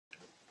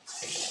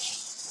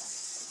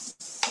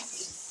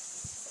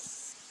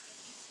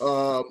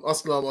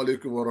Assalamu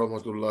alaikum wa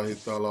rahmatullahi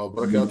ta'ala wa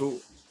barakatuh.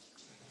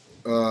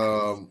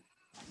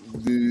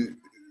 Di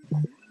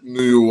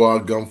nuyu waa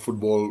Gam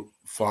Football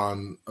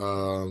Fan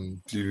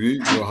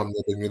TV ñoo xam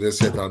ne dañu dee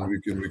seetaan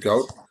week in week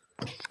out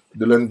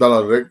di leen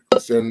dalal rek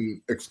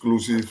seen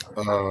exclusive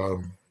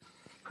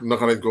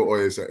naka lañ ko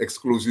ooyee sax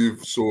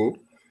exclusive show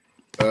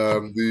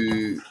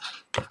di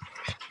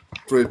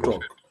trade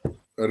talk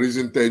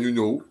reason tey ñu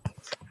ñëw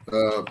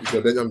parce que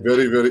dañ am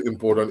very very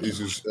important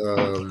issues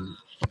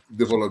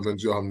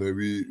developments yoo xam ne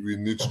we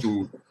need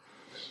to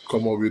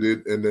come up with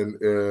it and then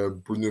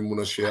pour ñu mun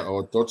a share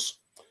our thoughts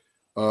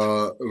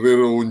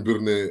réeroo wuñ bir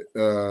ne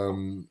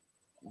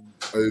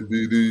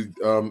di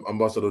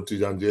ambassadeur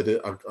Tidiane Diété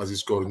ak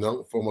Aziz Kor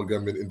Niang former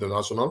Gambian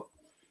international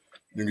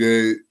ñu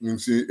ngi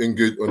si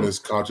engage on a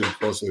scouting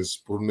process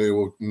pour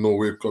no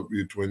wake up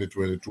yi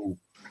 2022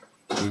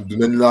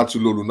 dinañ laat si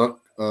loolu nag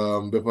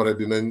ba pare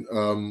dinañ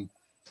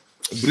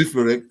brief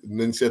bi rek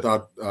dinañ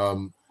seetaat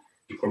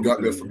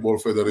Gambia Football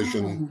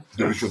Federation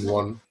Division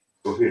 1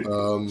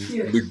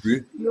 league bi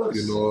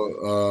you know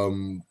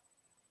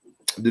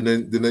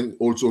dinañ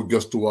also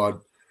gestuwaat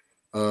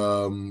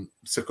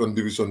second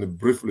division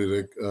briefly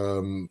rek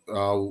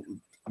how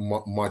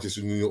matches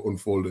yi ñu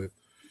unfolded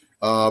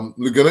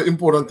li gën a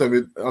important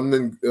tamit am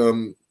nañ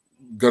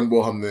gan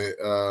boo xam ne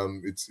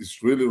it's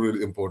really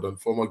really important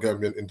former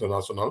Gambian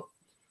international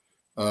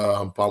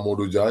Pa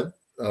Modou Jagne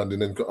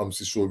dinañ ko am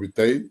si show bi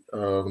tey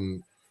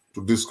to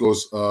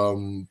discuss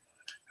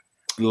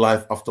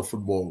life after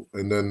football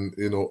and then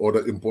you know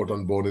other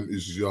important burning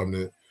issues yoo xam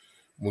ne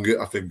mu ngi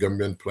affect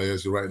Gambian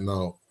players right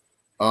now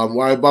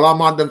waaye balaa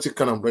maa dem ci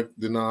kanam rek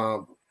dina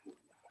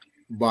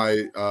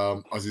bàyyi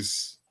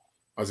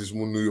Aziz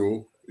mu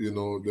nuyoo you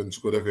know then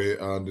su ko defee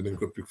dinañ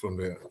ko pick from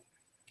there.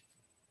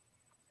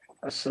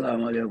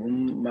 Asalaamaaleykum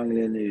maa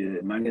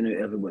ngi nuyu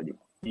everybody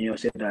ñu ñëw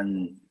seetaan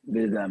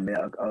biir Gambia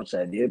ak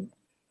outside yëpp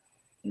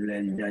ñu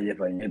leen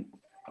jaajëfal ñëpp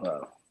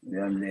waaw ñu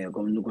am ne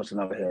comme nu ko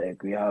Sanna waxee rek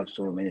we have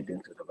so many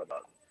things to talk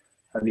about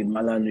Habib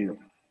maa laa nuyu.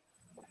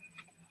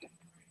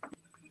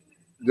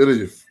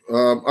 jërëjëf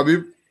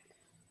Habib.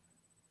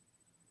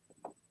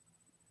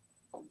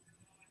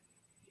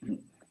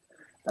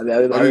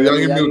 Habib yaa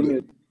ngi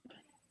mute.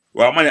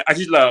 waaw ma ne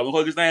Aziz la ma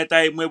ko gis naa ne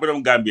tay mooy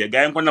borom Gambia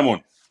gars yi ko namoon.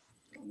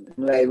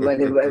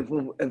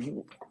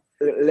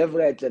 left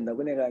right center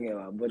ku nekk ngi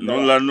wax.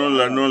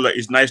 noonu la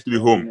it's nice to be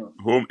home.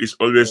 Home is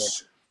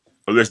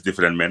always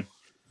different man.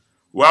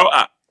 waaw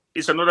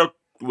it's another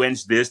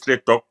Wednesday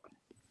straight talk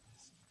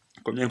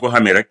comme ni nga ko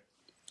xamee rek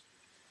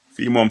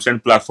fii moom seen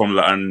plateforme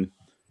la and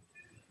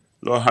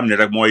loo xam ne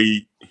rek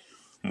mooy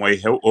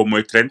xew ou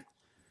mooy trend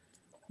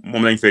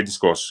moom lañ fay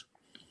discuss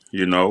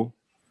you know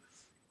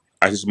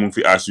Aziz mu ngi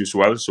fi as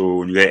usual so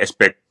ñu ngay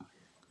expect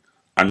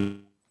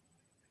and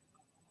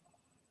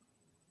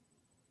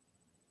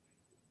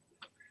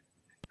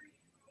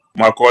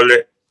ma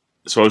koole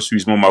sol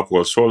Suisse moom ma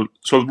kool sol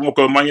bu ma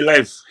kool maa ngi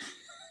live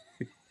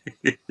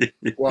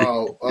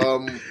waaw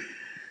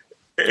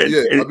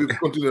yeah Habib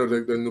continue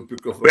rek dañ ñu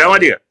pick up yaa ma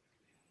diga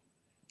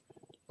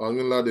waaw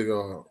ngeen laa dégg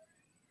waaw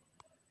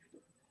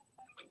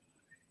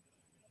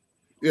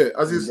yeah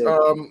Aziz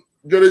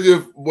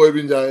jërëjëf boy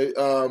bi Njaay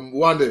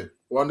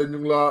wande ñu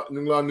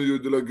ngi laa nuyu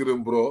di la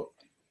gërëm bro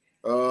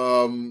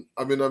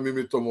Amina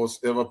Mimi Thomas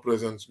ever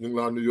present ñu ngi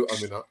laa nuyu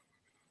Amina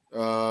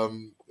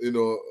you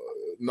know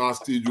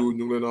Nasty Ju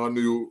ñu ngi leen a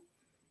nuyu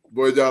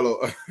Boy Jallow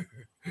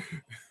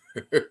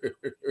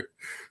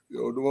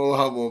yow du ma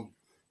wax moom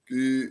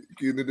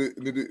kii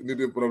nit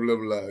di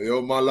problème la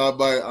yow maa laa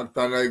bàyyi ak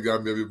tàngaay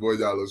Gambia bi Boy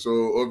Jallow so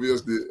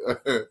obviously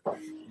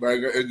bàyyi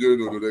nga enjoy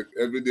noonu rek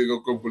every day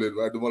nga complain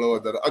waaye du ma la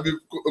wax dara Habib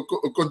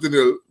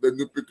continue dañ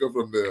ñu pick up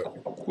from there.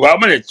 waaw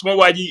ma ne suma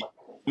waa ji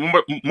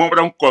moom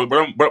borom call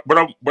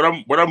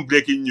borom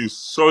breaking news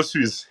so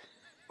Suisse.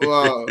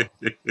 waaw.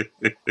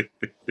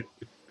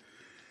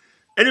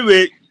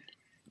 Anyway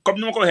comme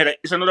ni ma ko waxee rek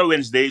it's another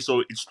Wednesday so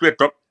it's straight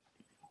talk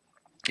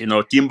you know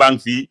team bang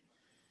fii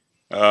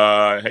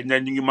xëy na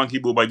ñu ngi manqué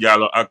Bouba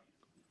Diallo ak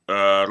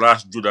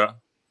Ras Juda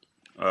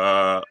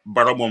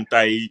Baro moom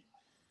tay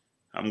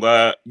xam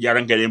nga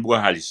jaaranke leen bugg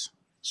a xaalis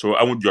so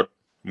amul jot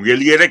mu ngi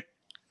liggéey rek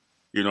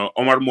you know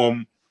Omar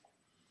moom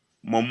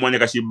moo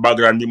nekk si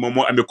background bi moom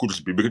moo amee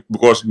course bi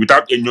because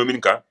without a ñoomin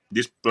ka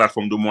this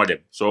platform du moo dem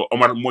so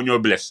Omar moo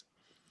ñoo bless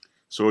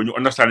so ñu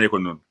understand ko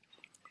noonu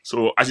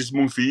so Aziz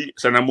mu ngi fii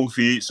Sanna mu ngi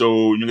fii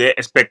so ñu ngi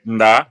expect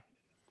ndaa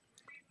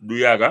du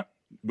yàgga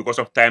because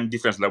of time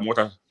difference la moo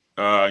tax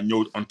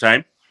ñëw on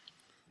time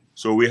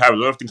so we have a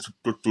lot of things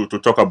to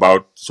talk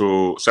about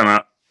so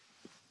Sanna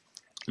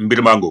mbir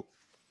maa ngoog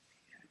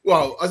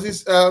waaw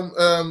Aziz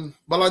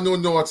balaa ñoo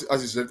ñëwaat si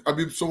Aziz rek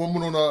Habib so ma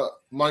mënoon a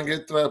maa ngi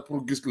try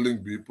pour gis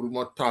link bi pour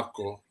ma tag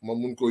ko ma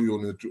mun ko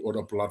yónnee to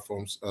other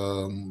platforms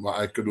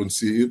I couldn't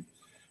see it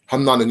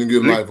xam naa ne ñu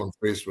ngi live on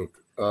Facebook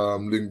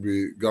link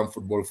bi Gam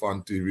Football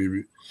Fan TV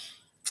bi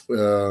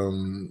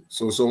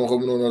so ma ko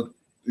mënoon a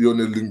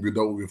yónnee link bi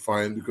that will be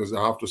fine because I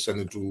have to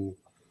send it to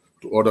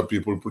other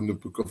people pour ñu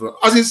pick up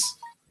Aziz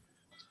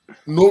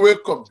Norway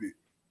Cup bi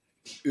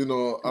you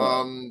know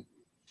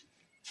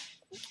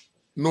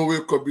Norway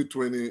Cup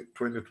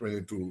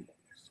 2022.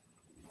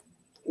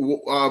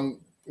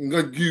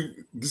 Nga give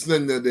this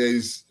there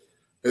is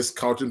a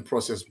scouting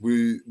process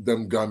with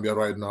them Gambia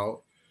right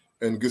now,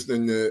 and this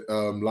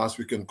last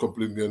weekend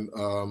completing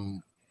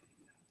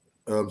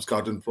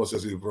scouting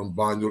process from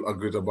Banjul and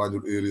Greater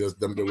Banjul areas,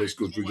 them the West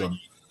Coast region,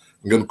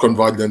 then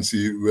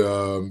convergency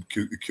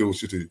Q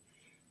City.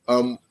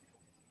 They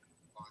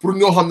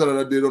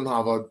don't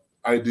have an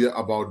idea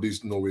about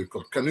this Norway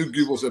Cup. Can you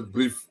give us a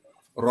brief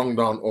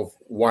rundown of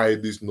why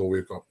this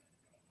Norway Cup?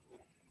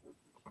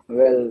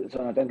 Well,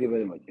 Sanna, thank you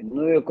very much.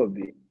 Norway Cup,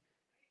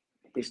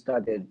 it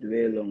started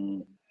way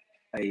long,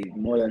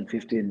 more than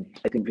 15,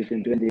 I think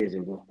 15, 20 years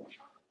ago.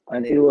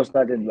 And it was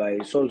started by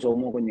Solso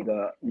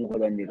Mokonika,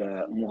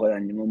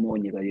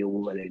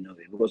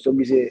 because so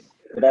we say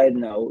right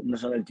now,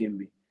 national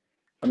team,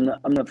 I'm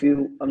not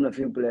few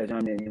players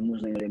on any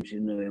Muslim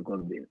Norway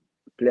Cup.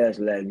 Players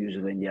like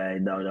Yusuf Njai,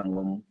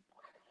 Daudangom,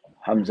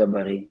 Hamza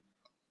Bari,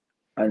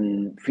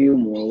 and few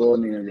more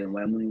running of them,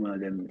 one of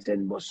them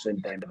send boss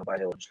and time to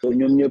pass out. So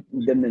you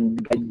them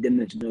and guide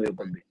them to know your.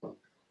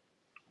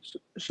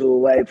 So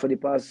why for the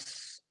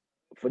past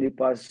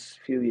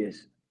few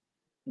years,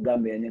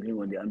 Gambia and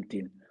everyone the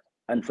team,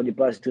 and for the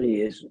past 3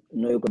 years,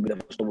 no could be the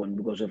first one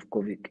because of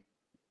COVID.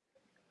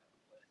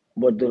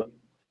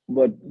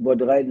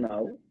 But right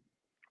now,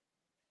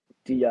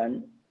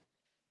 Tijan,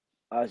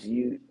 as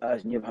you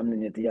have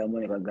Tijan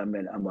Monica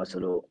Gambian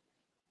ambassador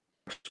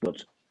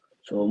sports.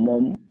 So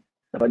mom,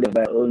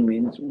 by all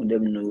means,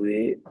 them no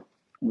way,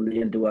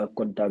 to our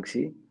contacts,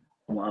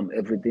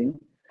 everything.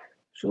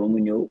 So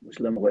we know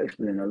Islam ko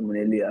explain al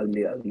muneli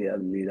agli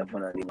la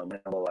fana di mama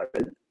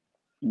wawal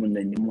mun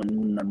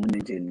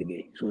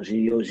ligay. So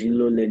si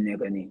lo len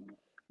kani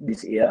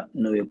this year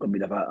no ko bi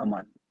dafa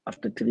amat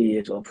after 3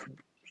 years of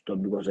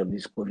stop because of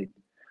this COVID.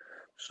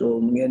 So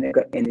ngene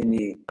ka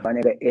any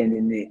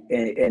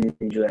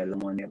July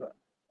mo neka.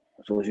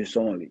 So she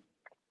summary.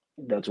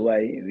 That's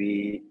why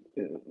we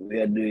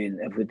are doing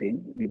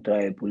everything. We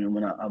try punya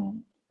mana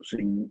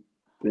swing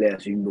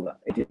players swing buga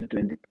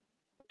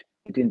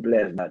 18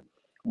 players that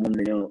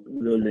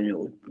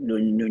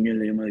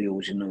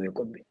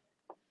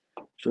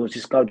so si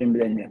scouting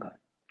bilang niya ka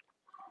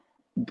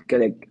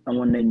correct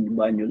amon nañ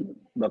Banjul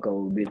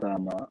Bakaw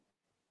Bitama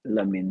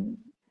Lamin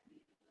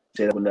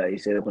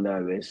Serekunda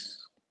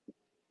West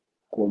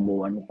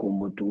Combo 1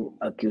 Combo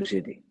 2 ak Q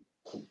City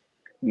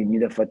ñu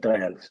def fa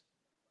trials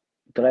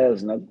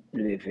nag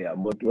really fair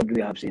but what we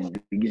have seen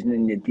gis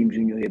nañ ne teams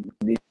yu ñu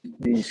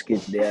these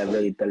kids they are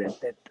very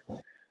talented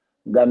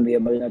Gambia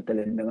marina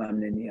talent nga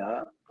xamne ni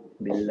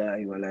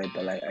billahi wallahi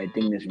talai I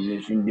think this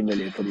will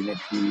develop for the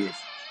next few years.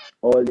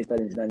 All the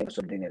talents are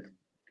something else.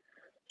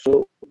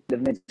 So the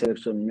next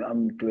selection you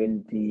am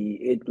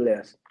 28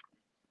 players.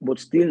 But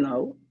still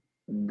now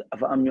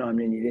afa am ñoo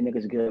xamne ni leen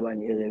nek ci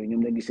grébani area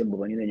ñom la gisé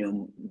bobu ñu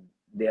ñom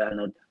they are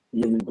not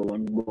yëngu ko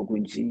won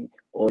bokkuñ ci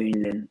o ñu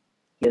leen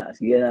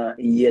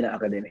yena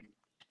academic.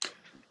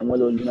 Am nga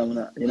loolu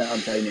dina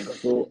am tay nek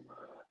so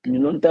ñu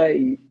non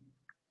tay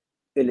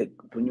elek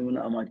pour ñu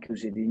mëna amaat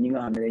curiosité ñi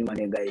nga xamne dañu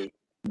mané gaay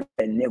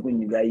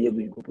nekkuñ gaay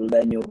yëguñ ko pour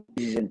gaay ñëw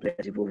season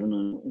place fofu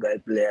non gaay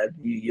player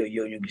yo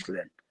ñu gis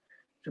leen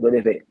su ko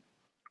defee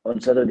on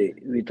Saturday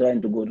we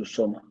trying to go to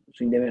Soma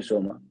suñ demee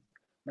Soma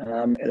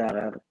na am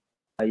LRR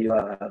ayo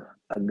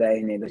ak gaay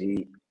nekk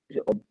si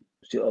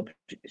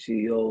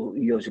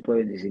yo si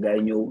province si gaay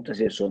ñëw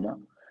tasee Soma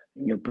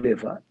ñu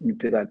préfa ñu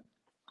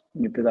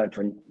pirat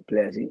fan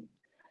players yi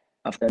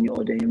after ñu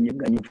ote ñoom ñëpp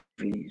gañu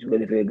fi su ko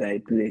defee gaay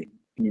play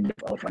ñu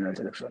def our final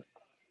selection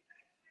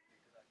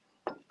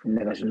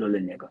nekk si loolu la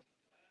nekk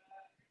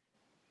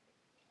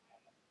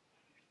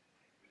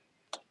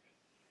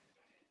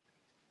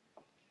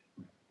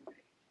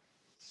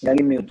yaa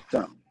ngi mute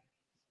temps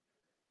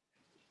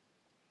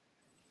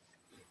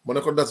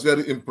Monaco, that's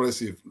very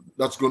impressive.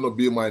 That's going to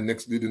be my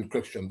next leading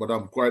question, but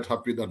I'm quite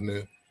happy that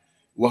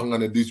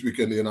this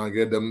weekend I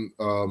get them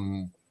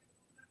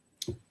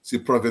see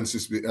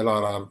provinces with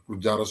LRR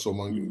Jara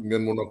Soma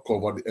and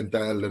cover the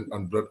entire length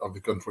and breadth of the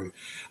country.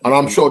 And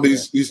I'm sure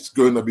this is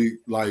going to be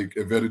like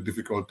a very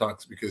difficult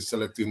task because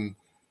selecting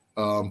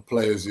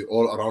players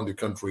all around the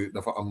country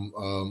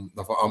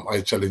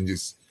high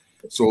challenges.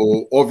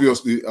 So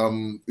obviously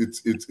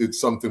it's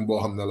something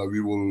Bohamnala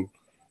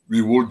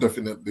we will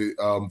definitely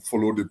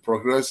follow the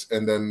progress,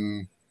 and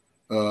then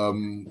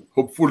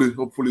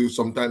hopefully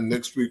sometime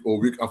next week or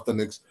week after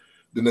next,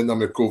 the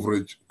dynamic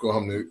coverage. I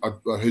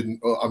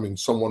mean,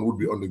 someone would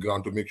be on the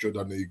ground to make sure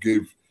that they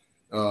gave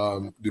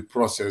the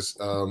process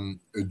a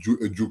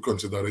due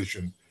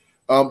consideration.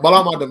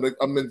 Bala madam,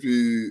 I meant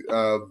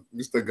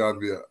Mr.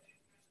 Gambia.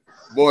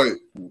 Boy,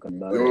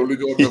 yo,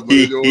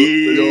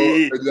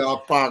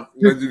 park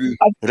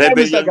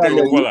rebellion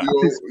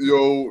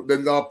yo,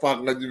 then park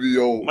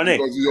yo,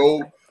 because yo,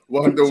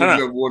 one day we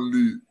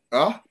only,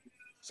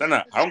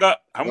 Sanna, xam nga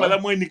la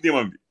mooy nickname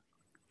am bi.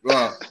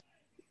 Waaw.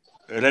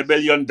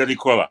 Rebellion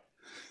Dericola.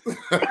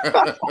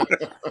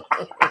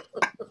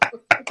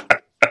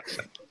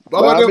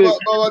 Baba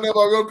Neba,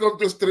 welcome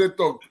to Straight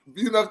Talk.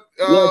 Be not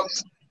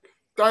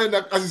tay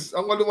nag Aziz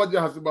am nga lu ma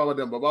jaaxal si Baba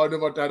Demba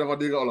tay dafa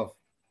dégg olof.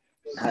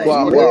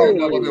 Wow.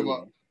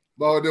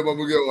 Baba Demba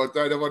mu ngi wax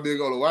tay dafa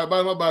dégg olof waaye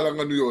bàyyi ma bàyyi la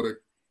nga nuyoo rek.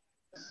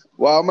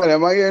 Wow, man,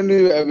 maa ngi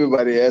nuyu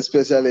everybody,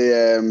 especially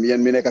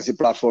yéen mi nekk si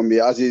platform bi.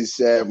 Aziz,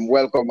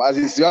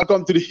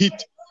 welcome to the heat,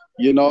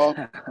 you know.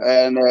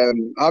 And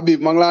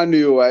Habib, maa ngi laa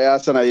nuyu waaye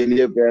Sanna yéen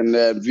yëpp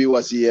and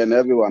viewers yi and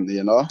everyone,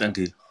 you know. Thank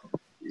you.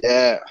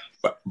 Yeah.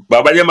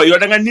 Baba Demba yow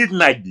da nga nit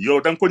naaj bi yow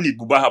da nga ko nit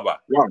bu baax a baax.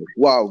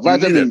 Wow,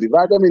 vitamin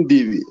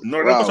D bi.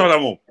 Non da nga ko soxla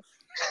moom.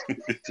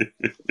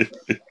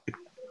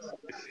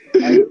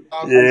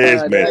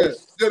 Yes, man.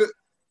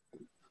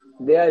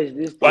 There is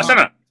this.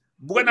 Sanna.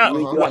 Bukan naa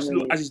wax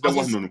lu Aziz da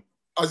wax noonu.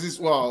 Aziz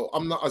waaw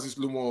am na Aziz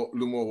lu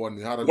moo wan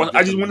ni.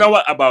 Aziz mu na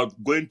wax about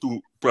going to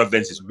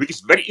provinces, which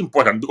is very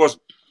important because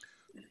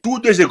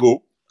 2 days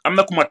ago am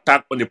na ku ma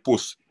tag on a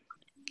post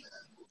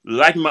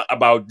like ma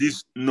about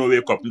this Norway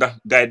Cup ndax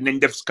gars yi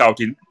nañ def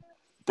scouting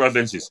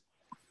provinces.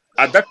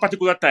 At that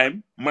particular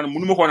time man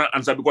mënu ma ko woon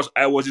answer because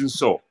I wasn't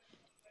sure.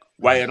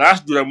 Waaye Ras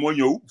Dura moo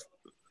ñëw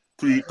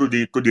to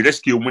the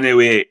rescue mu ne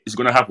wee it's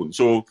gonna happen.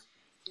 So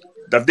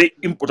that's very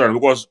important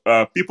because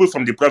people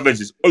from the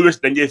provinces always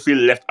then they feel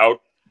left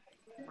out.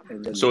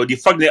 So the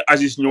fact that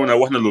Aziz ñëw na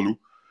wax na loolu,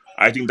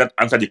 I think that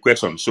answered the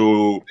question.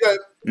 So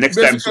next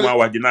time suma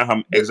wax dina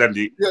xam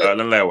exactly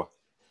lan lay wax.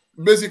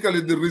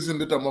 Basically the reason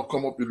that I'm not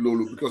come up with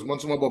loolu because man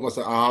suma boppa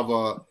sax I have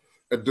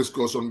a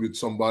discussion with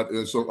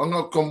somebody. So I'm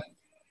not come.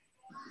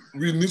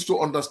 We need to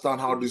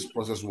understand how this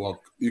process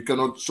works. You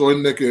cannot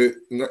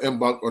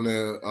embark on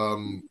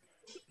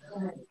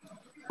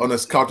a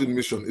scouting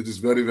mission. It is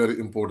very, very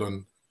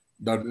important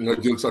that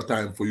gives a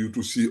time for you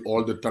to see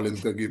all the talents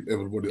that give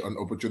everybody an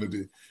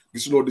opportunity.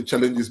 This is what the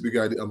challenges big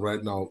idea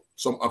right now.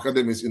 Some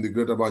academies in the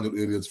Greater Banjul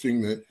areas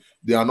think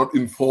they are not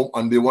informed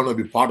and they want to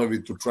be part of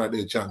it to try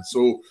their chance.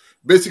 So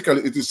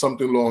basically, it is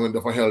something long and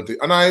for healthy.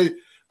 And I'm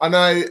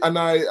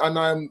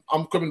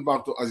coming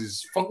back to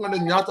Aziz.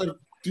 Nyata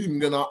team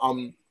gonna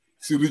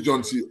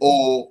region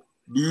or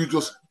do you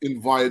just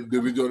invite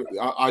the region?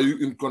 Are you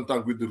in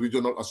contact with the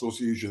regional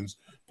associations?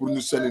 When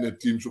you send in a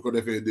team,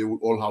 they will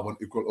all have an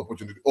equal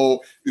opportunity,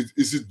 or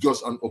is it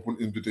just an open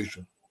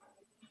invitation?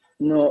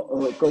 No,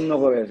 come no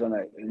correction.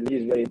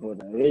 This is very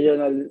important.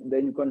 Regional,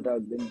 then you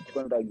contact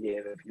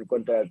JFF. You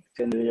contact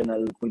send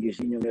regional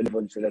position. You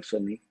telephone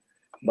selection.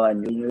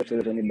 Ban you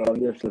selection.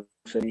 Ban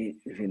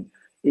selection.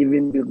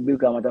 Even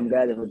become a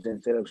guy for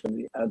selection.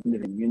 You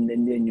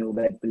then you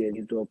guy play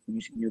it to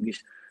you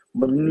guys.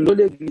 But no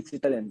they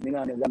get talent.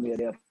 Ninga ne Gambia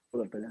they are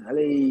full of talent.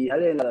 Hale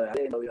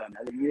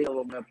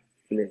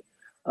play.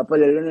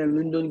 Apparently,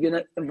 we don't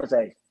get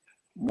emphasize.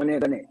 Money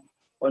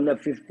under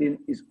 15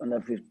 is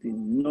under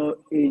 15. No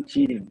age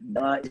cheating.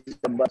 That is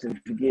the birth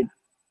certificate.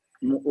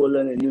 No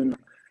older than you.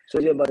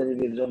 So your birth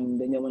certificate.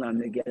 Then you wanna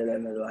make it.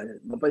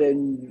 But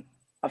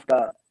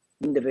after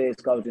in the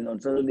scouting on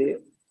Saturday,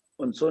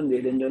 on Sunday,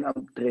 then you have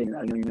train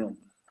again. You know.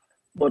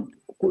 But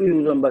who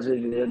you don't birth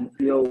certificate?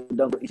 You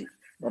don't go easy.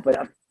 But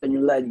after you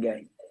like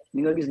guy,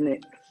 you know this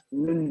name.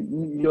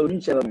 You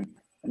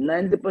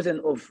 90%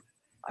 of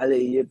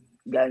alle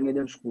guy in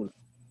them school.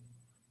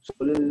 So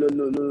they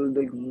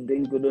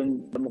could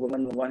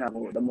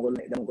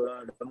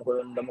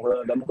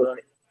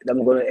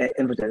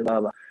emphasize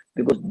Baba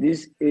because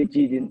this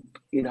cheating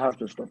it has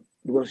to stop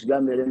because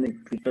Gambia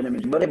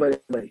tournaments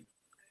but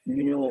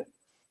you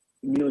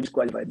know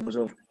disqualified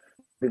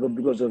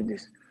because of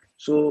this.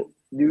 So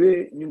the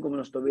way you come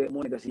to stop it,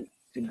 Monica see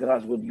the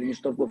grass would be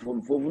stopped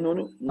from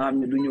no now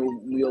do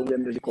you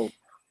them call.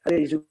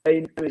 Hey, so I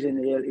in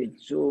real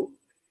age so.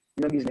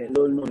 No, so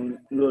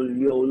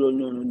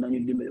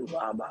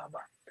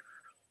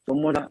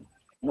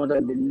more than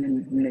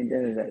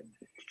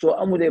so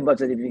I'm with a birth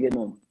certificate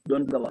mom.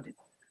 Don't think about it.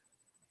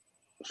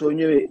 So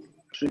anyway,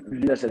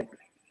 select.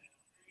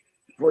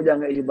 For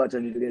young age birth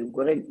certificate,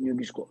 correct you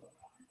disco.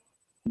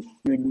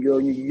 You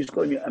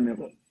disco you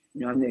amigo.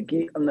 You have the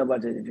key on the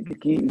birth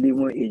certificate, key leave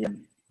more agent.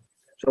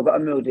 So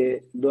I'm out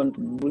there, don't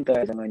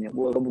bunta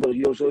because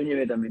you're so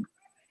anyway, I mean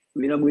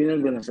we're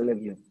not gonna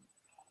select you.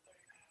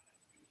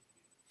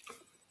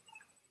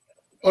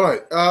 All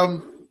right.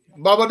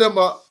 Baba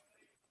Demba,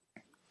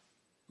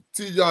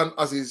 Tijan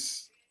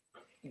Aziz,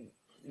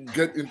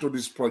 get into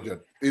this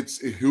project.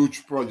 It's a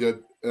huge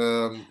project.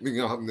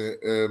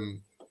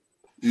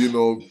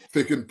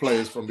 Taking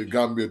players from the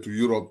Gambia to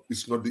Europe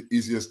is not the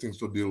easiest things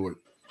to deal with.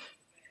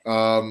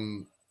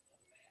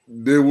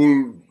 They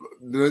will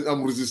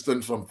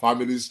resistant from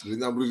families, they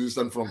will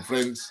resistant from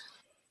friends.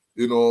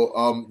 They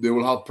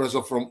will have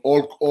pressure from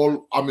all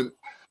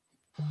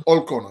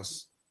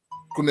corners.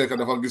 Ku nekk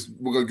dafa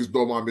bëgg a gis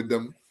doomam bi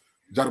dem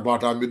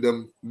jarbaatam bi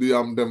dem li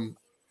am dem.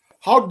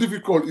 How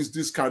difficult is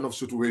this kind of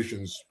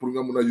situations pour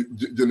nga mën a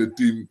jële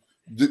team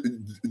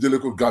jële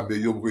ko Gambia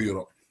yóbbu ko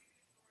Europe?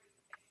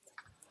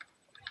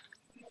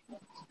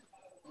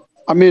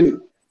 I mean,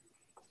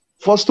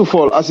 first of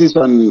all,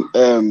 assistant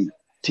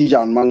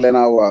Tijan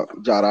Manglenawa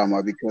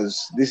Jarama,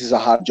 because this is a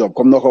hard job.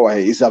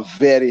 It's a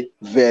very,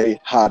 very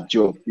hard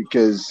job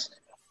because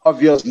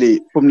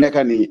obviously from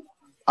Nekani,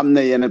 I'm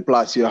not in a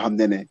place you have.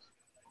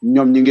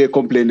 ñoom ñu ngi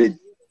complain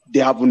they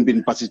haven't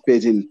been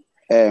participating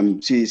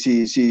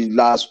si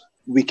last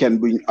weekend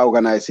buñ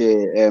organisé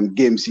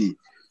games yi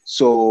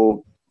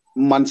so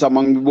man sax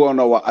ma ngi woon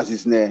a wax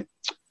Aziz ne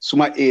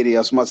suma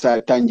area suma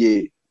side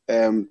Tanje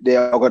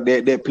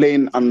they're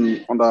playing on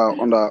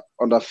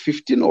the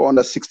 15 or on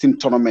the 16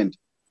 tournament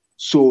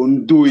so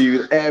do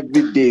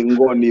every day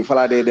ngoni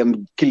fala de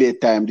dem clear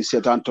time di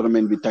setan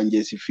tournament bi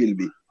Tanje si field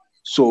bi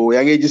so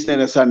yaa ngi gis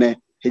ne sax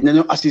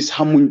ñoo Aziz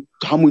xamuñ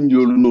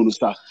loolu noonu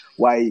sax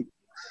waaye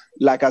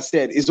like I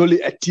said, it's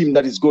only a team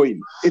that is going.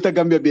 Ita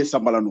Gambia be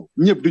sambalano.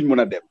 Ñepp duñ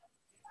mëna dem.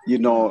 You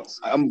know,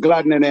 I'm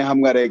glad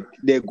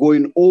they're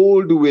going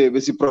all the way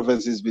with the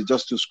provinces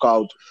just to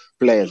scout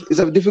players. It's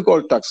a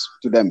difficult task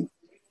to them.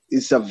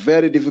 It's a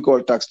very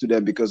difficult task to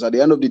them because at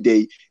the end of the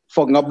day,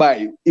 fog nga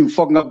bay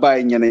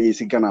ñeneen ñi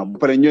ci Ghana. Bu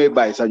paré ñoy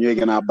bay sa ñoy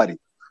gëna bari.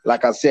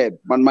 Like I said,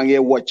 man ma ngi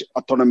watch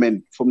a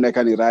tournament from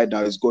Nekani right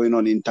now is going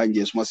on in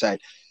Tangier, my side.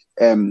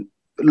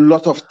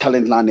 Lot of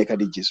talent la nekk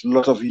di gis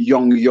lot of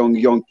young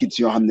kids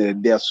yoo xam ne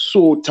they are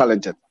so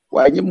talented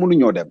waaye ñëpp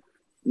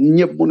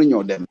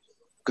mënuñoo dem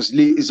because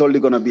lii is only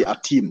gonna be a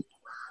team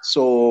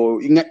so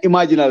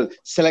imagine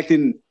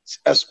selecting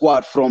a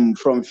squad from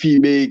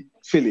female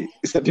Philly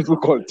it's a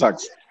difficult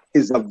task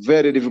it's a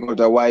very difficult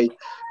why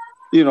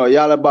you know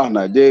yàlla baax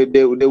na they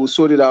will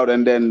sort it out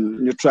and then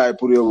you try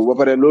pour yow ba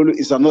pare loolu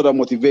is another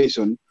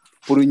motivation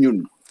pour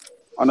ñun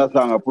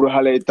understand pour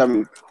xale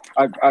tamit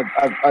at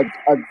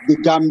the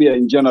Gambia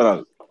in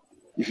general,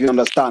 if you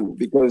understand,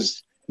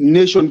 because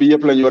nation be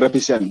plan you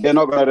represent. They're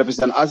not going to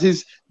represent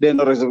Aziz, they're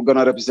not going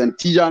to represent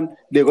Tijan,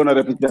 they're going to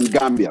represent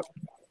Gambia.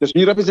 Because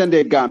when you represent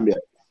the Gambia,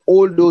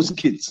 all those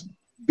kids,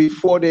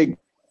 before they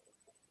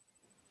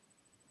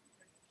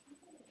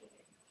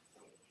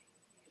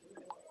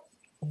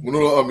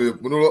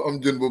mënuloo am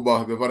jën bu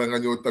baax ba pare nga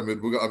ñëw tamit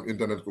bëgg am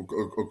internet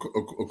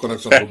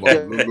connection bu baax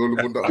loolu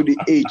mën na to the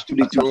age to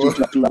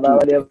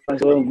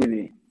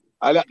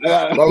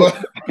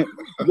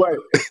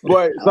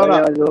boy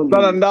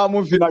Sanna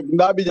ndamu fi nak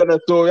ndabi jana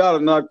so yalla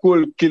na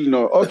cool kill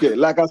no okay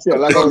like I said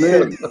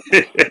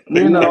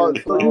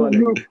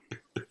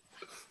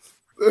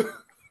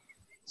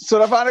so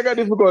the final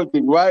difficult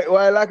thing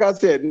why like I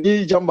said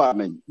ni jamba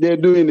nañ they're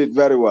doing it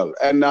very well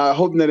and I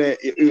hope that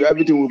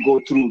everything will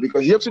go through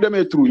because you have to them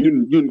through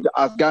you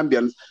as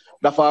Gambians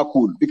dafa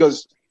cool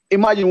because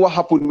imagine what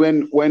happened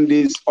when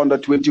this under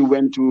 20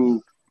 went to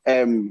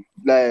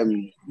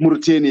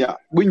Mauritania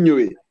bu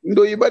ñëwé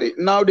ndo yu bari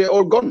now they're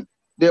all gone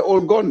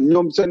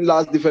ñoom seen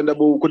last defender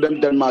bu ko dem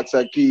Denmark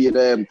sa ki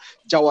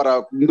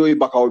Jawara ndoy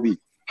bakaw bi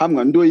xam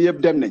nga ndoy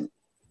yëpp dem nañ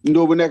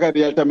ndo bu nekk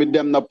Real tamit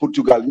dem na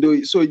Portugal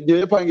ndoy so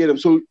ñëpp a ngi dem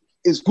so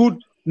it's good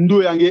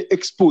ndoy a ngi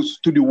exposed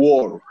to the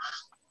world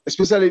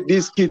especially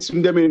these kids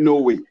from them in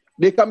Norway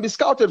they can be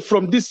scouted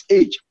from this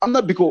age I'm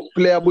not because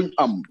player buñ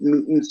am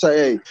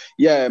say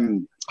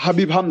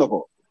Habibi xam na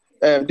ko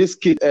this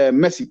kid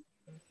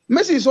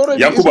Messi is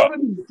already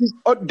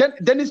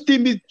Dennis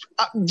team bi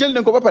jël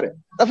nañ ko ba pare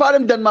dafa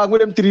dem Denmark mu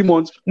dem 3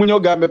 months mu ñëw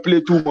Gambia play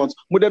 2 months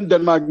mu dem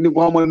Denmark ni ko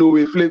xama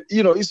Norway play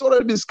you know it's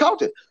already been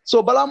scouted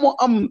so bala mo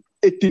am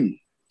 18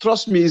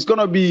 trust me it's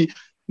gonna be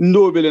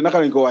Ndobele naka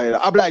lañ ko waxee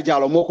Ablaye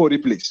Diallo moo ko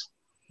replace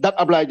that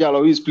Ablaye Diallo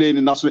who is playing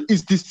in national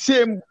is the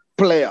same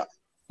player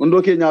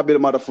ndo ke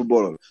ñaabel ma da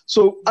football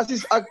so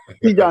Aziz ak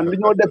Tidiane li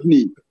ñoo def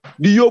nii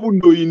di yóbbu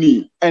ndoyi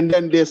nii and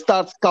then they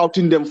start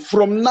scouting them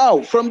from now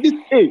from this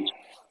age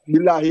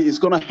billahi is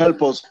going to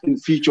help us in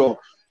future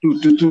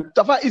to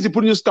dafa easy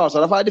pour ñu scout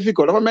dafa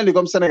difficult dafa mel ni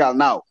comme Senegal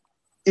now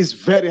it's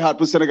very hard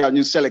for Senegal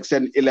ñu select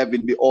seen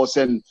 11 bi or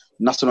seen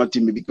national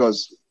team bi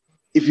because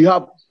if you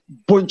have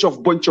bunch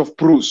of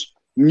pros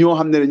ñoo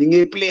xam ne ñu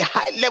ngi play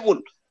high level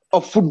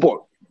of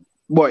football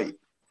boy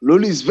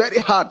loolu is very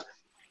hard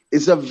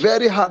it's a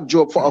very hard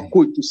job for a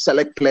coach to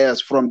select players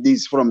from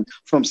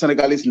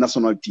Senegalese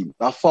national team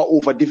dafa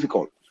over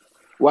difficult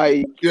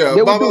why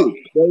they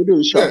will do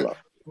inshallah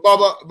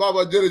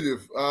Baba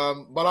jërëjëf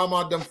balaa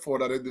maa dem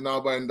fooda rek dinaa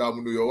bàyyi ndaa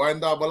mu nuyoo waaye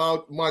ndaa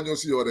balaa maa ñëw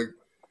si yow rek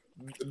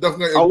def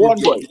nga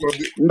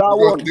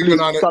digga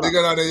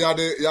naa ne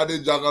yaa de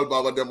jàngal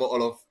Baba Demba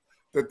olof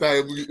te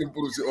tay mu ngi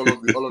improve si olof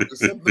bi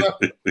set na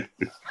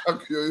ak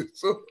yooyu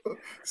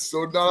so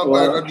daa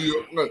bàyyi nga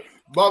nuyoo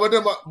Baba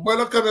Demba booy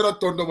la caméra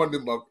tonto ma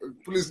ndimba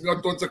please nga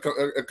toon sa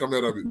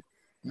caméra bi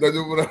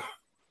ndañu mën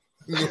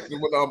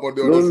a amoon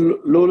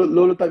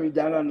loolu tamit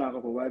jàngal naa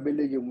ko waaye ba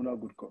léegi mun a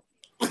gut ko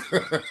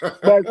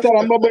boy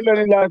salam ma bënd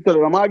ni la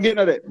tolo ma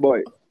génn de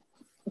boy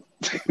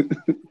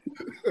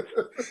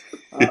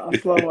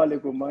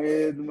asalaamaaleykum maa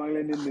ngi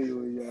leen di nuyu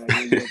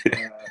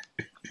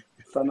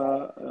Sanna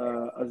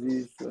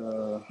Aziz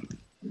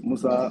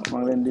Musa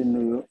maa ngi leen di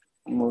nuyu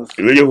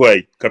jërëjëf waay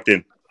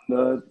capitaine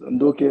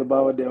Ndoke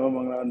Baba Demba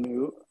maa ngi laa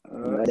nuyu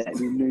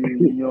di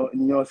nuyu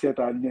ñoo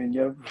seetaan ñoo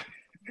ñëpp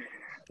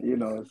you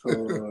know so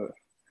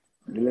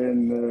di leen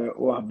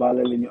wax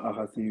baale li ñu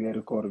axa si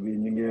weeru koor bi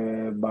ñu ngi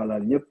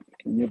baalal ñëpp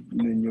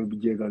ñu bi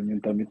jégal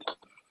ñun tamit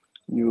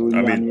ñu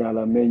ñaan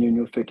yàlla mais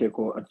ñu fekkee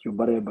ko at yu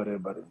bare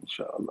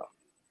inshallah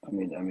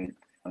amin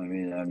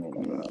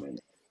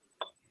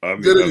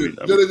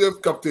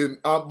jërëjëf captain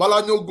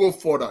balaa ñoo go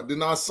further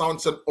dinaa sound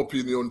seen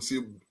opinion si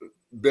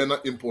benn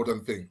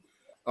important thing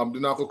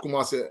dinaa ko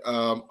commencé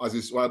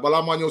Aziz waaye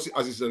balaa maa ñëw si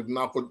Aziz rek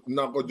dinaa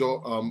ko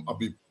jox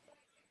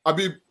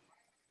Habib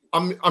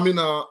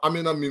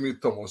Amina Mimi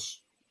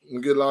Thomas mu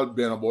ngi laal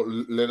benn bo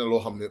leneen loo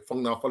xam ne foog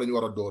naa fa la ñu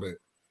war a dooree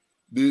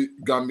di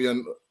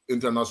Gambian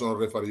international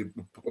referee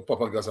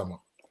Papa Gassama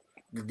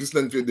gis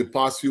nañ fi the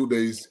past few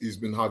days he's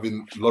been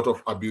having a lot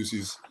of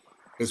abuses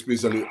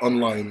especially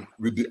online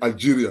with the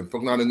Algerian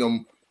foog naa ne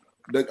ñoom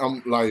dañ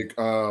am like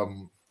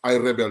I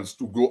rebels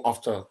to go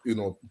after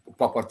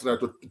Papa try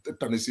to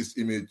tarnish his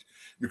image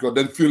because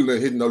then feel ne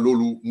xëy na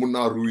loolu mun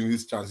naa ruin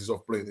his chances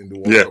of playing in the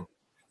World Cup.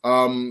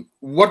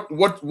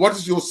 What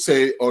is your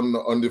say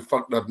on the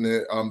fact that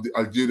the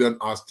Algerian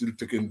are still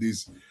taking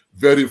this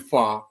very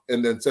far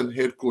and then send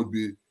head coach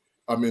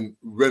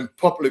went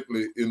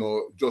publicly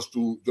just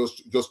to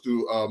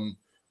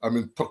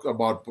talk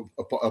about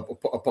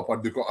Papa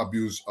Diko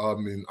abuse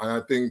and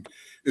I think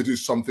it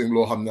is something we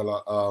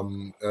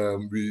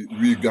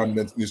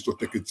Gambians needs to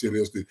take it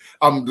seriously.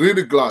 I'm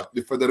really glad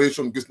the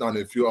federation just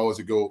a few hours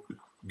ago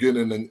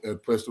getting a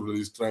press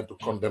release trying to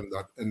condemn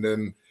that and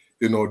then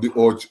the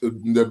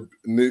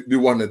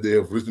one that they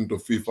have written to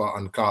FIFA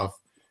and CAF,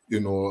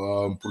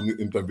 to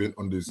intervene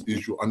on this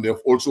issue, and they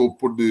have also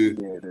put the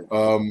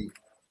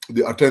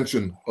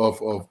attention of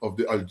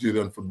the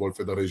Algerian Football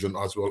Federation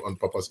as well on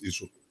Papa's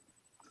issue.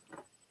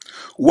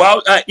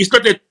 Well, it's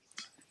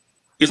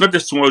not a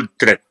small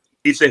threat;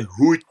 it's a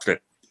huge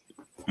threat,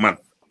 man.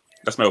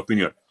 That's my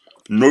opinion.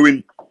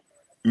 Knowing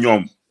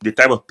the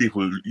type of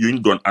people you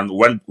done and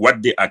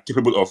what they are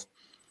capable of,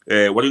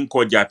 what you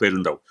call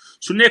Japan now.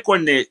 So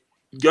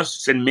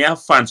just send mere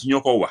fans in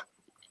your cover.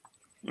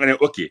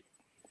 Okay.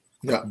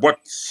 Yeah. But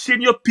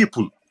senior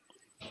people,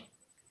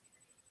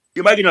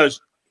 imagine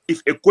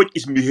if a coach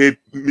is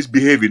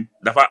misbehaving,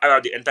 that will allow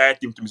the entire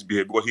team to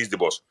misbehave because he's the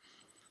boss.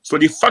 So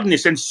the fact they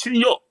send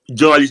senior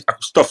journalists and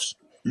stuffs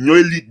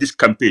lead this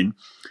campaign,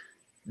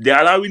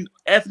 they're allowing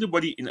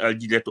everybody in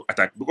Algeria to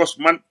attack. Because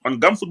man, on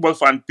Gam Football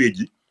fan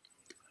page,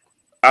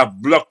 I've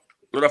blocked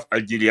a lot of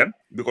Algerian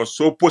because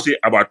so posted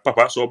about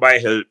Papa, so by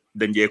hell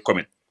then they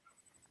comment.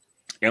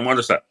 You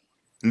understand?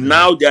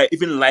 Now they are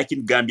even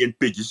liking Gambian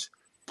pages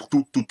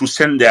to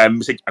send their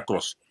message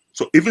across.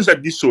 So even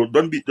at this show,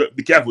 don't be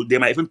careful. They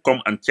might even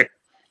come and check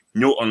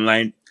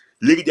online.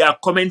 Like they are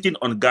commenting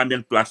on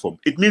Gambian platform.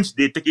 It means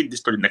they're taking this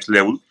to the next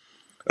level.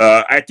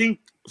 I think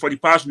for the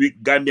past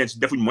week, Gambians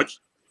definitely much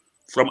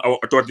from our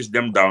authorities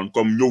them down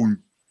come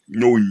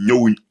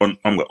knowing on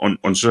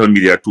social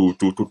media to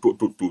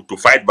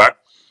fight back.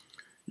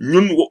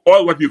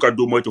 All what we can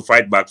do more to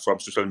fight back from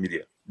social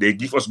media. They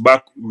give us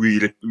back, we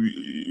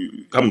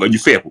come going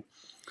fair.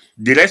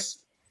 The rest,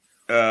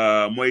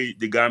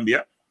 the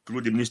Gambia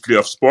through the Ministry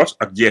of Sports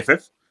at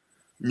GFF,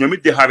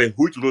 they have a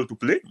huge role to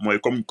play.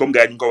 Come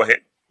guide go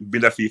ahead.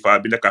 Binda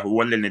FIFA, binda CAF,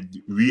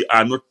 we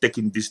are not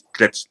taking these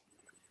threats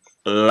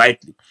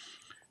lightly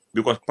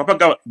because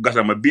Papa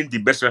Gassama being the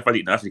best referee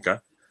in Africa,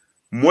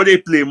 they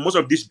play most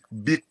of these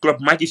big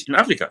club matches in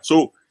Africa.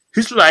 So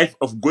his life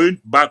of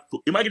going back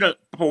to imagine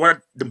Papa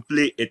wanted them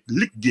play a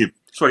league game,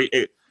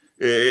 a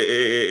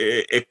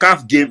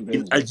CAF game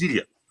in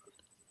Algeria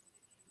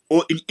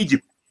or in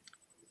Egypt.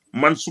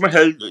 Man, suma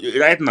hell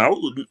right now,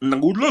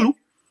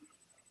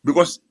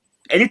 because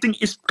anything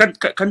is can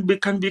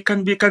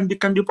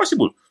be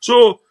possible.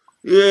 So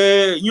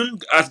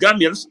as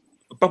Gambians,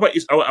 Papa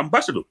is our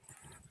ambassador.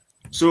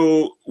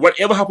 So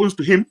whatever happens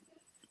to him,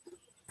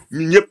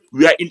 we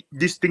are in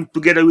this thing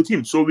together with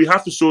him. So we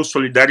have to show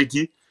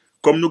solidarity.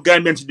 Come no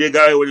Gambians, they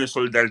go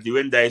solidarity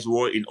when there is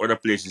war in other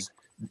places.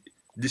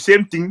 The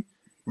same thing,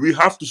 we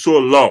have to show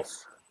love.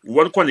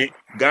 One corner,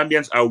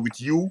 Gambians are with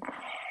you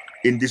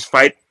in this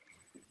fight.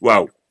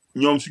 Wow.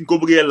 They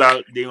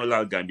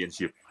allow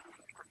Gambianship.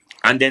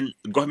 And then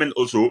government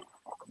also,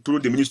 through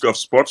the Ministry of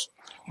Sports,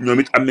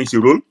 it amends a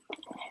role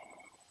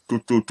to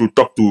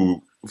talk to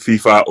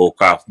FIFA or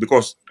CAF.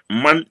 Because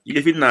man,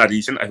 if it's not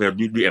recent, I've heard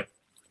man,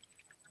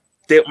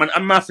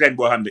 I'm my friend,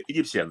 the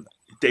Egyptian.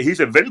 He's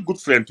a very good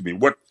friend to me.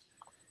 But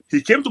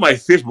he came to my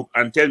Facebook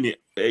and tell me,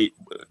 hey,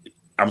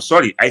 I'm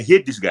sorry, I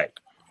hate this guy.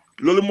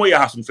 Lolo moya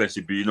has some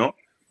friendship, To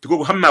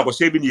go hamna for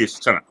 7 years,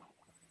 Sanna.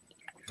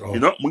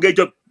 Munge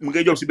job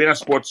si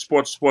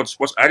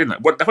sports arena.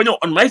 But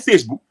on my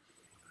Facebook,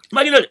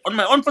 on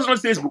my own personal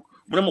Facebook,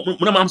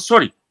 I'm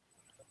sorry.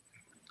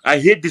 I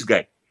hate this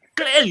guy.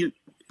 Clearly,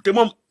 the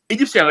mom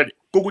Egyptian,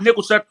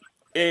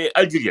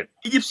 Algerian,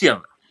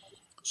 Egyptian.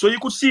 So you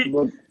could see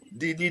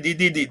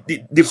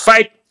the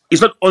fight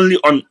is not only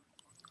on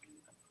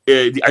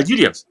the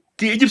Algerians,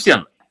 the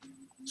Egyptian.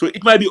 So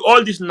it might be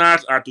all these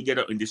nards are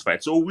together in this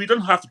fight. So we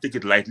don't have to take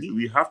it lightly.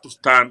 We have to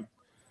stand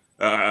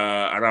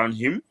around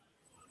him,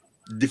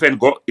 defend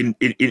go in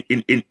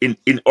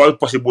all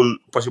possible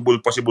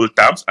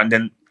terms, and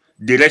then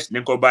the rest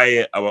then go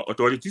by our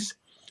authorities.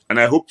 And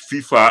I hope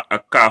FIFA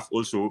and CAF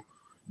also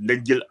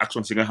then deal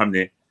action singa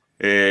hamne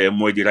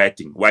more the right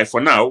thing. Why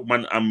for now,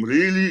 man, I'm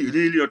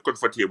really not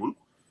comfortable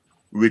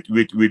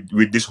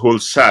with this whole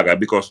saga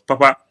because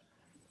Papa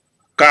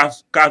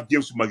CAF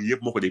games su mag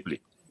yëpp moo ko dey play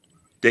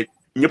te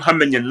ñëpp xam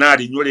nañ ne naar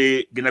yi ñoo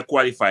dee gën a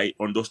qualify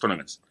on those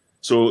tournaments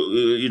so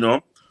you know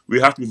we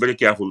have to be very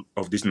careful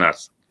of these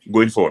NARs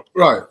going forward.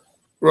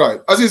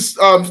 Right. As is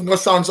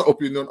Sansa's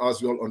opinion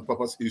as well on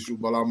Papa's issue,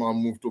 Balama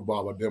move to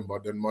Baba Demba,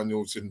 then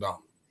Manu Sinda.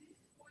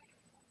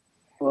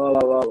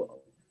 Wow.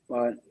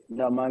 But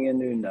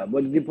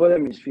the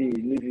problem is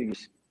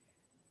Felix.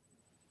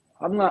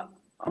 I'm not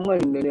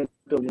in the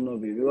talking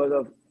of it because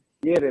of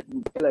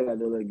like I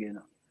do again.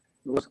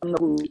 Because I'm not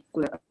going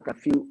at a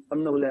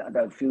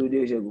few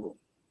days ago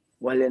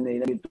while they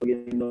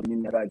talking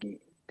in Iraqi,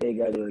 take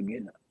it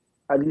again.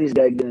 At least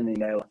they again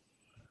in Iowa.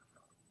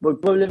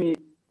 But problem is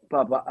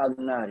Papa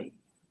Agnari,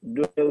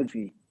 dore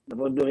fi,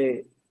 dafa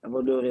dore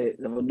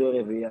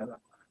fi yara.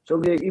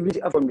 So if it's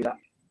from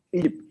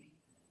Egypt,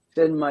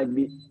 then might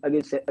be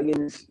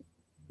against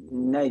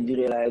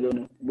Nigeria, I don't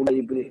know, but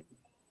you play.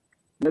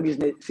 No,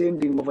 it's same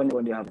thing more funny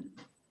when they happen.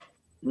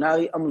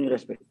 Nari amun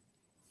respect.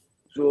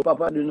 So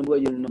Papa don't know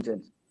what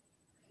nonsense.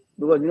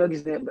 Because you know,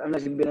 I'm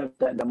not saying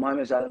the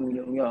mama said, God,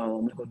 you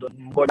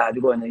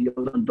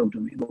don't talk to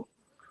me.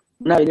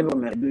 Nari never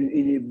met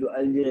Egypt,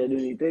 Algeria,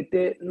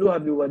 they look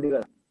happy what they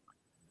got.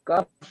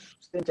 CAF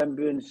Saint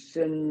Champions,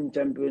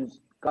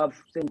 CAF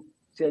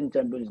Saint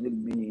Champions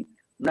League bini.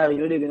 Nari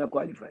no they gonna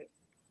qualify.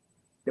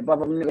 The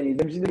Papa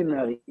them still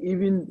nari.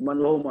 Even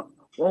Manoma,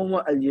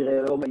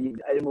 Algeria, Roma,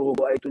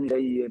 Morocco,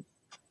 Tunisia.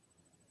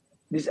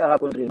 This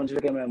Arab country, once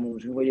we came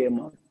moves,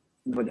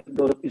 but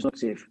it's not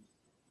safe.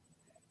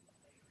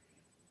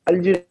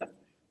 Algeria,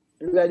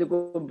 you guys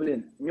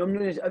complain. You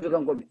know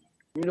African country.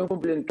 You don't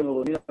complain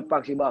Cameroon. You don't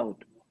pack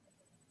about.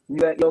 You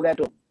guys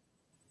talk.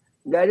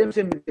 Guys them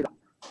same build.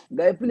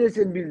 Guys play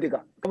same build.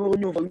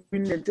 Cameroon you for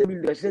win same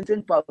build.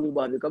 Same power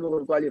about.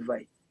 Cameroon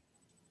qualify.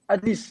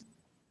 At least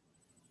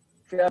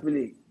fair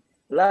play.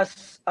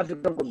 Last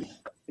African country,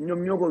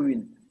 you go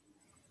win.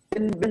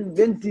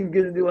 Then team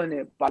get the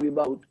one power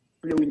about.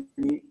 Play with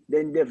me.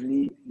 Then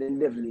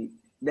definitely.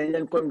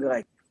 Then come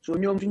right. So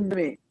you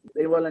me.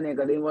 They want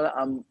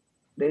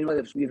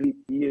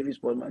to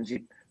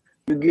sportsmanship.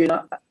 You gain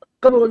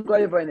Cameroon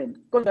qualifying.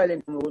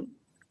 Cameroon.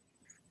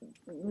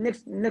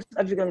 Next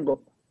African Cup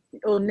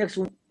or next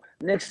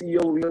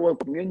year World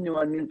Cup. You know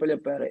I'm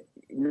prepare.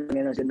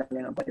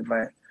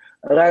 Qualify.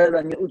 Rather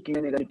than you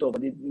can get top.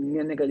 You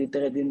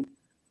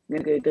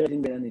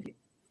benefit.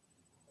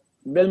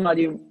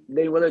 Belmadi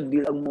they will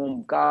deal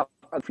among CAF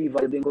and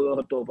FIFA. They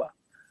go top.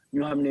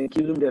 You have no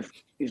kill them.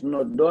 It's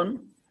not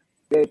done.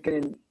 They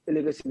can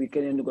legacy we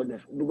can go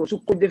def because you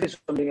could defend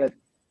something else.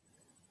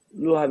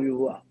 You have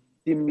you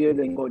team here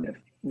then go def.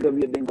 They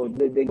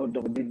go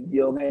top.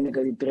 You're going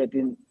to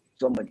threaten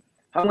somebody.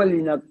 How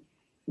many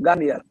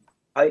Gambia?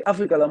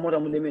 Africa la more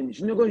than many.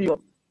 You go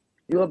Europe.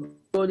 Europe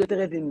the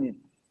threatening it.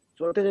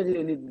 So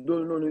threatening it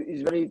don't know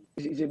is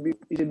a big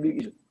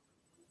issue.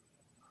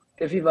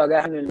 If FIFA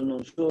guy handle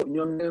no, so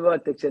you never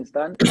take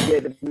stand.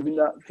 Get the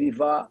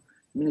FIFA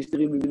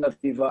ministry will be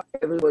FIFA.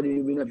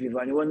 Everybody will be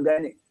FIFA. You want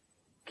guy.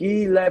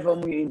 Key life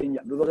of me in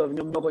India because of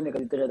no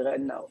connected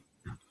right now.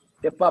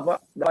 The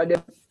Papa,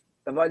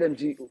 them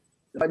see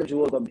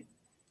World Cup.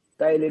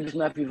 Thailand is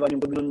not FIFA. You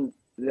don't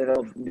let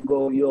off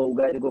go your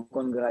guy go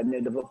congrats.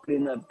 Never play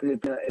a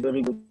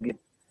very good game.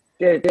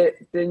 You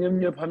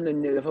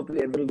never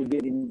play a very good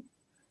game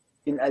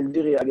in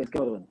Algeria against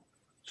Cameroon.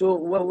 So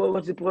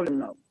what's the problem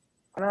now?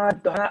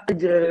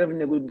 Algeria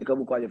having a good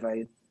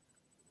qualified.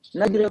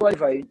 Nigeria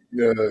qualified.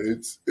 Yeah,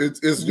 it's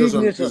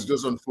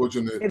just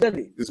unfortunate.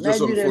 Exactly. It's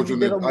just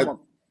unfortunate.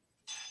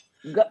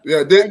 They've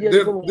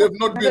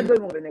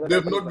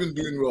not been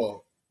doing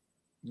well.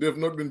 They've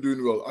not been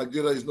doing well.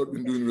 Algeria has not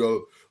been doing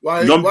well.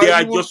 They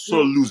are just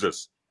so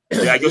losers.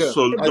 They are just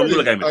so.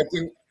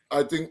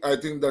 I think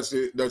that's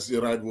the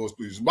right word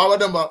to use. Baba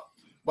Demba,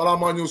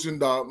 Balama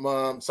Nyusinda,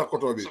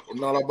 Sakotobi,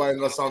 Nalaba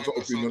and Sansa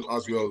opinion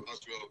as well.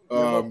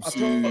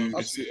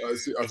 See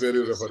a very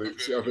referee,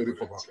 see a very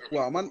papa.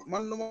 Wow, man,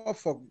 no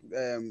for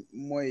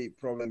my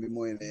problem with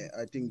my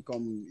I think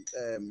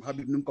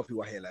Habib num kofi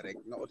wahela rek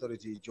na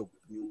authority job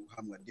you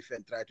have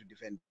try to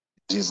defend.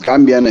 He's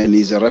Gambian and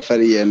he's a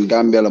referee and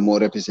Gambia more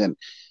represent.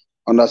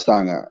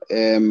 Understand?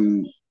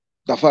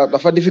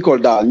 That's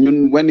difficult.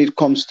 When it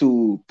comes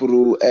to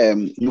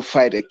you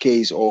fight a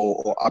case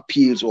or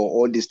appeals or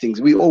all these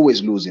things, we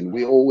always losing.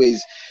 We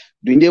always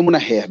doing them on a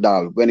hair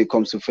when it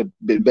comes to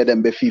better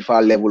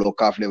FIFA level or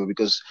CAF level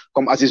because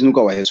come as is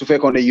nuka wahe. So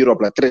far on the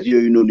Europe like threat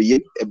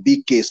a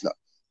big case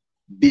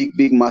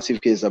big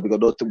massive case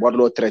because what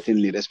do threaten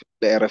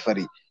the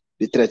referee,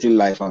 the threatening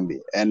life and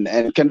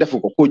can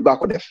definitely coach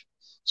back on def.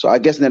 So I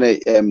guess then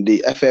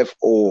the FF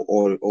or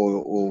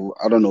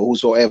I don't know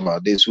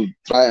whosoever they should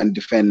try and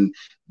defend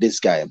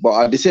this guy.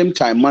 But at the same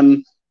time,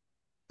 man,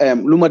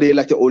 Luma they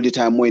like all the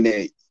time when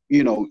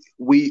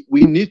we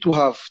need to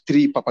have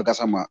 3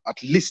 Papagasama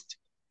at least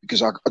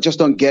because I just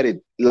don't get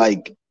it.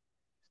 Like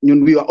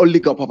we only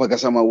got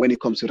Papagasama when it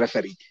comes to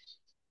referee.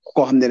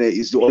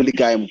 is the only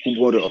guy who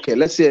go, okay,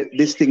 let's say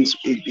these things,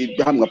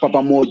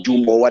 Papa more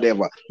Jum or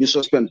whatever, you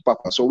suspend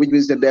Papa. So which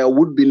means that there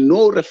would be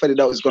no referee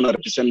that is going to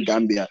represent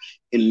Gambia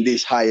in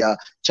this higher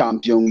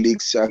champion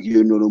leagues,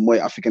 more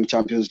African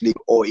Champions League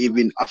or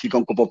even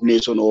African Cup of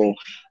Nations or,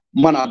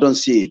 man, I don't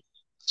see it.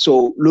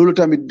 So Lulu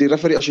time the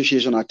referee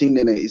association, I think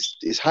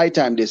it's high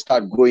time they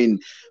start growing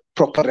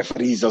proper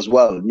referees as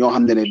well.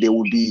 They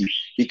would be,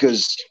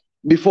 because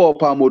before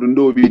Pa Modou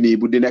Ndobini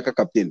bu di nekk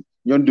captain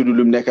ñoon dudu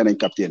lum nekk nañ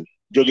captain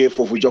jógee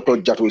foofu jokko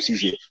Jato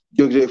Cissé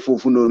jógee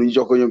foofu noonu ñu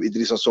jokko ñoom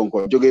Idrissa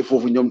Sonko jógee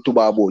foofu ñoom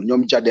Tubabo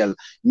ñoom Jadel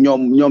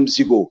ñoom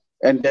Zigo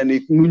and then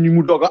ñu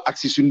mu doga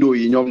aksi sundo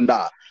yi ñoom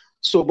ndaa.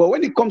 So but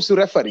when it comes to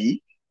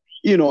referee,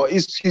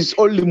 it's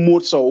only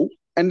Motsou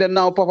and then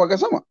now Papa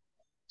Gassama.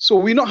 So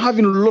we're not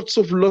having lots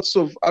of.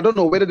 I don't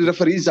know whether the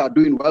referees are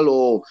doing well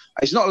or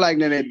it's not like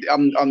I'm a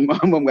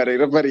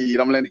referee.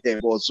 I'm learning here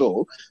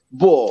also,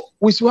 but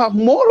we should have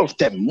more of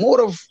them, more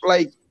of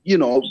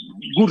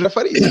good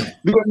referees.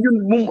 Because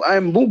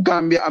I'm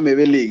Gambia, I'm a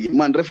league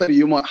man referee.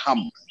 You must have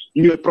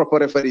new proper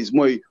referees.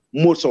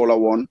 More solo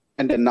one,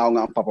 and then now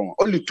I'm Papa.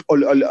 Only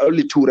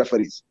two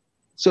referees.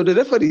 So the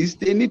referees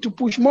they need to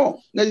push more.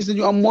 Now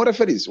you have more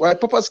referees. Why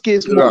Papa's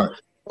case more?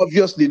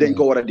 Obviously, then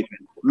go over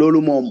defend. Lolo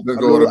mom.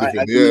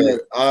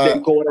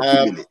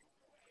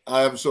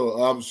 I am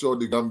sure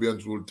the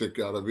Gambians will take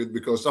care of it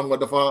because some of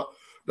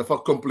the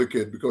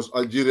complicated because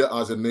Algeria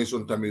as a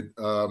nation,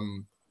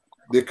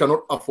 they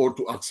cannot afford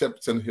to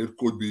accept and head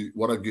could be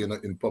what again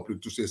in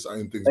public to say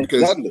certain things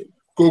because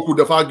Koku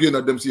the far again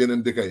at them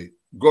CNN decay.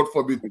 God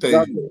forbid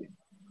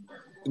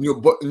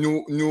new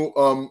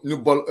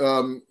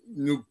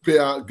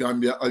pair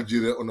Gambia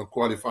Algeria on the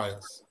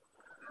qualifiers.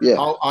 Yeah.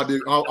 How are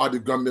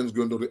the Gambians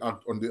going to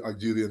react on the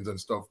Algerians and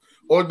stuff?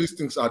 All these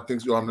things are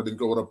things you have not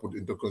put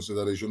into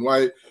consideration.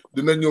 Why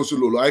the Nenyo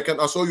Sulolo? I can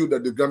assure you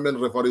that the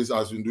Gambian referees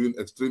has been doing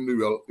extremely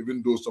well,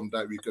 even though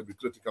sometimes we can be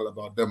critical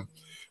about them.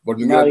 But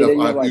you get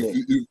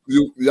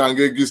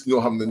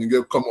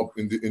come up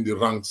in the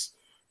ranks,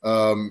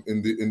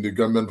 in the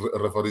Gambian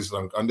referees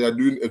rank, and they are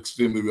doing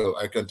extremely well.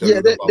 I can tell you.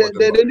 They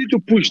need to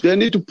push. They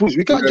need to push.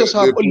 We can't just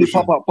have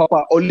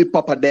only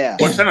Papa there.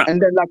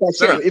 And then, like I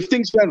said, if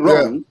things went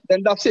wrong,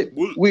 then that's it.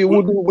 We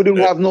wouldn't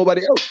have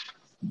nobody else.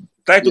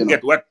 Try to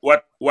get what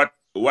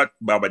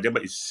Baba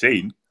Deba is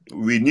saying.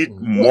 We need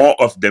more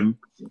of them,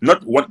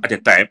 not one at a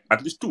time,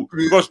 at least two.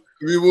 Because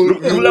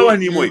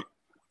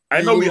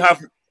I know we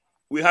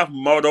have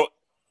Modou,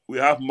 we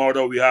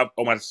have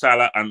Omar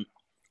Salah, and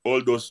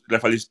all those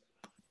referees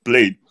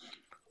played.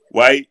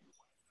 Why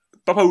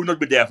Papa will not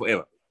be there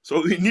forever?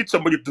 So we need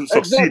somebody to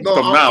succeed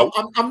from now.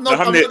 I'm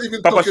not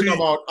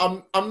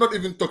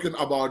even talking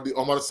about the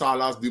Omar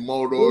Salahs, the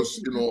Modous,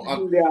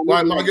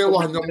 why Mage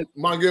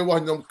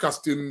Wanyam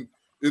casting,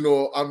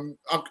 I'm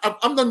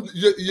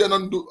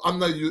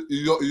not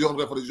young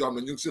referees,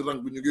 you see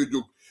rank when you get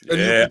joke.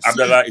 And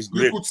Abdallah is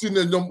great. You could see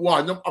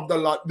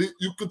Abdallah,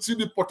 you could see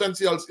the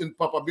potentials in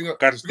Papa being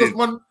because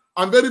man,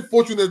 I'm very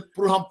fortunate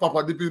for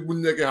Papa the people.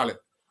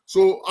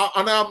 So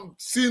and I'm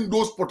seeing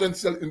those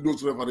potential in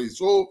those referees.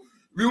 So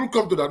we will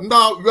come to that.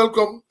 Now,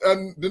 welcome.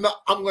 And then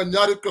I'm going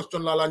to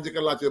question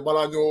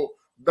Balanyo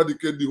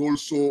dedicate the whole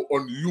show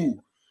on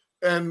you.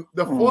 And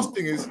the first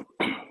thing is,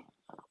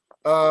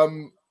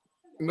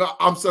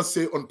 Amsa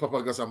say on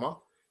Papa Gassama.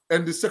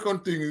 And the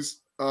second thing is,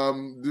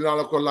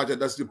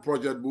 that's the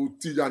project bu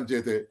Tijan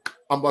Jete,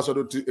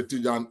 Ambassador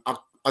Tijan,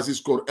 as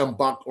his called,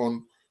 embark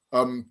on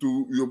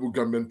to Yobu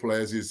Gambian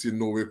players is in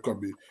Norway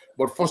Cubby.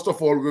 But first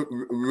of all, we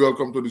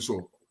welcome to the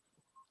show.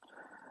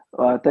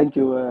 Thank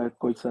you,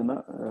 Coach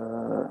Sanna.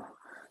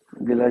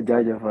 Dila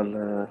jaajëfal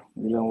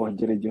di leen wax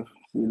jërëjëf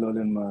si loo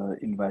leen ma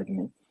invite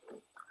ni.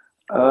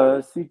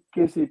 Si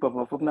kesi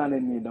Papa foog naa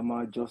leen ni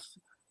dama just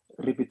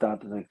repeat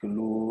rek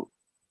lu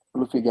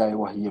fi gaay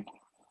wax yëpp.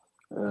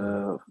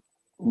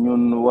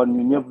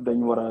 ñun ñëpp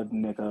dañ war a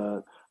nekk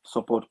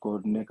support ko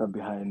nekk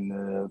behind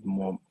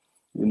moom.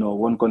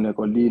 Won ko ne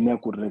ko lii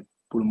nekkul rek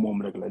pour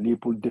moom rek la lii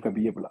pour dëkk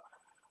bi yëpp la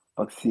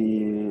parce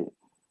que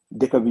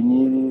dëkk bi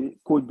ñi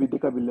coach bi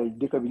dëkk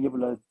bi ñëpp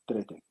la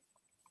traité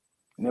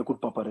nekkul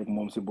Papa rek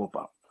moom si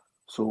boppam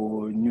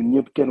so ñun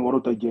ñëpp kenn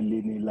warut a jël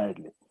lii nii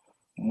lightly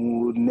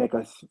mu nekk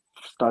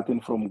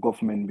starting from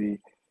government bi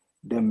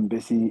dem ba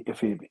si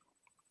FA bi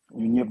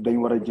ñun ñëpp dañ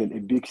war a jël a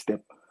big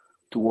step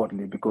toward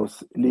li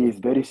because lii is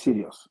very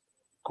serious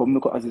comme ni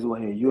ko Aziz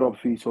waxee Europe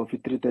fii soo fi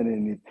traité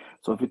nit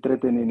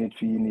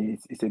fii nii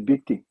it's a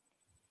big thing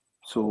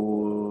so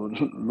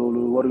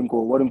loolu waruñ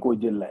ko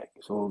jël like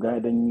so gars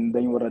yi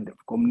dañ war a def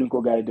comme ni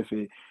ko gars yi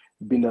defee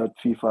binda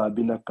FIFA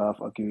binda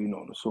CAF ak yooyu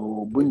noonu so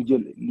buñ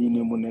jël lii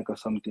nii mu nekk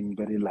something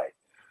very light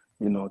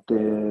te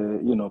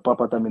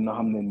Papa tamit na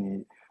xam ne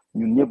ni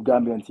ñun ñëpp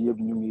Gambian si yëpp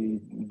ñu ngi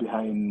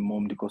behind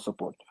moom di ko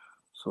support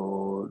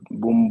so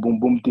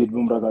bum tiit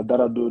bum ragal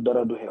dara du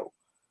xew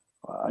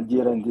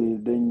Algerian si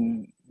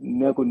dañ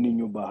nekkul nit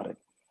ñu baax rek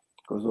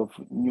because of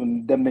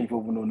ñun dem nañ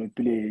foofu noonu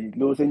play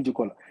loolu seen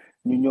jikko la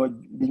ñu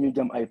di ñu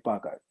jam ay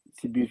paaka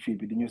si biir fii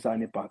bi di ñu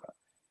saani paaka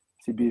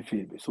si biir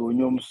fii bi so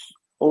ñoom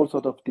all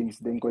sort of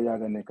things dañ ko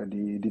yàgg nekk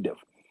di def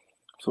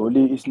so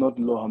lii is not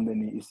loo xam ne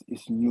ni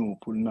is new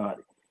pour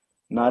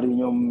naari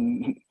ñoom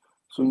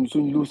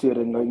suñ luusee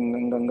rek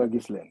nga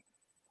gis leen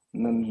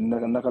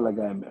naka la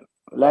gaay mel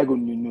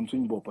laagun ñun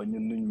suñ boppa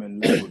ñun nuñ mel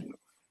laagun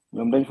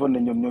ñoom dañ foog ne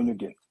ñoom ñoo ñu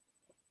gën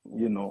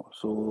you know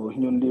so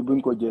ñun lii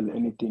buñ ko jël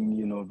anything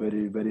you know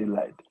very very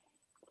light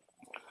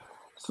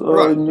so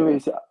ñëwee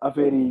si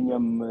affaire yi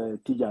ñoom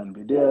Tijaan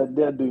bi they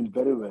are doing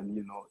very well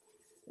you know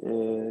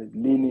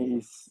lii nii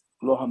is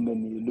loo xam ne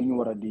ni lu ñu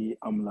war a di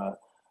am la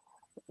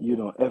you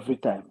know every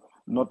time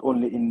not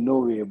only in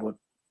Norway but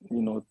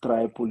you know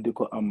try pour di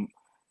ko am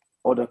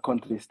other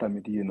countries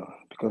tamit you know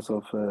because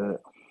of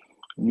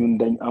ñun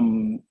dañ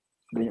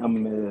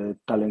am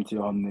talent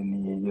yoo xam ne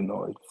ni you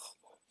know it's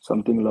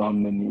something loo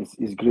xam ne ni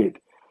is great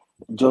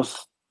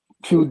just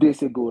few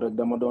days ago rek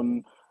dama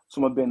doon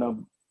suma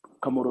benn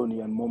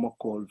Cameroonian moo ma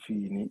call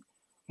fii nii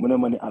mu ne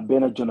ma ne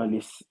benn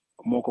journalist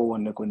moo ko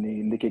won ne ko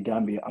ni ndeke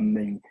Gambia am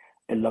nañ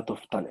a lot of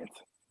talent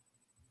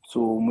so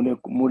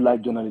mu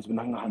laaj journalist bi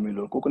ndax nga xamee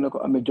loolu kooku ne ko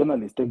amee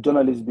journalist te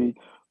journalist bi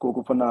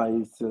kooku fanaa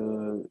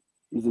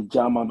is a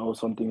German or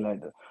something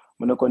like that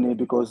mu ne ko ni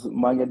because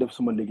maa ngi def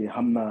suma liggéey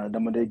xam naa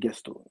dama day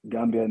gestu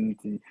Gambian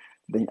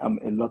dañ am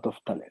a lot of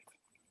talent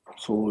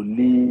so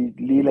lii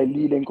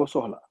lañ ko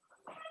soxla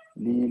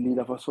lii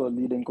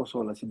dañ ko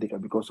soxla si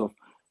dëkk because of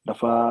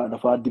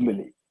dafa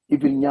dimbale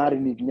even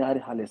ñaari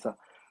xale sax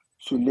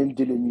suñ leen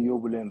jëlee ñu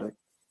yóbbu leen rek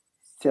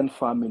seen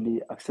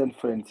family ak seen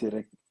friends yi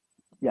rek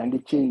yaa ngi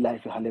change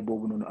life xale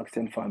boobu noonu ak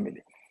seen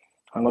family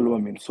xam nga lu ma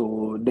mean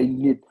so they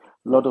need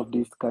lot of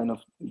this kind of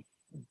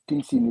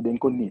things yi ni dañ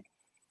ko need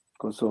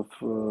because of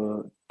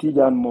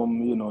Tijaan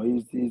moom you know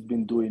he's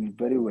been doing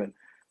very well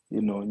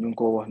you know ñu ngi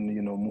ko wax ni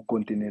you know mu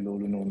continuer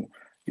loolu noonu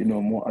you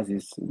know moo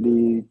Aziz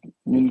li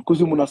ñun ku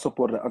si mun a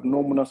support rek ak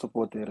noo mun a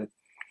supporter rek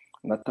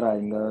nga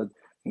try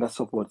nga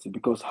support si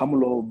because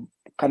xamuloo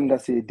kan nga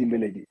see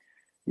dimbale ji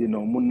you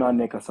know mun naa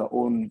nekk sa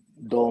own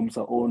doom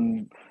sa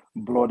own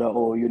brother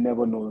or you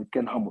never know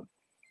kenn xamul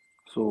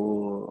so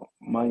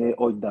maa ngi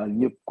ooj daal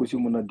ñëpp ku si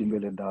mun a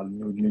dimbale daal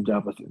ñu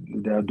jàpp si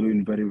they are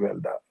doing very well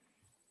daal.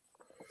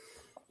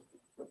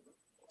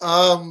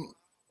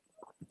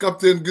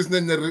 Captain gis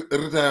nañ ne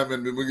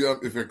retirement bi mu ngi am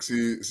effect si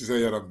sa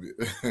yaram bi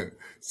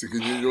si ki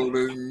ñu ñëw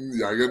nañ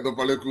yaa ngeen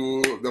noppaleku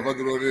dafa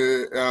duroo ne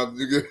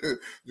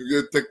ñu ngi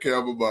take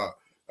care bu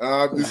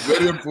baax it's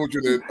very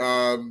unfortunate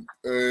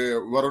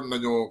waroon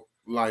nañoo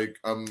like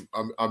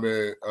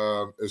amee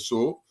a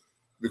show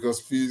because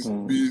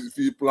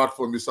fii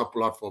platform bi sa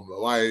platform la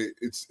waaye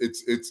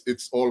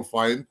it's all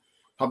fine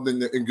xam nañ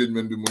ne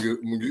engagement bi mu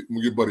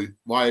ngi bëri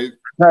waaye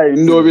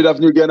no bi daf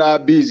ñu gën a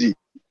busy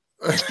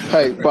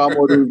hey Pa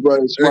Modou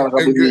suma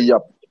xam ni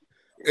yàpp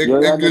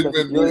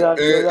engagement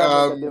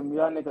bi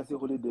yaa nekk si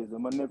holidays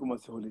man nekkuma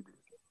si holidays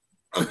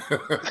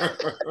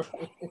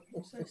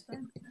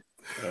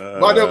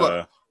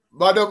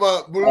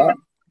Badama bul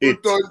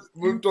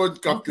tooñ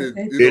captain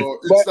you know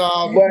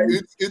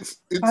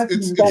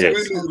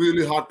it's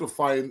really hard to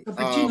find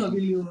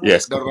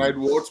the right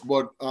words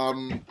but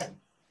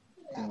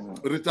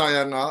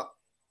retire nga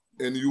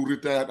and you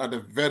retired at a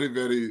very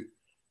very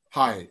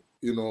high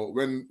you know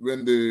when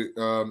the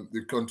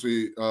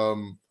country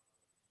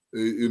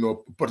you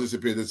know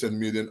participated in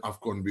meeting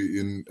AFCON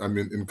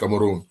in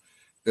Cameroon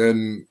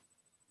and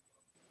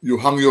you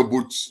hung your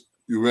boots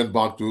you went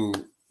back to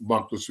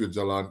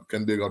Switzerland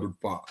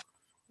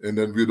and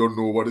then we don't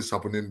know what is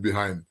happening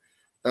behind.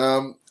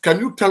 Can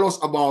you tell us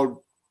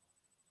about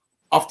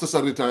after sa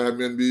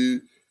retirement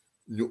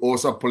you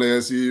also play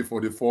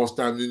for the first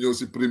time you know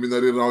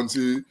preliminary rounds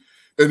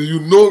and you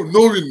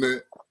knowing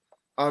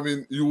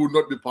you will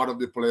not be part of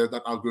the players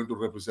that are going to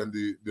represent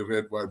the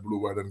red, white, blue,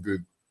 white, and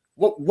green.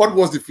 What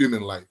was the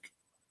feeling like?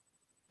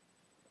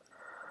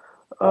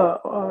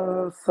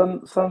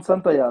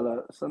 Santa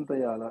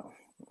Yala.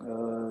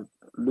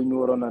 Lu ñu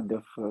waroon a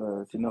def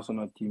si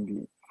national team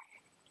bi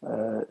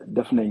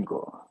def nañ ko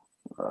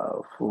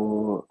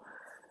fu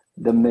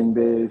dem nañ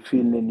ba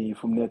fii ne nii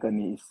fu mu nekk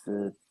nii is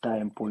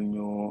time pour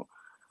ñu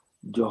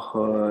jox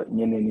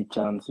ñeneen ñi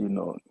chance you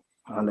know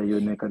xale yu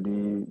nekk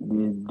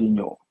di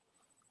ñëw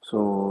so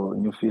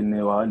ñu fii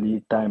ne waa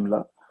lii time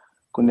la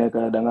ku nekk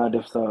da nga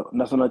def sa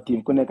national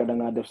team ku nekk da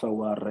nga def sa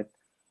waar rek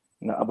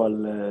nga abal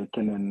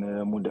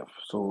keneen mu def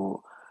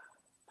so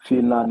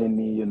fii naa ne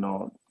nii you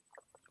know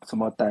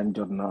suma time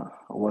jot na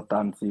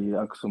waxtaan si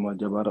ak suma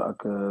jabar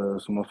ak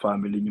suma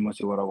family ñu ma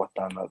si war a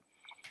waxtaanal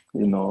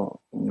you know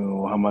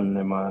ñu xamal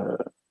ne ma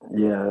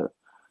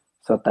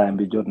sa time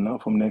bi jot na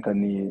fu mu nekk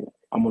nii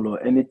amuloo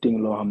anything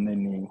loo xam ne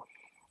nii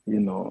you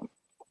know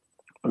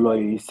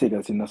looy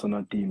séga si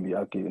national team bi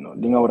ak you know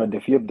li nga war a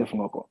def yëpp def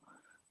nga ko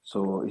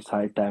so it's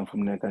high time fu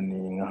mu nekk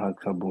nii nga xag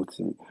sa boot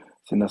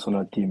si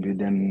national team bi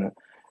then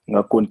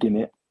nga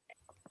continuer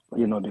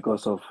you know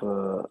because of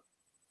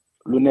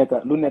lu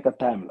nekk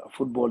time la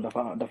football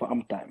dafa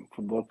am time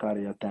football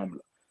career time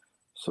la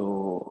so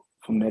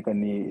fu mu nekk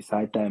nii it's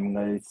high time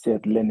nga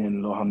seet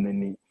leneen loo xam ne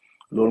nii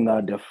loolu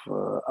nga def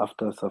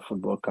after sa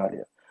football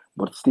career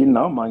but still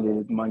now maa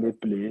ngi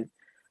play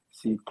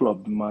si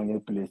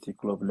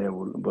club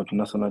level but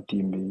national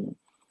team bi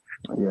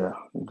yeah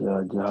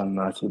jeexal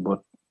naa si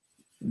but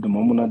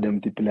duma mun a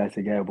dem ci place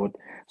yi gars but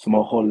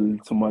suma xool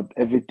suma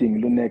everything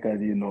lu nekk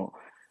you know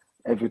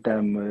every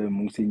time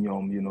mu ngi si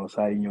ñoom you know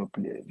saa yi ñoo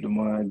play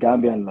duma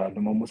Gambian la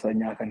duma musa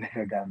ñaaka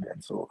nekk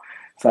Gambian so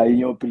saa yi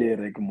ñoo play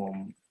rek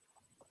moom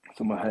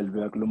suma xel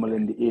bi ak lu ma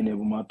leen di éene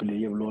bu ma play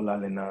yëpp loolu laa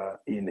leen a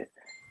éene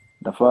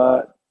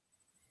dafa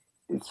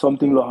it's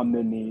something loo xam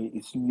ne nii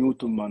it's new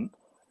to man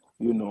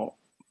you know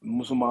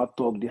musuma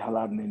toog di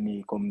xalaat ne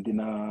nii comme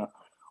dina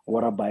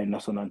war a bàyyi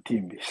national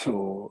team bi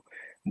so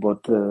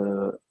but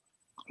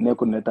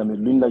nekkul ne tamit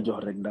luñ la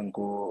jox rek danga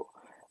ko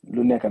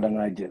lu nekk da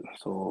ngaa jël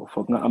so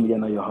foog nga am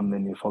yenn yoo xam ne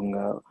nii foog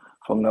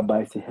nga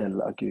bàyyi si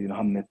xel ak yooyu nga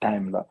xam ne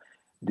time la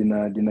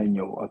dina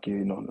ñëw ak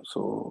yooyu noonu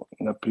so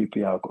nga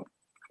prepare ko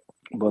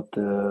but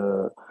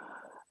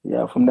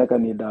yeah fu mu nekk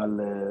nii daal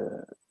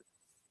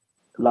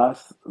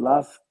last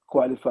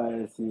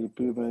qualifier si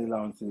premier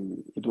round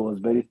si it was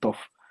very tough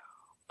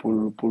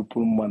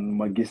pour man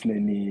ma gis ne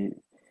ni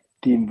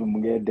team bi mu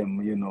ngi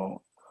dem you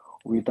know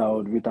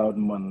without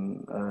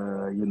man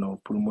you know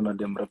pour mun a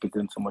dem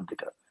represent suma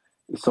dëkk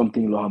it's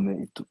something loo xam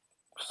ne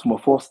suma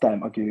first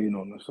time ak yooyu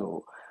noonu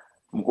so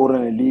mu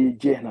already lii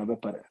jeex na ba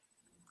pare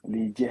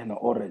lii jeex na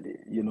already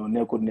you know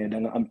nekkul ne da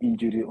nga am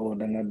injury or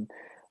da nga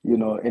you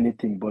know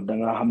anything but da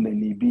nga xam ne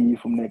nii bii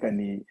fu mu nekk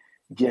nii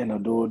jeex na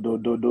doo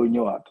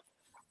ñëwaat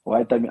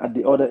waaye tamit at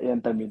the other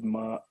end tamit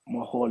ma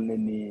xool ne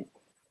nii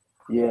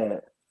yeah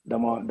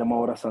dama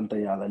war a sant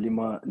yàlla li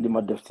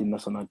ma def si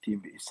national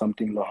team bi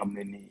something loo xam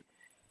ne nii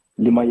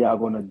li ma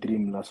yaagoon a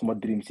dream la suma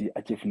dream si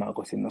achieve naa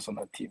ko si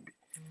national team bi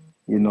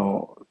you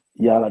know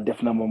yàlla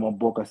def na ma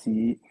bokk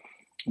si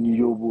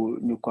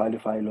ñu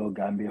qualify loo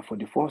Gambia for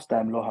the first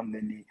time loo xam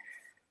ne nii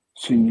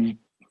suñ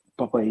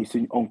papa yi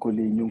suñ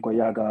oncle yi ñu ngi ko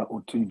yaaga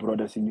ut suñ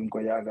brothers yi ñu ngi ko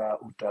yaaga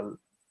utal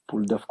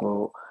pour def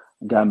ko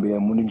Gambia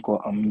mënuñ ko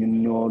am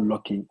ñun ñoo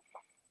lucky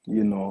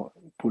you know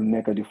pour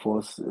nekk di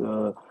first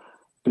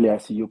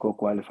players yu ko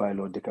qualify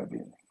loo dëkk bi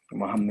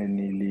ma xam ne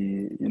nii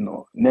lii you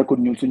know nekkul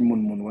ñun suñ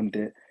mun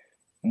wante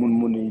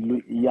mun yi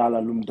lu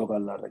yàlla lum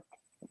dogal la rek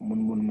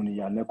mun yi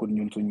yàlla nekkul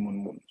ñun suñ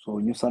mun so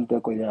ñu sante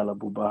ko yàlla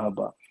bu baax a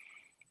baax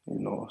you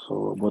know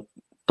so but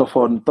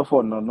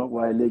tofoon na nag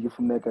waaye léegi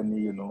fu mu nekk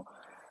nii you know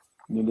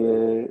ñu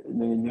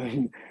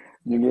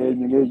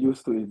ngi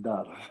used to it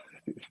daal.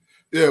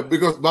 Yeah,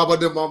 because Baba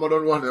de Mama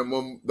don't want him,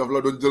 mom, daf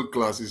la doon jël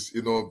classes,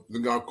 you know, ñu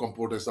nga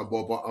comporter sa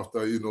bopp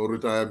after, you know,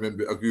 retirement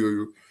bi ak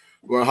yooyu.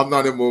 Waaye xam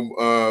naa ne moom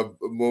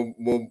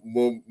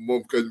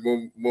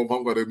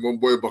xam nga rek moom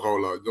booy baxaw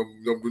la ñoom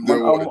duñ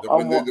dee woori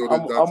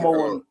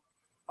ñoom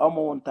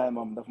amoo woon time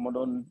am daf ma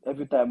doon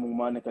every time mu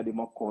maa nekk di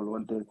ma call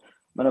wante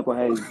ma ne ko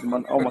hey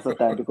man aw ma sa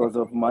time because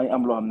of maa ngi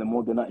am loo xam ne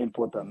moo gën a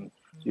important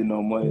you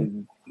know mooy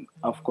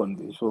AFCON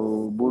bi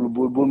so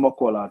bul ma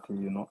callati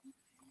you know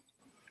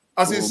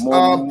as is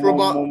moom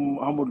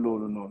xamul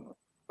loolu noonu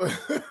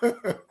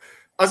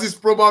as is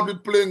probably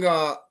playing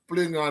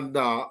on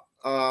that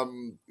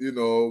you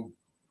know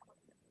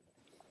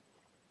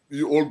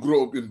you all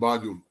grow up in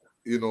Banjul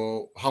you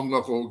know xam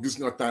nga ko gis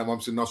nga time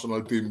am si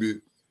national team bi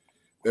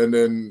and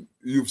then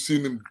you've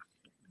seen him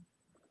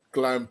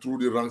climb through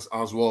the ranks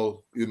as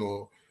well you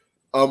know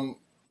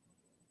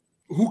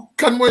who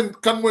kan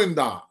mooy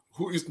ndaa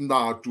who is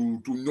ndaa to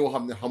ñoo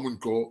xam ne xamuñ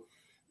ko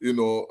you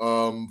know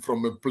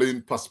from a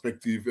playing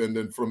perspective and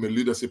then from a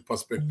leadership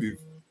perspective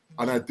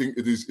and I think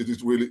it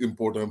is really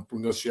important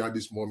to share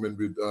this moment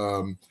with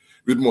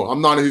Mo. I'm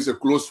not he's a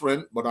close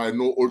friend, but I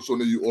know also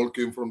that you all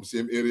came from the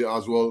same area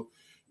as well,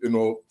 you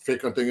know,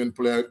 faking and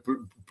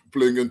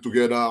playing in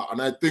together.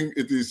 And I think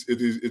it is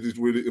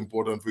really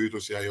important for you to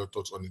share your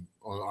thoughts on him.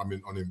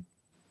 On him.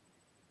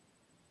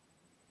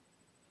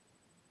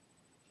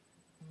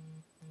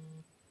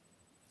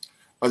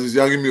 Aziz,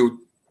 yaa ngi mute.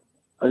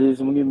 Aziz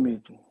mu ngi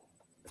mute.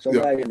 So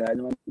Yeah.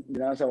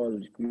 dina sawal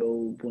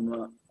yow pour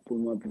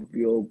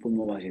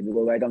ma wasi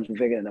because right am su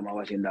fekkee dama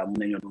wasi ndaa mun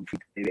nañoo doon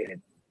fit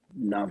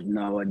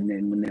naa wa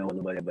dinañ mun nañoo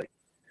lu bari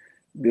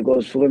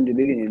because from the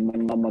beginning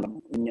man ma mag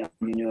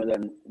ñoo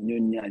daan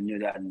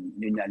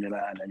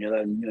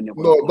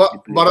No,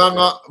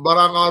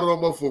 baranga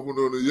romba foofu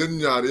noonu yéen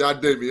ñaar yaa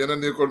dem yéen a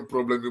nekkoon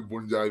problème bi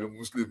bun jaay bi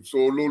muslim so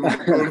loolu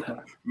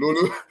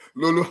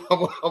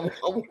amul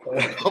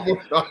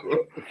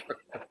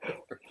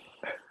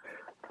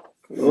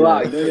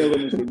waaw ñoo ko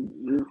muslim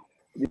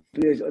the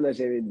place under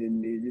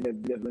 17 di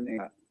def lu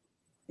nekk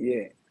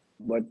yeah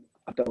but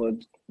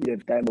afterwards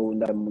def time boobu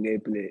ndax mu ngay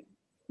play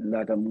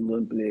laata mu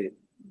doon play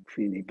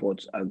fii nii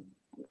Ports ak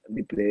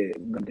di play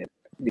Gambian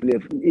di play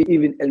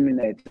even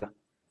eliminate sax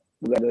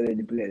bu gaa doole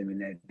di play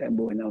eliminate time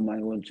boobu now maa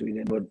ngi woon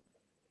Sweden but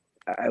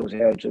I was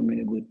heard so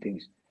many good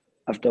things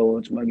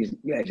afterwards ma gis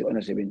guys si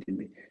under 17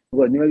 bi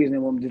because ni ma gis ne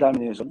moom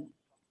determination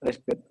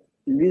respect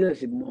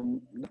leadership moom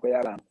da ko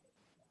yaakaar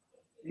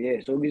yeah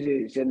so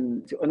gisee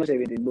seen si under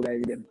 17 bu gaa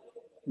di dem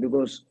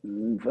because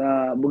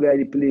bu gaa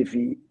di play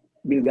fii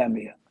biir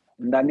Gambia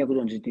ndaa nekk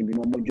doon si team bi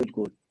moom moo jot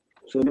ko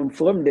so ñoom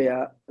from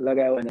there la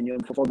gaa wax ne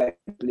ñoom foo gaa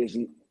play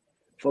si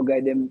foo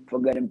gaa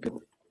dem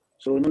piro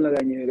so noonu la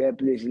gaa ñëwee gaa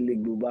play si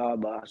league bu baax a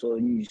baax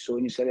so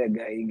ñu sele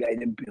gaa yi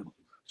dem piro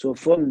So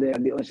from there,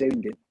 the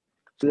uncertainty,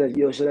 so that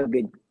you're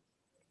celebrating,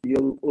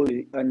 you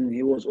always, and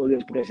he was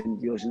always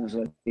present. Your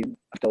senior team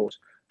afterwards.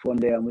 From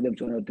there, with them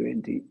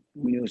 2020,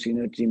 we know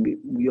senior team,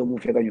 we are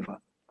moving on.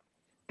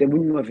 The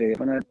bunyuma fe,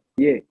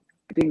 yeah.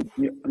 I think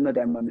I'm not.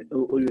 I'm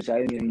always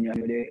saying you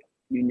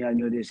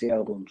they say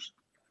our rooms.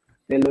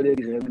 The Lord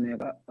is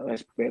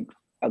respect,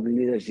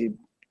 leadership,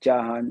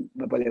 chahan,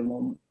 bapale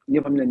mom.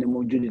 You family the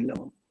mom Judith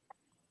lam.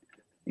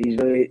 He's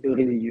very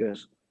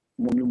religious.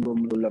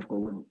 Mom love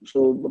ko.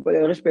 So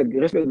bapale respect.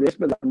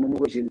 Mom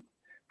ko sil.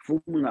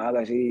 Fu na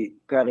aga si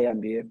career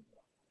be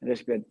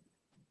respect.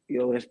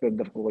 Your respect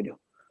of ko.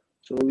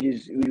 So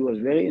which was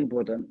very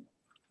important.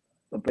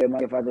 Bapale ma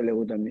father le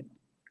utami.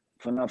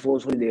 Fana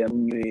force holiday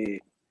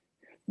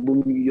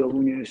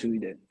bunyo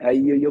Sweden. Ay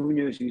yo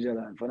bunyo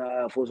Switzerland.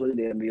 Fana force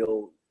holiday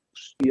yo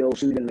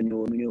Sweden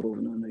no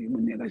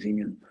mun kasi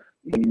ñun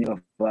ñu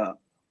fa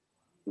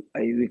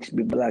ay weeks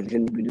bi bala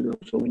seen bi do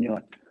so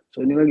ñëwaat.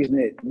 So ni nga gis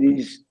ne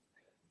this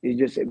is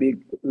just a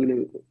big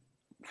really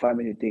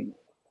family thing.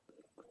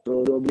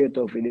 So do be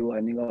to fi di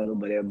wax ni nga wala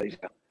bare bay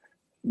sax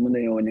mun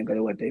nañu wone ka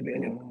wa tay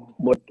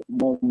but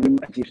moom lim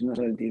achieve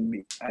national team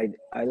bi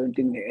I don't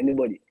think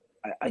anybody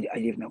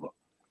achieve na ko.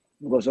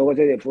 Because I was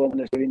there from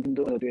 17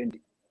 to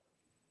 20.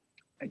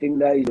 I think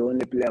that is the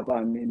only player who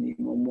I mean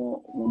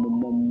more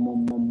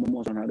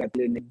on a guy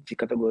playing the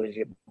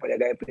category. But a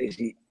guy plays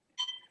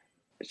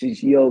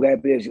your guy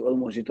plays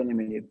almost a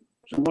tournament.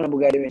 So more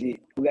about guy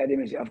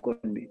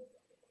Afcon be.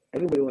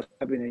 Everybody was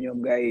happy and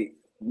young guy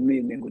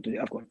made me go to the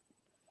Afcon.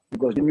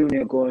 Because the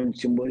music on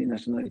symbol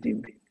national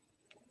team.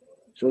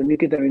 So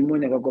Nikita min mo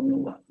naka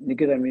kom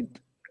Nikita min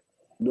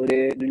do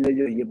de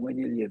yep mo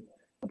yep.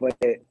 Apart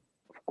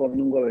comme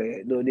nous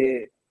avons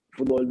des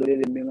football de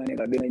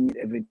need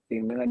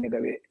everything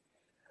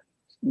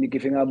ni ki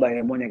finga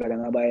baye mo ne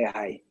kala baye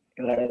high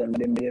rather than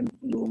them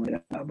low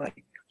baye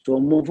so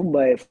mo fum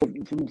baye fo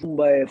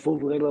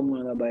rela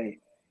mo na baye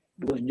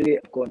because you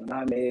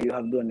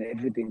have done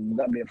everything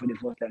that for the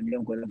first time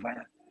you go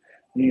final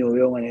you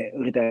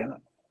retire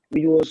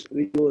which was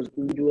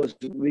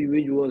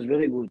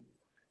very good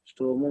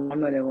so mo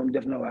amna ne mom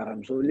def na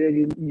waram so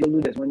legi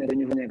jëlu des mo ne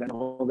dañu fa nekk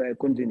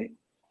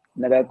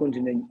na gaay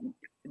continuer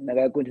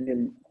naga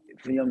continuer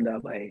fi ñoom daa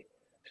bàyyi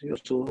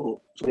so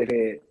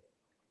defee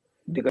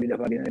dëkk bi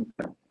dafa gën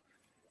a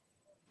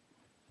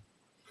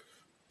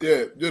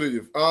yeah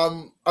jërëjëf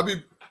Habib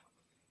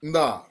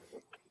Nda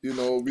you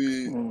know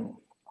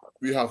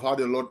we have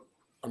had a lot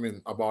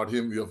about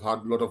him. We have had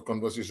a lot of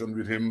conversation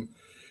with him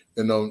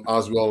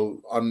as well,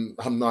 and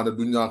xam naa ne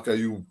du ñàkk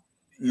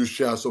you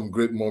share some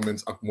great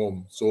moments at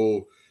mom,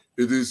 so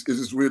it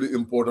is really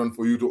important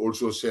for you to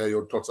also share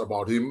your thoughts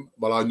about him,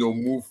 but I know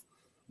move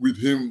with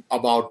him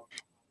about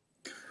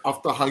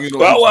after hanging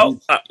on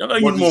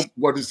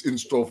what is in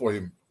store for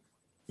him.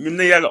 Man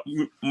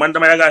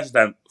dama yaga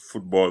assistant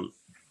football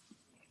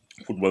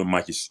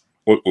matches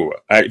all over.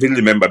 I didn't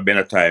remember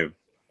better time.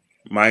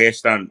 My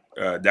stand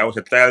there was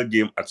a trial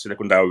game at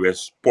Secondary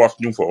West Sport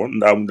New for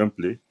on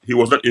play. He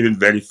was not even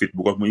very fit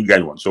because we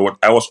got one. So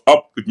I was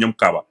up with Nyam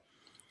Kaba.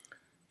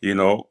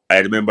 I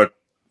remember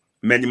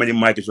many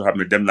matches who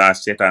happened them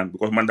last Satan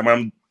because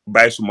man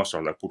buy so much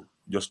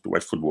just to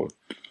watch football.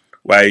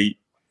 Why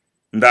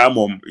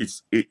mom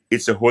it's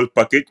a whole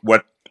package.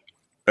 What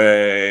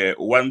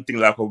one thing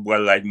like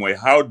more,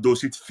 how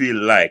does it feel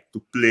like to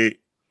play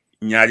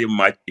Nyari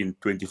match in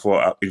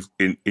 24 hours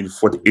in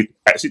 40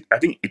 I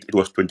think it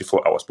was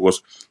 24 hours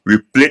because we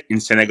played in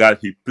Senegal,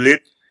 he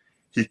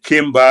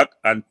came back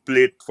and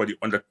played for the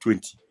under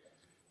 20.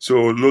 So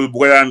Lolo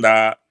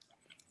Buganda,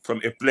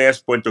 from a player's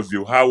point of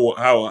view, how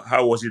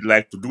was it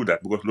like to do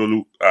that? Because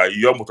Lolo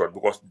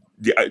because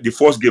the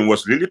first game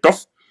was really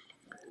tough.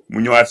 Mu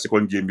ñëwaat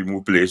second game bi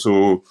mu play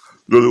so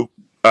loolu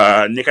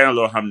nekk na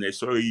loo xam ne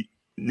sooy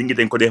nit ñi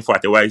dañ ko dee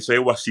fàtte waaye sooy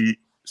wax si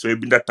sooy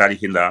binda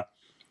taarixi ndaa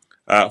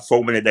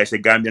foog ma ne day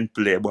se Gambian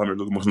player boo xam ne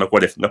loolu mos na ko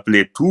def nga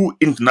play 2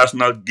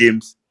 international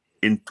games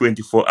in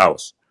 24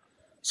 hours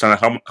Sanna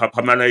xam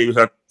naa ne yow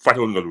sax fàtte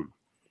woon nga loolu.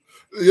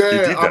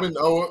 Yeah,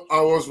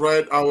 I was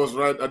right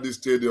at the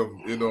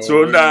stadium,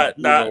 So when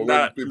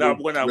people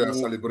were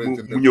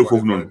celebrating mu ñëw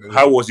foofu noonu.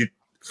 How was it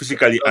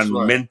physically and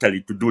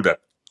mentally to do that?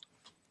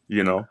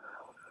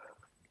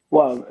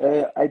 Well,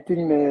 I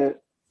think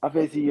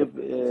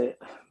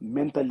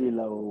mentally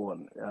I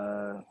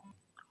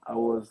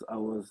was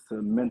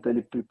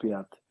mentally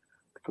prepared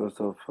because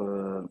of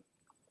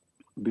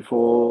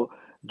before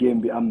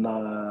game I'm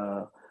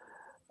not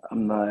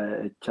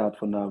a chat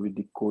for now with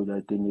the coach. I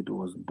think it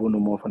was Bono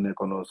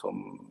Mofanekono,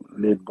 some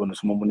late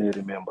bonus Momone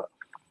remember.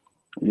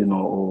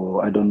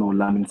 Or I don't know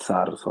Lamin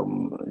Sar,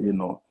 some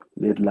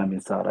late Lamin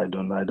Sar, I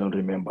don't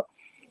remember.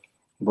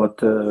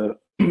 But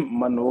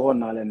man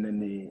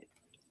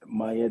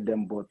my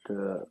them but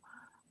the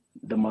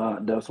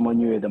small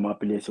new the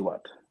place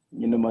what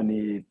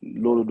mani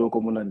lolo do ko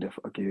muna def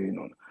ak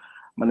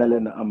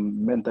manalen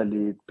I'm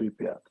mentally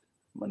prepared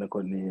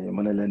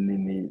manalen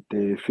ni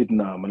te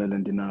fitna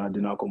manalen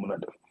dina ko muna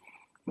def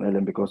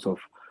manalen because of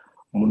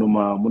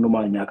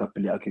munuma ñaka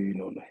play ak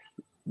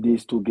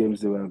these two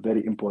games they were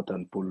very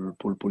important pour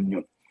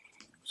ñun.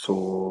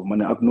 So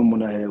man ak nu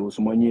mëna xew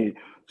suma ñëw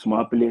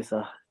suma play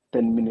sax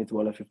 10 minutes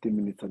wala 15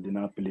 minutes sax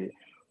dina play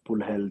pour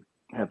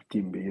help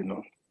team bi,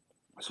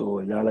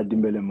 So yàlla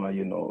dimbale ma,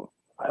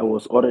 I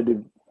was already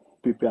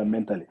prepared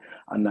mentally,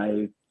 and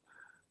I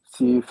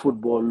see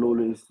football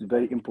lolo is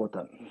very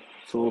important.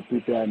 So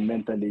prepared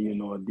mentally,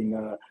 di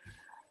nga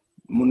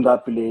mun nga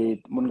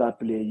play,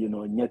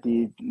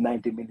 ñetti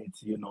 90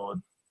 minutes,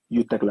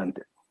 you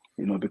teglante,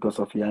 because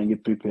of yaa ngi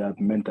prepared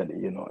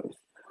mentally,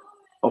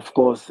 Of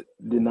course,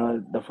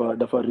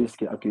 dafa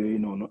risky ak yooyu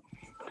noonu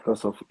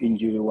because of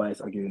injury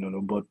wise ak yooyu noonu,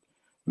 but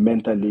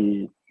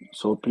mentally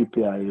so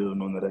prepare yooyu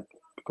noonu rek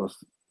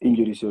because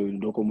injuries yooyu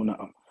doo ko mun a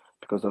am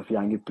because of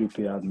yaa ngi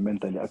prepared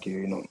mentally ak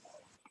yooyu noonu.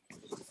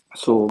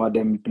 So ma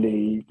dem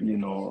play,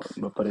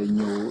 ba pare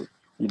ñëw,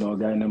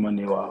 gars yi ne ma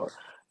ne waaw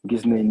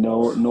gis nañ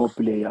no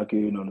play ak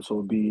yooyu noonu,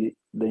 so bi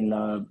dañ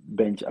la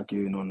bench ak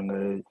yooyu noonu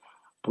nga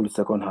pour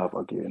second half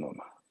ak yooyu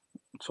noonu.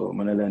 So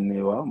ma ne leen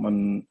ne waaw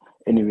man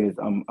anyways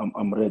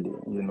I'm ready,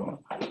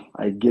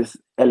 I guess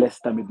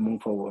LS tamit mu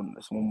ngi fa woon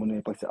su ma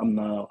mënee parce que am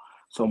na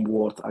some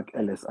words ak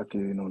LS ak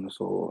yooyu noonu,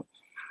 so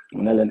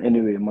ma ne leen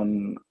anyway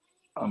man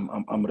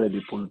I'm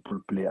ready pour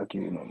play ak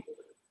yooyu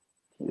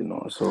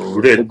noonu, so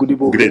te guddi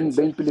boobu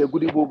dañ play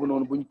guddi boobu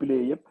noonu buñ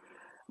play yëpp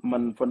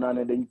man fa naa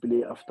ne dañ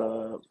play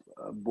after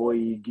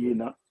boy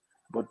génna,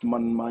 but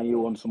man maa ngi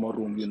woon suma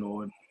room,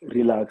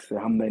 relax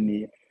xam na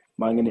ni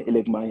maa ngi ne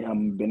ëllëg maa ngi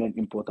am beneen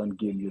important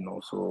game,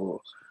 so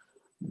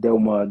dew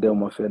ma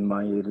fenn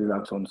maa ngi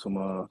relax on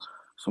suma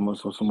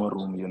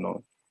room,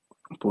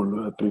 pour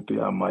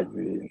prepare match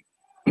bi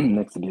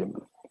next game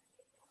bi.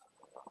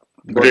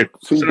 Great.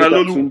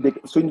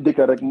 suñ dëkk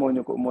rek moo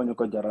ñu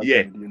ko jaral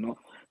tamit,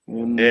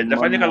 ñun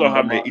dafa nekk loo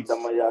xam ne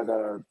dama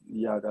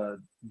yaaga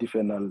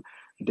defenal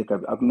dëkk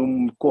bi ak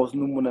num cause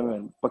num mun a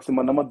mel parce que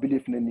man dama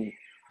believe ne nii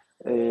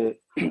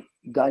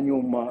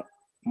gaañu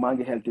maa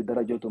ngi healthy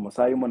dara jotuma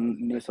saa yu man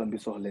nation bi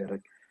soxlee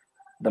rek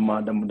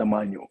dama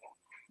ñëw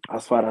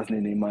as far as ne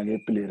nii maa ngi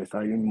play rek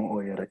saa yu ma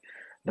ooyee rek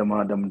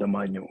dama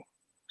ñëw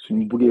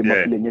suñu buggee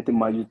ma play ñetti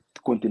match yu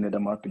continuer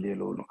dama play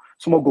loolu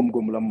suma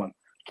gom-gom la man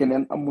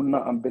keneen amul na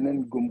am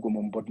beneen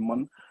gom-gomam but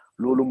man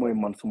loolu mooy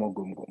man suma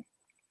gom-gom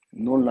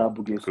noonu laa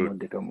buggee suma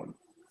dëkk man,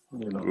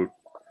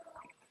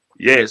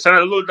 Sanna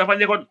loolu dafa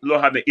nekkoon loo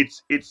xam ne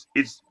it's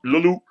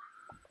loolu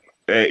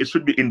it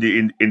should be in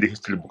the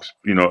history books,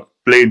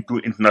 playing 2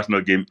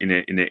 international games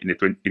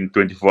in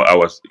 24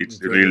 hours.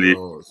 It's really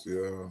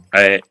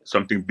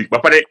something big. Ba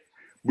pare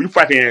bu ñu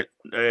fàttee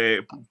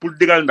pour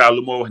digal ndaal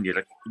lu moo wax nii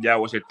rek there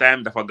was a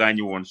time dafa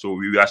gaañu woon, so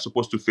we were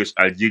supposed to face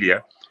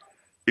Algeria,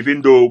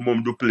 even though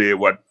moom du play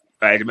what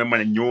I remember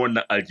ne ñëwoon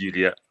na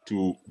Algeria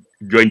to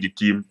join the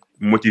team,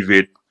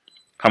 motivate,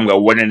 xam nga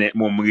wane ne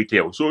moom mu ngi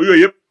teew, so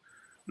yooyu yëpp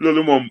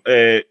loolu moom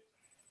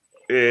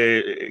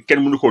kenn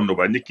mënu ko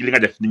ndoba nit ki li nga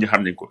def nit ñi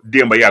xam nañ ko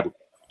démba yàggut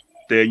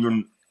te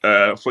ñun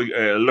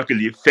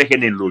luckily fekke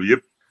neen loolu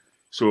yëpp,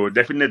 so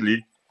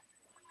definitely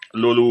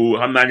loolu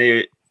xam naa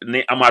ne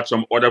amaat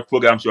some other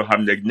programs yoo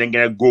xam ne ne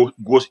ngeen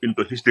goes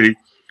into history,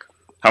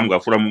 xam nga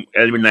from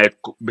eliminate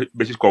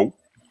basis kaw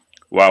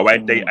waaw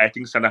waaye tey I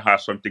think Sanna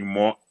has something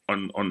more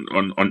on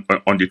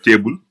the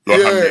table loo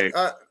xam ne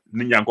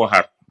nit ñaa ngi ko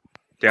xaar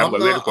te xam nga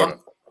weeru koor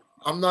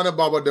am naa ne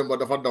Baba Demba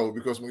dafa daw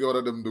because mu ngi war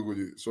a dem dugg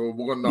ji, so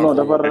bëggoon naa non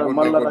dafa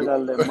man la ragal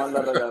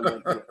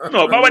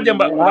no Baba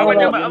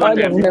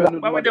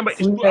Demba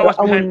is 2 hours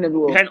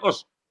behind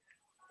us.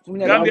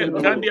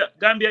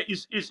 Gambia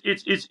is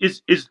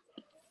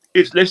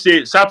let's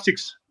say sharp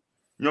 6.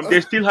 They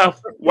still have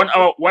 1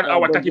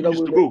 hour 30 minutes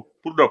to go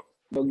pour dog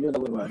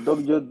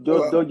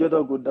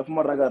jotagul dafa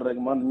ma ragal rek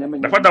man ñeme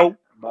dafa daw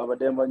Baba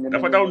Demba ñeme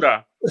dafa daw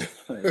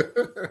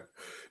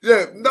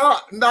ndaa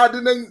ndaa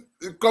dinañ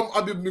comme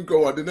Habib ni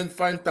ko wax dinañ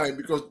find time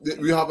because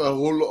we have a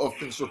whole lot of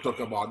things to talk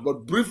about,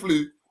 but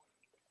briefly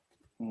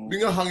bi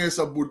nga hangee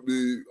sa boot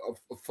bi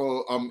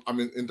for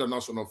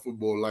international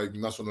football like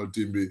national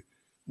team bi,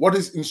 what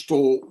is in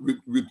store with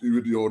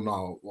you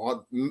now?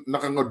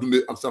 Naka nga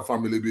dundee ak sa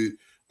family bi,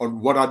 on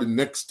what are the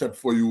next step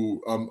for you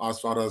as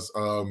far as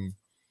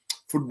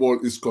football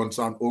is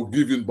concerned or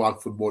giving back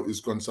football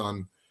is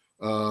concerned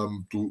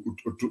to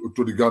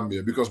the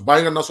Gambia? Because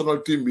buying a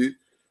national team bi,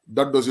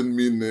 that doesn't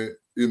mean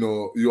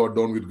you are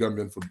done with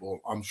Gambian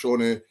football. I'm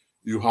sure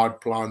you had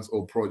plans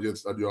or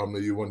projects that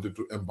you wanted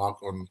to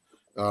embark on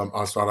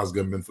as far as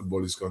Gambian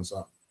football is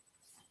concerned.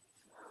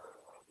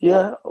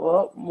 Yeah,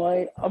 well,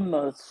 I'm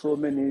not so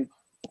many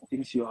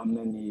things you have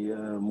many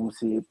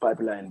Musa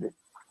pipeline.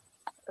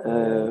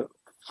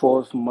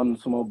 First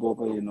month suma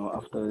bopa,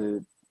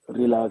 after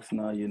relax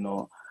na,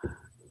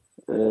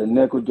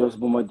 neko just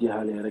buma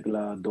jihale rek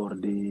la door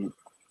di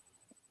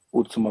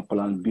ut suma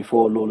plan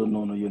before lolo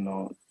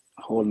nono,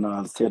 xool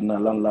na seet na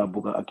lan la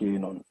buga ak yooyu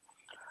noonu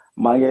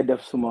maa ngi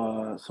def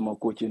suma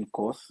coaching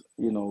course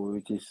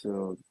which is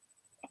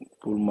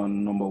pour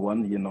man number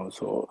 1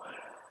 so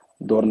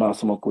door naa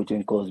suma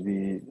coaching course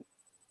bi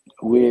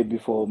way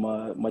before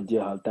ma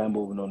jeexal time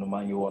boobu noonu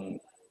maa ngi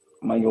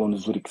woon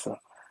Zurich sax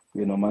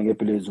you know maa ngi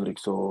play Zurich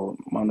so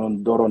maa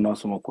doon dooroon naa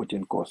suma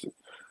coaching course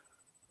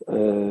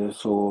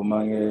so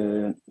maa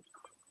ngi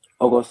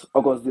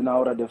August dinaa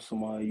war a def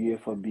suma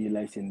UEFA B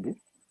license bi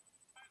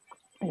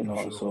you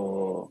know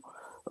so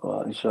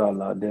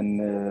inshallah then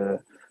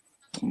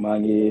maa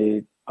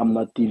ngi am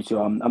na teams yoo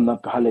xam am na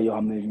xale yoo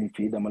xam ne ñu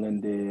fii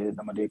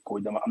dama dee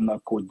coach am na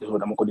coach so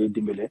dama ko dee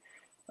dimbale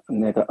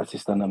nekk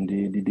assistant am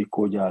di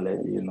coachale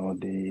you know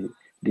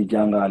di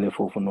jàngale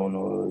foofu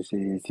noonu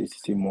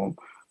si moom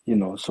you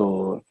know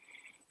so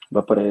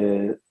ba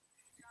pare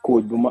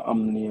coach bu ma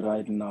am ni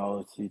right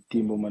now si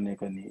team bu ma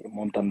nekk ni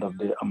moom tam daf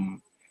dee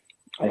am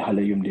ay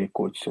xale yum dee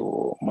coach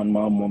so man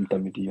moom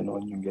tamit you know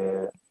ñu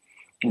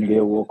ngi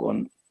work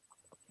on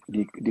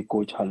di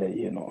coach xale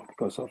you know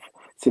because of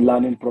si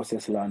learning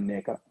process la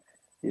nekk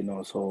you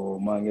know so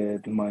maa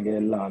ngi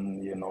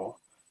learn you know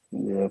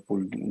pour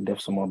def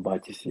suma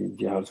bàcc si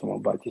jeexal suma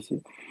bàcc si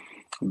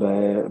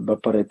ba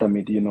pare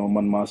tamit you know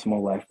man suma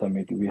wife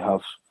tamit we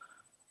have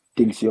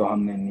things yoo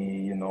xam ne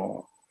ni you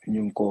know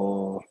ñu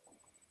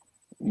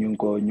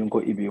ngi ko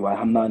ibi waaye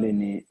xam naa ne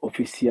ni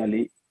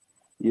officially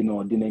you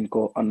know dinañ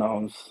ko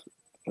announce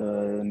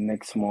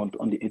next month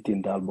on the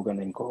 18th daal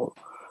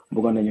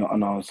bëgg nañoo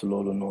announce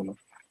loolu noonu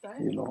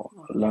you know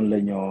lan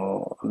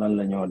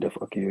la ñoo def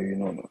ak yooyu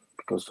noonu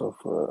because of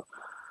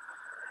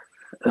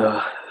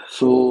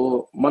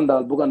so man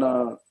daal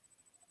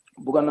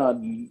bëgg naa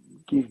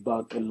give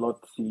back a lot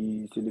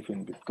si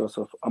lifin bi because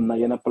of am na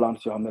yenn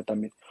plans yoo xam ne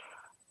tamit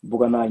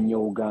bëgg naa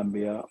ñëw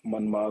Gambia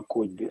man ma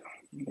coach bi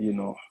you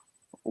know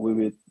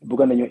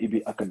bëgg nañoo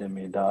ibi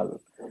academy daal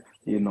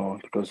you know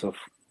because of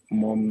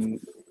moom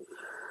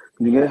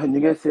ñu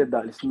ngi seet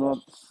daal it's not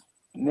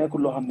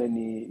nekkul loo xam ne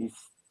ni is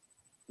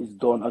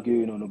done ak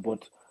yooyu noonu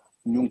but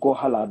ñu ngi ko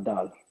xalaat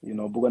daal you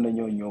know bëgg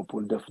nañoo ñëw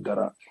pour def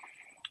dara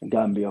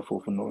Gambia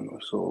foofu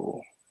noonu so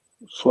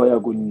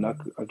sooyaguñ nag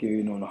ak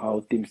yooyu noonu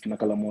how things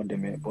naka la moo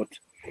demee but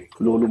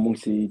loolu mu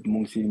ngi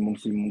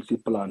si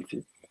plan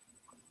si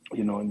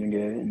you know ñu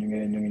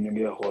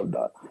ngi xool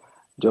daal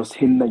just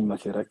hin nañ ma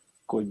si rek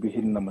coach bi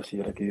hin na ma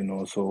si rek you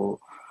know so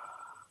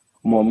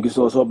moom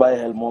gisoo soo bàyyi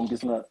xel moom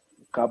gis nga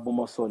kàbb bu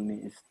ma sol ni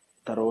is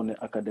Tarone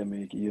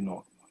academic you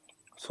know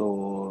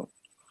so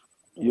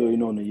yooyu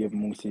noonu yëpp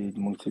mu ngi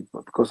si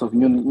because of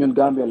ñun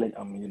Gambia lañ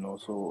am you know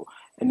so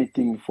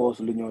anything force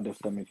lu ñoo def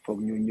tamit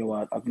foog ñu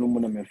ñëwaat ak lu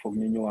mën a mel foog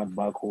ñu ñëwaat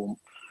back home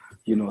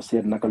you know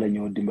seet naka la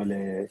ñoo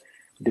dimbale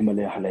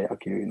xale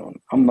ak yooyu noonu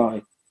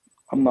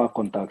am naa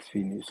contacts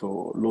fii nii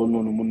so loolu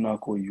noonu mun naa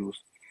ko use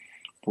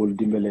pour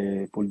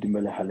dimbale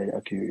xale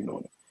ak yooyu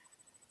noonu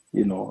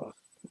you know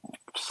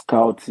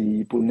scout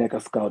yi pour nekk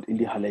scout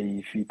indi xale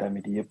yi fii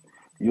tamit yëpp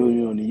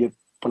yooyu noonu yëpp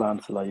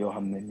plans la yoo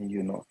xam ne ni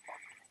you know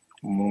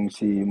mu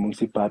ngi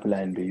si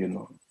pipeline bi you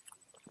know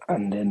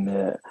and then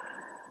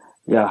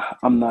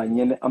am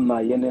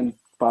naa yeneen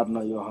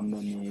partner yoo xam ne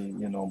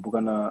ni you know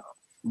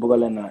bëgg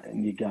leen a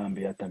indi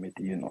Gambia tamit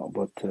you know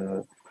but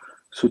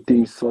su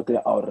things sorted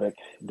out rek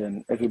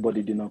then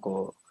everybody dinañ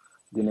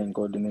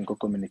ko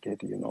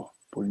communicate you know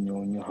pour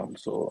ñu xam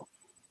so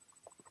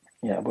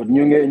but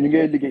ñu ngi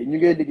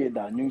liggéey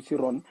daal ñu ngi si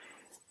ron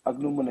ak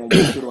nu mu ne ñu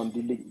ngi si ron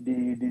di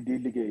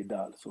liggéey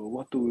daal so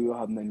waxtu yoo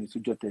xam ne ni su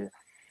jotee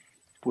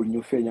pour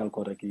ñu feeñal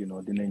ko rek you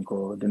know dinañ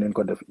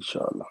ko def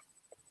inshallah.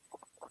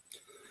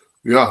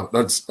 Yeah,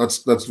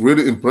 that's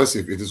really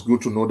impressive. It is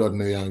good to know that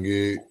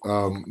Neyange,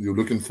 you're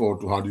looking forward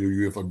to have your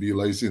UEFA B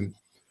license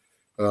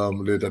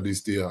later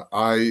this year.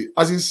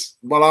 Aziz,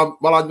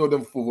 Bala know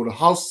them forward.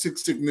 How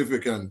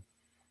significant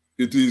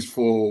it is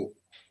for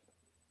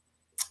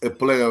a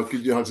player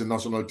Kiji has a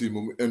national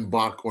team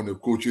embark on the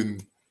coaching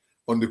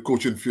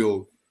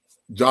field.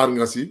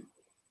 Jarngasi,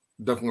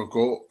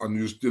 Dafngako, and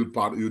you still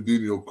you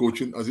doing your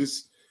coaching,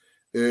 Aziz.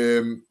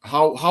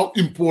 How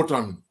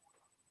important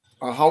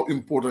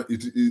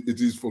it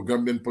is for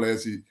Gambian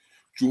players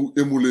to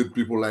emulate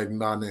people like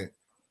Nane.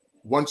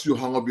 Once you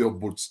hang up your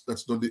boots,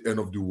 that's not the end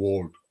of the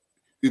world.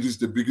 It is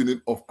the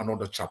beginning of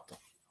another chapter.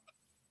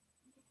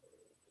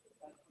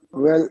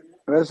 Well,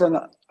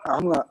 Sanna,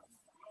 I'm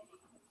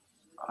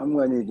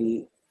going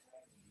to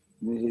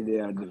they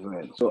are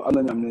different. So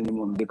I'm not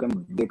mom. They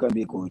can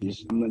be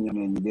coaches. I'm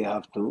not they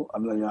have to.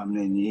 I'm not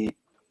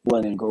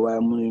one and go.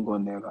 I'm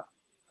going never.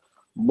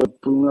 But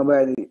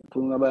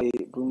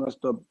Punga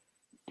stop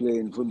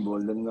playing football,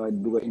 then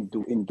go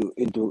into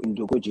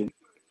coaching.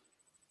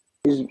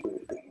 It's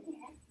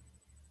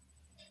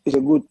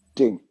a good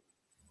thing.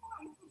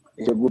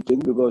 It's a good thing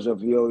because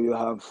of you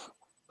have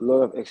a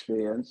lot of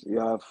experience. You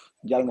have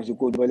Jagne to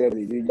coach whatever.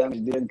 You Jagne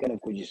different kind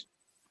of coaches.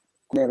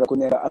 I'm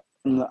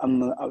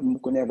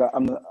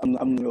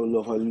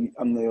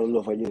your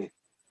lover.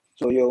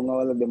 So yo nga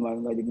wala dem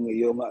nga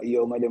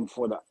yo nga dem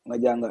foda nga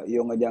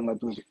janga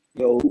tu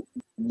yo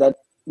that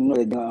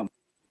knowledge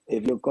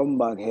if you come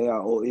back here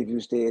or if you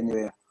stay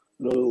anywhere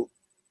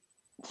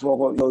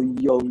for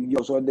yo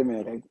so dem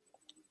right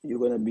you're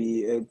gonna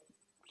be a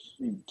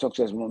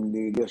success mom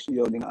yo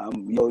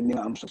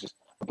success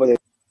but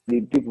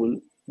the people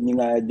ñi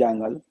nga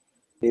jangal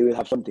they will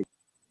have something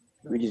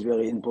which is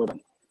very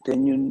important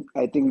then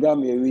I think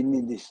Gambia we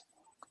need this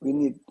we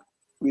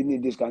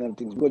need this kind of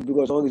things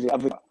because obviously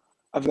Africa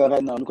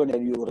right now, look at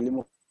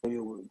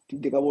you,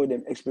 think about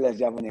them experience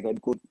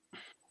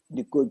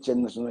the coach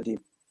and national team.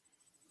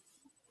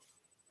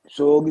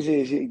 So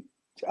obviously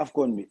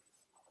AFCON be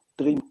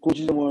 3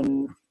 coaches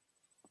on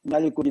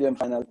Nali coach them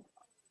final.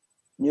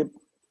 Yep,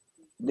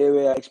 they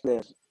were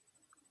experts.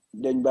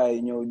 Then by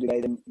the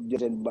guy them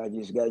getting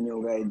badges, guy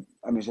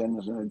American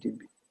national team.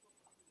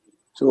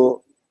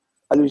 So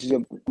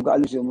alusi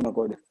muna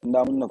ko def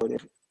nda mun nako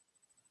def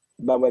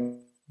baba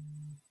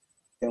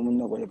mun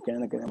nako def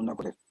keneen mun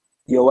nako def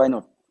yo why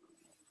not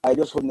I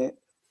just hope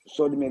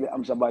so maybe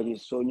I'm sabagi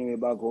so you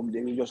back home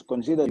they will just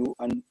consider you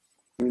and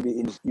you will be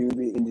in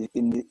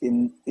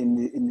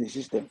the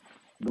system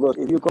because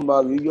if you come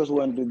back you just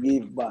want to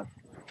give back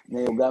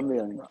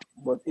Gambian,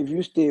 but if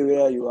you stay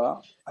where you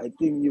are I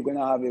think you're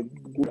gonna have a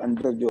good and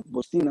better job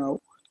but still now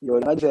you're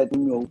not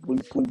setting you pun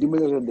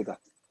dimelo deka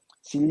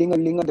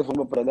silinga de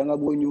forma para danga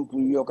bo ñu pour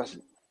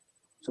yokasi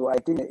so I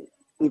think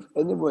if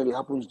anybody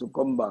happens to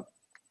come back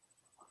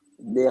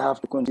they have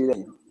to consider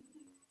him.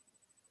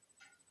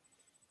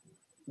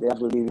 They have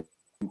to give him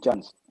a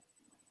chance.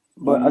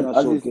 But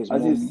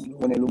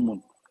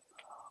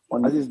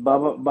Aziz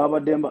Baba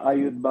Demba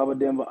Ayud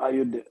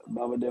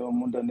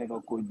Munda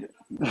neka coach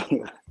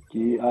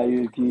ki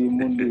Ayud ki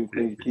Mundi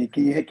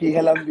ki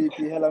helambi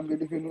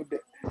difinu de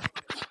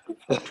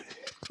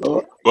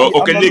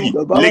okay léegi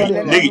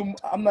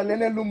am na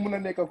leneen lu mun a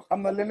nekk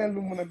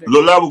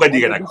loolu laa bëgg a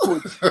dégg nag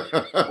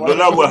loolu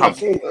laa bëgg a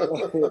xam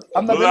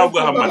am na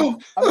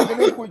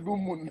beneen coach bu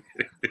mun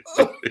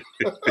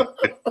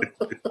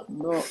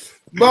no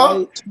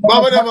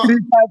Baba Demba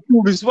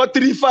 352 bi suma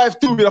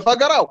 352 bi dafa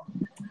garaaw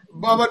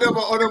Baba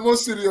Demba on a more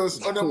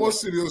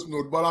serious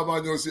note bala ma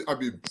ñëw si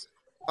Habib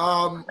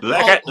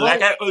like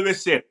I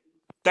always said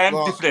time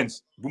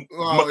difference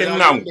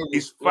now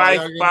is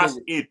 5 past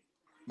 8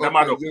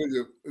 Damado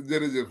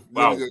jërëjëf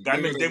waaw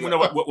Gambian day mën a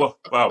wax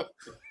waaw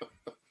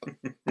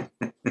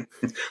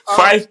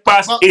 5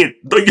 past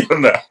 8 dojoon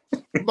na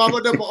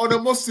Baba Demba on a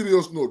more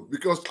serious note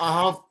because I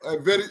have a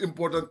very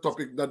important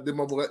topic that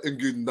dama bëgg a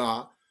engage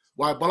ndaa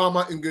waaye balaa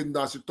ma engage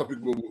ndaa si topic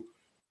boobu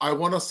I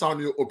want to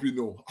sound your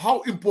opinion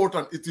how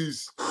important it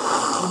is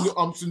when you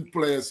am suñ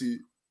players yi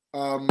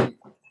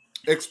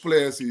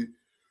ex-players yi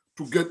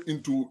to get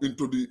into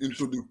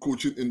the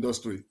coaching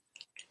industry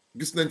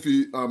gis nañ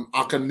fi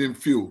I can name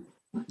few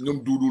ñoom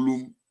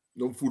Dudulum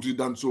ñoom Fouti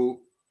Danso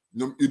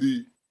ñoom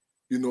Idi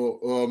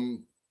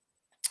ñoom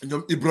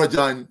Ibra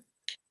Jagne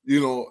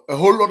a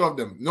whole lot of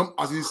them ñoom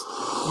Aziz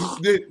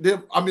they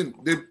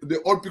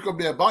all pick up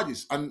their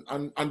badges and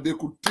they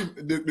could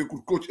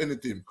coach any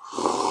team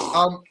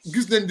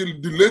gis nañ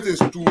the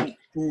latest to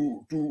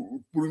pour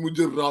mu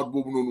jël route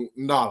boobu noonu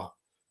ndaala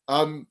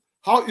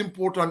how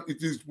important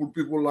it is for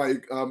people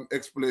like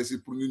ex-players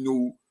pour ñu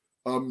ñëw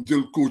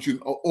jël coaching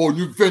or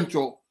ñu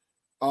venture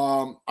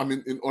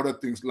in other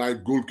things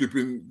like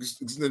goalkeeping,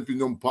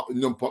 ñoom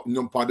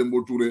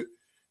Padembo Touré,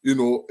 and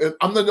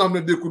I'm not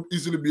sure they could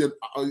easily be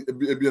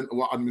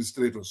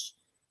administrators.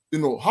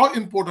 How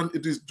important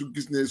it is to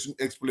this nation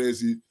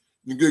ex-players you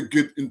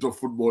get into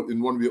football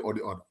in one way or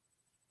the other.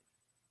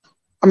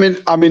 I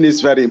mean,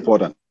 it's very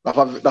important.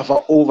 That's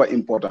over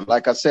important.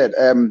 Like I said,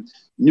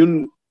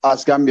 ñun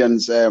as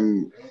Gambians,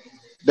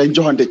 dañ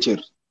joxante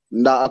cër.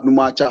 Nda ak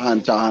numa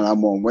chahan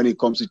amom when it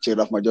comes to cheer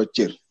of my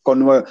cheer kon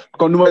numa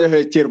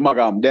cheer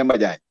magam Demba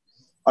Jagne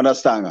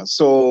understand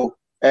so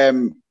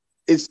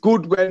it's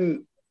good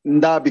when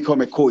Nda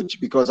become a coach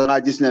because I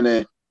just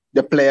the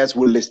players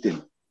will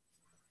listen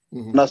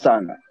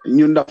understand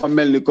ñun dafa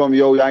melni comme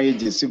yow yaangi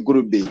gis ci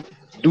groupe bi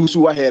du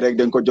su waxe rek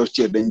dañ ko jox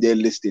cheer dañ dé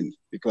listen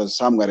because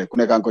xam nga rek ku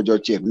nekk ko jox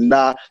cheer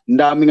nda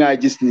mi nga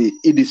gis ni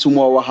idi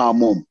suma waxa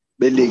mom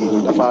be legi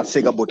dafa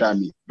sega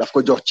botami daf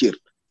ko jox cheer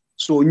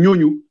so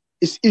ñooñu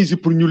it's easy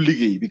for new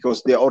league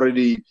because they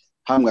already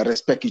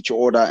respect each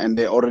other and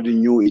they already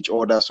knew each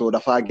other. So the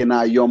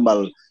fagena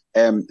yombal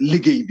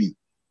league be.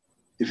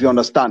 If you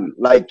understand,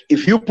 like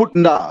if you put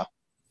Nda,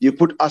 you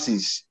put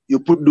Asis, you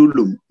put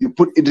Dulum, you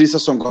put Idrissa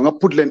Sonko,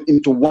 put them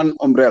into one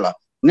umbrella.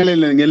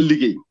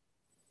 League.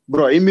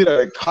 Bro,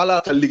 imira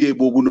halata league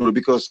bobu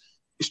because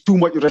it's too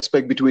much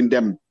respect between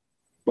them.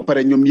 Keep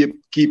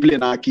playing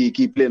na key.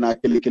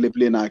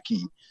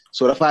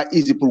 So the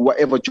easy for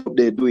whatever job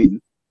they're doing.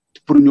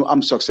 Pour ñu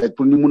am success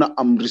pour ñu mëna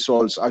am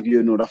results ak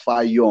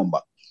dafa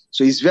yomba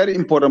so it's very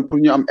important pour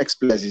ñu am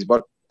experiences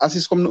but as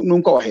is comme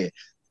nu ko waxe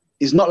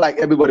it's not like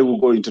everybody will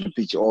go into the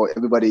pitch or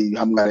everybody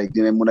xam nga rek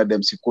dina mëna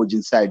dem ci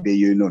coaching side be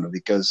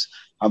because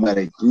xam nga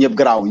rek ñepp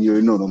graw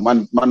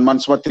man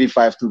suma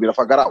 352 bi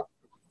dafa graw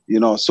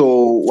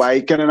so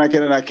why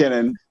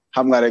keneen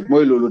xam nga rek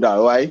moy lolu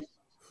daal why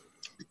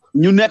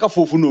ñu nekk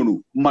fofu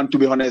nonu man to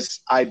be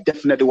honest I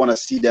definitely want to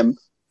see them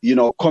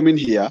coming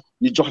here,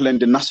 you jox leen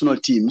the national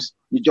teams,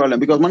 you jox leen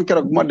because man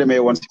keroog mo demee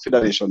woon ci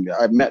federation bi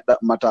I met that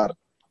Matar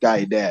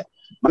guy there.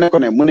 Mané ko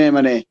ne mu ne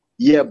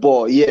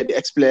the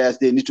ex-players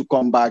they need to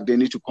come back.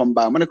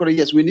 Mané ko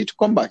yes, we need to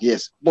come back.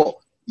 Yes. Bo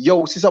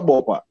yow ci sa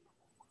bopa.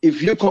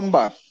 If you come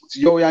back,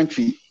 yow yang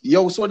fi,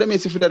 yow so demee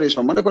ci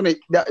federation, mané ko ne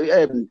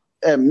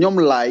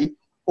ñoom Lai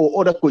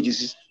or other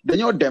coaches,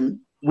 dañoo dem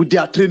with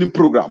their training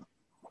program.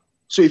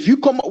 So if you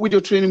come up with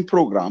your training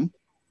program,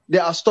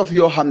 there are stuff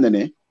you're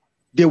handling,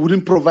 they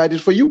wouldn't provide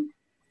it for you.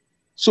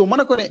 So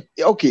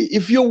okay,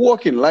 if you're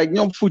working like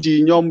ñoom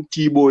Footy, ñoom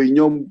T-Boy,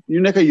 ñoom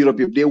ñu nekk Europe,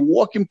 they're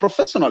working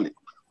professionally.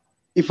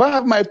 If I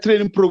have my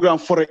training program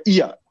for a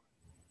year,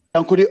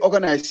 and could they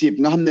organize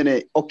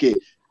it? Okay,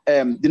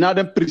 dinaa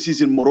dem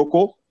pre-season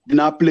Morocco,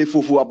 dinaa play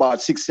for about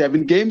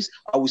 6-7 games.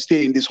 I will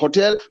stay in this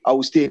hotel, I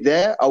will stay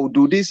there, I will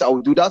do this, I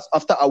will do that.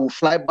 After I will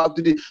fly back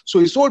to this. So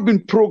it's all been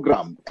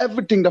programmed.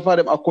 Everything that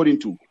them according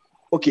to.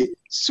 Okay,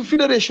 so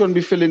federation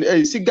be feeling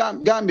see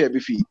Gambia be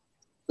fee.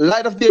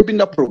 Light of day been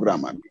the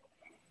program.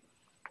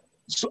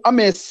 So I'm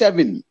a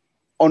 7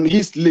 on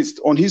his list,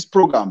 on his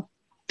program.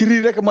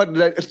 3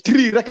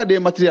 record they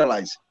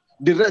materialize.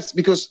 The rest,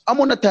 because I'm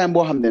on a time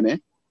boy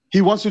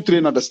he wants to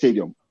train at the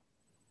stadium.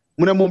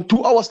 Muna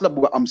 2 hours la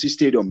buga am si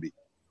stadium bi.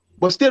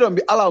 But stadium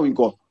be allowing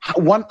go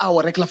 1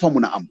 hour rek la fa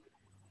muna am.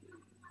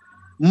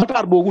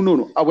 Matar bobu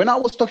nono. When I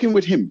was talking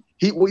with him,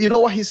 you know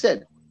what he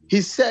said?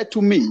 He said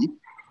to me,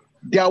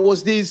 there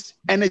was this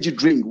energy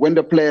drink when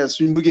the players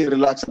get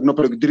relaxed, no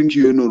drink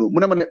you no.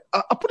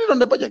 I put it on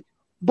the budget.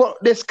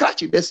 But they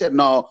scratch it. They said,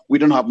 no, we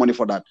don't have money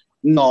for that.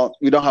 No,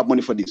 we don't have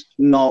money for this.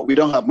 No, we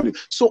don't have money.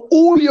 So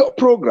all your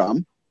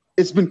program,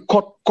 it's been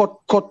cut.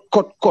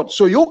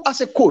 So you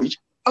as a coach,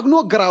 I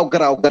no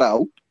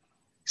garau.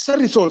 Sa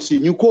results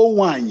you call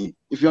wine,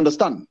 if you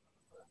understand.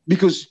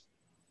 Because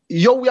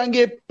you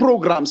get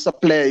programs to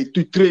play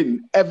to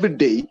train every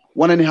day,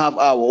 1.5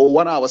 hours or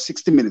 1 hour,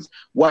 60 minutes.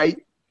 Why?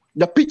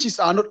 The pitches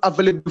are not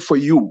available for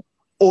you.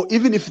 Or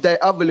even if they're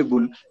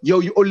available,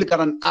 you only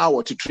got an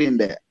hour to train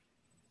there.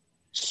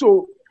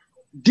 So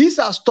these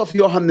are stuff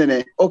you're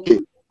handling. Okay,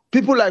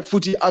 people like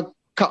Footy are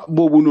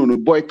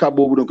boy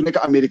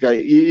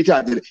America,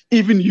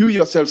 even you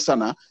yourself,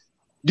 Sanna,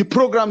 the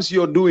programs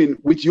you're doing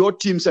with your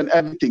teams and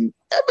everything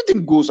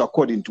goes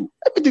according to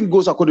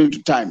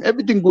time.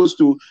 Everything goes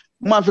to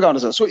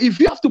Africa. So if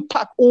you have to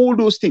pack all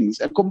those things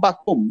and come back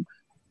home,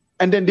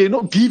 and then they're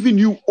not giving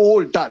you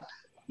all that,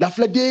 that's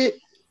like they,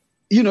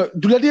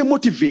 do they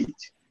motivate?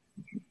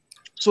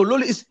 So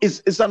Lolo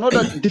is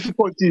another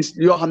difficulties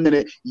you're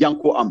handling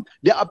Yanko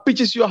There are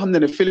pitches you're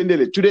handling filling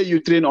daily. Today you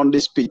train on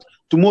this pitch.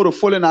 Tomorrow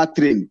following our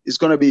train is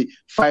gonna be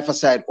 5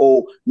 aside,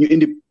 or you in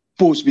the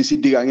post we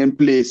see and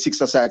play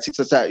 6 aside.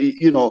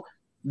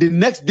 The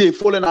next day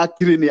following our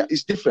train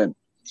is different.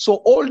 So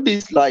all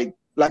this like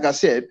I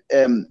said,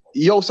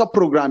 you also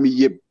program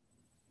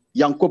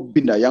Yanko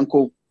Binda,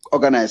 Yanko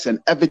organize and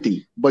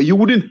everything, but you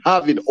wouldn't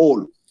have it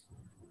all,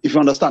 if you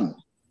understand.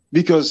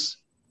 Because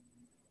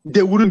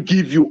they wouldn't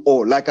give you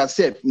all. Like I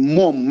said,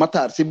 mom,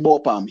 matar si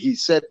bopam. He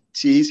said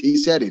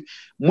it.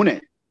 Mune,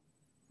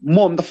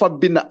 mom, the fact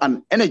been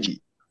an energy.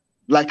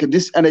 Like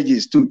this energy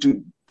is to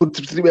put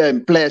 3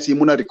 players in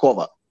Muna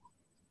recover.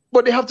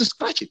 But they have to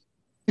scratch it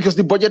because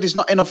the budget is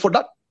not enough for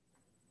that.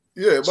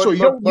 Yeah, but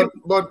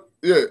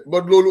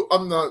Lolo,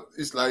 I'm not.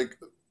 It's like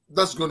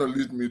that's gonna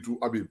lead me to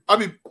Habib.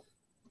 Habib,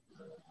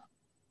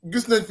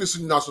 this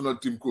national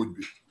team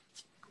coach.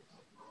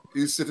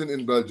 He's sitting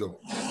in Belgium.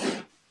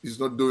 He's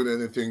not doing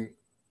anything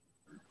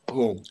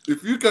home.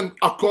 If you can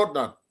accord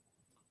that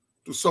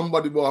to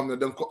somebody who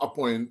then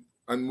appoint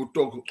and we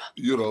talk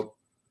Europe,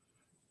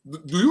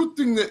 do you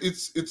think that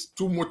it's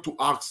too much to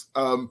ask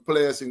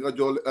players in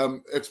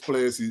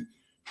ex-players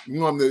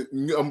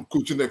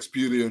coaching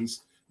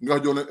experience,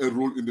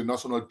 enroll in the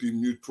national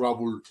team, you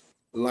travel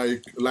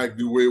like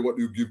the way what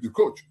you give the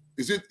coach?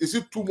 Is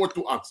it too much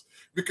to ask?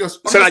 Because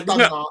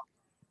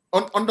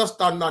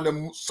understand now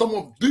some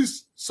of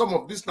these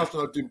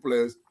national team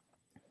players,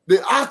 they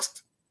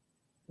asked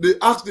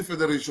the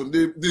federation.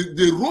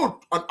 They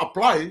wrote and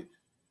applied,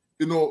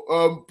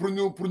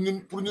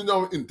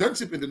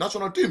 internship in the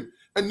national team,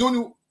 and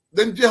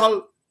then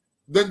Jehal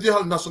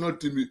national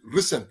team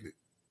recently.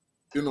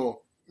 The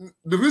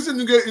reason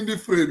you get in the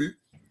fray,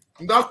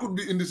 that could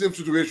be in the same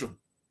situation,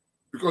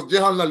 because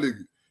Jehal na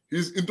legi,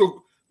 he's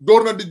into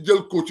Dorna di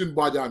Jel coaching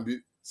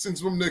Bajambi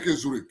since Mumneke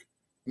Zurich.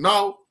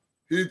 Now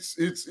it's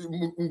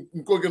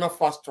going a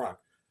fast track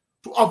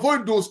to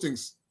avoid those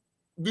things.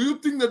 Do you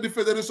think that the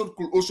federation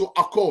could also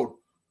accord,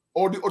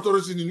 or the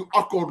authorities in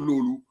accord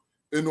Lulu,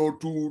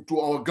 to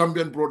our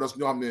Gambian brothers,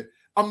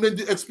 I'm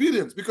the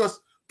experience, because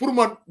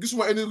Purman, this is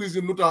any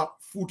reason Luta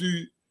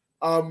Footy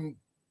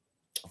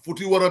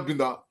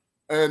Warabinda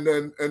and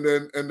then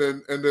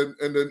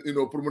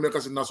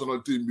Purmaneka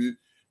national team be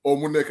or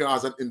Muneka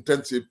as an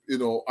intensive,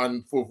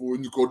 and for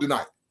you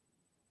deny.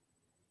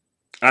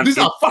 And these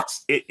are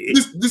facts.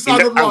 These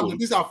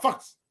are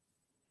facts.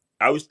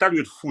 I will start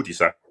with Footy,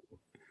 sir.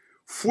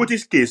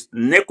 Footy's case,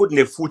 nekut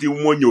ne Footy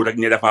monyo rek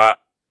ne dafa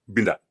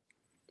binda.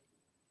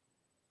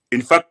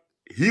 In fact,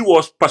 he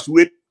was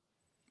persuaded.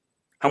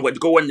 Hamga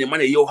diko wan ne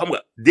mané yow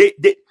hamga de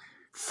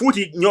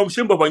Footy ñom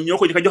seen bopa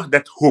ñoko jox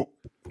that hope.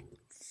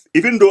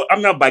 Even though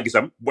I'm not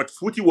bagisam, but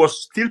Footy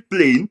was still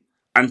playing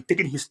and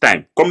taking his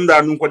time. Comme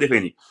da nu ko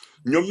defé ni.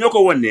 Ñom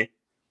ñoko wan ne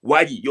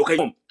waji yow kay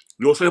mom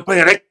yow so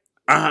pay rek.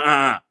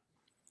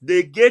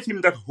 They gave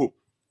him that hope.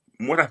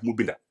 moo tax mu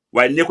binda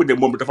waaye nekkul ne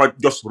moom dafa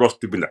just rush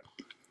to binda.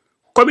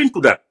 Coming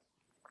to that,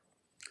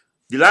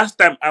 the last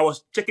time I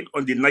was checking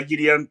on the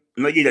Nigeria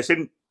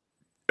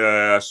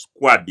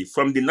squad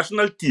from the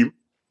national team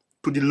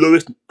to the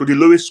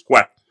lowest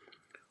squad.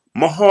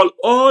 Mahal,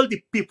 all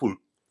the people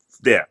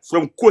there,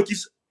 from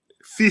coaches,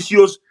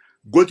 physios,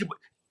 goalkeeper,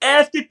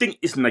 everything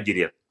is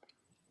Nigeria.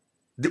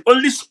 The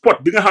only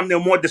spot being a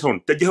more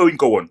deson,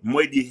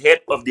 the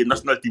head of the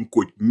national team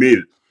coach,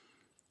 male.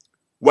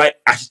 Why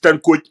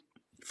assistant coach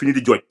finish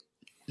the job.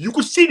 You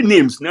could see the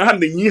names.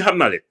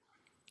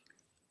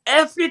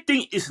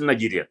 Everything is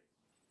Nigeria.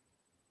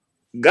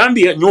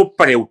 Gambia no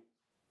pareu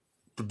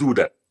to do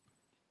that.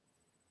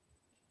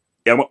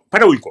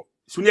 Parewinko.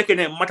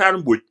 Sunyekene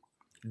Mataran Boy,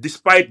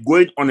 despite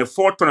going on a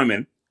 4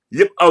 tournament,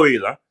 yep away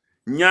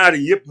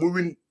nyari yep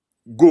moving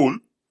goal,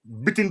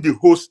 beating the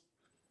host.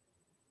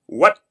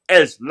 What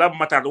else la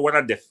Matar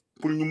wara def?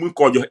 Pour ñu mun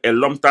ko jox a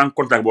long term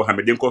contract bo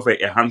xamé dañ ko fay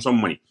a handsome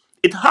money.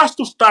 It has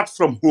to start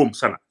from home,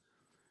 Sanna.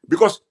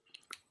 Because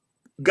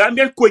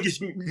Gambian coaches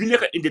you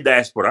nekk in the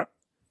diaspora,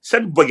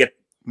 send budget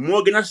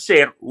more gonna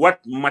share what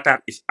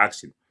Matar is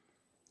asking.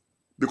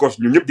 Because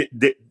you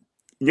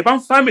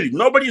ñëpp family,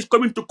 nobody is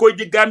coming to coach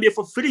the Gambia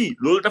for free.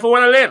 Lolu dafa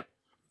wara leer.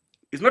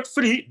 It's not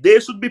free, they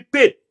should be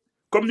paid.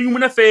 Comme ñu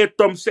mëna fay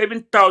Tom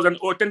 7,000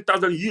 or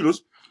 10,000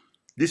 euros.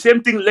 The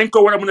same thing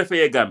Lenko wara mëna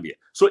fay Gambia.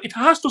 So it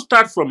has to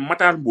start from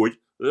Matar Mbodj,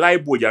 Lai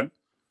Bojang,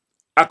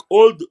 ak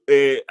all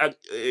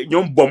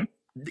ñom bom.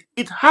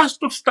 It has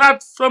to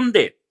start from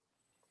there.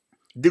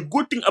 The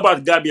good thing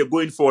about Gambia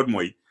going forward,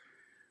 Moy,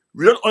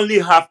 we don't only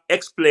have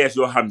ex-players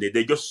your hand,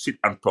 they just sit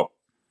and talk.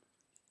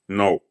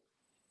 No.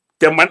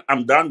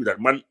 I'm done with that.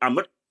 Man,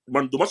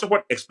 do not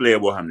support ex-player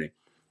your hand.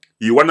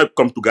 You want to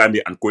come to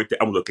Gambia and coach,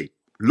 I'm okay.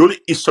 Loli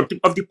is something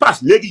of the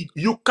past. Legi,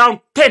 you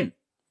count 10.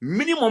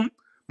 Minimum,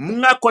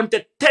 munga count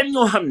 10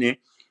 your hand,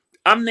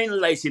 I'm 9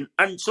 license,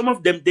 and some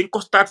of them they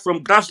can start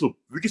from grassroots,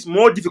 which is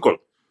more difficult.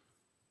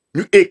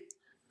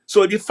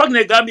 So the fact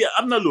that Gambia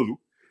am na lolu,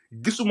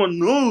 gisuma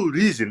no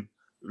reason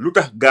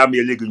lutax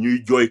Gambia legi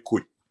ñuy joy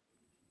coach.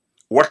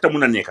 Warta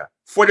muna neka.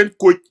 Foreign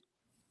coach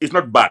is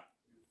not bad,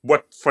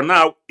 but for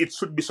now it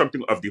should be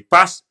something of the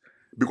past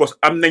because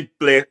am nañ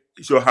play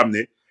so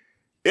xamne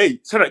hey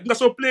Sanna nga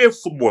so play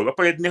football ba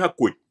pare neka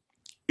coach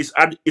is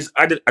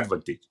added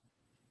advantage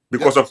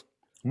because of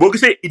bo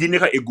gisee Idi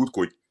neka a good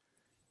coach.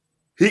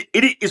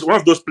 Idi is one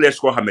of those players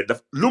ko xamne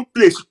daf lu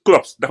play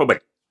clubs dafa bari.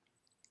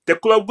 The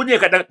club bu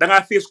neka da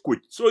nga face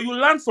coach. So you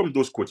learn from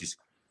those coaches.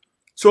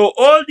 So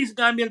all these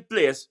Gambian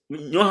players,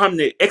 ñoo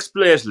xamne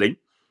ex-players lañ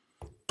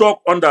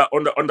talk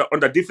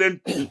under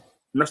different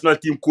national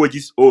team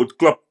coaches or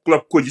club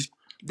coaches,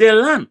 they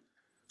learn.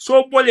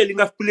 So bolé li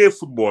nga play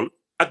football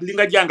ak li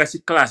nga janga ci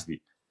class bi,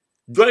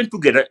 join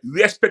together,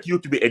 we expect you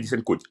to be a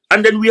decent coach.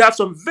 And then we have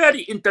some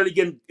very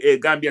intelligent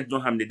Gambians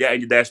ñoo xamne they are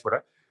in the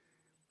diaspora.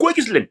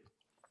 Coaches lañ.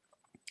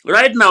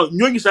 Right now,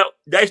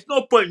 there is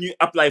no point you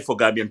apply for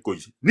Gambian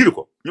coaches.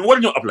 Niluko, you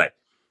want to apply.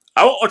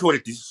 Our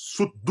authorities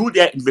should do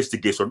their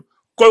investigation.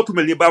 Call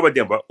Kumeli Baba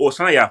Demba or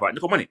Sanna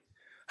Yaffa.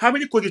 How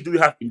many coaches do we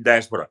have in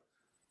diaspora?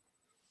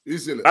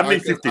 Easily. I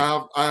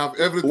have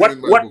everything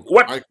in my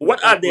book.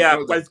 What are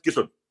their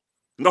qualifications?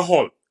 The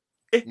whole.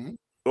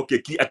 Okay,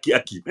 ki.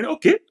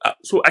 Okay.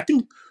 So I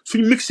think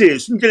suñ mixé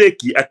suñ jëlé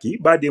ki ak ki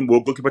ba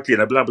dembo goalkeeper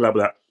trainer blah blah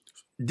blah.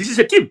 This is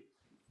a team.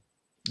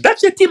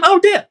 That's a team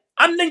out there.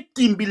 Am nañ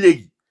team bi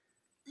légui.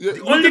 Yeah,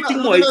 the only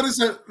thing more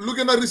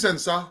looking at recent,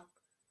 sir,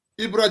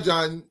 Ibra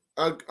Jagne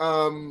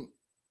and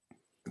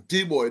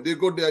T-Boy, they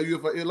got their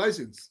UFA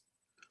license.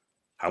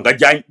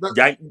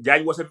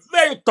 Jagne was a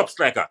very top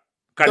striker.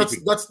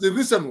 That's the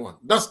recent one.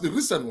 That's the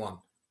recent one.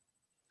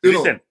 You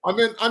know,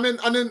 I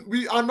mean,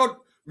 we are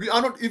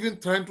not even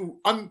trying to.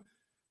 And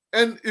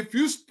if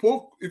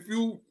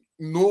you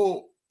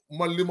know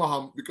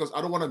Malimaham, because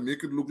I don't want to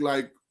make it look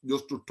like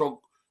just to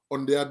talk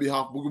on their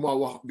behalf,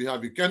 Buguma behalf,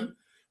 we can.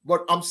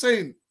 But I'm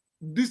saying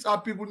these are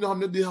people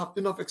who they have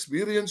enough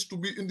experience to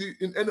be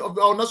in any of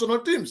our national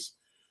teams.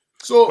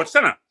 So but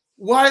Sanna,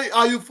 why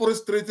are you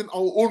frustrating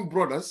our own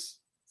brothers?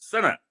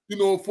 Sanna, you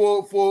know,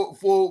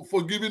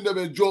 for giving them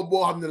a job?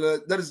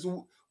 That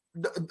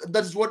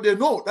is what they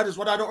know. That is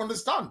what I don't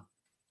understand.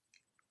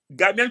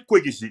 Gambian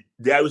coaches,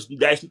 there is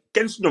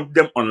tens of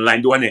them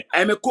online.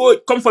 I'm a coach.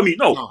 Come for me.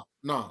 No,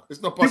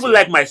 it's not possible. People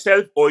like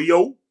myself or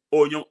you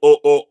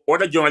or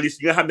other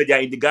journalists, you have media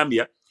in the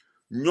Gambia.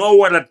 No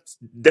one that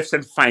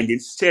different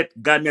findings said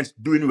Gambians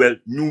doing well.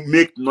 You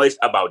make noise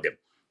about them.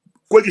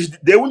 Coaches,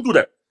 they won't do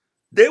that.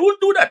 They won't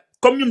do that.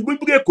 Come you bring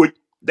a coach,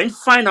 then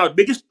find out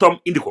biggest Tom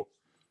Indico.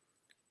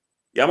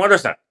 You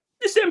understand?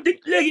 The same thing.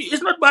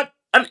 It's not bad,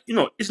 and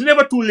it's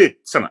never too late,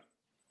 Sanna.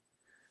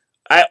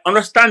 I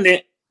understand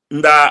it.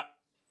 Nda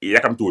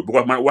yakam to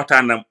because man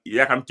watana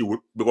yakam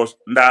to because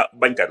nda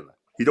bankan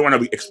he don't want to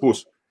be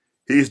exposed.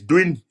 He is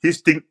doing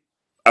his thing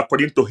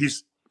according to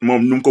his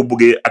mom nunko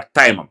buge at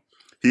time.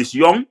 He's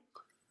young.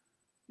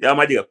 Ya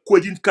madiga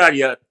coaching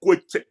career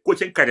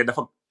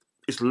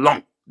is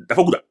long.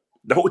 Dafa good.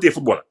 Dafa ute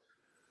footballer.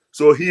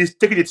 So he is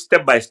taking it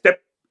step by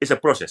step. It's a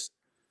process.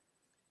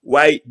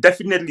 Why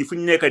definitely fu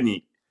ñu nekk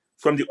nii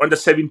from the under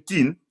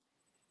 17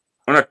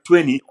 under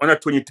 20 under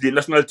 23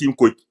 national team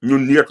coach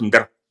ñun niyatu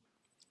ndar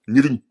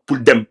ñiruñ pour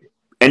dem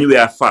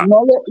anywhere far.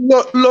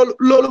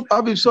 No,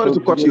 Habib, sorry to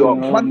cut you off.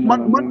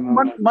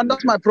 Man,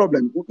 that's my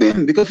problem.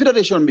 Because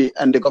federation be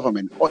and the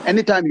government, or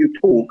anytime you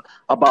talk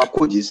about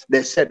coaches,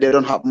 they said they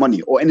don't have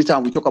money. Or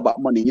anytime we talk about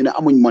money, you know,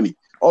 how much money.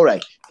 All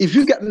right. If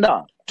you get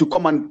now to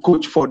come and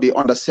coach for the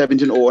under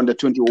 17 or under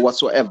 20 or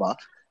whatsoever,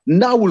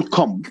 now will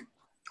come.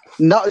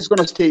 Now it's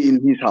gonna stay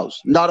in his house.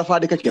 Now the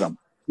father kiram.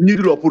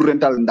 Need to put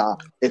rental in the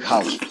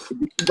house.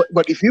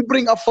 But if you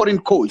bring a foreign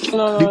coach,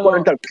 no,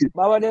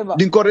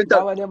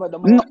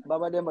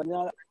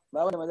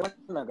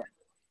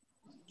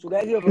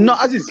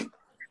 Aziz.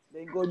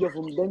 Then go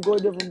from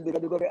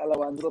the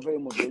allowance of a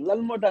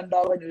lan more than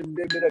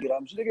that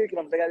gram. So they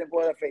can pay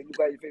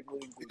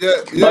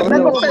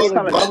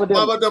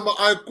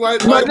I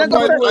quite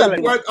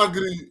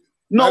agree.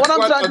 No, what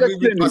I'm trying to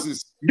explain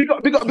is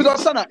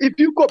because Sanna, if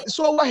you go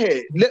so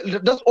ahead,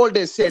 that's all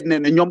they said.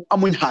 Then you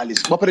amun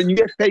halis, but you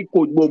get pay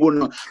coach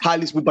bobo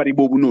halis bubari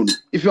bobo no.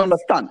 If you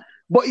understand,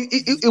 but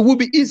it would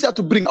be easier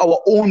to bring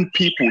our own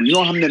people. You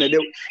know how many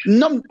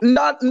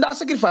not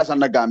sacrifice on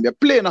the Gambia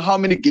playing how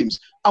many games?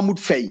 Amud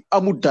Fay,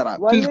 Amud Dara,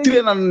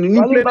 train and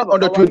you play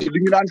under 20.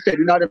 You don't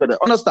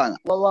understand?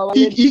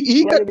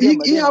 He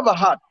have a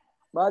heart.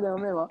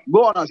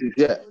 Go on, Aziz.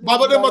 Yeah.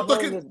 Baba, they were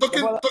talking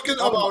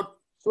about.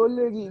 So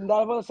legi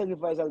ndava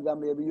sacrifice al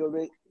Gambia bi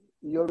yobe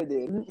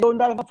de yo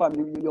ndava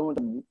family yo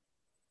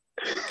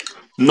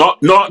no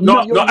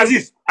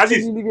Aziz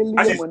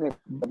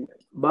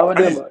Baba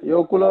Demba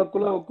yo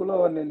kula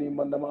wane ni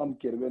man dama am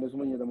kër ben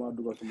suma ñe dama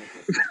dugal suma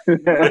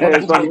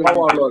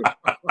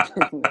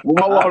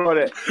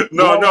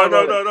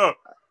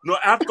no I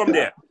have to come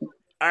there.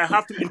 I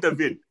have to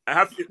intervene. I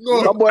have to.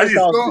 No,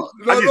 personally,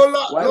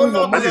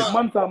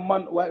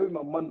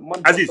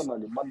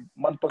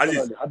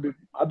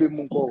 Habib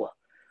Munkowa.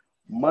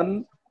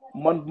 Man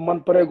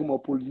pareguma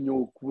pour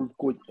ñew pour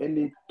coach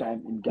any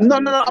time in Gambia.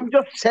 No, I'm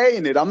just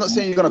saying it. I'm not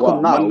saying you're gonna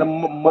come now.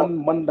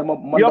 Man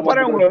dama yo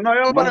parengulo.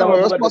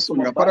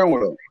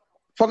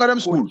 Foga dem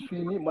school.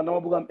 Fini man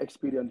dama bëgg am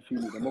experience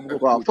fini dama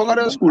bëgg waaw foga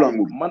dem school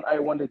am man I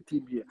want a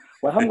team here.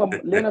 Waaye xam nga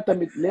leena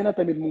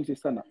tamit mu ngi ci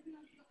Sanna.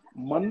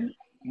 Man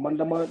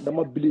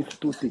dama believe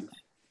two things.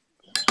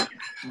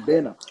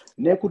 Bena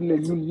nekkul ne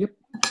ñun ñëpp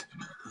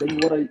dañ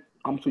wara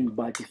am suñu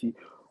bàcc ci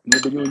ne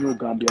dañoo ñëw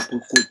Gambia pour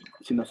coach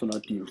ci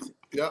national team.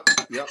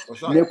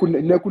 nekkul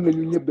ne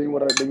ñun ñëpp dañ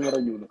wara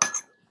ñëw na.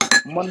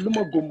 Man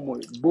luma gëm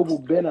mooy boobu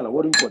benn la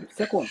waruñ ko def.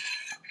 Second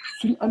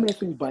suñu amee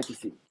suñu bàcc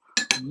ci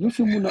ñu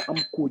ci mëna am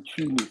coach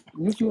fii nii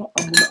ñu ci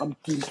mëna am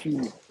team fii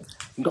nii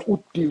nga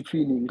ut team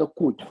fii nii nga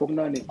coach foog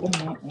naa ne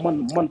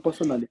comme man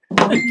personally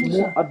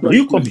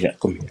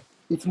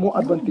it's more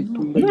advantage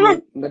to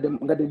nga dem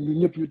ñu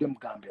ñëpp ñu dem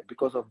Gambia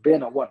because of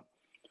benn one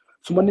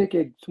su ma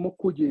nekkee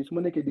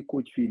di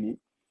coach fii nii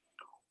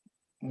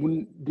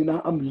mun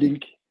dinaa am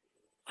link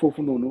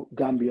foofu noonu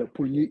Gambia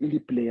pour ñuy indi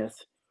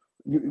players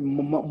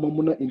ma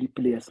mun a indi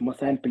players ma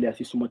sign players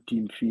yi suma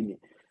team fii nii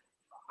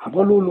xam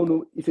nga loolu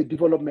noonu it's a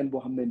development boo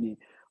xam ne nii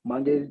maa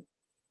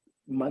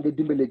ngi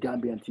dimbale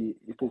Gambian ci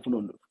foofu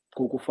noonu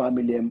kooku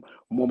famille am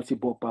moom si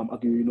boppam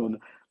ak yooyu noonu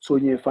soo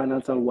ñëwee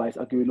financial wise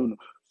ak yooyu noonu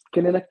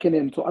keneen ak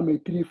keneen soo amee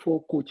 3-4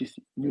 coaches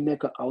ñu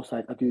nekk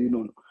outside ak yooyu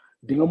noonu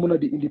di nga mën a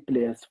di indi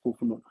players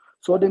foofu noonu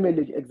soo demee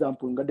léegi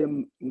exemple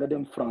nga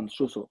dem France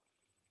soso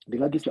di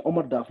nga gis ne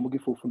Omar Daf mu ngi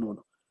foofu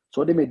noonu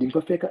soo demee di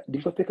nga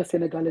fa fekk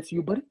sénégalais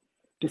yu bari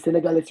te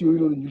sénégalais yooyu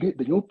noonu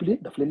dañoo play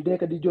daf leen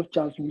nekk di jox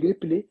chance ñu ngi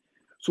play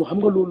so xam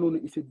nga loolu noonu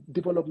is a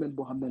development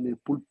boo xam ne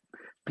pour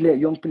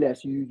young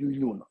players yu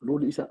ñëw na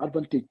loolu is an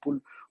advantage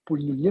pour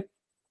ñun ñëpp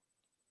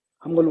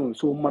xam nga loolu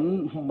so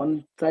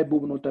man saay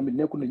boobu noonu tamit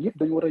nekku na ñëpp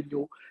dañu war a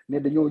ñëw ne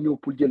dañoo ñëw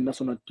pour jël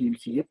national team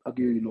si yëpp ak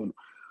yooyu noonu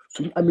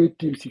suñu amee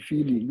team si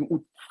fii nii ñu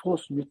ut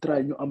force ñu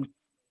try ñu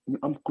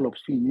am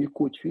clubs fii ñuy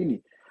coach fii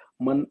nii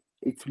man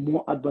it's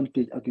more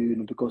advantage ak yooyu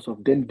noonu because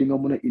of then di nga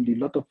mën a indi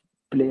lot of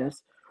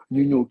players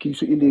ñu ñëw kii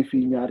su indee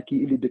fii ñaar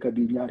kii indi dëkk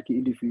bi ñaar kii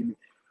indi fii nii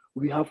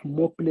we have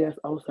more players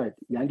outside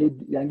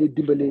yaa ngi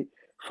dimbale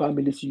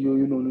family si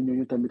yooyu noonu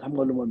ñooñu tamit xam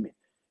nga lu ma mi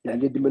yaa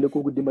ngi dimbale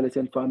kooku dimbale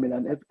seen family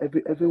and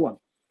everyone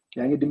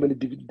yaa ngi dimbale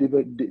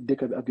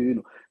dëkk bi ak yooyu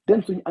noonu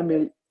den suñu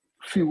amee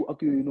fiw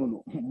ak yooyu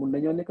noonu mun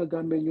nañoo nekk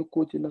Gambia ñu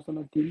coach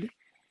national team bi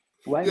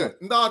waaye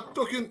now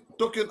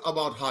talking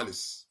about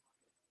Halis.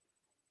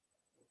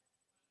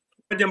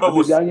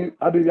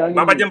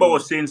 Baba Demba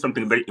was saying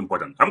something very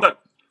important. Xam nga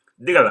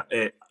digala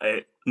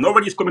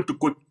nobody is coming to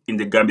coach in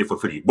the Gambia for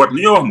free but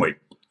lu ñu wax mooy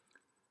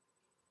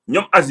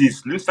ñoom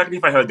Aziz lu ñu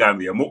sacrifice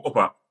Gambia moo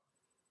ëppa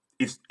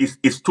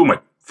it's too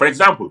much. For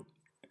example,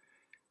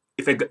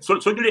 if so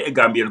jëlee a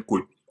Gambian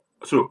coach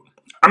so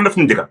am na fu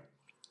mu dëkka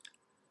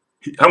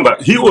xam nga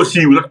he or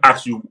she will not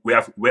ask you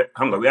where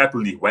to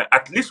live. Well,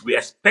 at least we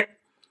expect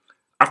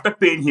after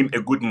paying him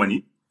a good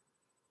money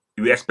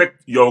we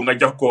expect yow nga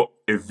jox ko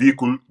a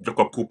vehicle jox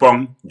ko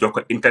coupon jox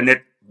ko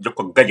internet jox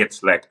ko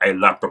gadgets like ay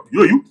laptop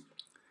yooyu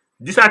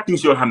these are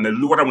things yoo xam ne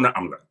lu war a mën a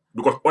am la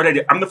because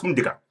already am na fu mu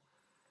dëkka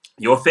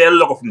yow fayal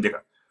la ko fu mu dëkk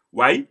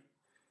waaye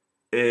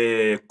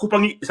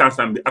coupon yi essence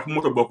bi ak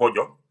moto boo ko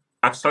jox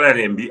ak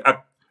salaire bi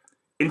ak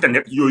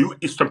internet yooyu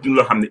is something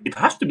loo xam ne it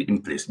has to be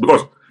in place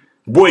because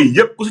booy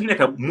yëpp ku si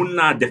nekk mun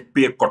naa def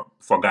pay code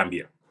for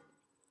Gambia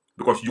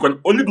because you can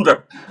only do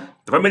that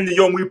dafa mel ni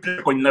yow muy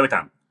play ko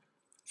nawetaan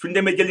suñu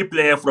demee jëli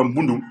player from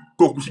Bundum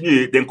kooku su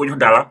ñëwee dañ ko jox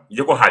dara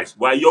jox ko xaalis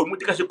waaye yow mu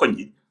dikka si koñ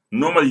ji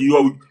normally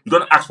you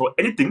don't ask for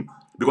anything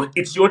because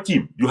it's your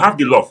team. You have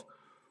the love.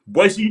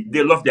 Boise,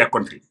 they love their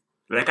country.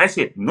 Like I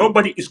said,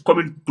 nobody is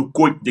coming to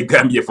coach the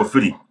Gambia for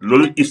free.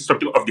 Lolo is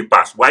something of the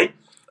past. Why?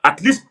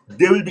 At least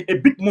they will be a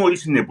bit more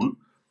reasonable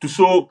to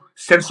show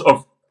sense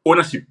of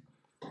ownership.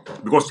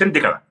 Because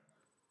Sendekala.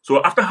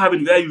 So after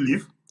having where you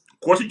live,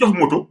 course just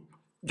moto,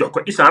 just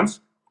essence.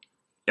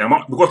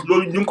 Because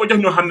lolo ñu ko jox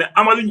ñoo xamne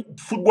amalu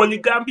football ni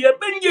Gambia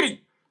ben njëriñ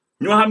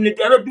ñoo xamne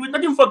they are not doing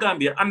nothing for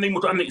Gambia am nañ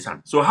moto am nañ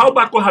essence. So how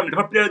about ko xamne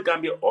dafa play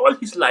Gambia all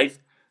his life,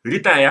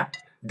 retire,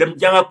 dem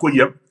janga ko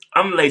yëpp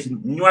am license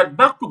ñëwaat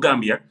back to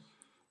Gambia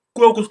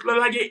kooku la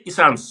laajee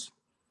essence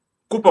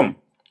coupon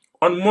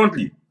on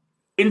monthly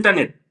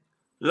internet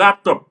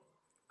laptop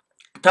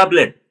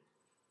tablet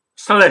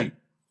salary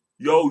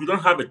yo you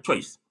don't have a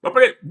choice but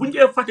bu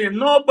ñu fàtte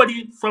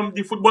nobody from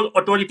the football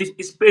authorities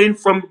is paying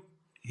from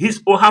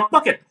his or her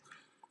pocket.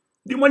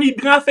 The money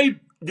bi nga fay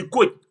the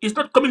coach is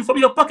not coming from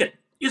your pocket.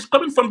 It's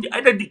coming from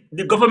either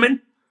the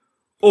government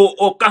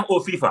or CAF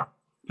or FIFA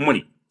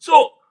money.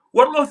 So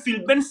what will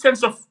feel ben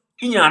sense of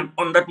inyan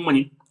on that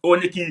money or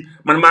neki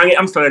man maa ngi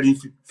am salary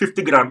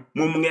 50 grand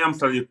moom mu ngi am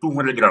salary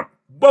 200 grand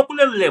bokku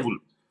leen level.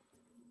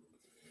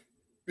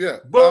 Yeah.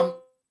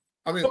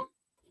 I mean.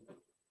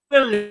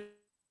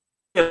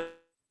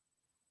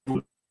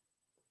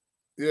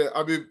 Yeah,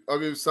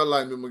 Habib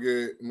Salah mi mu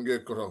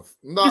ngi cut off.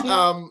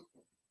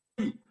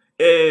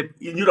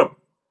 In Europe,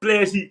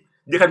 players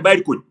they can buy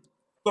the coach.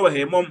 Go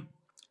ahead, mom.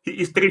 He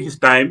is taking his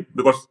time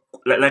because,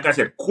 like I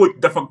said, coach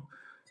dafa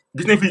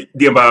gis nañ fi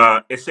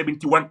démba a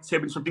 70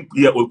 something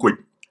year old coach.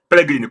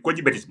 Pellegrini,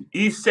 coach Betis.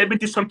 He's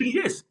 70 something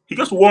years. He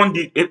just won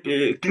the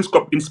Kings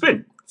Cup in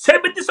Spain.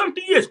 70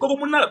 something years. Koko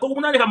muna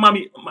deka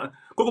mami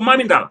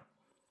ndala.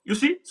 You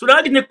see? So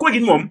that is coach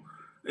in mom.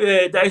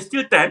 There is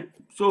still time.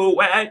 So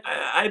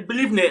I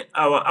believe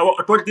our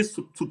authorities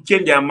should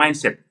change their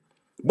mindset.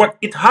 But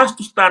it has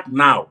to start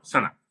now,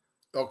 Sanna.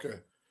 Okay.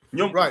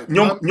 Right.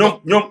 Nyom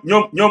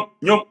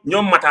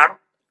Matar,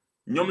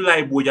 nyom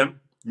Lai Bojan,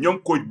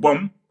 nyom Coach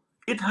Bomb.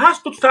 It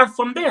has to start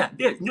from there.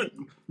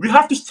 We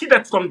have to see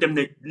that from them.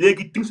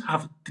 Things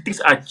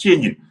are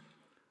changing.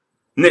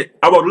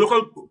 Our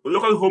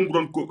local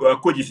homegrown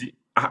coaches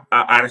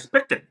are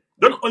respected.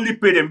 Don't only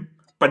pay them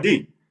per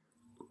day,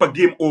 per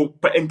game, or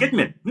per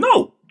engagement.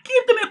 No,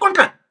 give them a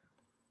contract.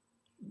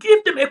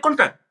 Give them a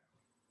contract.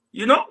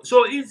 You know,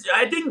 so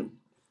I think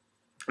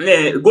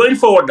going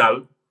forward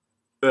now,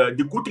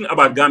 the good thing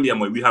about Gambia,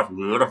 we have a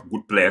lot of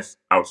good players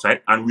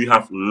outside, and we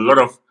have a lot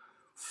of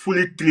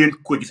fully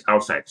trained coaches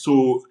outside.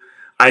 So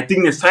I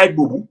think the side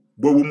bobu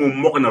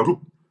mo kana roop.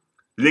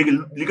 Li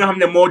nga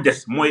xamne mo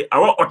des moy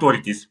our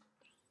authorities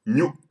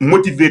ñu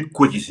motivate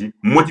coaches,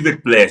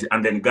 motivate players,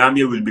 and then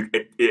Gambia will be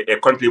a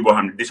country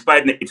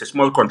despite it's a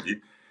small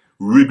country,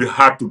 will be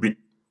hard to beat.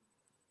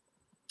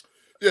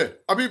 Yeah,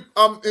 I mean,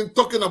 in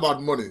talking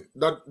about money,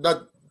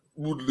 that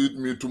would lead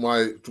me to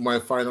my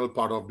final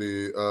part of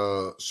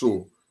the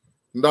show.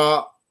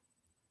 Now,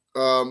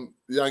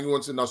 yang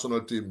wants the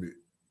national team be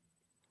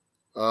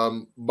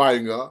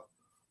buying her,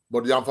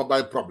 but Yaffa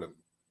by problem.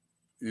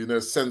 In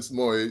a sense,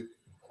 more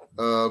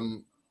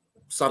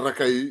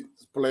Sarakai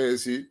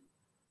players.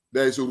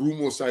 There is a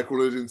rumor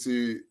circulating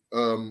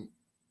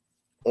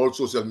all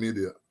social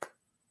media.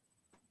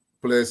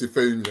 Players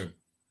paying them,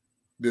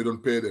 they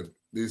don't pay them.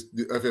 The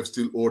FF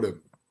still owe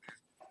them.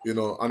 You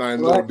know, and I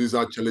know these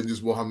are challenges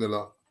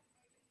Mohamnela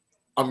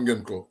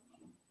Amgenko.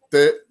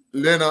 Te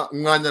Lena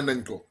Nganya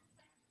Nenko.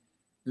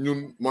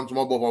 Ñun man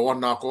suma boppa wax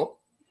naa ko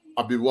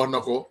Habib wax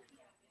na ko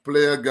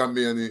player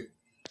Gambian yi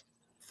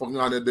foog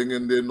naa ne da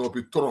ngeen dee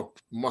noppi trop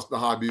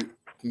maslaha bi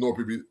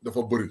noppi bi dafa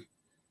bëri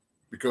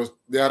because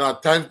there are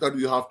times that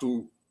you have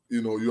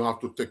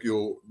to take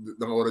your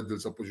da nga war a jël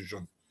sa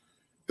position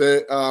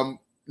te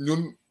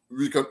ñun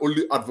we can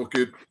only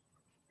advocate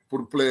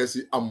pour players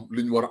yi am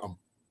li ñu war a am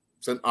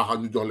seen aha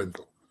ñu jox leen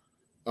ko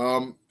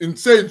in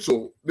saying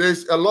so there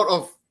is a lot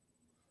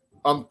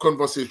of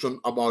conversation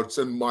about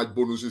seen match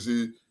bonuses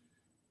yi.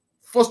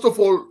 First of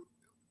all,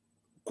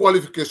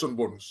 qualification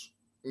bonus.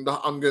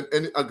 Ndax am ngeen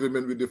any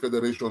agreement with the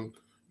federation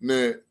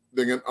ne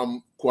da ngeen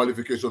am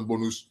qualification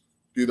bonus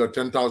either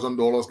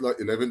 $10,000 la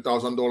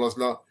 $11,000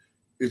 la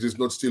it is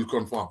not still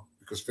confirmed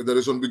because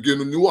federation bi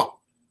génnu ñu wax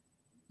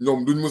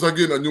ñoom duñ mës a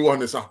génn ñu wax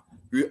ne sax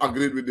we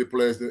agreed with the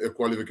players a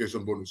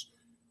qualification bonus.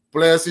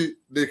 Players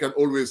they can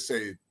always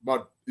say it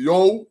but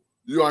you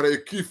are a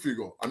key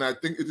figure and I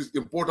think it is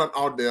important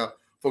out there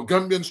for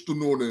Gambians to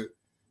know ne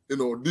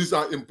these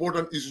are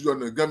important issues on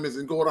the Gambians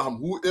in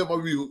whoever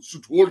we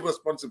should hold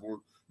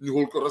responsible, you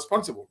hold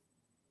responsible.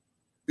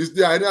 Is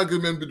there any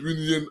agreement between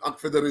you and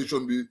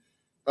Federation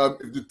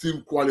if the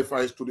team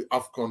qualifies to the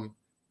AFCON,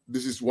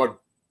 this is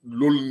what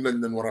loolu nañ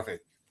leen war a fay.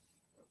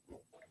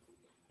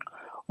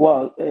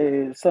 waaw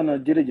Sanna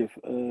jërëjëf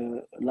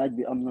laaj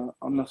bi am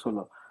na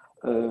solo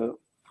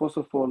first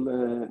of all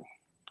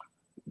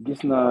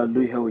gis naa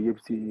luy xew yëpp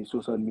si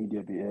social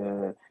media bi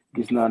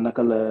gis naa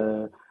naka la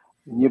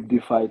ñëpp di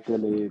fay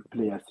télé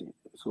players yi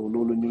so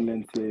loolu ñu ngi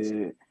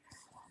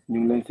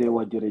leen see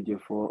wax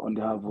jërëjëf on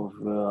behalf of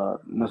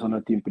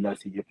national team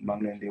players yi yëpp maa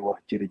ngi leen di wax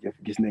jërëjëf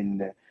gis nañ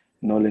ne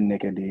noo leen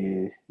nekkee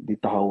di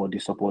taxawoo di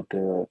support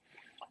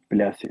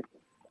players yi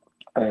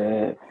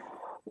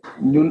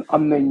ñun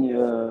am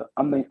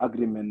nañ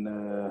agreement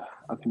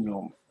ak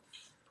ñoom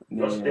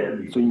ne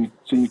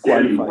suñ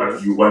qualifié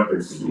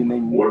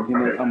dinañ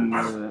am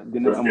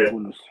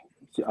bonus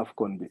ci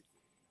AFCON bi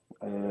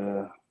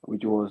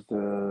which was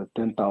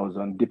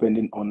 10,000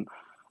 depending on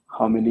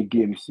how many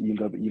games yi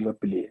nga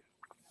play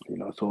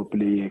so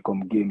play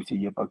comme games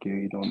yi yëpp ak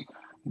yooyu noonu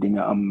di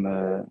nga am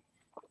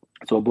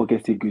soo bokkee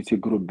ci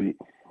groupe bi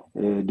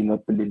di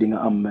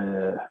nga am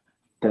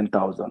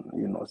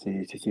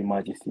 10,000 si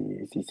match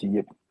si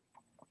yëpp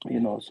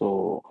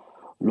so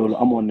loolu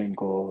amoon nañ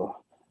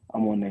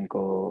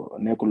ko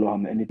nekkul loo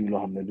xam ne anything loo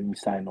xam ne duñu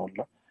sign on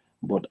la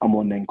but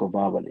amoon nañ ko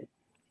verbally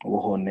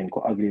waxoon nañ ko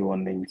agree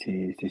woon nañ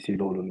si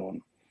loolu noonu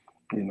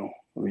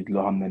with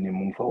loo xam ne ni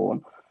mu ngi fa woon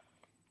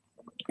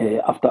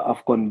after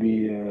AFCON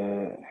bi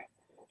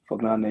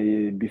foog naa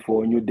ne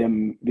before ñu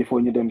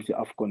dem si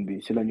AFCON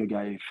bi si lañu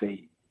gaay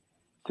fay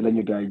si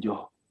lañu gaay jox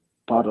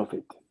part of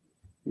it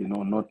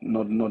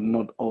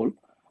not all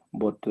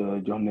but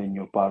jox nañ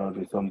ñu part of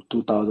it some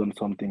 2,000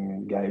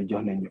 something gaay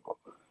jox nañ ñu ko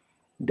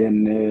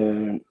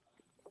then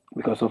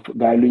because of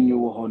gaay lu ñu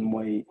waxoon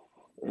mooy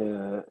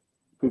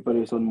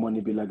preparation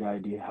money bi la gaay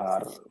di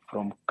xaar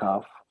from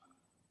CAF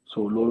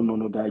so loolu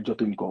noonu gaay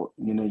jotuñ ko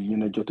ñu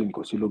ne jotuñ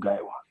ko si lu gaay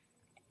wax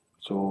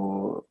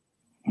so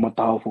ma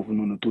taxaw foofu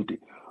noonu tuuti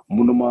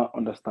mënuma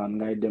understand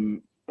ngay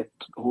dem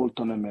whole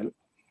tournament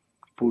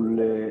pour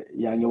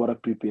yaa ngi war a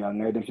prepare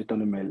ngay dem si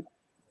tournament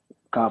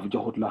CAF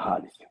joxut la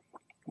xaalis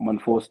man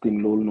first thing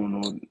loolu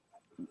noonu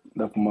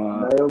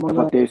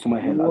dafa tey suma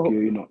xel ak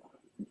yooyu noonu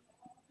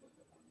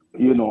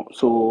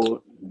so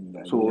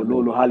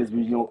loolu xaalis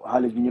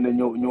bi ñu ne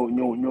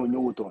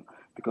ñëwutoon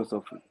because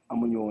of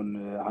amuñu woon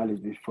xaalis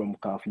bi from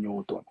CAF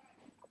ñëwutoon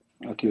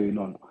ak yooyu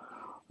noonu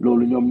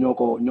loolu ñoom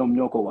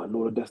ñoo ko wax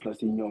loolu des na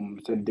si ñoom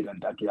seen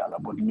diggante ak yàlla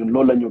but ñun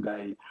loolu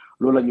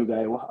la ñu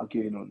gaay wax ak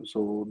yooyu noonu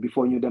so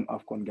before ñu dem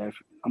AFCON gaay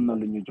am na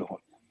lu ñu joxoon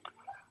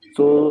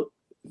so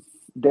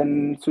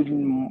then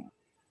suñ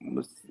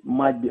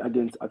match bi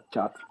against ak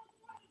Chad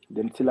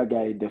then si la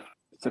gaay def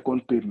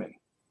second payment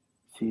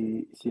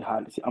si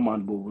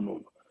amount boobu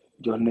noonu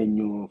jox nañ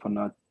ñu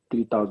fanaa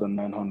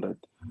 3,900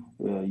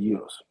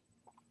 euros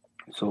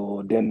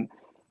so then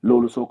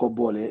loolu soo ko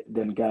boolee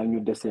then gaay ñu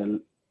deseel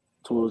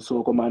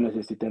soo ko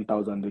minus si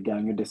 10,000 bi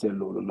gaay ñu deseel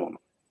loolu noonu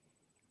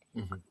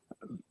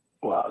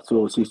waaw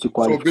so si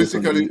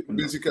qualification so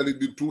basically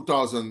the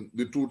 2,000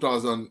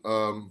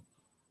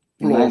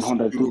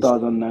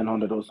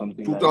 2,900 or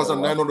something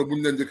 2,900 bu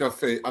ñu leen njëkk a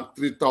fay ak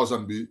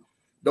 3,000 bi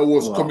that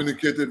was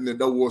communicated ne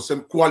that was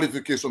seen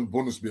qualification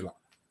bonus bi la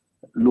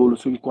loolu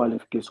suñ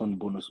qualification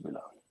bonus bi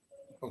la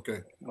ok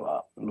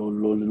waaw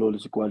loolu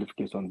si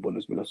qualification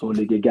bonus bi la soo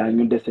léegi gaay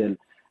ñu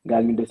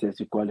deseel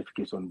si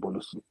qualification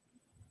bonus bi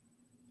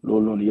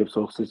loolu noonu yëpp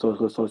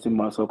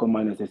soo ko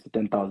minus si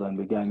 10,000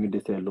 bi gaay ñu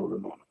deseel loolu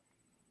noonu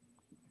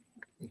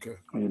okay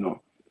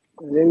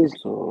léegi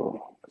so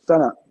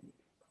Sanna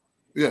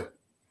yeah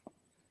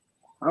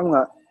xam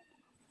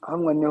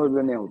nga neexul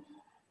ba neexul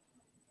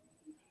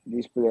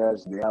these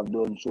players they have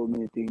done so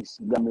many things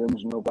Gambia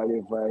mos ñoo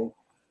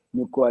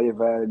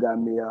qualify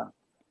Gambia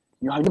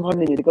ñu xam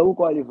ne di ka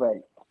qualify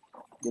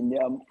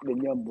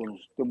dañuy am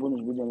bonus te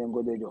bonus bi dañ leen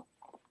ko dee jox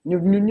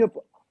ñun ñëpp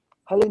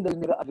xale yi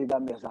nekk Afrique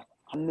Gambia sax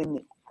xam nañ ne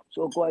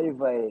soo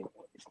qualify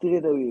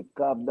straight away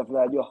CAF daf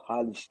laa jox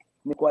xaalis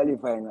ne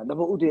qualify nga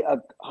dafa utee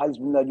ak xaalis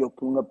bi la jox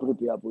pour nga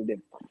prépare pour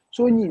dem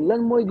soo ñii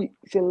lan mooy di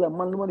seen la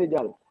man lu ma di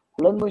jàll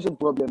lan mooy seen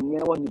problème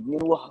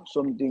ngeen wax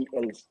something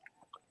else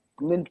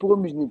ngeen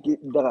promise nit ki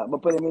dara ba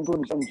pare ngeen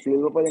promise am fail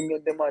ba pare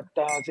ngeen demaat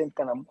taxaw seen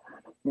kanam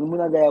ngeen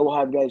mën a gaay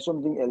waxaat gaay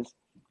something else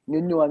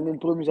ngeen ñëwaat ngeen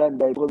promise ak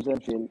gaay promise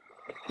and fail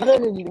naka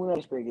ngeen di mën a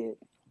respecté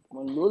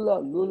man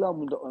loolu laa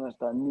mënut a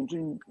understand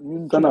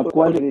ñun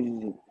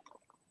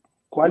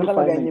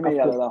qualify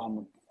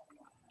nañ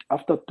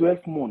after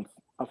 12 months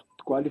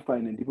after qualify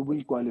nañ depuis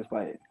buñ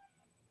qualify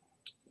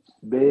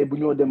ba bu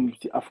ñoo dem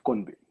ci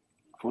AFCON bi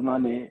foog naa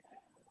ne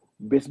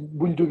bés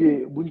buñ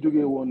jógee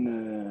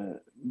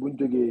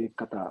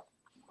Qatar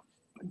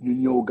ñu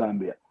ñëw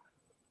Gambia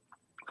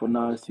foog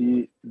naa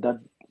si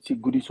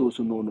guddi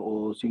soosu noonu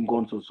o si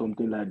ngoon soosu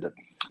something like that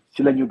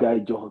si la ñu gaay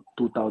jox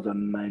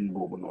 2009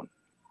 boobu noonu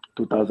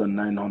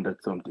 2,900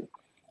 something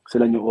si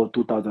la ñu o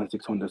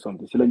 2,600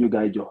 something si la ñu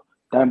gaay jox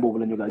time boobu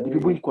la ñu gaay depuis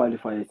buñ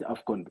qualifié si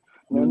AFCON bi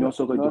ñu ñoo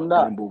soog a jox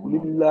time boobu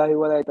noonu billahi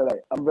walaay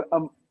talaay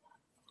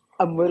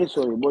am very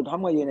sorry but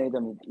xam nga yéen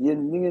tamit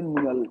yéen li ngeen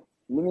muñal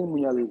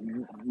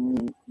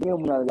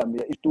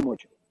Gambia is too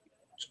much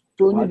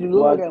so nit ñi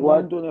loolu nga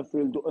mëntoon a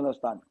fail to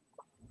understand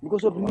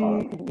because of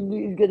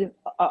li is getting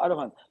out of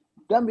hand.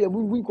 Gambia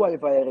buñ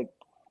qualifié rek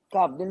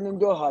CAF dañ leen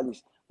jox xaalis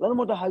lan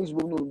moo tax xaalis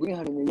boobu noonu bu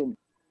nga xam ne yéen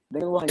da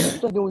ngeen wax ne lu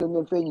tax demul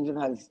ngeen fay ñu seen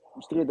xaalis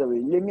straight away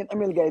léegi ngeen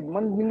amel gars yi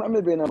man ni ma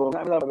amel benn bor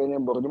nga amel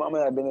beneen bor du ma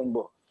amel beneen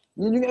bor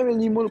ñi ñu ngi amel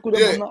ñi mool ku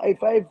dem na ay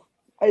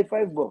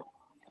five bor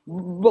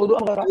du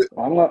am dara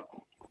xam nga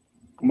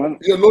man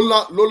loolu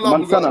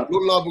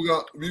laa bëgg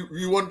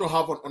we want to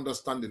have an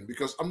understanding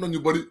because am na ñu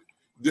bari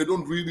they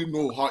don't really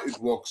know how it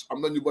works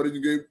am na ñu bari ñu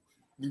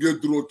ngi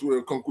draw to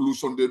a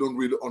conclusion they don't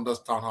really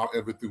understand how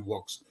everything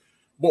works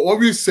but what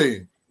we're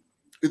saying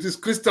it is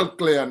crystal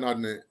clear that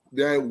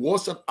there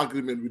was an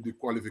agreement with the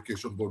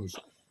qualification bonus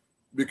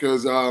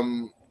because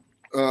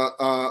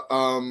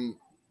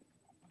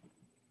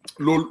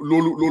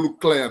lolu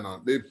clear na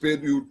they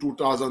paid you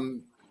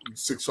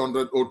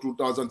 2,600 or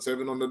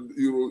 2,700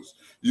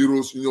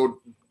 euros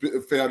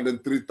fair than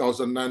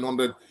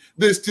 3,900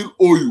 they still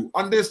owe you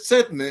and they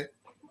said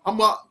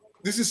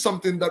this is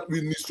something that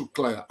we need to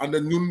clear and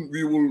then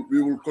we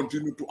will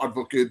continue to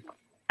advocate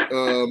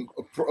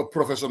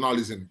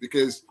professionalism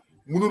because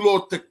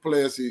mënuloo teg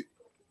players yi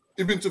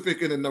even su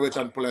fekkee ne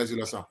nawetaan players yi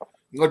la sax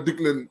nga dig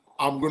leen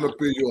I'm gonna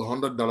pay you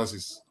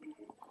 $100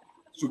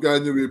 su gaa yi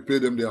ñëwee pay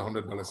them their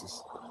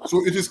 $100 so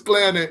it is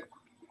clear ne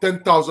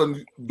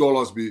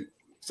 $10,000 bi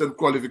seen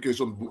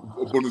qualification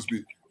bonus bi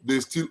they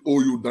still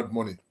owe you that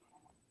money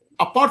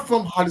apart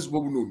from xaalis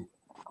boobu noonu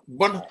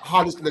ban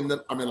xaalis lañ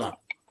leen amelaat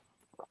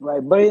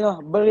waaye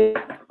bëri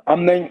am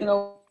nañ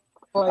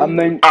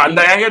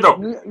nda yaa ngi dog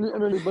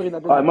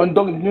waaw man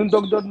ñun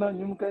dog jot na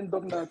ñun kenn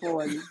dog na foo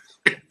waaye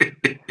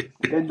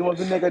kenn duma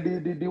fi nekk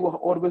di wax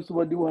orbe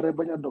suba di wax rek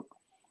bañ a dog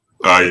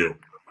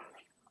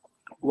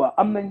waaw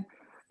am nañ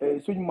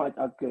suñu match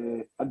ak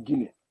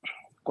Guinée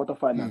quarter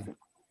final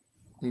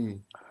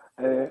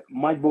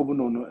match boobu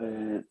noonu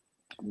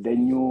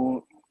dañ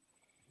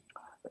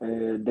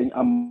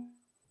am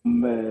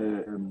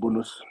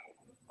bonus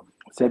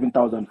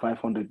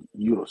 7,500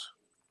 euros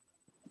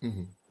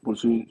pour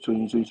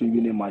suñ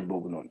winee match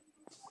boobu noonu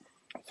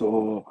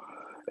so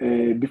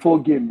before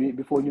game bi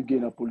before ñu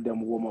génn pour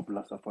dem warm up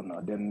la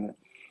safana then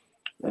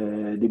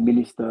the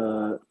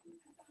minister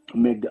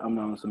make the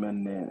announcement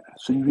ne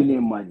suñ winee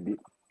match bi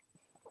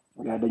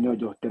gaa dañoo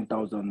jox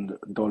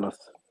 $10,000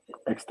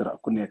 extra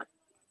ku nekk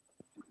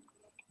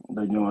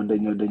dañoo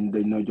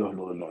jox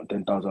loolu noonu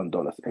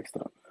 $10,000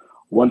 extra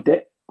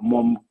wante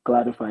moom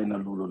clarify na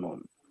loolu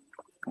noonu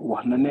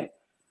wax na ne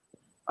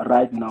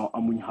right now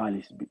amuñ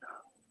xaalis bi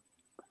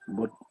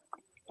but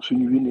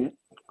suñu winee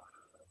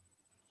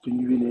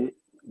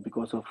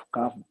because of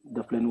CAF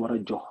daf leen war a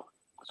jox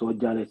soo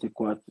jàllee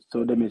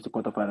soo demee si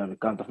quarter final bi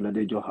CAF daf la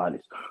dee jox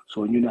xaalis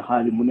soo ñu ne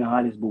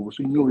xaalis boobu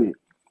su ñëwee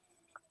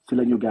si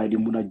la ñu gars yi di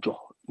mun a jox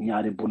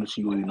ñaari bonus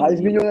yooyu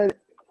xaalis bi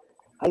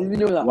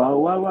ñëw na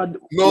waaw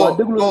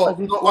déglu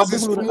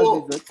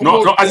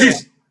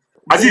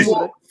Aziz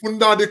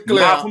funda de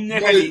clair fu mu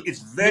nekk nii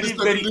it's very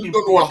very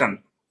important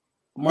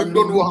man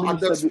doon wax at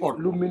that spot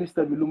lu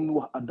ministre bi lu mu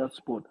wax at that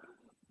spot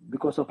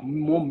because of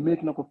moom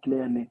make na ko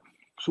clair ne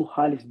su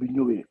xaalis bi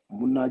ñëwee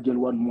mun naa jël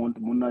 1 month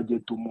mun naa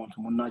jël 2 months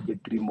mun naa jël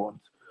 3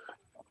 months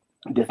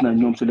des na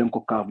ñoom su leen ko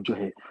CAF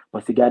joxe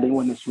parce que gars dañu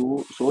wax ne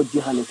soo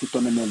jeexalee si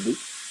tournament bi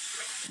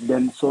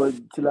then soo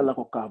si la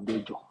ko CAF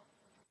day jox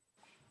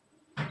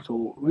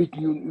so with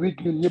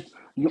ñun ñëpp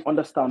ñu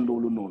understand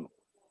loolu noonu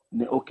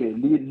ne ok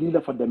lii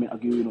la fa demee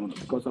ak yooyu noonu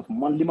because of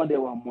man li ma dee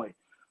wax mooy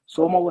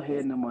soo ma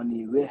waxee ne ma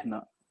nii weex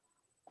na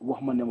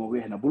wax ma ne ma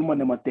weex na bul ma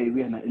ne ma tey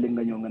weex na ëllëg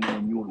nga ñëw nga ne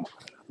ma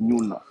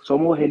ñuul na soo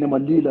ma waxee ne ma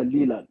lii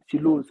la si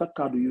loolu sa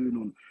kaddu yooyu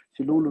noonu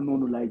si loolu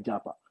noonu lay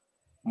jàppa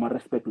ma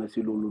respect la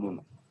si loolu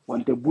noonu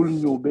wante bul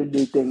ñëw ba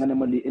léegi tey nga ne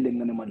ma lii ëllëg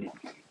nga ne ma lii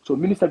so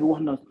ministre bi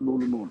wax na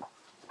loolu noonu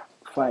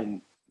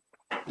fine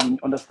ñu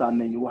understand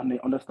nañ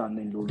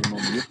loolu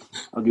noonu yëpp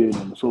ak yooyu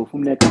noonu so fu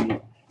mu nekk nii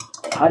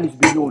xaalis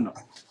bi ñëw na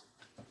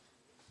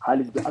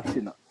xaalis bi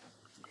agsi na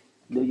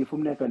léegi fu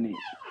mu nekk nii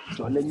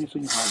jox leen ñu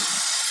suñu xaalis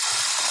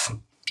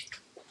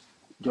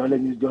jox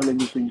leen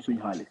ñu suñu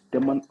xaalis te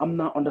man am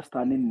naa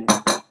understanding ne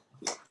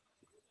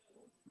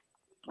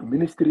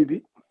ministry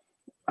bi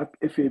ak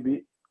FA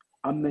bi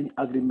am nañ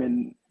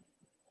agreement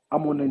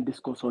amoon nañ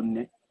discussion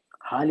ne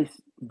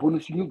xaalis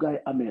bonus ñu gaay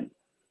ameel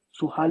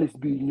su xaalis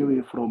bi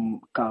ñëwee from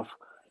CAF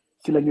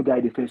si la ñu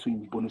gaay di fay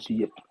suñu bonus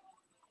yi yëpp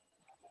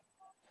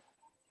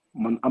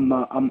man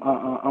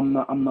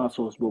am naa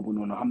soos boobu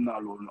noonu xam naa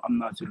loolu am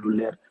naa si lu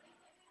leer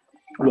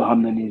loo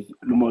xam ne ni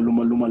lu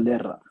ma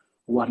leer la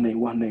wax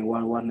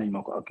nañ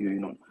ma ko ak yooyu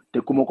noonu te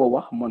ku ma ko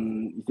wax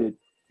man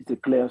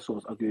c'est clear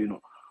source ak yooyu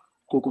noonu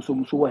kooku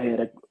su waxee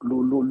rek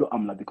lu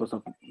am la because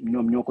of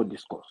ñoom ñoo ko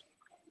discuss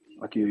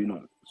ak yooyu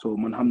noonu so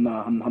man xam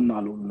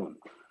naa loolu noonu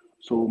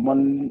so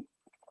man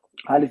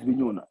xaalis bi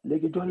ñëw na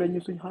léegi jox leen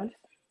ñu suñ xaalis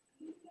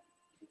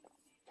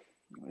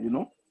you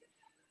know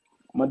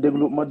ma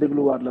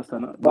dégluwaat la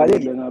Sanna ba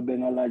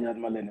nga laajaat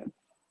ma leneen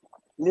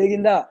léegi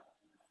ndaa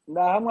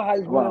xam nga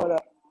xaalis bi wala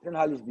seen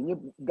xaalis bi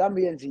ñëpp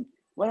Gambien si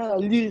maanaam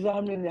lii sax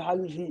xam ne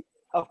xaalis yi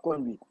AFCON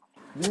bi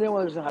ñu leen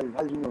wala seen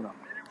xaalis bi ñëw na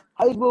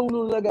xaalis boobu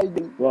noonu la gars yi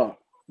jël waaw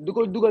du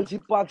ko dugal si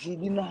paak si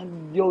dina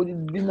yow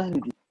dina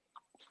nit yi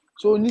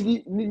so nit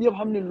yëpp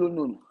xam ne loolu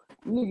noonu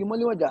léegi man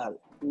li ma jaaxal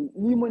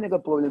lii moo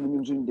nekk problème bi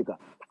ñun suñu dëkka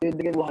te da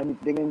ngeen wax nit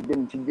da ngeen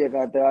dem ci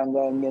jekkaata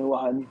nga ngeen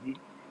wax nit yi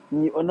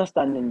ñi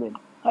understand nañ leen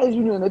xaalis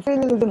bi ñëw na fay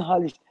leen seen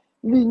xaalis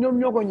lii ñoom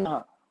ñoo ko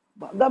ñaaxa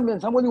Gambian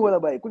sax moo ñu war a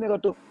bàyyi ku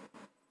nekk toog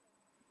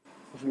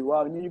fii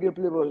waaw ñu ngi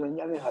play ball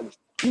ñu amee xaalis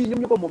fii ñoom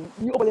ñu ko moom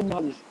ñu ëppale ñu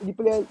xaalis di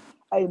play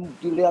ay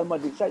Real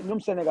Madrid ñoom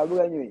Sénégal bu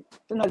nga ñëwee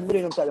seen xaalis bu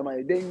dee ñoom Sadio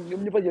Mané day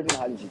ñoom ñu fa jël seen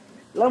xaalis yi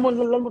lan moo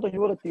tax ñu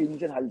war a téye ñu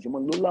seen xaalis yi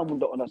man loolu laa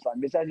mënut a understand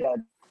mais ça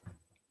lan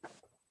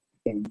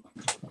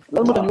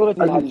moo tax ñu war a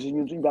téye xaalis yi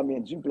ñun suñu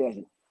Gambien suñu players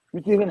yi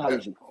ñu téye seen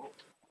xaalis yi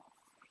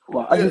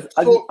waaw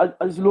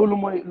Aziz loolu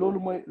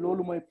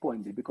mooy point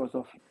bi because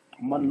of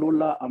man loolu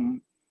laa am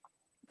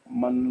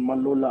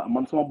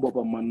man sama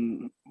boppam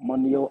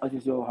man yow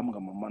Aziz yow xam nga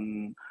ma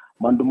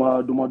man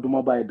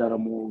duma bàyyi dara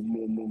mu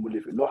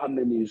lifi loo xam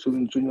ne nii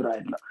suñu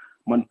right la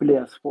man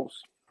players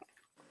force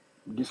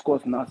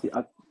discuss naa si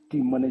ak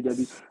team manager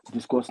bi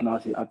discuss naa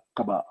si ak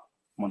Kaba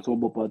man sama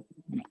boppa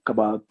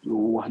Kaba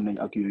wax nañ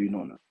ak yooyu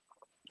noonu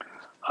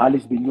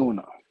xaalis bi ñëw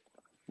na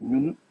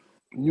ñun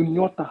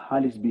ñoo tax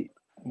xaalis bi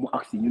mu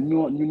agsi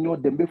ñun ñoo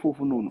dem ba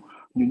foofu noonu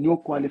ñun ñoo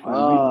qualifié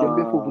ñun dem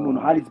ba foofu noonu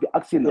xaalis bi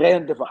agsi na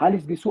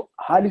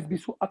xaalis bi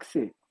su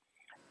agsee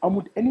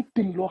amul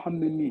anything loo xam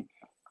ne nii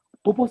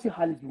proposé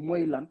xaalis bi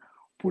mooy lan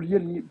pour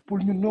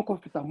ñun ñoo ko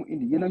fi tax mu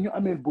indi yéen a ñu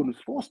amee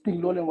bonus first thing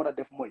loo leen war a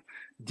def mooy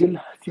jël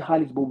si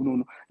xaalis boobu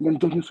noonu ngeen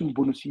jox ñu suñ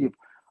bonus yëpp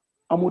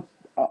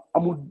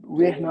amul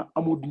weex na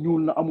amul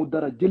ñuul na amul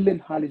dara jël leen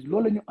xaalis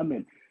loolu la ñu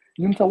amee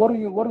ñun sax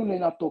waruñu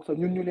leen a toog sax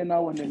ñun ñu leen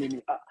a wax ne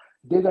nii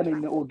dégg nañ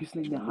ne gis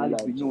nañ ne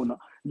xaalis bi ñëw na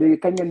léegi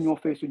kañ ngeen ñoo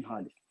fay suñ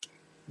xaalis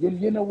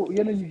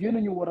yéen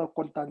a ñu war a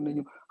contact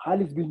nañu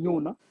xaalis bi ñëw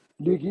na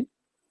léegi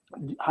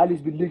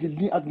xaalis bi léegi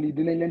lii ak lii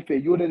dinañ leen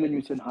fay yónnee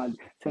nañu seen xaalis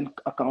seen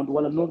account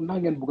wala noonu naa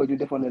ngeen bëgg a ñu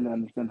defal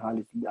leen seen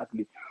xaalis lii ak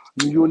lii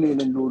ñu yónnee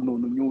leen loolu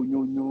noonu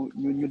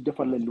ñu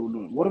defal leen loolu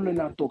noonu waru leen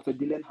naa toog sax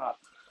di leen xaar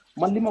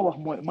man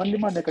li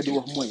ma nekk di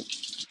wax mooy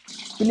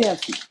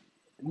players yi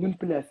ñun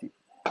players yi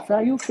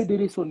saa yu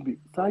fédération bi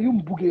saa yu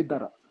mu buggee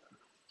dara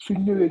suñ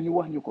ñëwee ñu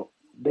wax ñu ko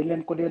dañ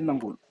leen ko dee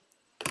nangul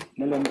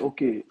ne leen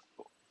ok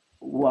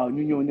waaw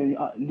ñu ñëw ne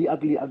lii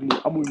ak lii ak lii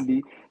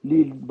amuñ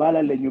lii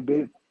baala la ñu ba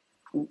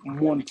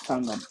month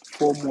sangam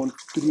 4 months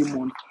 3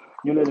 months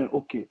ñu leen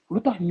ok lu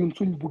tax ñun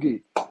suñ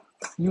buggee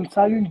ñun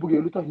saa yuñ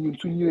buggee lu tax ñun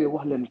suñ ñëwee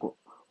wax leen ko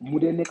mu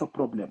dee nekk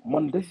problème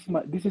man this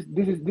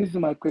is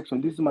my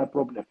question this is my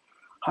problem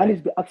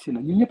xaalis bi agsi na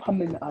ñun ñëpp xam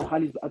nañ ne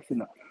xaalis bi agsi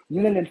na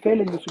ñu ne leen fay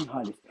leen ñu suñ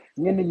xaalis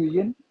ngeen ne ñu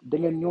yéen da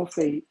ngeen ñoo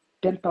fay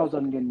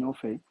 10,000 ngeen ñoo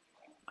fay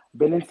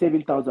beneen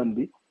 7,000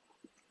 bi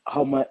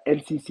xaw ma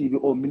NCC bi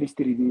au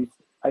ministry bi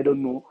I don't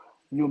know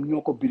ñoom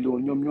ñoo ko bindoo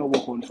ñoom ñoo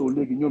waxoon so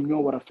léegi ñoom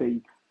ñoo war a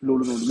fay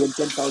loolu noonu yéen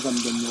 10,000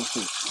 ngeen ñoo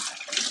fay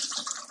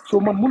so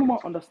man mënuma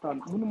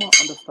understand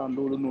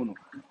loolu noonu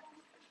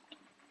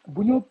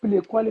bu ñoo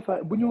play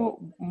qualify bu ñoo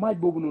match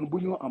boobu noonu bu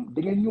ñoo am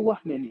da ngeen ñu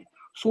wax ne ni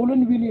soo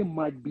leen winee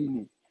match bii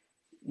nii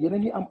yéen a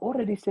ngi am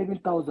already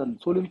 7,000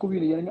 soo leen ko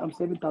winee yéen a ngi am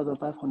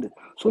 7,500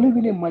 soo leen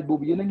winee match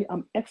boobu yéen a ngi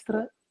am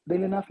extra dañ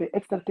leen a fay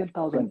extra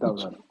 10,000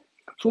 each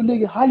so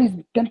léegi xaalis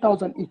bi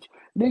 10,000 each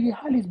léegi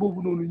xaalis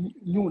boobu noonu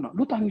ñëw na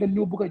lu tax ngeen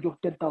ñoo bëgg a jox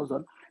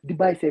 10,000 di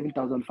bàyyi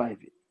 7,500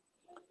 bi.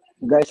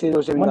 Guys,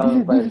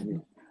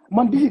 7,500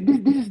 man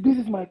this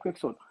is my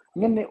question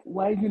ngeen ne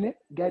waaye ñu ne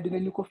gars yi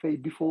dinañu ko fay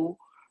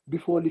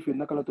before li fi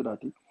naka la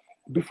tuddaati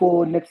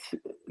before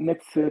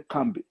next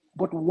camp bi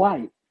but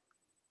why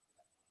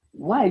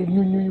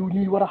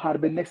ñuy war a xaar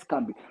ba next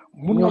camp bi.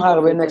 ñu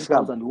xaar ba next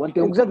camp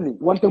bi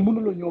wante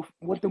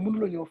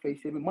mënuloo ñoo fay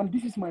seen man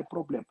this is my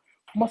problem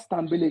fu ma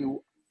stand ba léegi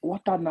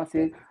waxtaan naa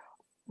see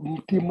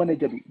team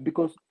manager bi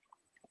because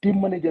team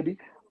manager bi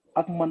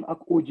ak man ak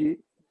OJ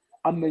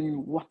am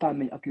nañu waxtaan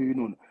nañ ak yooyu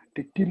noonu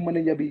te team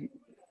manager bi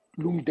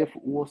lu mu def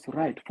was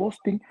right first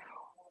thing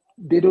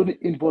they don't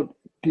involve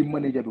team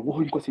manager bi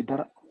waxuñ ko si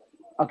dara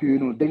ak yooyu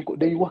noonu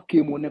dañ wax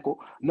Kémo ne ko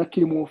na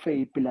Kémo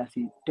fay place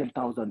yi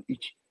 10,000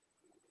 each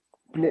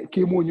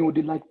Kémo ñëw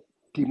di laaj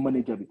team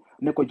manager bi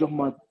ne ko jox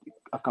ma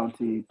account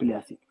si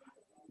place yi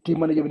team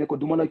manager bi ne ko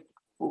duma la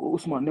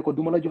Ousmane ne ko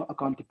duma la jox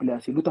account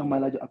place yi lu tax may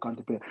la jox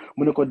account place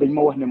mu ne ko dañ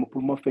ma wax ne ma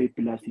pour ma fay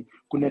place yi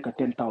ku nekk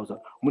 10,000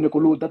 mu ne ko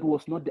loolu that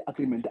was not the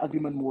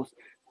agreement was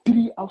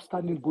 3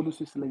 outstanding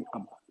bonuses lañ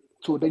am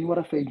so dañ war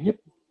a fay ñëpp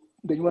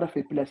dañ war a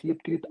fay place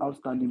yëpp 3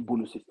 outstanding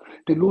bonuses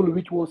te loolu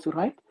which was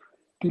right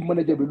team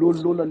manager bi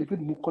loolu la lifit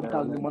mu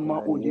contact ñu man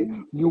maa OJ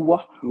ñu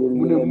wax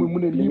mu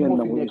ne lii moo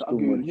fi nekk ak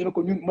yooyu ñu ne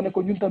ko ñun ma ne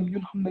ko ñun tam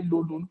ñun xam nañ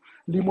loolu noonu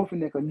lii moo fi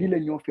nekk lii la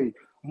ñoo fay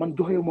man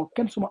joxe moo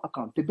kenn suma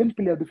account te benn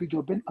player du fi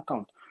jox benn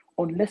account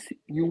unless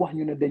ñu wax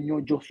ñu ne dañ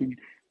ñoo jox suñ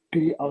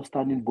 3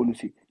 outstanding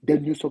bonus yi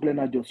dañ ñu soog leen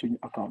a jox suñu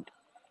account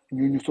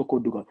ñu soog koo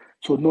dugal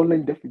so noonu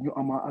lañ def ñu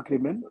ama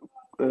agreement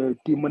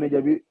team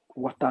manager bi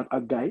waxtaan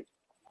ak gaay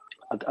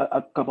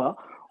ak Kaba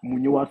mu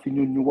ñëwaat fi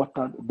ñun ñu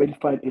waxtaan bañ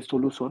find a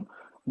solution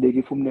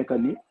léegi fu mu nekk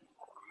nii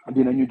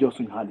dinañu jox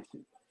suñu xaalis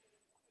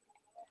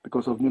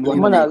because of ñun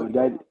wax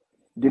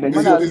dinañu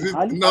jox suñu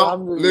xaalis now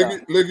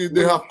léegi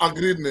they have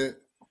agreed ne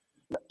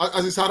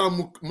as is Sarah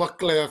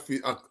clear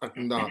at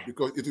now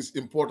because it is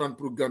important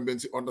for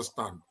Gambians to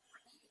understand.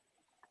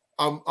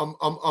 I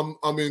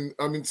mean,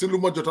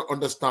 Siluma Jota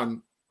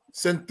understand.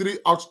 Send 3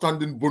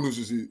 outstanding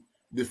bonuses.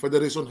 The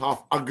federation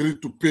have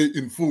agreed to pay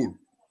in full.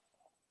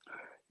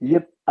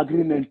 Yep,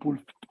 agreement pool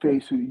pay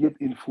so yep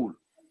in full.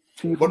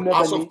 But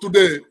as of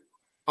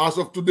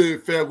today,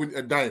 fair win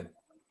a dime.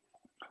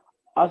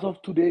 As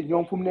of today,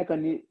 ñoom fu mu nekk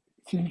nii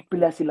si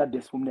Pilasi la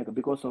des fu mu nekk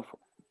because of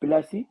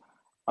Pilasi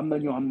am na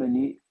ñoo xam ne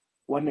nii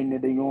wax nañ ne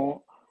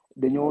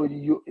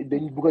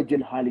dañ bugg a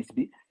jël xaalis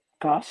bi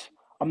cash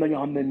am na ñoo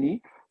xam ne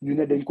nii ñu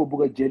ne dañ ko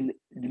bugg a jël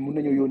mun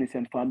nañoo yónnee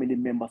seen family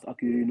members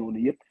ak yooyu noonu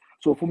yëpp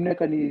so fu mu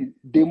nekk nii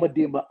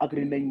démba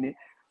agree nañ ne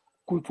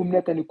fu mu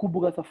nekk nii ku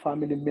bugg a sa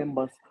family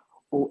members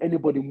or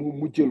anybody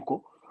mu jël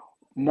ko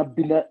na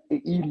binda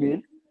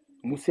email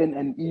mu send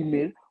an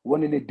email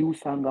wane ne diw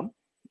sangam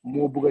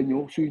moo bugg a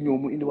ñëw suy ñëw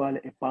mu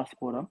indiwaale a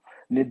passeport am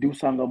ne diw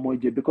sangam mooy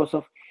jël because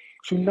of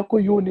suñ la ko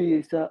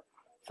yónnee sa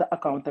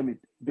account tamit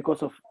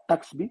because of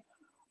tax bi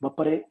ba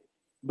pare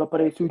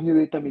su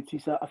ñëwee tamit si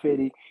sa affaire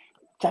yi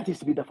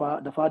charges bi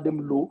dafa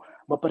dem low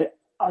ba pare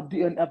at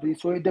the end of the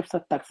sooy def sa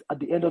tax at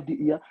the end of the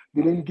year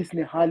dinañ gis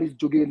ne xaalis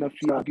jógee na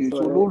fii ak yooyu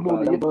so loolu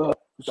noonu yëpp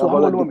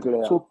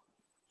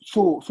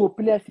so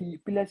players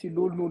yi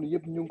loolu noonu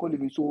yëpp ñu ngi ko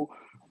liggéey so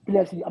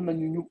players yi am na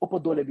ñu ëpp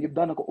doole bi yëpp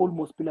daanaka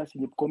almost players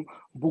yi yëpp comme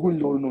bëgguñ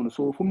loolu noonu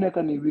so fu mu nekk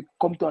nii we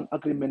come to an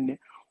agreement ne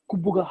ku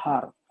bëgg a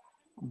xaar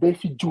ba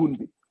si June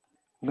bi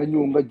nga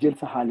ñëw nga jël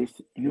sa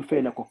xaalis ñu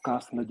fay la ko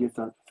cash nga jël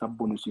sa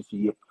bonus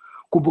yi yëpp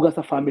ku bëgg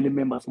sa family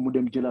members mu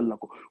dem jëlal la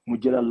ko mu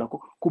jëlal la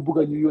ko ku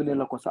bëgg ñu yónnee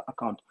la ko sa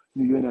account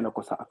ñu yónnee la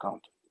ko sa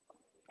account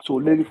so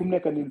léegi fu mu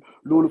nekk nii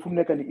loolu fu mu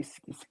nekk nii is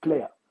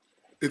clear.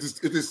 It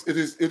is.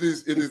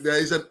 There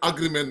is an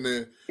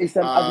agreement. It's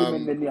an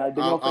agreement.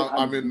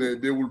 I mean,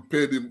 they will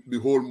pay the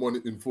whole money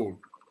in full.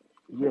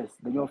 Yes,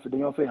 dañoo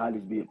fay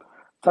xaalis bi yëpp.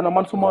 Sana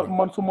man suma.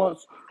 And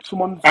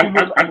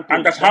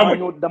that's how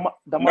much. Dama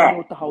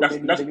ñëw taxaw ne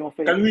dañoo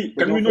fay. Can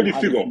we know the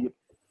figure?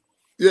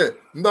 Yeah.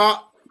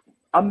 Now.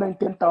 am nañ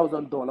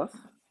 $10,000.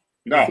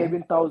 Now.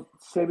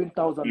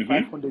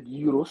 7,500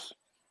 euros.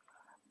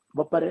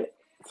 ba pare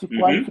si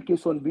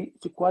qualification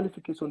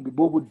bi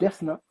boobu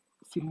des na.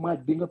 Si match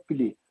bi nga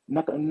play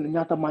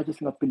ñaata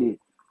matches nga play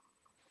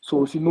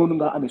so si noonu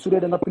nga amee su dee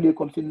da nga play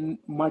comme si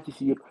matches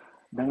si yëpp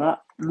da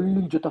nga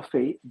luñ jot a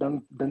fay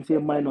dang see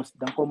minus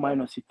da nga ko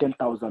minus si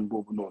 10,000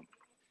 boobu noonu.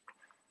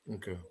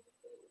 Okay.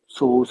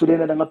 So su dee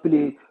da nga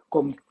play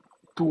comme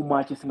 2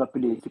 matches nga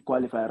play si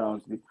qualify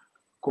rounds bi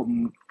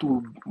comme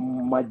 2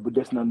 match bu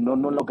des na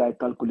noonu la gars yi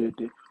calculer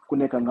ku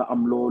nekk nga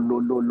am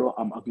loo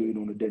am ak yooyu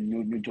noonu den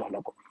ñu jox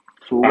la ko.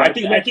 So I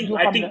think players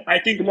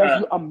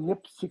yu am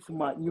ñëpp 6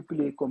 match ñu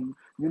play comme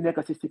ñu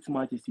nekk si 6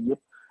 matches si yëpp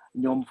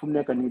ñoom fu mu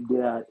nekk ni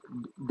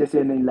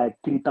desee nañ like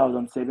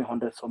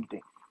 3,700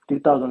 something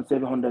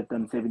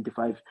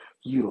 3,775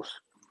 euros.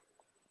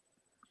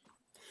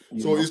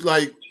 So it's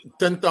like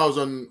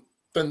 10,200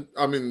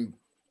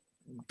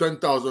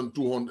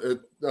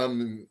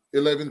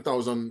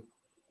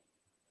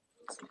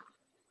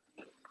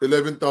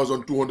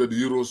 11,200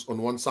 euros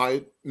on one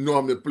side. No,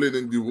 I'm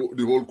playing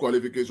the whole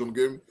qualification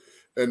game.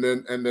 And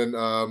then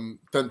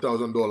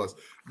 $10,000.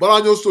 But I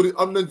know story.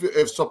 I'm going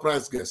to a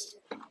surprise guest.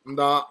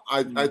 Now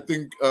I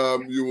think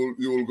you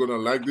will gonna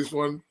like this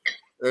one.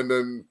 And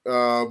then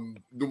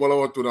do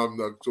what to them.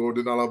 So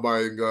then I'll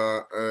buying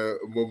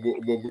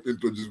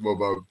introduce more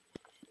about.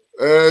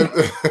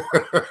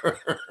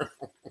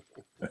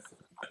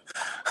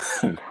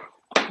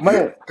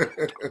 Man,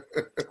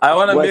 I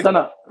wanna make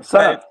Sana.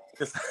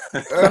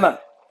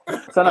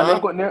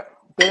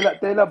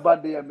 Taylor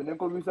birthday. I mean, happy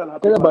birthday.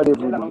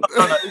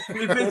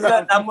 If it's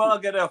that, I'm gonna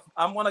get off.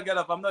 I'm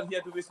not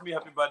here to wish me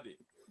happy birthday.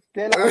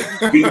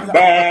 Happy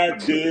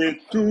birthday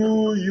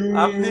to you.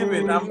 I'm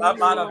leaving. I'm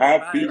out of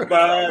Happy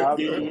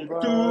birthday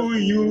to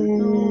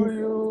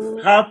you.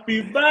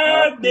 Happy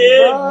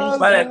birthday,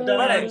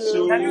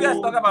 Mr. Can you guys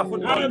talk about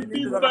football?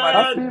 Happy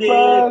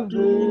birthday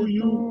to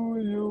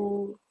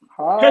you.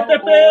 How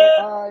old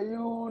are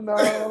you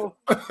now?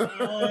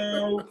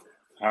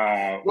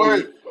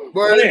 Boy.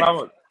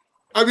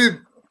 Habib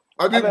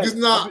gis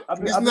naa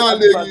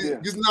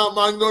léegi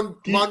maa ngi doon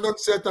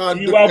seetaan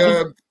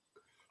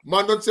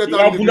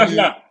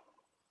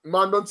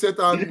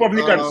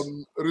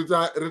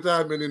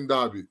retirement in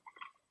Derby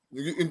ñu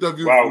ngi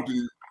interview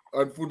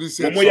Fouti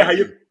seet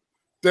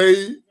tey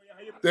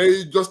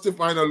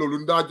justify na loolu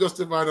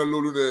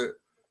ne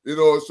you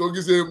know soo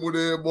gisee mu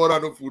ne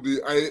Morano Fouti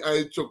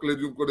ay chocolate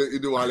yu ko de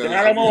indiwaale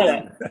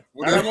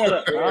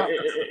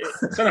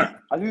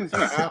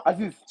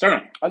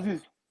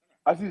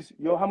Aziz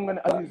yow xam nga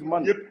ne Aziz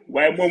man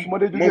waaye moom su ma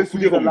dee jógee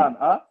Switzerland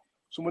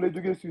su ma dee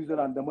jógee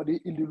Switzerland dama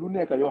dee indi lu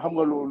nekk yow xam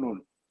nga loolu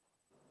noonu.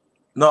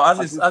 No,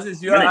 Aziz,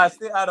 you are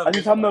stay out of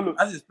Aziz this. xam na lu.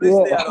 Aziz, please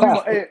stay out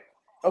of this.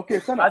 Okay,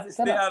 stay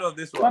out of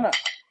this one.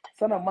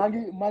 Sana maa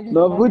ngi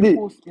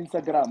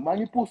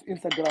post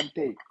Instagram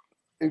tey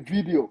a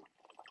video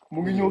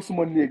mu ngi ñëw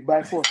suma néeg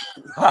by force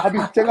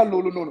Habib cegal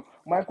loolu noonu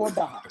maa ngi ko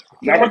daxa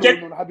naa ko cek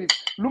Habib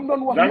lu mu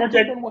doon wax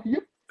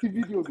yëpp ci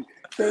vidéo bi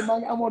tey maa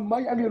ngi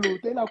amee loolu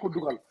tey laa ko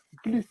dugal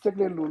please check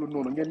leen loolu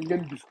noonu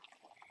ngeen gis.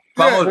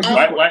 Faal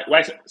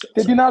why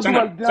te dinaa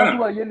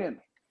dugal yeneen.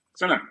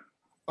 Sanna.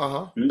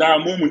 Ndaa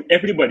moomun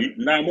everybody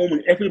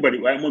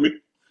waaye moom it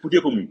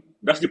putee ko mun.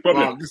 That's the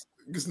problem.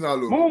 Gis naa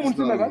loolu. Moom mun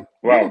si naka.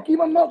 Waaw kii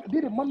man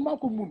maa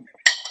ko mun.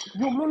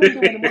 ñoom loolu lañ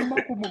demee man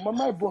maa ko mun man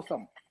maay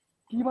bossam.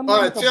 kii man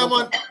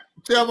maa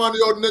Chairman,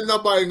 yow nañ la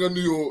bàyyi nga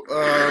nuyoo.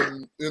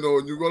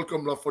 You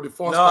welcome la for the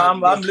first time.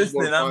 No, I'm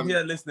listening. I'm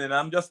here listening.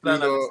 I'm just trying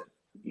to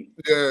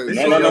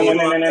listen.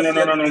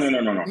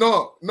 Yeah.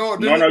 No.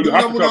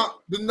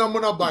 Didn't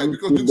not buy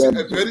because this is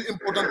a very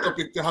important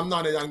topic. No,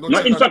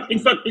 in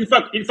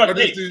fact,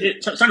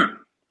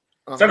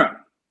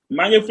 Sanna,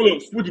 my follow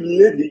food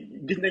lady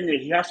didn't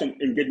he has some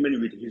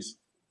engagement with his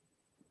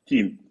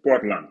team,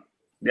 Portland.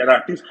 There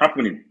are things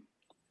happening.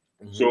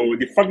 So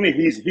the fact that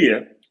he's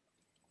here,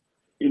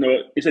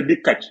 it's a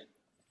big catch.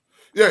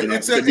 Yeah,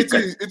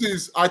 it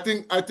is. I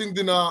think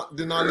dina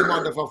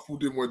lima dafa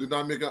food mo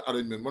dina make an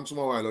arrangement. Man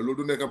suma wala lo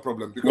do nek a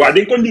problem because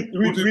we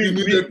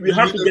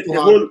have to get the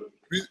whole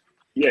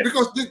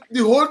because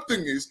the whole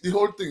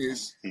thing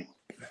is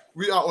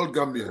we are all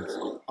Gambians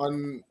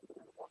and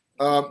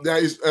there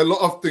is a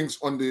lot of things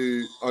on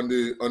the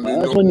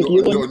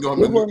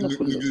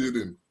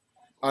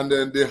and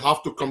then they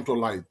have to come to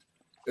light.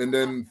 And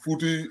then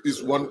Footy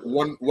is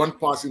one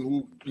person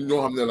who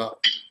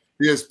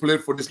he has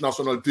played for this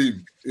national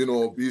team.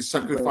 He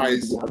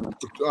sacrificed,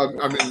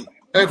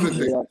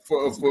 everything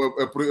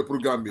for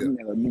Gambia.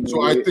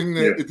 So I think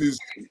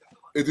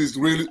it is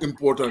really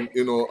important.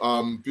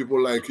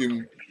 People like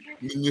him,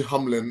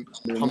 Hamlin,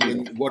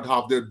 what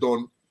have they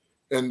done,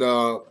 and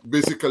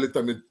basically,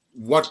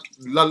 what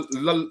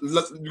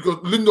because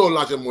Lindo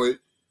Lajemoy,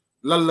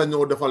 Lala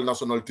nyo defal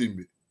national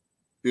team.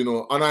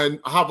 And I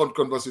have a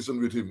conversation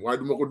with him. Why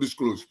do I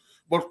disclose?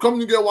 But come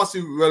you get what's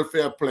the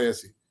welfare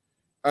players.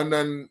 And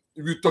then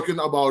we're talking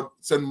about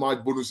send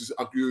match bonuses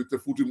at the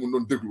footy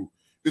mundon deglu.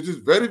 It is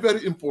very,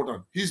 very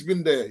important. He's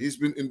been there. He's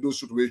been in those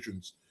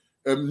situations.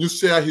 You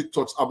share his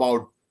thoughts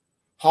about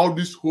how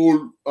this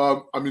whole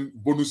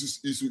bonuses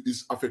issue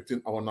is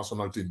affecting our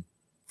national team.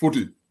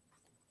 Footy.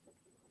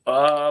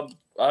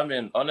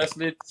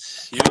 Honestly,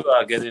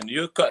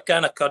 you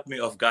kind of cut me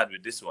off guard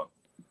with this one.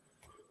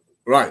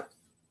 Right.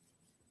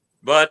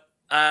 But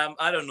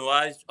I don't know.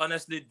 I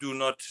honestly do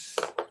not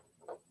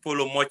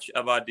follow much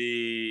about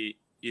the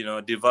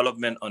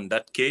development on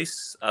that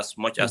case as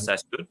much as I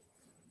should.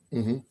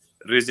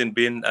 Reason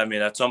being,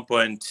 at some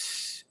point,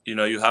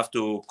 you have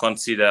to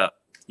consider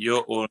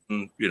your own,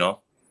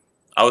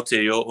 I would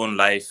say your own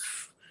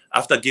life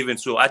after giving.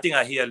 So I think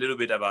I hear a little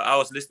bit about. I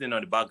was listening on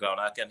the background.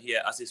 I can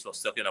hear Asis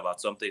was talking about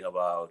something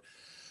about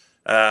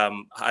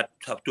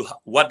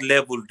what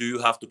level do you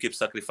have to keep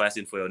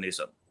sacrificing for your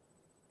nation?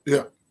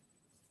 Yeah.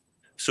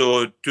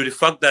 So to the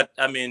fact that,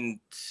 I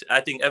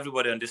think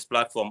everybody on this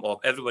platform or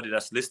everybody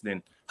that's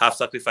listening have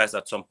sacrificed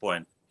at some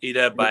point,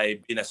 either by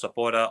being a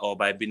supporter or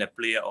by being a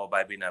player or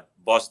by being a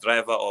bus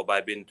driver or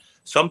by being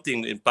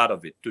something in part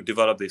of it to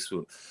develop this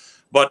food.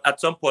 But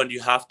at some point, you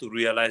have to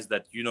realize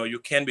that, you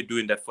can't be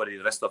doing that for the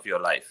rest of your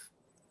life.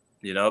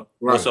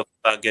 Most of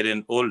us are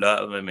getting older.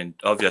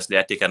 Obviously,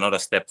 I take another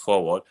step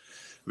forward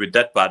with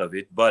that part of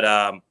it. But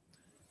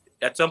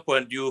at some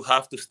point, you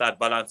have to start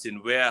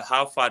balancing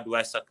how far do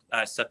I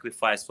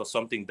sacrifice for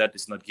something that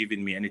is not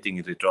giving me anything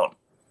in return.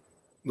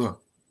 No.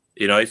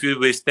 If you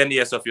waste 10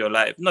 years of your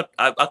life,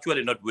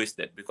 actually not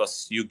wasted,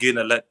 because you gain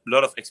a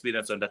lot of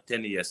experience on that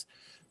 10 years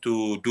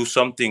to do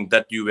something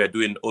that you were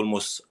doing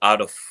almost out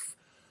of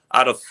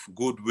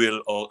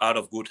goodwill or out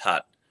of good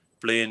heart,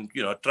 playing,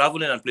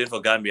 traveling and playing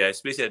for Gambia,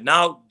 especially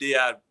now they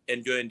are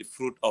enjoying the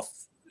fruit of,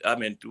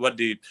 what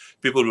the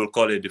people will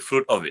call it, the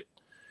fruit of it.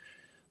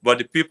 But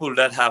the people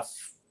that have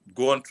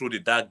gone through the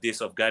dark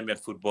days of Gambian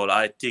football,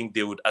 I think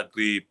they would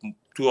agree.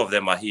 Two of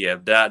them are here.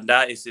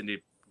 That is in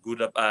the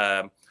good,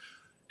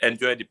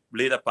 enjoy the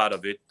later part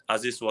of it,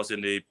 as this was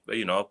in the,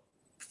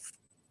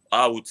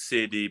 I would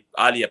say the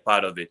earlier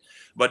part of it.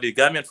 But the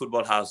Gambian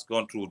football has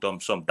gone through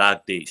some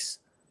dark days.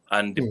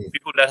 And the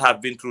people that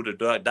have been through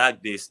the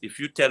dark days, if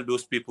you tell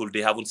those people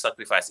they haven't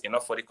sacrificed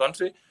enough for the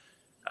country,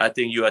 I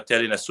think you are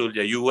telling a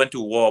soldier, you went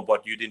to war,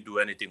 but you didn't do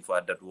anything for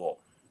that war.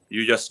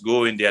 You just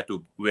go in there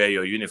to wear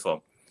your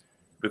uniform,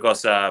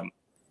 because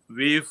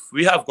we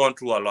have gone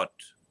through a lot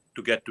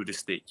to get to this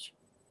stage.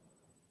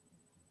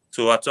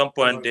 So at some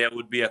point there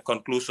would be a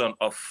conclusion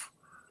of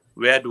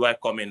where do I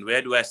come in?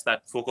 Where do I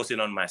start focusing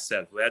on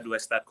myself? Where do I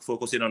start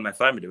focusing on my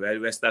family? Where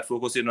do I start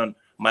focusing on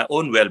my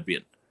own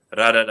well-being,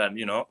 rather than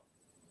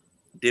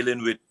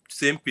dealing with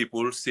same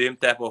people, same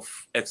type of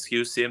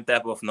excuse, same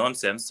type of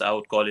nonsense. I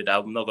would call it.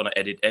 I'm not gonna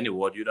edit any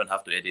word. You don't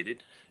have to edit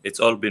it. It's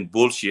all been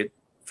bullshit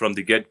from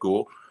the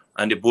get-go.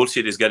 And the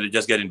bullshit is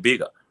just getting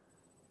bigger.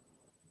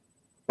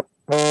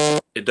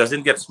 It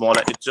doesn't get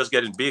smaller. It's just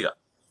getting bigger.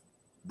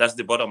 That's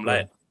the bottom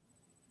line.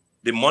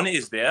 The money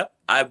is there.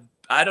 I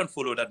don't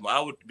follow that.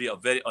 I would be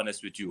very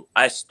honest with you.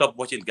 I stopped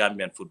watching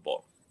Gambian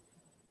football.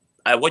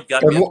 I watch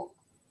Gambian.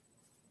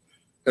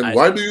 And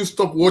why do you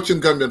stop watching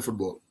Gambian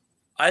football?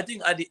 I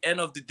think at the end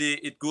of the day,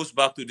 it goes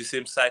back to the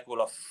same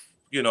cycle of,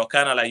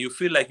 kind of like you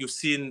feel like you've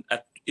seen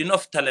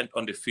enough talent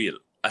on the field,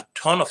 a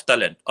ton of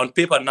talent. On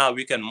paper now,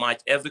 we can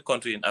match every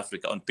country in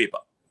Africa on paper.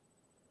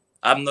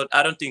 I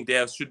don't think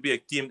there should be a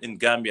team in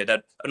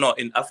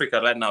in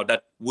Africa right now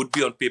that would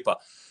be on paper.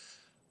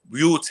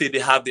 You would say they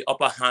have the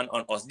upper hand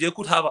on us. They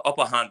could have an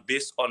upper hand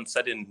based on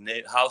certain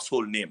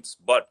household names.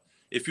 But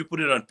if you put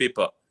it on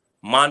paper,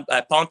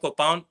 pound for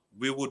pound,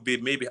 we would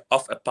be maybe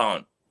off a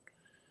pound.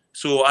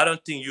 So I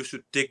don't think you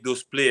should take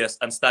those players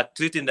and start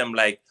treating them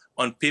like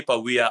on paper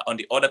we are on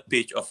the other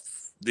page of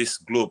this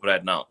globe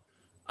right now.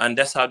 And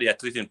that's how they are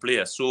treating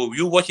players. So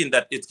you watching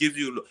that, it gives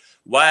you,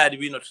 why are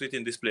we not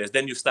treating these players?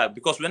 Then you start,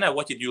 because when I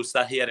watch it, you'll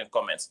start hearing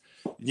comments.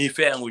 They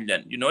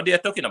are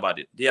talking about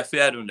it. They are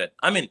fair on that.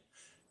 I mean,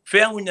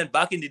 fair union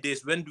back in the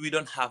days when we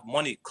don't have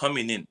money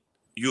coming in,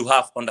 you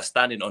have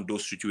understanding on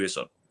those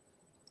situations.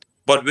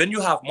 But when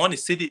you have money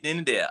sitting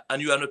in there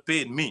and you are not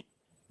paying me,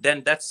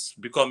 then that's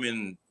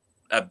becoming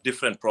a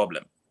different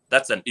problem.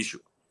 That's an issue.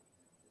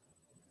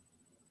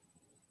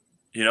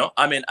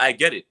 I mean, I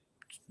get it.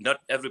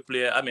 Not every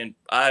player, I mean,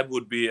 I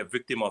would be a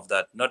victim of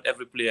that. Not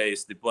every player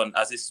is the one,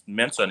 as is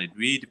mentioned it.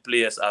 We, the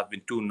players, have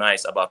been too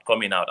nice about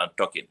coming out and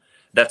talking.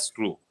 That's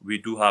true. We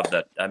do have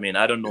that. I mean,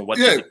 I don't know what.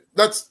 Yeah,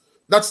 that's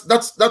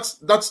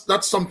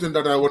something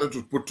that I wanted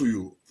to put to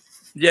you.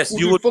 Yes,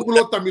 you would.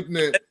 I'll come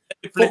into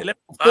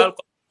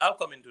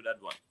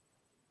that one.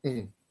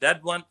 Mm-hmm.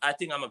 That one, I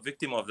think I'm a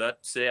victim of that.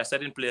 Say,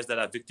 certain players that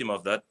are victim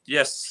of that.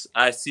 Yes,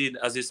 I see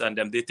Aziz and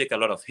them. They take a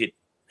lot of hit.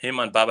 Him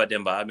and Baba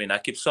Demba. I mean,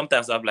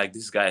 sometimes I'm like,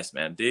 these guys,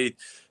 man.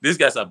 These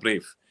guys are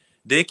brave.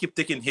 They keep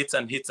taking hits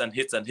and hits and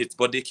hits and hits,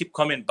 but they keep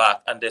coming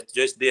back and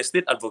they're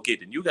still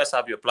advocating. You guys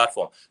have your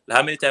platform.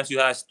 How many times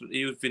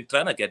you've been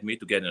trying to get me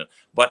to get in,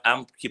 but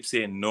I'm keep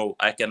saying no,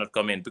 I cannot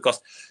come in because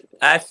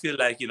I feel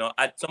like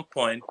at some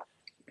point,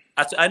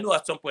 I know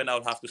at some point I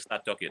will have to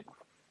start talking.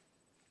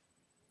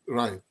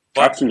 Right.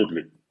 But,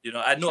 absolutely.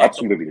 I know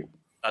absolutely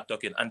start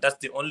talking, and that's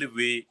the only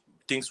way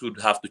things would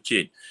have to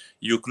change.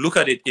 You look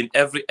at it in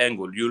every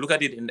angle. You look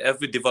at it in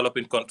every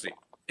developing country.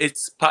 It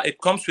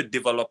comes with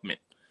development.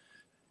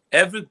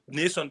 Every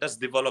nation that's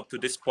developed to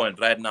this point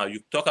right now, you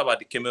talk about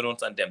the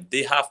Cameroons and them,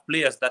 they have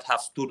players that have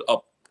stood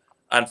up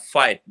and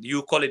fight.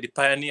 You call it the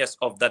pioneers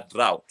of that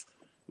route,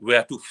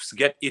 where to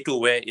get Eto'o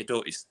where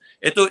Eto'o is.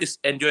 Eto'o is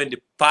enjoying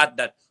the part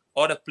that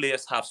other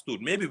players have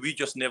stood. Maybe we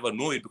just never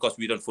know it because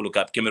we don't follow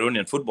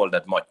Cameroonian football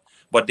that much.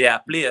 But there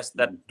are players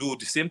that do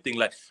the same thing,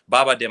 like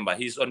Baba Demba.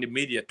 He's on the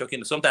media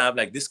talking. Sometimes I'm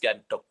like, this guy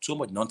talks so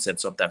much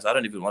nonsense sometimes. I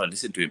don't even want to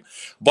listen to him.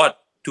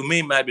 But to me,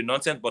 it might be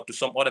nonsense, but to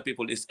some other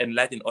people, it's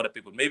enlightening other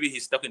people. Maybe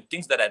he's talking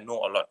things that I know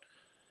a lot.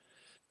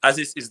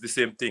 Aziz is the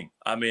same thing.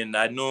 I mean,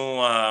 I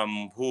know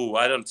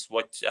I don't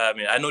watch. I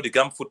mean, I know the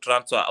Gam Food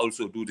Transfer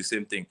also do the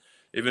same thing,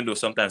 even though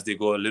sometimes they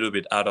go a little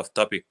bit out of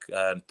topic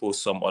and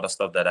post some other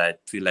stuff that I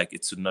feel like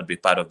it should not be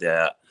part of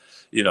their,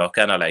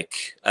 kind of like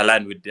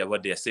aligned with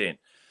what they're saying.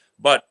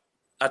 But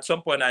at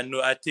some point,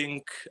 I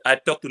think I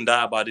talked to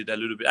Nda about it a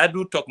little bit. I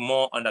do talk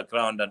more on the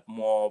ground and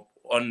more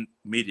on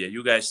media.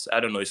 You guys, I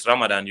don't know, it's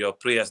Ramadan. Your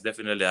prayers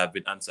definitely have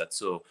been answered.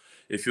 So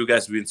if you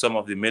guys win some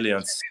of the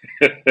millions,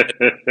 to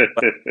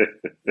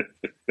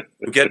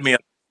get me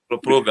a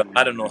program,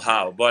 I don't know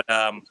how. But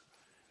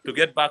to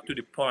get back to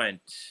the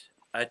point,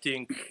 I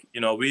think,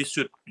 we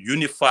should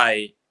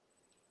unify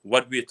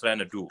what we're trying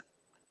to do.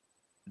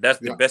 That's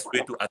the best way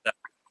to attack.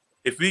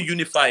 If we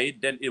unify it,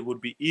 then it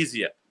would be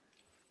easier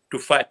to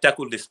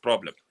tackle this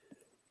problem.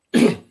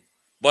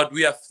 But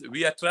we are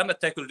trying to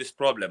tackle this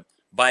problem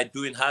by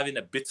having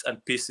a bits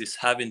and pieces,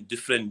 having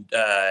different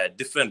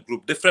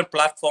group, different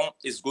platform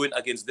is going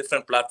against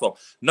different platform,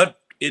 not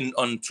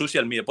on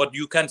social media, but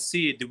you can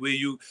see the way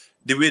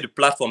the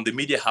platform, the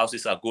media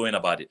houses are going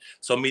about it.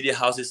 Some media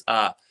houses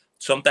are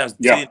sometimes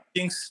doing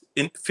things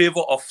in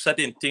favor of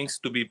certain things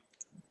to be,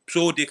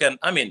 so they can,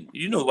 I mean,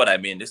 you know what I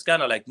mean. It's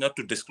kind of like not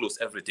to disclose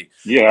everything.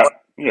 Yeah.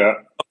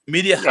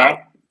 Media house,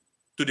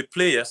 to the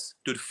players,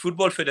 to the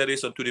Football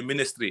Federation, to the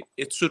ministry,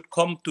 it should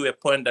come to a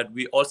point that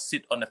we all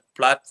sit on a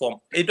platform.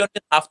 We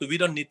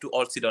don't need to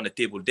all sit on a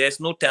table. There's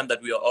no time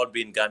that we are all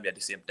being Gambia at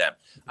the same time.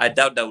 I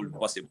doubt that will be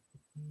possible.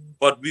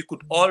 But we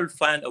could all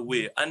find a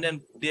way. And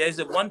then there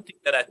is one thing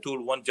that I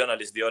told one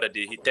journalist the other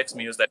day. He texted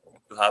me, he was like,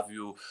 to have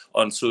you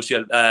on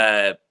social,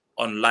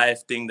 on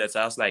live thing. That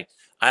I was like,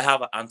 I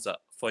have an answer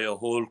for your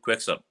whole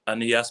question.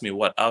 And he asked me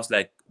what? I was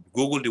like,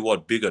 Google the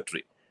word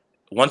bigotry.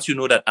 Once you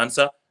know that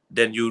answer,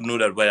 then you know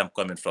that where I'm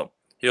coming from.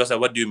 He was like,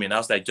 what do you mean? I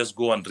was like, just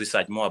go and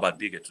research more about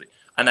bigotry.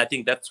 And I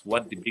think that's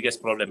what the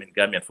biggest problem in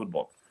Gambian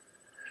football.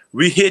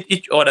 We hate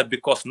each other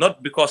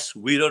not because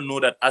we don't know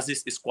that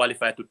Aziz is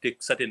qualified to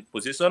take certain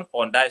position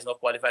or Nda is not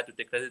qualified to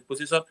take certain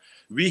position.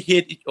 We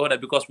hate each other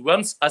because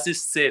once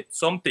Aziz said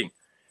something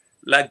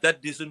like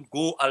that doesn't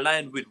go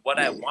aligned with what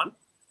I want,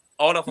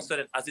 all of a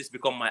sudden Aziz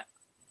become my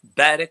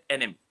direct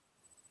enemy.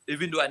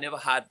 Even though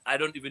I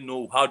don't even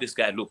know how this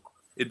guy look.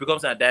 It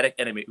becomes a direct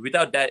enemy.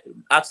 Without that,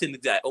 asking the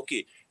guy,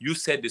 okay, you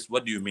said this,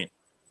 what do you mean?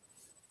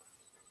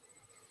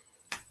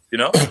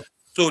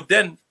 So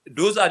then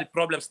those are the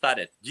problems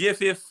started.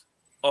 GFF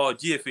or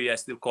GFA, I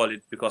still call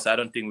it, because I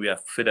don't think we are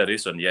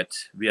federation yet.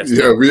 We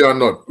are we are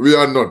not. We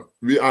are not.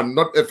 We are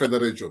not a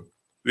federation.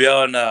 We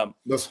are on.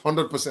 That's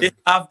 100%. They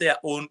have their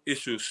own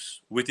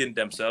issues within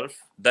themselves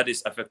that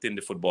is affecting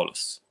the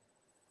footballers.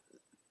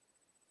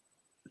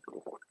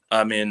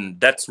 I mean,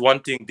 that's one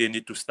thing they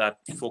need to start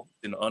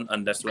focusing on,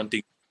 and that's one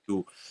thing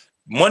to.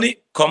 Money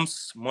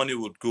comes, money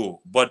would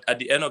go, but at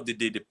the end of the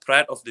day, the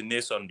pride of the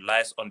nation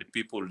lies on the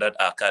people that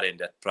are carrying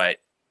that pride.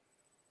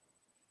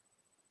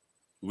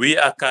 We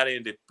are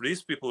carrying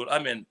these people. I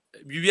mean,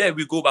 yeah,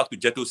 we go back to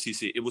Jeto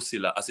Cisse,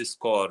 Ebusila as a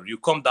score. You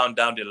come down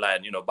the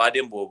line, you know,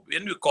 Badembo.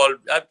 When we call,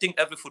 I think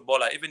every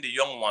footballer, even the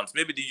young ones,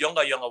 maybe the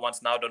younger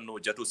ones now don't know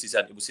Jeto Cisse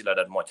and Ebusila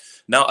that much.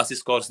 Now, as a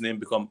score's name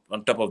become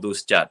on top of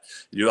those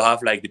charts. You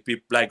have like the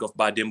people like of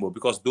Badembo,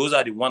 because those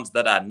are the ones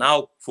that are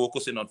now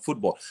focusing on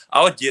football.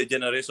 Our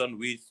generation,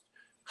 we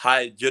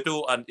high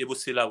Jeto and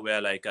Ebusila were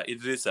like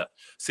Idrissa,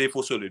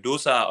 Seifo Soli.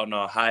 Those are on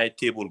a high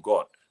table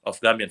god of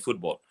Gambian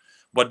football.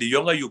 But the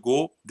younger you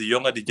go, the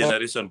younger the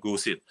generation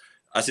goes in.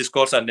 As it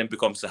scores and then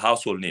becomes a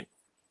household name.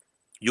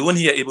 You won't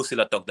hear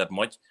Ebusila talk that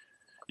much.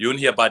 You won't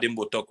hear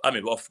Badembo talk. I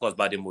mean, of course,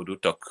 Badembo do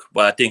talk,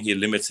 but I think he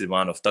limits the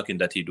amount of talking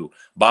that he do.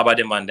 Baba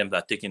them and them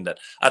are taking that.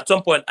 At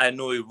some point, I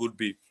know it would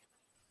be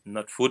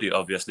not Foodie,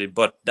 obviously,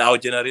 but our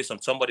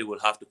generation, somebody will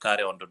have to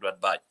carry on the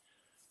red badge.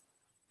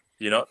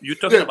 You know, you're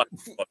talking about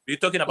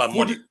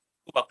money.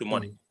 Go back to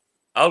money.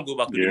 I'll go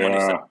back to the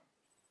money side.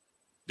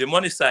 The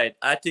money side,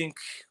 I think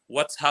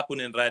what's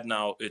happening right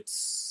now,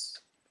 it's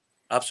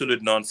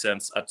absolute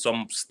nonsense at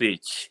some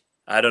stage.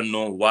 I don't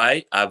know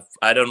why. I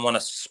don't want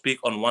to speak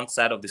on one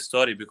side of the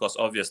story, because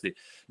obviously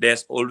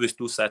there's always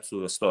two sides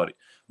to the story.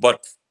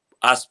 But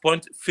as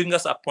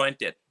fingers are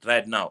pointed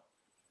right now,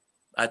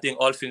 I think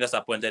all fingers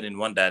are pointed in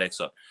one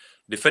direction.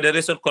 The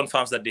federation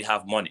confirms that they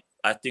have money.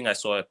 I think I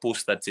saw a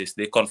post that says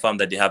they confirm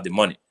that they have the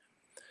money.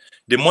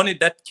 The money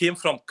that came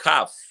from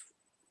CAF,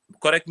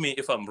 correct me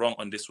if I'm wrong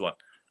on this one.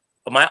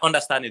 My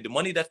understanding, the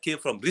money that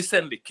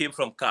recently came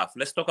from CAF.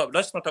 Let's not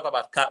talk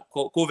about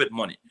COVID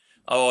money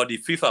or the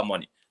FIFA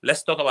money.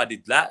 Let's talk about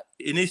the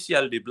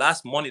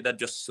last money that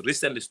just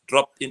recently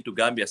dropped into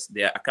Gambia's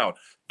their account.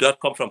 That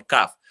come from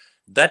CAF.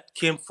 That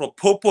came from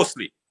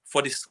purposely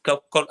for this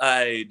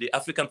the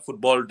African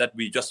football that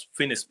we just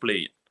finished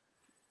playing.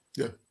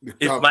 Yeah,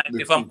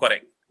 if I'm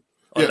correct.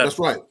 Yeah, that's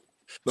right.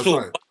 That's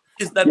right. What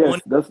is that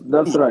money?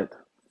 That's right.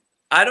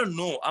 I don't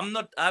know.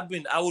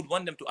 I would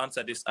want them to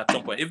answer this at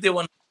some point. If they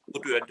want to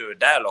go into a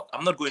dialogue,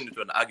 I'm not going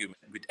into an argument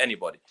with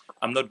anybody.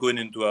 I'm not going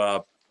into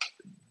a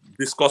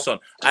discussion.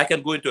 I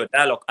can go into a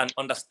dialogue and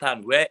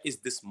understand where is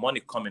this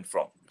money coming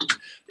from.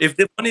 If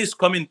the money is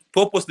coming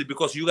purposely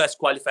because you guys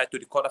qualified to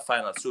the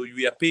quarterfinals, so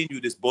we are paying you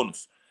this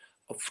bonus.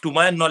 To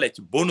my knowledge,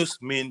 bonus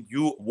means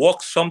you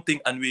work something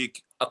and we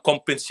are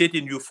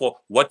compensating you for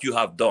what you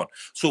have done.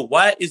 So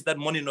why is that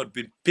money not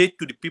being paid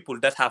to the people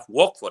that have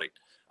worked for it?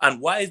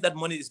 And why is that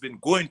money has been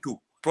going to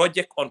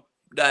projects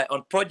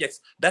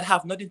that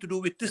have nothing to do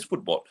with this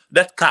football?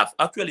 That CAF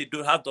actually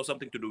do have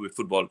something to do with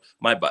football,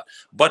 my bad.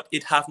 But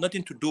it have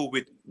nothing to do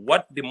with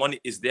what the money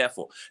is there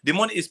for. The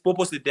money is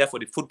purposely there for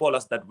the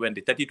footballers that went,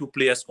 the 32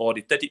 players or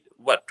the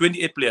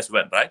 28 players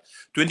went, right?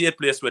 28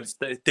 players were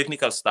the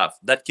technical staff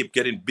that keep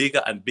getting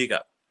bigger and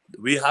bigger.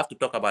 We have to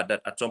talk about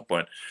that at some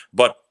point.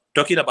 But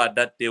talking about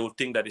that, they will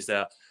think that is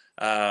a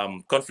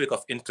conflict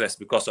of interest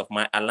because of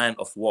my line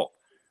of work.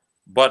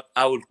 But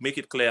I will make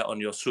it clear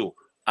on your show.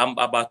 I'm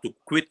about to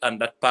quit on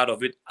that part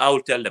of it. I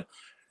will tell them.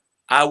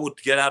 I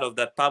would get out of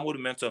that. Pam would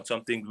mention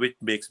something which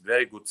makes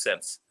very good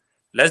sense.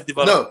 Let's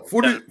develop. No,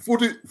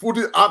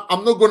 Foodie,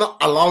 I'm not going to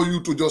allow you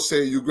to just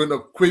say you're going to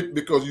quit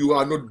because you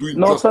are not doing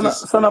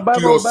justice Sanna, to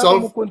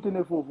yourself. But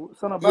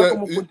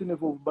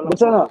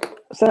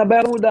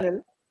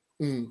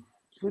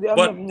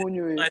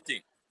I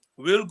think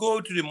we'll go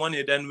to the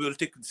money, then we'll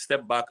take a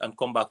step back and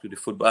come back to the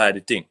football,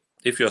 the thing,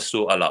 if your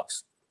show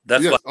allows.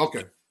 That's yes, what,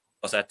 okay.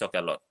 Because I talk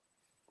a lot.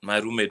 My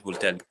roommate will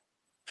tell you.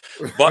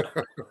 But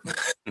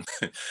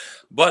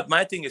but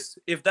my thing is,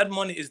 if that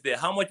money is there,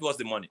 how much was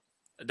the money?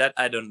 That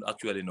I don't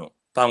actually know.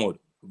 Pamod.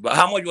 But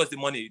how much was the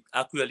money?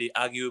 Actually,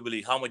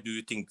 arguably, how much do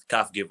you think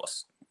CAF gave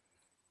us?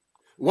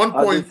 1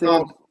 point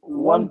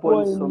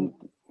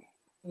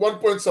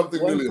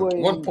something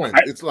million. 1 point.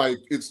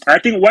 I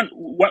think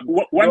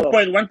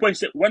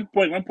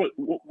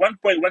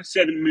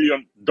 1.17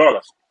 million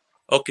dollars.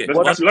 Okay,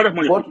 that's a lot of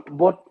money.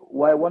 But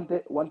why want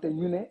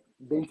unit?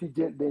 Then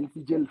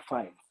jail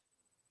fines.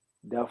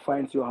 There are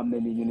fines you have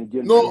many unit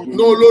jail. No,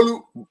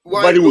 Lolu.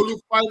 Why Lolu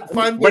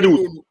fine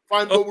Lolu?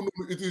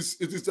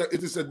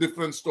 It is a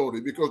different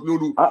story because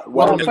Lolu.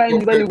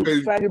 Fine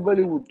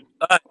Bollywood.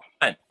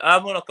 Fine.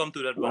 I'm gonna come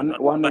to that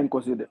one man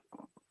consider.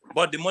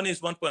 But the money is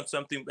 1 point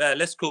something.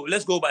 Let's go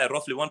by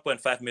roughly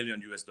 1.5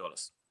 million US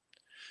dollars.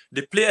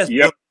 The players.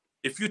 Yep.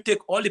 If you take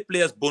all the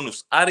players'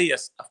 bonus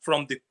areas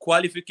from the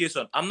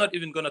qualification, I'm not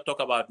even going to talk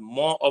about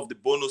more of the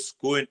bonus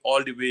going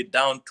all the way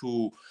down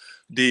to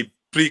the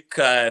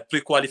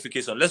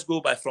pre-qualification. Let's go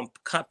by from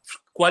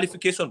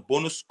qualification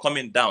bonus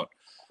coming down.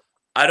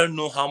 I don't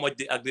know how much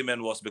the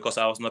agreement was because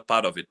I was not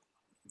part of it.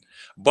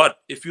 But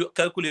if you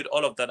calculate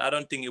all of that, I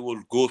don't think it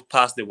will go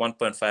past the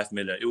 1.5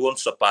 million. It won't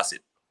surpass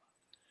it.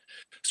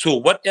 So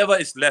whatever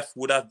is left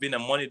would have been a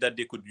money that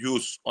they could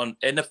use on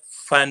any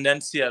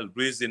financial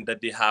reason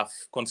that they have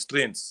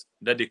constraints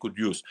that they could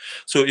use.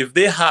 So if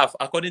they have,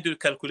 according to the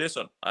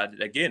calculation,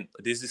 again,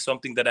 this is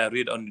something that I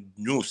read on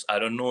news. I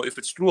don't know if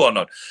it's true or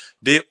not.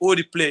 They owe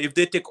the player, if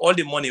they take all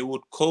the money, it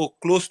would go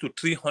close to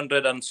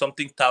 300 and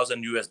something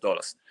thousand US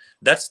dollars.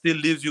 That still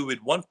leaves you with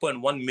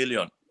 1.1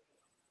 million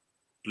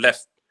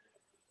left.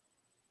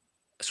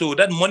 So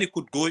that money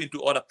could go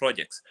into other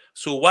projects.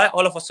 So why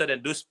all of a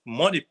sudden this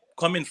money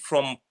coming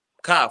from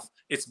CAF,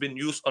 it's been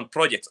used on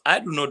projects? I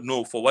do not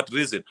know for what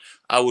reason.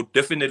 I would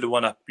definitely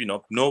want to,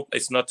 no,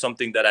 it's not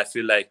something that I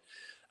feel like,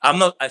 I'm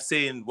not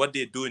saying what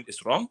they're doing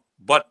is wrong,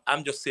 but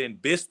I'm just saying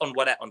based on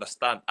what I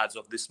understand as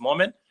of this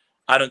moment,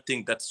 I don't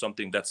think that's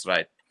something that's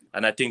right.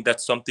 And I think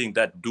that's something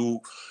that do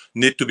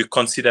need to be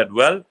considered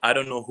well. I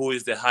don't know who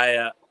is the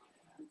higher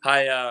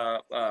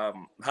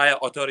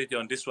authority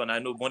on this one. I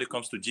know when it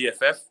comes to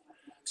GFF.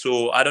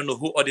 So I don't know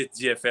who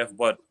audits GFF,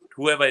 but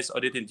whoever is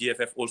auditing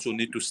GFF also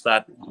need to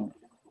start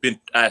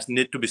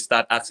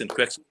asking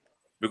questions,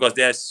 because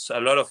there's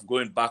a lot of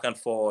going back and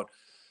forth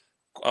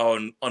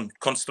on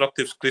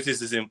constructive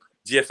criticism.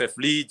 GFF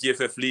lead.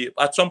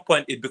 At some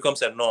point, it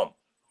becomes a norm.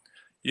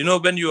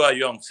 When you are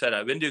young,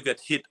 Sanna, when you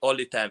get hit all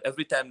the time,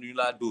 every time you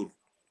do,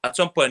 at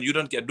some point you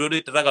don't get do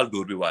it ragal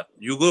do reward.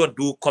 You go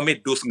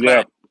commit those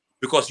crimes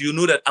because you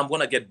know that I'm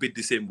gonna get beat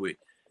the same way.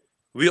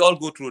 We all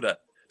go through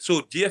that.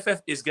 So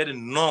GFF is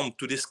getting numb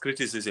to this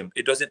criticism.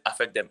 It doesn't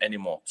affect them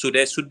anymore. So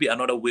there should be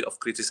another way of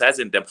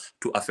criticizing them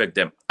to affect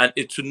them. And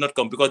it should not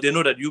come, because they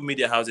know that you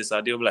media houses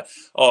are, they'll be like,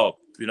 oh,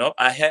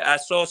 I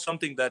saw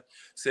something that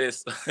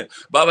says,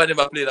 Baba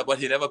never played, but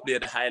he never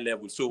played at a high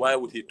level. So why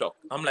would he talk?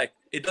 I'm like,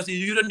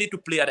 you don't need to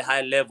play at a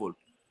high level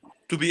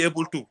to be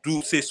able to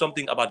say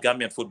something about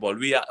Gambian football.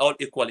 We are all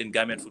equal in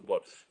Gambian football.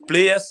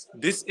 Players,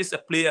 this is a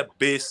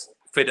player-based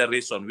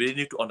federation. We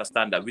need to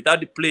understand that. Without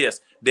the players,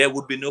 there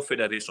would be no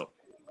federation.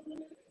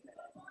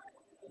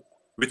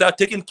 Without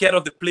taking care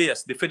of the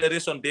players, the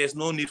federation, there's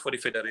no need for the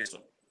federation.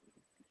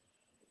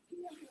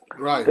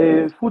 Right.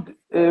 Footy.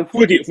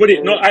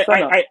 No,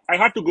 I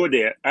have to go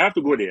there.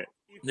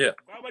 Yeah.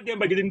 Baba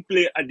Demba didn't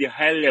play at the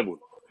high level.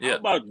 Yeah. How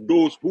about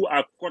those who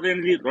are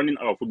currently running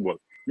our football?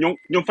 You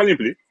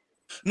play?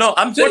 No,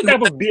 I'm saying, what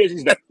type of BS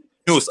is that?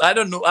 News. I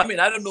don't know. I mean,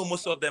 I don't know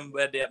most of them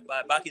where they are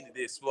back in the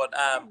days, but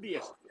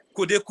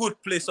they could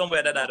play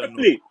somewhere that I don't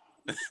know.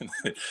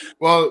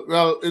 Well,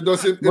 it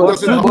doesn't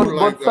happen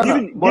like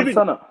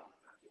that.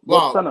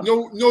 Wow.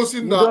 No,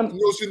 you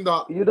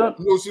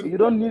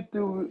don't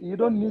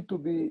need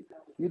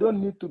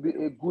to be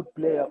a good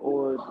player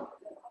or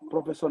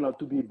professional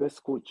to be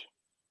best coach.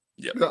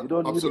 Yeah,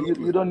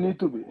 you don't need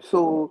to be.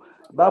 So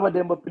Baba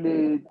Demba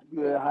play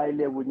high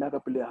level, Nyaka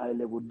play high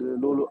level. The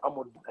Lolo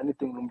amod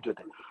anything room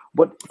jote.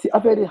 But see,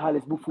 after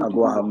Halis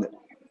Bufu,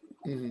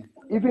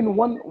 even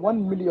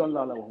 1 million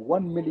lala,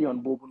 1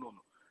 million bobu no.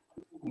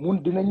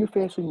 Mun dinañu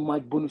fay suñ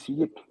match bonus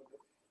yépp.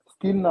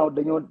 Still now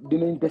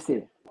dinañ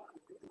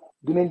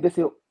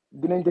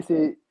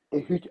dese a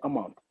huge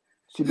amount.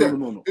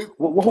 No.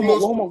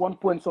 Waxuma 1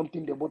 point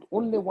something there, but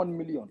only 1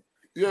 million.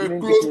 Yeah,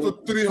 close to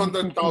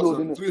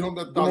 300,000. So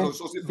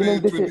if they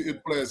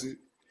 28 players,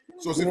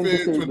 so if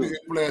they 28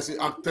 players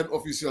and 10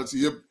 officials,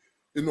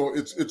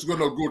 it's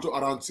gonna go to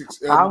around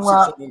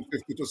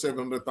 $650,000 to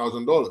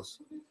 $700,000.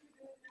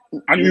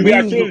 And we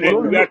are told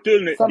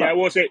there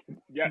was a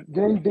yeah,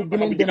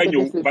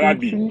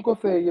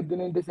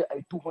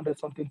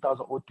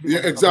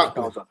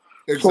 exactly.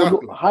 So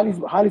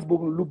Halis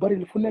bobu lu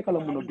bari fu nek la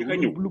mëna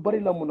dugg lu bari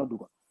la mëna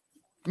dugg.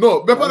 No,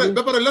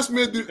 let's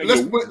make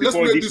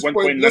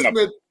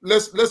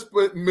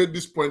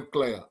this point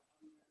clear.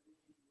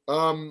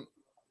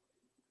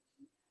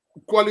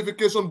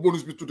 Qualification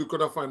bonus to the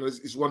quarterfinals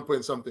is 1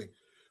 point something.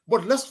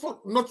 But let's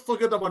not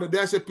forget about it.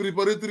 There's a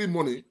preparatory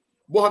money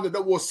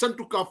that was sent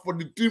to CAF for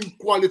the team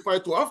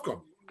qualified to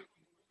AFCON.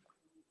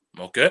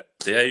 Okay,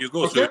 there you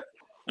go. Okay. So,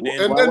 and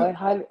then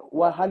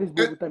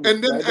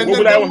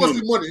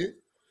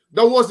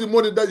that was the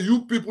money that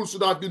you people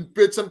should have been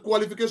paid some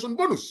qualification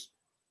bonus.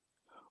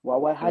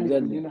 Why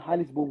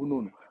Halis bobu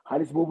non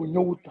Halis bobu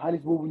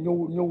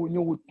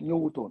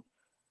ñëwutoon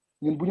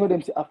ñun bu ñoo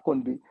dem ci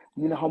AFCON bi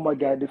ñu ne xawma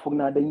gaay de foog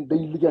naa dañ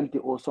lijjanti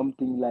or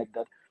something like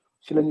that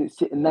ci lañu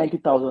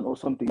 90,000 or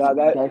something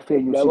gaay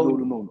feeñu ci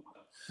loolu noonu.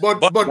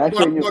 But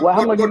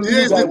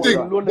here's the thing.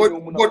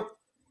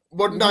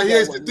 But now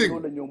here's the thing.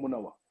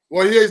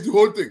 Well, here's the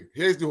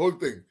whole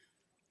thing.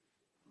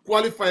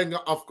 Qualifying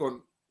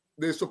AFCON,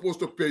 they're supposed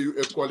to pay you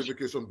a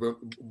qualification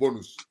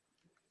bonus.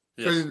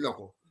 yes.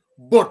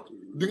 But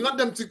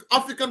the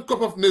African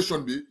Cup of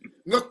Nations be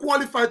not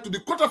qualified to the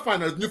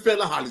quarterfinals. New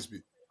fella Halis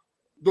be.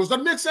 Does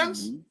that make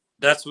sense?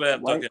 That's where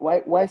I'm talking.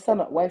 Why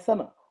Sanna?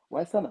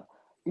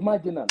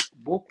 Imagine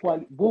bo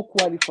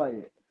qualify.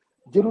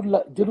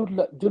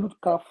 Jelud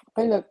CAF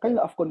kañ la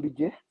AFCON bi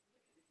jeex.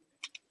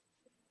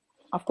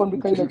 AFCON bi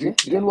kañ la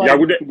jeex.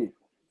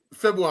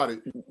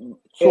 February.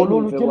 So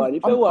loolu February.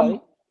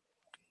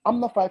 am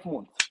na 5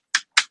 months.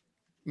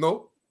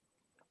 No.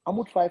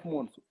 Amut 5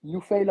 months.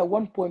 You fail a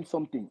 1 point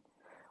something.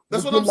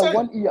 That's what I'm saying.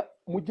 1 year.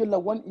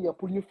 Mujela 1 year.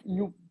 Pull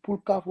you pull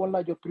calf one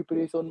large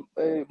preparation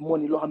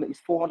money. Lohana is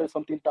 400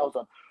 something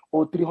thousand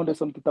or 300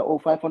 something or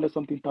 500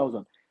 something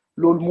thousand.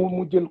 Lol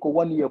mujel ko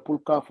 1 year pull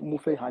calf mu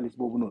fay halis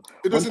bobu non.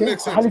 It doesn't make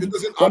sense. It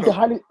doesn't add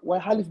up. Why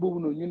halis bobu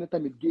non ñu ne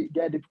tamit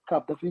gaay def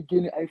cap da fay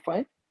gëné ay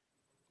fine.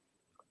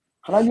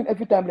 Xana ñun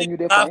every time la ñu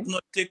def fine. Have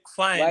not take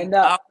fine.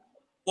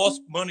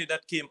 First money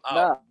that came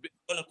out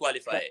don't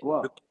qualify.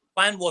 Wow. Because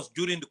fine was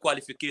during the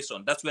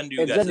qualification. That's when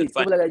you exactly. guys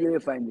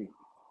said fine.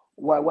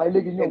 Why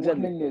léegi ñoom wax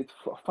nañ ne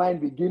fine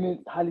bi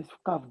génne xaalis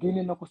kaaf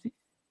génne na ko si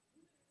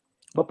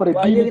ba pare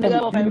tamit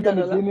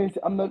génne si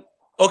am na.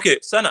 Okay,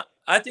 Sanna,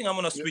 I think I'm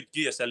gonna switch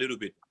gears a little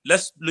bit.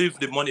 Let's leave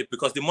the money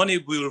because the money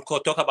we will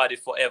talk about it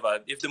forever.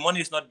 If the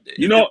money is not,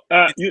 you know,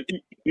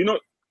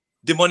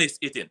 the money is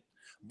eaten.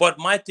 But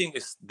my thing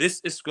is,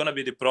 this is gonna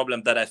be the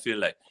problem that I feel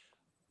like.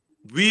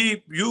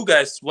 You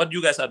guys, what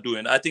you guys are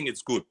doing, I think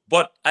it's good.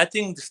 But I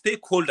think the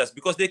stakeholders,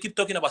 because they keep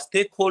talking about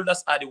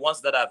stakeholders are the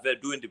ones that are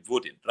doing the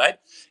voting, right?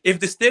 If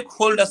the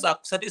stakeholders are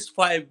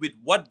satisfied with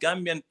what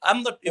Gambian,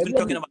 I'm not even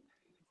talking about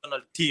the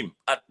national team.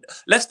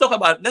 Let's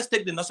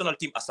take the national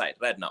team aside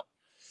right now.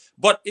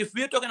 But if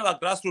we're talking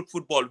about grassroots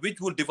football, which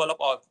will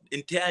develop our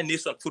entire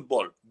nation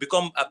football,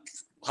 become a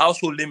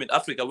household name in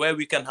Africa, where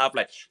we can have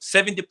like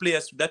 70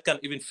 players that can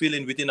even fill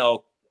in within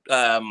our,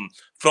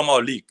 from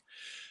our league.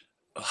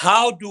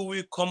 How do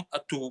we come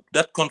to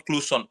that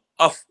conclusion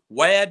of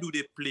where do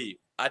they play?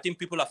 I think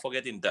people are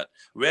forgetting that.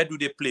 Where do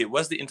they play?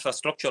 What's the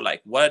infrastructure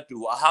like?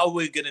 How are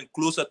we getting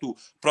closer to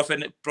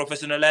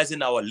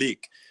professionalizing our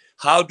league?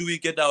 How do we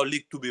get our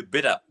league to be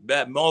better,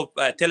 more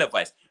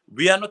televised?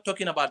 We are not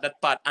talking about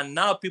that part. And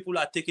now people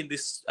are taking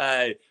this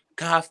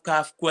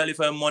CAF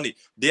qualifying money.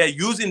 They are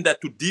using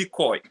that to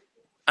decoy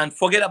and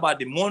forget about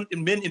the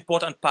main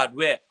important part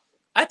where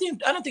I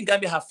don't think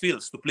Gambia have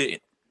fields to play in.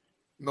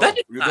 No,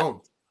 you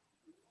don't.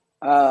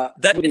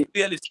 That is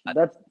really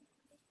sad.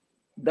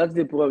 That's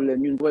the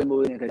problem. You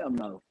know, you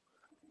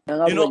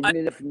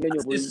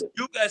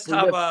guys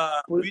have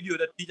a video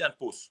that Tijan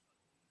post,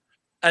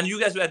 and you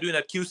guys were doing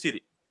at Q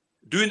City.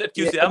 Doing that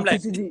Q City, I'm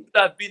like, it should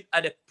have been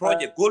at a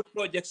project. Gold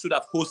Project should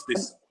have hosted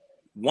this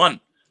one.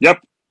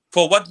 Yep.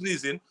 For what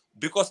reason?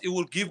 Because it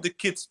will give the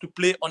kids to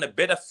play on a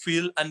better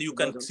field, and you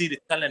can see the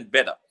talent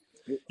better.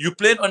 You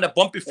play on a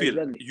bumpy field.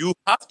 Exactly. You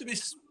have to be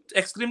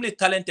extremely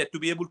talented to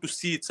be able to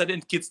see certain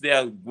kids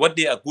what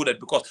they are good at,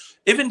 because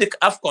even the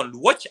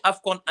watch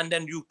AFCON and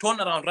then you turn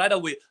around right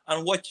away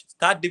and watch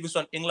third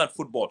division England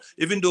football.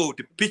 Even though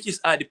the pitches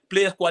the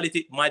player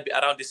quality might be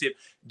around the same,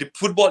 the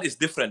football is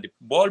different, the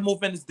ball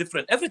movement is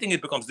different, everything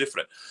becomes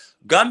different.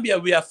 Gambia,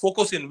 we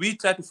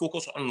try to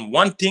focus on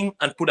one thing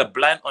and put a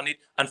blind on it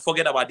and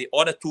forget about the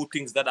other two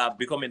things that are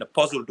becoming a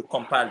puzzle to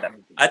compile that.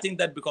 I think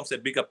that becomes a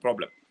bigger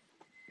problem.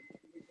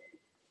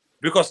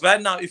 Because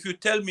right now, if you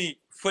tell me,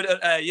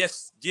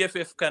 yes,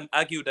 GFF can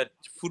argue that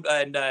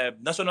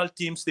national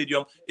team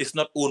stadium is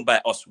not owned by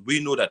us.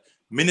 We know that.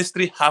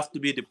 Ministry have to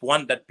be the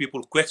one that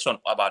people question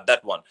about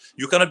that one.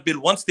 You cannot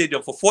build one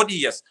stadium for 40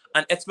 years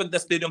and expect the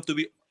stadium to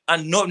be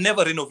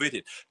never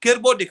renovated.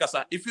 Kerbo de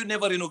Casa, if you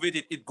never renovate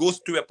it, it goes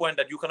to a point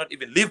that you cannot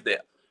even live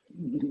there.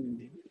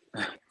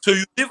 So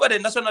you live at a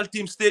national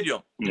team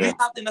stadium. Yeah. We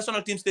have the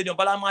national team stadium,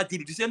 Balama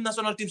Judu, the same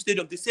national team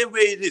stadium, the same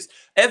way it is.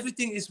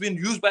 Everything is being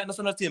used by a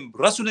national team.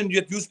 Rasulin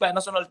get used by a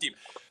national team.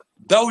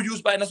 Dow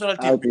used by a national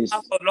team. We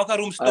have a locker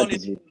room stone in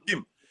the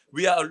team.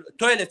 We are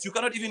toilets. You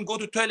cannot even go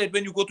to toilet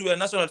when you go to a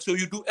national. So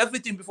you do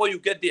everything before you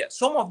get there.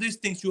 Some of these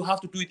things you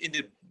have to do it in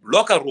the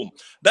locker room.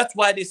 That's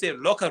why they say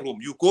locker room.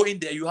 You go in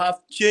there, you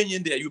have change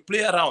in there, you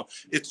play around.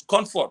 It's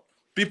comfort.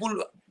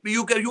 People,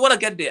 you want to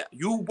get there.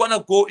 You want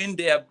to go in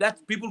there.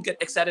 That people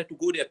get excited to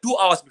go there 2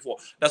 hours before.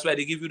 That's why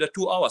they give you the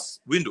 2 hours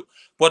window.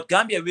 But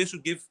Gambia, we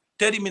should give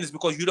 30 minutes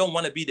because you don't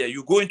want to be there.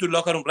 You go into the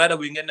locker room right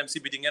away, and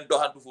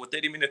for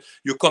 30 minutes.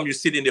 You come, you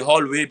sit in the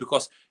hallway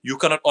because you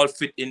cannot all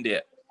fit in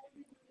there.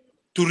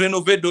 To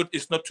renovate those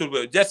is not too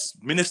well. That's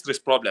ministry's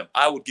problem.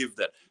 I would give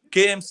that.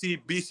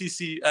 KMC,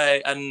 BCC,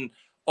 and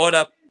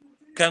other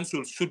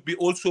councils should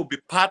also be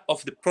part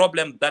of the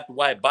problem. That's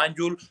why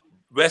Banjul,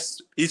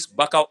 West, East,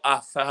 Bakau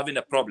are having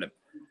a problem.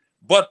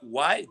 But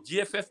why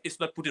GFF is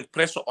not putting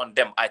pressure on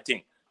them, I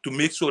think, to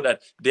make sure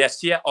that their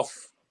share of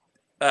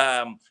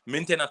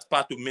maintenance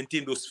part to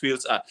maintain those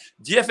fields are.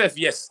 GFF,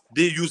 yes,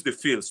 they use the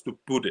fields to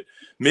put it.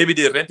 Maybe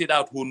they rent it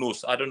out, who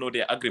knows? I don't know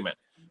their agreement.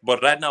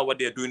 But right now, what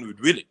they're doing with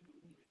Willie,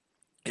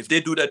 if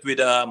they do that with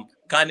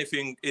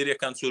Carnifing Area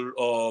Council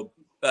or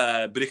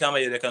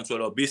Brikama Area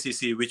Council or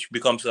BCC, which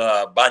becomes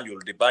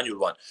Banjul, the Banjul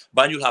one.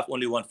 Banjul have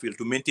only one field.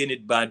 To maintain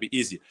it might be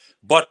easy.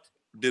 But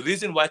the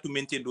reason why to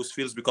maintain those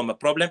fields become a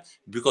problem,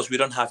 because we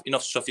don't have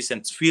enough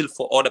sufficient field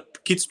for all the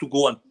kids to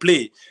go and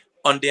play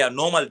on their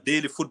normal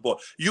daily football.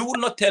 You will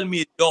not tell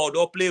me,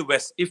 don't play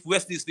West, if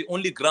West is the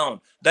only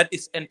ground that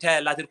is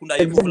entire Latin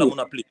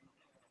Kunda play.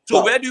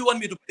 So where do you want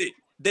me to play?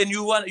 Then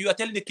you are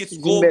telling the kids,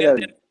 go get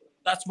them,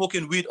 start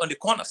smoking weed on the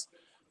corners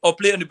or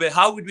play on the bed.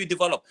 How would we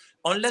develop?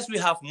 Unless we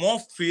have more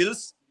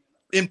fields,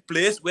 in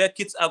place where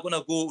kids are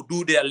gonna go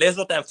do their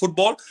leisure time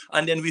football,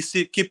 and then we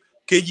keep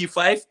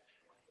KG5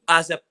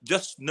 as a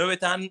just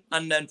Norwegian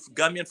and then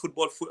Gambian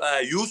football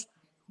use,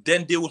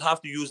 then they will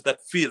have to use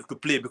that field to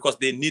play because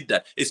they need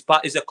that. It's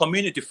a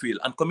community field,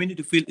 and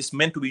community field is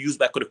meant to be used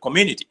by the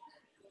community.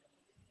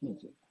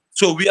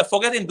 So we are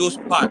forgetting those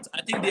parts.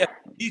 I think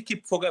we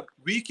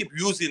keep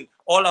using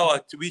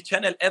we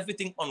channel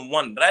everything on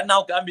one. Right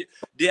now, Gambia,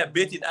 they are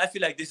baiting. I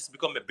feel like this has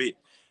become a bait.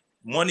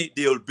 Money,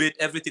 they will bait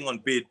everything on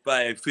bait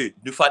by field.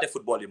 New father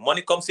football.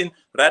 Money comes in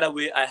right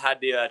away. I had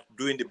they are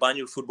doing the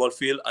Banjul football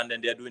field, and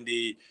then they are doing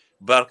the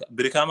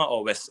Brikama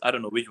or West. I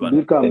don't know which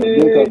one.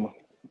 Brikama.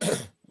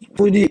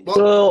 Fudi,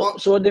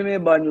 so they may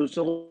Banjul.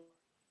 So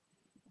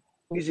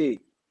you say,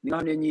 you know,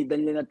 you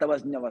dañ leena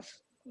tabas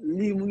ñawas.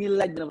 Li mu ngi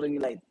laaj na ngi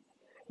laaj.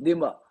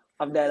 Demba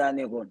afda la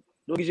nekkon.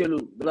 Do gisé lu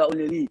dara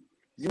olé li.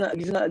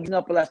 Gis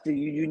nga plastique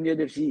yu ñu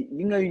def ci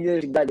li nga yu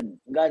def ci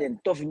garden,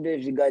 tof ñu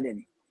def ci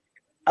garden.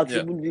 Thank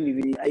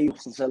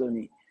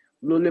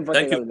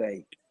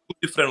you.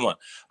 Different one.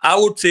 I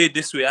would say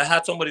this way. I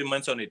had somebody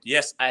mention it.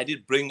 Yes, I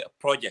did bring a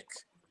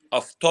project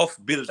of turf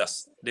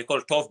builders. They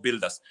call turf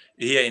builders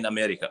here in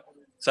America.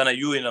 Sanna,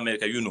 you in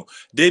America, you know.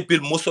 They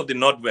build most of the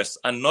Northwest,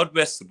 and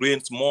Northwest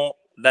rains more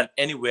than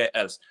anywhere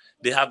else.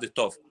 They have the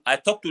turf. I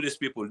talked to these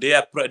people. They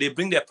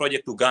bring their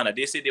project to Ghana.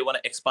 They say they want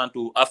to expand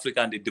to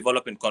Africa and the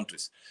developing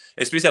countries,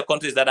 especially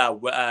countries that are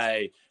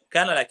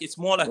kind of like, it's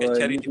more like a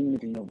charity,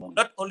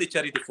 not only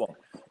charity form,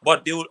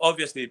 but they will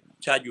obviously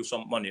charge you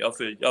some money.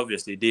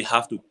 Obviously, they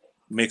have to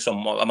make some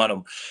amount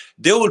of.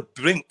 They will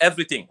bring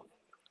everything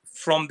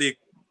from the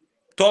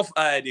turf,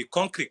 the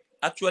concrete.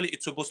 Actually,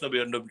 it's supposed to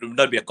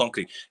not be a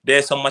concrete. There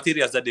are some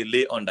materials that they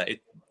lay under.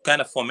 It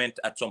kind of ferment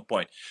at some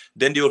point.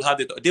 Then they will have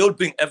it. They will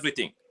bring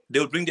everything. They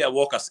will bring their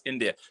workers in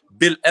there,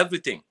 build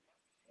everything.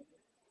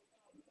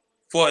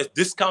 For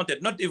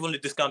discounted, not even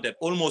discounted,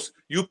 almost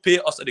you pay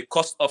us at the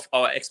cost of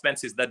our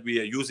expenses that we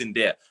are using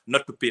there,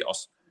 not to pay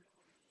us.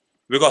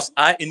 Because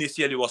I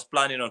initially was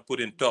planning on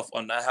putting turf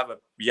on. I have a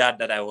yard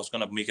that I was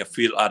going to make a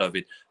field out of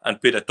it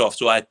and pay the turf.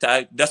 So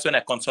that's when I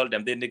consult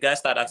them. Then the guy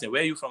started asking,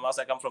 where are you from? I was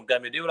like, I'm from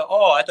Gambia. They were like,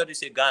 oh, I thought you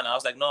said Ghana. I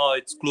was like, no,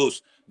 it's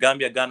close.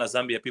 Gambia, Ghana,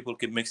 Zambia, people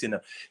keep mixing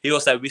them. He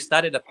was like, we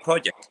started a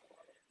project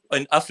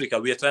in Africa.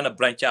 We are trying to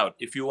branch out.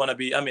 If you want to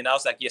be, I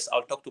was like, yes,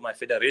 I'll talk to my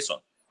federation.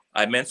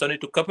 I mentioned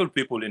it to a couple of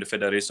people in the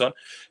federation.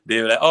 They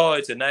were like, oh,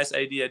 it's a nice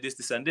idea,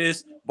 this, and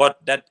this,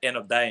 but that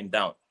ended up dying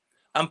down.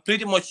 I'm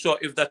pretty much sure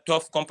if that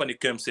turf company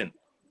comes in,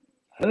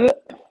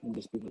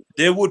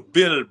 they would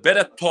build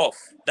better turf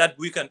that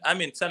we can,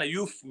 Sanna,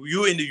 you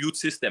in the youth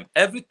system,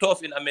 every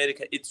turf in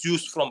America, it's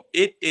used from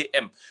 8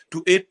 a.m.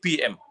 to 8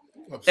 p.m.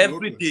 Absolutely.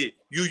 Every day.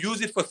 You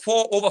use it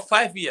for over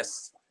 5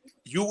 years.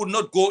 You would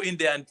not go in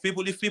there, and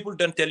if people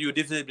don't tell you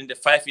this is in the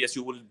 5 years,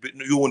 you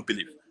won't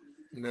believe.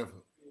 Never.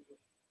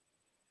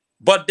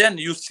 But then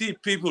you see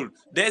people,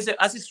 as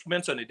you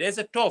mentioned it, there's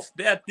a turf.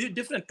 There are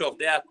different turf.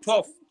 There are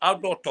turf,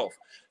 outdoor turf.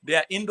 There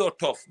are indoor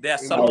turf. There are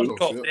salon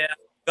turf. Yeah. There are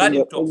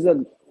garden turf.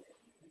 Exactly.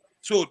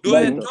 So those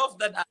are turf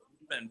that are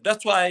different.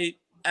 That's why,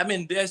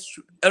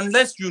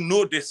 unless you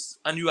know this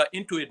and you are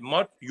into it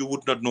more, you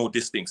would not know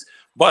these things.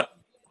 But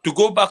to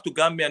go back to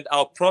Gambia, and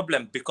our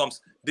problem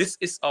becomes, this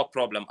is our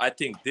problem. I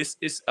think this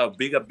is a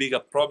bigger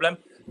problem,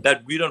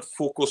 that we don't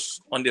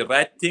focus on the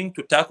right thing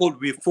to tackle.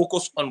 We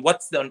focus on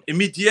what's the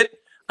immediate,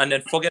 and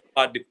then forget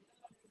about the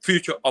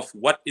future of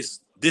what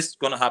is this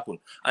going to happen.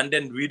 And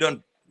then we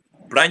don't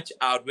branch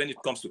out when it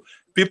comes to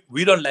people.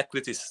 We don't like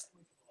criticism.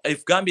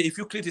 If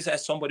you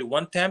criticize somebody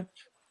one time,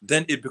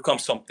 then it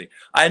becomes something.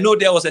 I know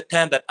there was a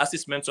time that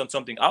Assis mentioned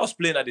something. I was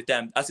playing at the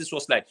time. Assis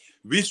was like,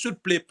 we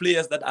should play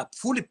players that are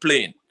fully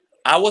playing.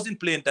 I wasn't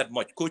playing that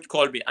much. Coach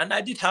called me, and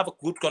I did have a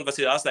good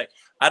conversation. I was like,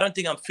 I don't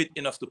think I'm fit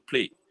enough to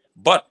play.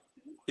 But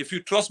if you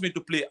trust me to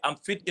play, I'm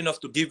fit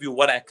enough to give you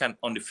what I can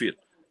on the field.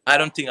 I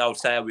don't think I would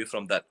shy away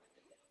from that.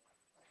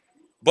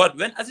 But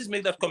when Aziz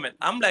made that comment,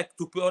 I'm like,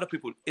 to other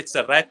people, it's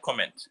the right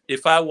comment.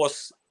 If I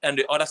was on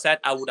the other side,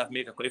 I would have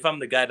made a comment. If I'm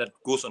the guy that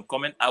goes on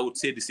comment, I would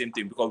say the same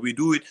thing, because we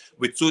do it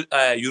with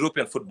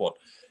European football.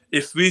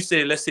 If we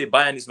say, let's say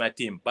Bayern is my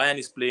team, Bayern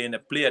is playing a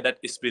player that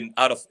has been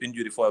out of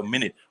injury for a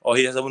minute, or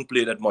he hasn't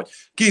played that much.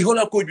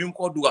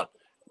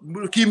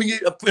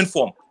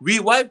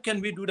 Why can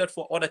we do that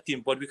for other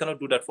teams, but we cannot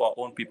do that for our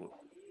own people?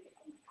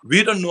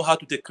 We don't know how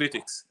to take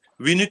critics.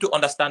 We need to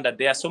understand that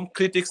there are some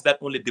critics that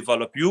only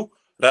develop you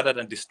rather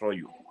than destroy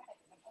you.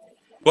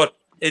 But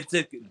it's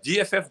a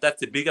GFF that's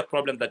the bigger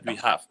problem that we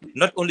have.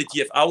 Not only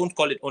GFF, I won't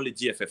call it only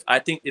GFF. I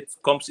think it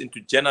comes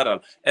into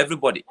general,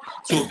 everybody.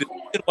 So the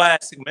reason why I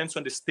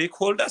mentioned the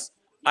stakeholders,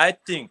 I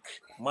think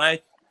my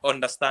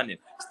understanding,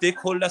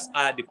 stakeholders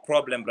are the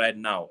problem right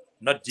now,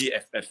 not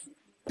GFF.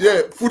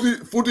 Yeah,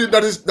 Footy,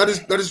 that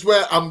is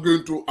where I'm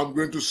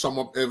going to sum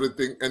up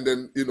everything, and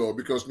then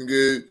because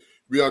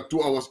we are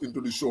 2 hours into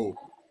the show.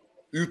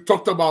 You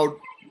talked about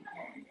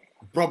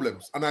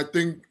problems, and I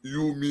think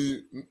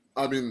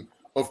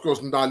of course,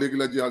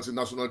 the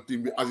national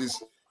team,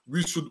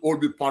 we should all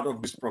be part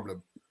of this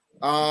problem.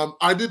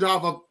 I did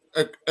have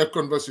a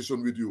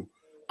conversation with you,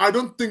 I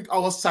don't think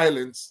our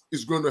silence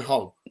is going to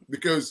help,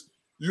 because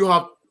you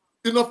have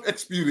enough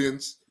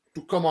experience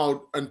to come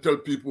out and tell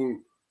people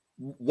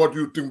what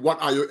you think,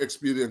 what are your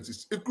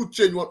experiences. It could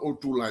change 1 or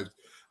 2 lives.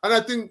 And I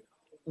think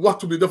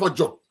what to be dafa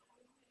jot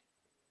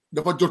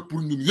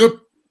pour ñun yépp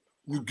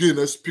ñu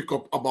génn speak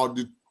up about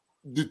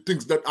the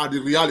things that are the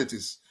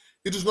realities.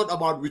 It is not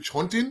about witch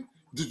hunting.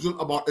 It is not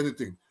about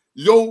anything.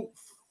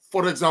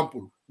 For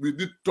example, we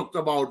did talk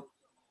about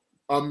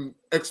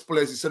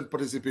ex-players and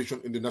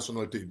participation in the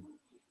national team.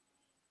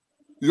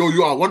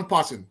 You are one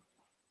person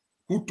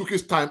who took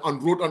his time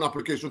and wrote an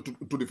application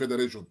to the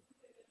federation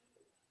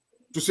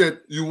to say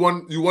you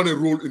want a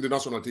role in the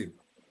national team,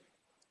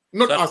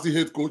 not as the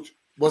head coach,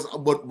 but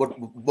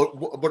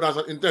as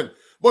an intent.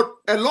 But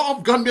a lot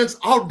of Gambians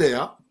out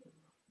there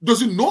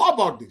doesn't know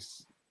about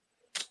this.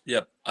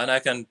 Yep,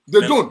 and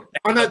they don't.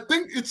 And I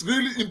think it's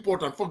really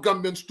important for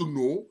Gambians to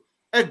know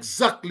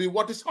exactly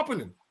what is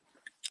happening,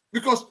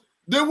 because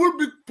they will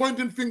be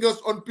pointing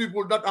fingers on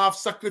people that have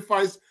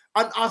sacrificed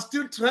and are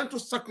still trying to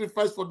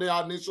sacrifice for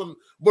their nation.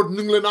 But I'm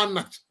in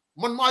a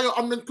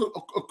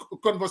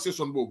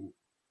conversation, Bogu.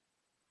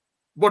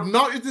 But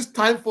now it is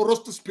time for us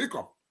to speak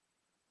up.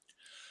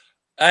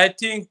 I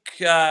think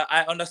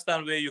I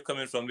understand where you're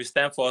coming from. It's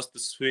time for us to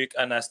speak,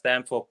 and it's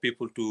time for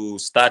people to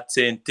start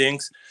saying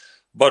things.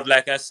 But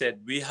like I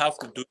said, we have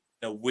to do it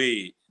in a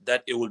way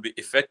that it will be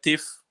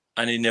effective,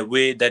 and in a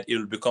way that it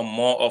will become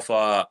more of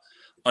a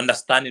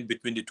understanding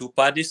between the two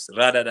parties,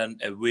 rather than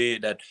a way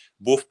that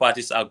both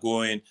parties are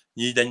going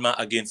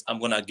against, I'm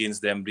going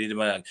against them.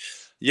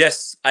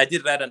 Yes, I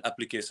did write an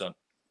application,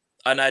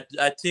 and I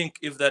think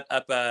if that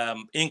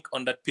ink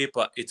on that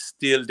paper it's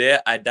still there,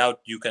 I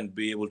doubt you can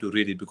be able to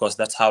read it, because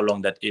that's how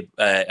long that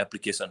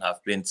application have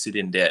been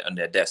sitting there on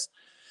their desk.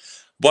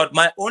 But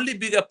my only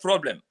bigger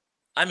problem,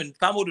 I mean,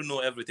 Pamo to know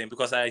everything,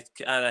 because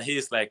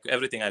he's like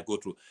everything I go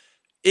through.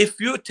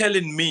 If you're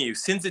telling me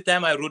since the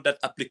time I wrote that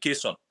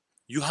application,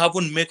 you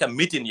haven't made a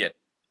meeting yet,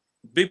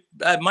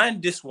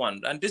 mind this one,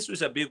 and this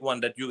is a big one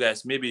that you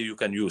guys maybe you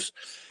can use.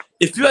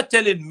 If you are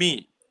telling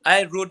me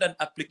I wrote an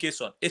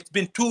application, it's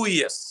been 2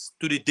 years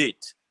to the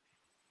date.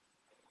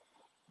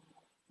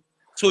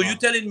 So you're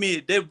telling me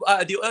the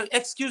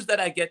excuse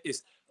that I get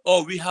is,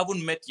 oh, we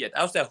haven't met yet.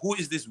 I was like, who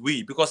is this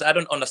we? Because I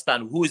don't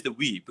understand who is the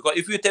we. Because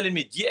if you're telling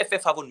me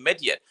GFF haven't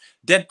met yet,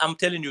 then I'm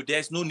telling you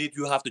there's no need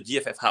you have the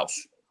GFF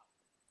house.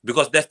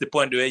 Because that's the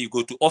point where you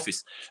go to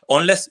office.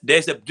 Unless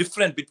there's a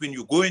difference between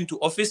you going to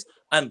office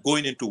and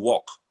going into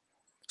work.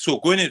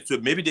 So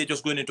maybe they're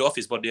just going into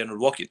office, but they're not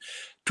working.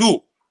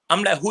 2,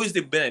 I'm like, who is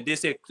the, they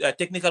say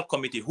technical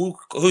committee. Who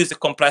is the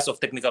comprised of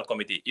technical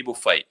committee? Ibu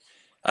Fai,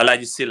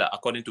 Alaji Silla,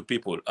 according to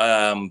people.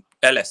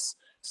 LS,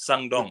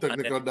 Sangdong. The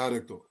technical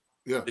director.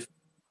 Yeah. The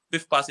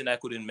 5th person I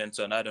couldn't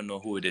mention, I don't know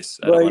who it is.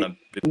 I don't want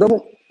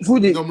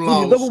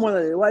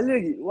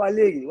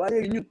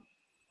to.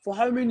 For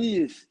how many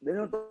years? They're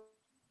not football.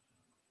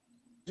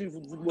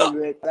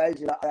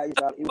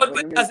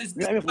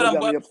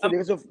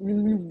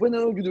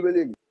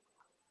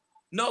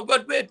 No,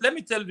 but wait, let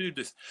me tell you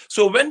this.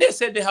 So when they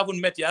said they haven't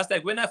met yet, I was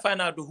like, when I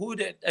find out who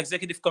the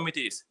executive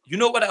committee is, you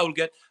know what I will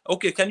get?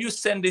 Okay, can you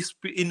send this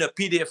in a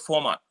PDF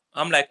format?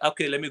 I'm like,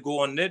 okay, let me go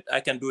on it. I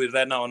can do it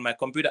right now on my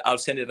computer. I'll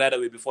send it right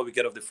away before we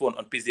get off the phone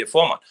on PDF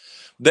format.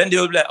 Then they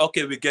will be like,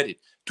 okay, we get it.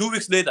 2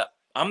 weeks later,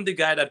 I'm the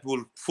guy that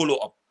will follow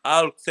up.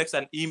 I'll text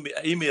an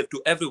email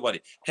to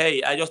everybody.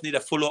 Hey, I just need a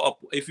follow-up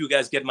if you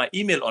guys get my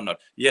email or not.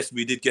 Yes,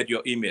 we did get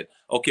your email.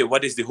 Okay,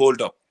 what is the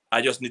hold-up? I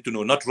just need to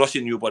know, not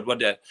rushing you, but what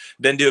they're...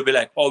 Then they'll be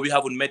like, oh, we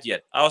haven't met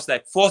yet. I was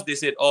like, first they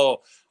said,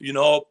 oh,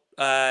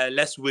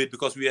 let's wait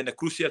because we're in a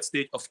crucial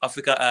stage of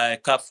Africa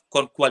CAF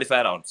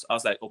qualifier rounds. I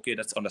was like, okay,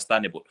 that's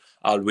understandable.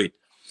 I'll wait.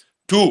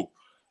 2,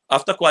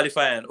 after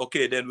qualifying,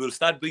 okay, then we'll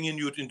start bringing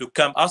you into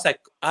camp. I was like,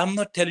 I'm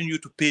not telling you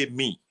to pay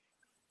me.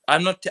 I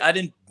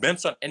didn't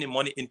mention any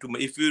money into me.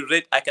 If you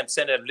read, I can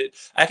send it.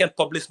 I can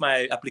publish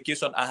my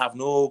application. I have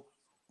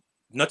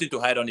nothing to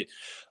hide on it.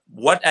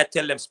 What I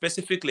tell them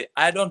specifically,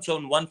 I don't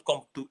want to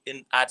come to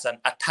in as an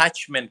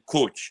attachment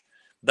coach.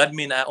 That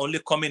means I only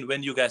come in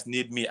when you guys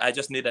need me. I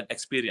just need an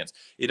experience.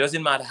 It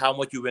doesn't matter how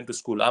much you went to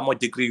school, how much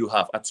degree you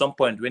have. At some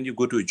point, when you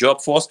go to a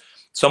job force,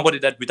 somebody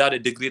that without a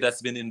degree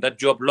that's been in that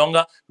job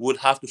longer would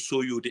have to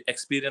show you the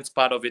experience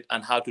part of it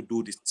and how to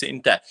do this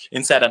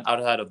inside and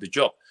outside of the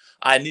job.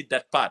 I need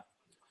that part.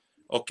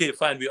 Okay,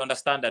 fine. We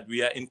understand that.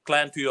 We are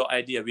inclined to your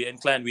idea. We are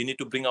inclined. We need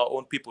to bring our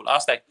own people. I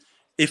was like,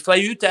 if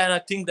you trying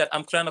to think that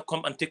I'm trying to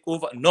come and take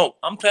over, no,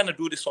 I'm trying to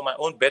do this for my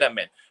own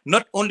betterment.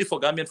 Not only for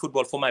Gambian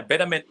football, for my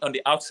betterment on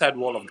the outside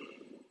wall of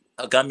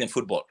Gambian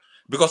football.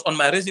 Because on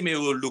my resume, it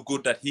will look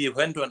good that he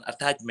went to an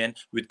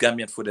attachment with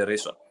Gambian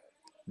Federation.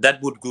 That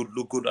would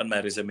look good on my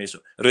resume.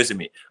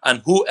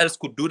 And who else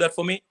could do that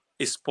for me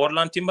is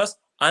Portland Timbers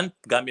and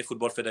Gambian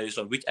Football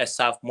Federation, which I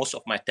serve most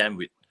of my time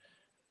with.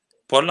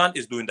 Portland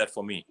is doing that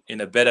for me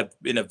in a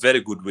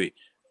very good way.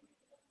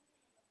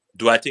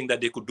 Do I think that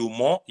they could do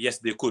more? Yes,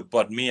 they could.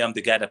 But me, I'm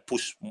the guy that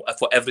pushes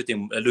for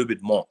everything a little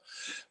bit more.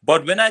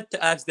 But when I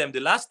asked them, the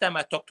last time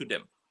I talked to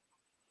them,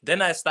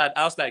 Then I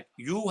was like,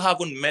 you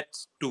haven't met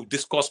to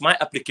discuss my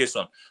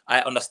application.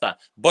 I understand.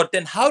 But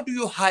then how do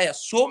you hire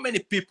so many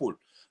people?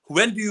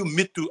 When do you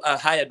meet to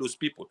hire those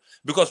people?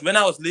 Because when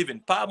I was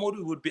leaving,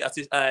 Modou would be,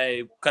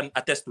 I can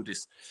attest to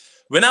this.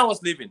 When I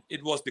was leaving,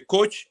 it was the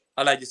coach,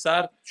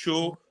 Alajisar,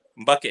 Cho,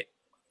 Mbake,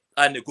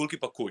 and the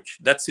goalkeeper coach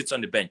that sits on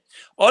the bench.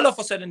 All of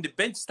a sudden, the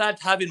bench started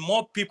having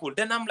more people.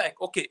 Then I'm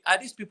like, okay, are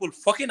these people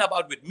fucking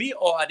about with me,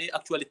 or are they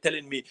actually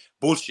telling me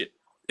bullshit?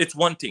 It's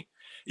one thing.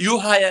 You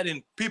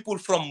hiring people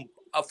from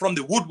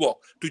the woodwork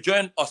to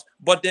join us,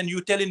 but then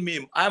you telling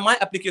me my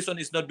application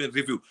is not been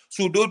reviewed.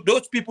 So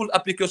those people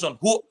application,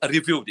 who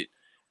reviewed it?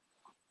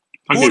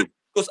 Who reviewed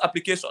those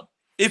application?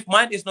 If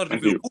mine is not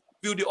reviewed, who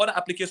reviewed the other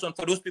application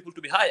for those people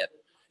to be hired?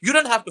 You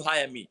don't have to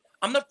hire me.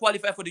 I'm not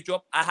qualified for the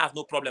job. I have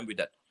no problem with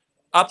that.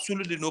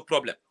 Absolutely no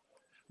problem.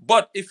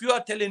 But if you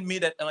are telling me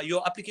that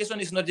your application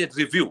is not yet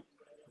reviewed,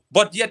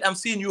 but yet I'm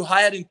seeing you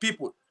hiring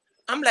people,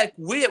 I'm like,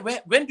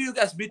 when do you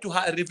guys meet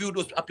to review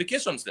those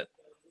applications then?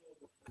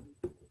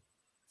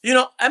 You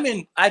know, I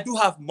mean, I do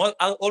have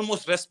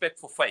almost respect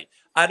for Faal.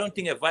 I don't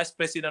think a vice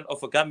president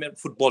of a Gambian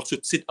football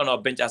should sit on our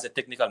bench as a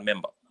technical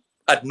member.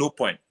 At no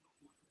point.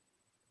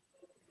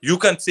 You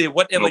can say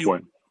whatever you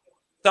want.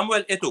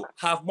 Samuel Eto'o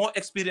have more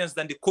experience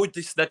than the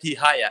coaches that he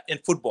hired in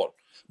football.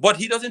 But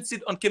he doesn't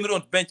sit on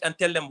Cameroon's bench and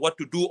tell them what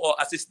to do or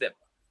assist them.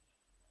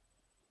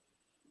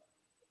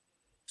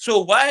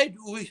 So why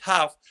do we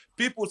have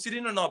people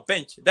sitting on our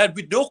bench that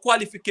with no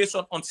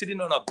qualification on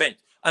sitting on our bench?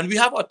 And we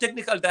have our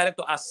technical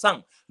director as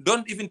Sang,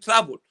 don't even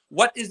travel.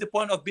 What is the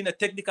point of being a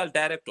technical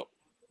director?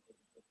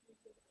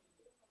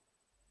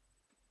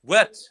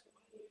 What?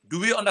 Do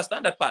we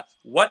understand that part?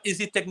 What is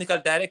he technical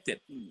directing?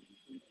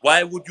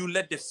 Why would you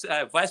let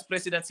the vice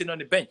president sit on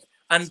the bench?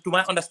 And to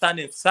my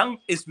understanding, Sang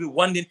is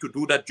wanting to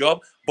do that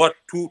job, but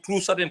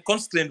through certain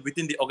constraints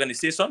within the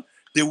organization,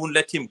 they won't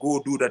let him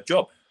go do that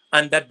job.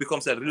 And that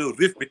becomes a real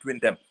rift between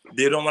them.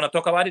 They don't want to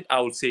talk about it,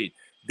 I will say it.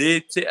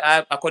 They say,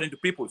 according to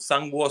people,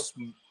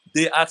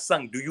 they asked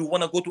Sang, do you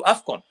want to go to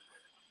AFCON?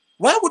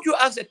 Why would you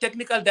ask a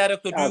technical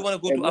director, do you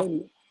want to go to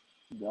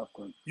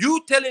AFCON?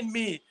 You telling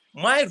me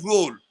my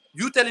role,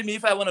 you telling me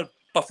if I want to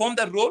perform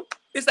that role,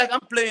 it's like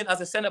I'm playing as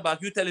a center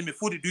back, you telling me,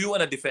 Foodie, do you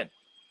want to defend?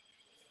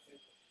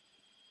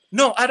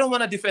 No, I don't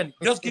want to defend.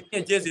 Just give me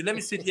a jersey. Let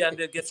me sit here and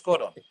get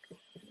scored on.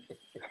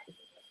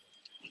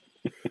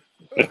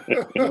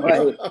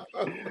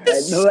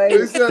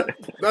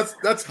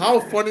 That's how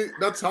funny.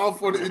 That's how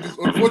funny it is.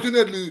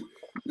 Unfortunately,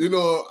 you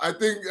know, I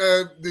think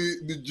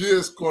the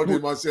GS called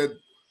him and said,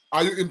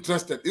 "Are you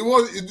interested?"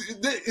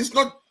 It's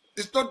not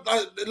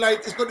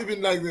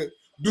even like that.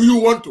 Do you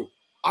want to?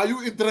 Are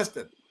you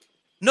interested?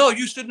 No,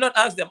 you should not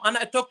ask them. And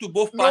I talked to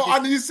both parties. No,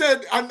 and he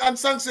said, and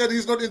Sang said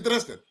he's not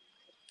interested.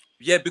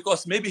 Yeah,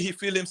 because maybe he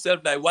feel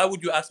himself like, why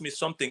would you ask me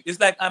something? It's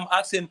like I'm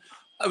asking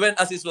when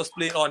Asis was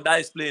playing or Nda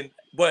is playing,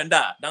 boy and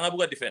da,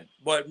 Dangabuga defend.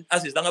 Boy,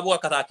 Asis, Dangabuga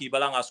Kataki,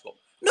 Balangasko.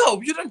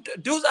 No, you don't.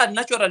 Those are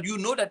natural. You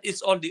know that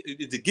it's all the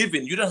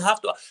given. You don't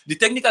have to. The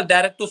technical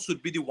director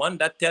should be the one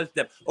that tells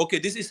them, okay,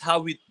 this is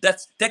how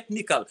that's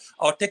technical,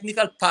 our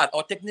technical part,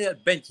 our technical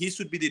bench. He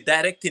should be the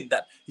directing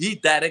that. He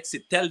directs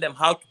it, tell them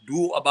how to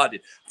do about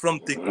it. From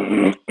the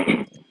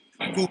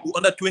to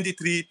under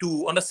 23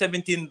 to under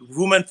 17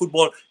 women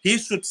football,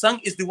 Sang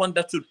is the one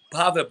that should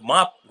have a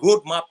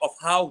road map of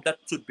how that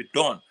should be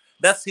done.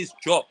 That's his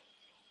job.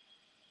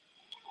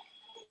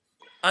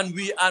 And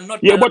we are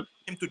not allowing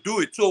him to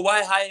do it. So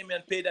why hire him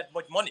and pay that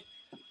much money?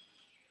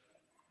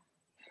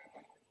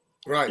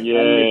 Right.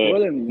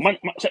 Yeah.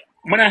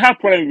 Man, I have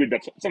problem with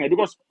that.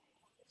 Because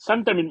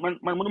sometimes man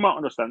don't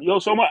understand.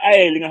 You so much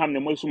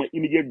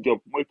immediate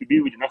job to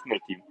be with the national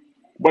team.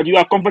 But you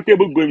are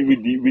comfortable going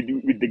with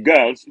the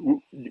girls,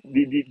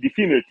 the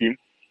female team.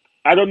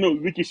 I don't know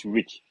which is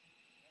which.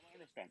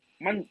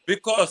 Man,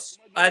 because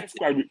I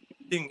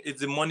think it's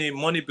the money.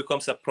 Money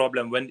becomes a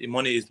problem when the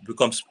money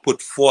becomes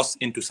put force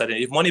into certain.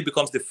 If money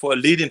becomes the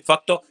leading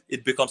factor,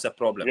 it becomes a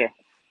problem. Yeah.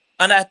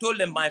 And I told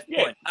them my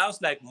point. I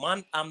was like,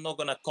 man, I'm not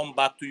gonna come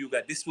back to you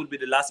guys. This will be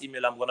the last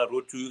email I'm gonna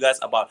write to you guys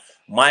about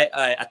my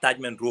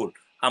attachment role.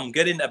 I'm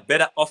getting a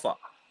better offer,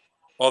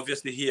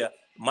 obviously here.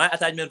 My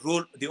attachment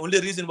role, the only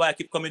reason why I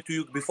keep coming to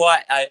you before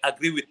I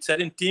agree with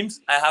certain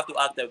teams, I have to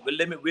ask them, well,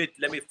 let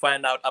me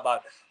find out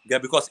about Gambia.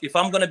 Because if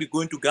I'm going to be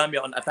going to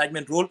Gambia on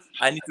attachment role,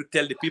 I need to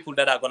tell the people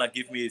that are going to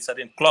give me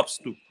certain clubs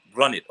to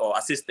run it or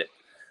assist it.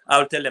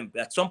 I'll tell them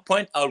at some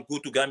point I'll go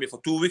to Gambia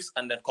for 2 weeks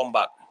and then come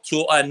back.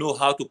 So I know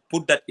how to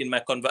put that in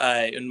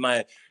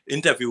my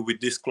interview with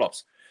these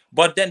clubs.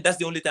 But then that's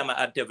the only time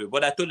I interview.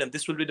 But I told them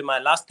this will be my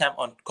last time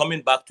on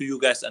coming back to you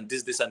guys and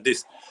this and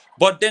this.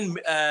 But then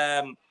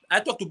I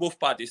talked to both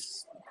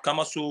parties,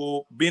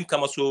 Kamasu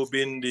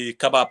being the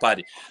Kaba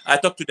party. I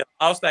talked to them.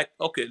 I was like,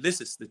 okay, this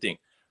is the thing.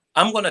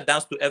 I'm going to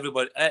dance to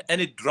everybody,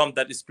 any drum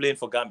that is playing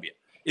for Gambia.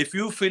 If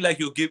you feel like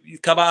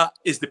Kaba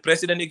is the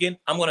president again,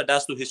 I'm going to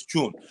dance to his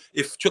tune.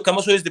 If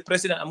Kamasu is the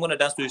president, I'm going to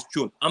dance to his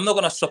tune. I'm not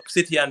going to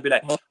sit here and be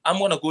like, I'm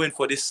going to go in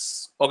for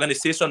this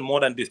organization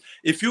more than this.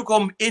 If you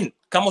come in,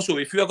 Kamasu,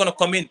 if you are going to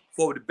come in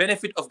for the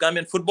benefit of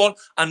Gambian football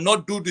and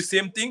not do the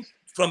same thing,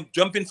 from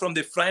jumping from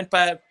the frying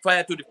fire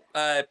to the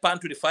pan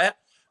to the fire,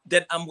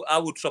 then I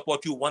would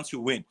support you once you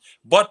win.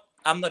 But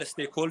I'm not a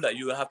stakeholder.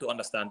 You have to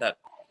understand that.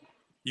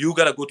 You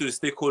gotta go to the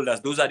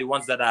stakeholders. Those are the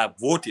ones that are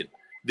voting.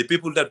 The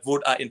people that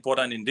vote are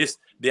important in this.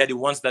 They are the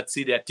ones that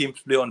see their teams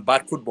play on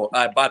bad football,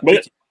 bad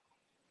pitch.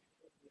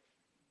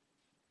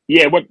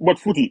 Yeah, but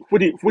footy.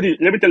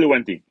 Let me tell you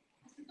one thing.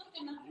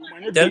 You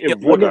might not be a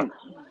voter.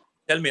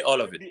 Tell me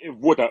all of it. Be a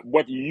voter,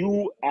 but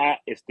you are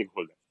a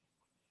stakeholder.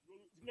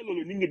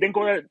 Then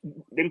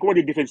go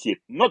to differentiate.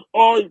 Not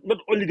only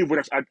the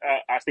voters are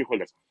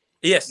stakeholders.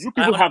 Yes. You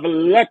people have a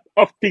lot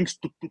of things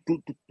to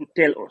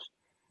tell us.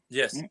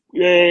 Yes.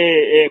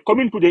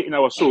 Coming today in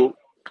our show,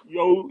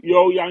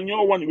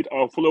 you're one with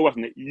our followers.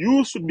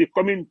 You should be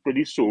coming to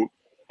this show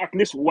at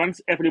least once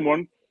every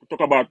month to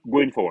talk about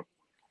going forward.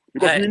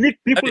 Because we need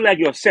people like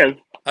yourself.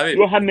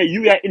 You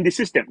are in the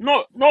system.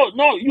 No.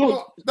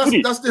 That's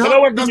the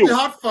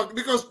hard fact,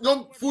 because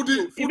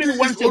Foodie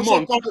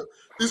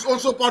is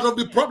also part of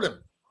the problem.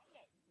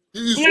 He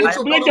is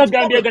also part of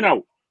the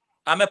problem.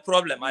 I'm a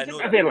problem. I know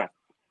that.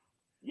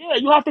 Yeah,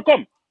 you have to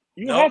come.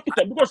 You have to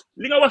come, because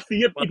Lingawa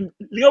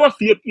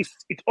Fiep is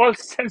all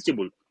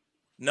sensible.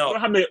 No.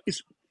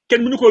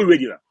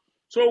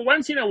 So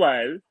once in a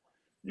while,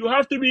 you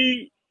have to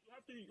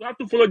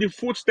follow the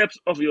footsteps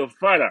of your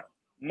father,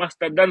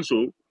 Master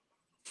Danso,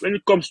 when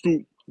it comes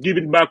to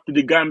giving back to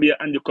the Gambia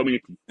and the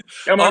community.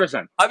 You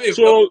understand?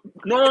 So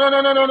no.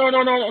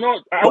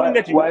 I won't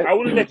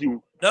let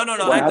you. No.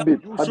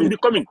 You should be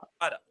coming.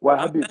 Why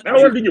Habib?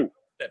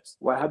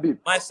 Why Habib?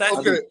 My size.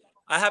 Okay.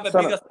 I have a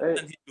bigger step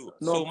than he do.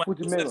 So my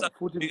footsteps are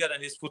bigger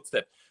than his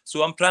footsteps.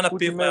 So I'm trying to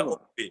pave my own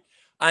way.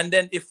 And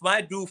then if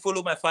I do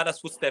follow my father's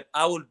footsteps,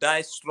 I will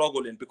die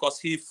struggling, because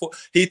he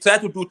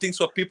tried to do things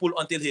for people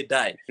until he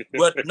died,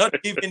 but not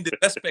giving the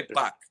respect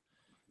back.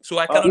 So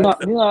I cannot.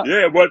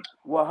 Yeah, but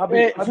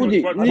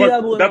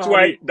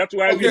that's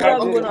why we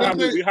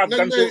have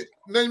done so.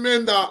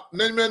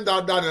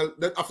 Nenda Daniel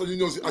that after you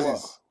know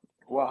Aziz.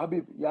 Wa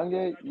Habib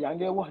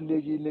yange wax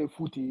legi ne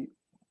Fouti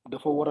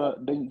dafa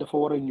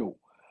wara ñew.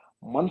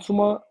 Man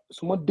suma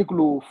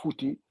deglo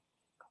Fouti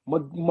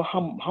ma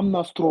xam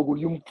na struggle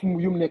yum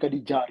nekk di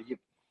jaar yëpp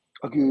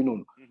ak yooyu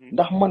noonu,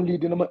 ndax man lii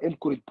dina ma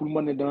encourage pour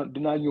man ne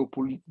dinaa ñëw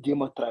pour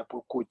jéem a try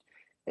pour coach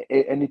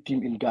any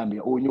team in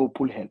Gambia oo ñëw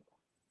pour help.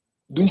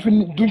 duñ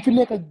fi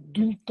nekk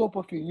duñ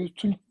toppa fii ñu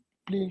suñ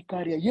playing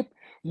career yëpp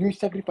ñuy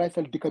sacrifice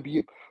al dëkk bi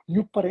yëpp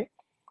ñu pare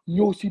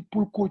ñëw si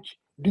pour coach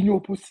di ñëw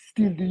pour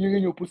still di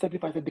ñëw pour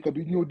sacrifice al dëkk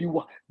bi ñëw di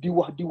wax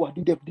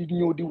di def di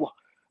ñëw di wax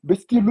ba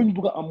still luñ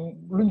bëgg a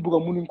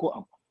mënuñ koo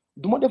am.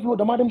 duma def loolu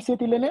damaa dem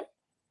seeti leneen.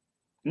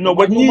 No,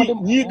 but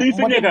ñii duñ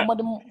fi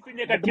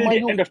nekk till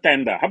the end of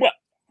time da xam nga.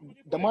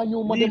 damaa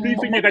ñëw ma dem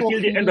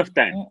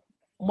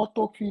ma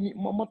toog fii nii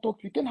ma toog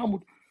fii kenn xamul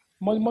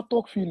ma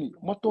toog fii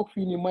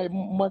nii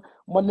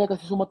ma nekk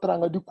si suma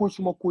tranga di coach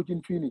suma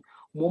coaching fii nii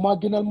moo maa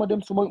gënal ma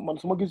dem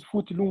suma gis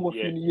Fouti lu mu wax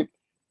fii nii yëpp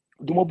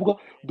duma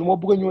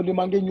bugga ñëw li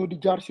maa ngi ñëw di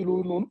jaar si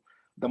loolu noonu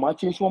damaa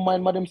change suma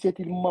mind ma dem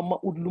seeti ma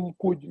ut lu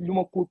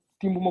ma coach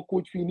team bu ma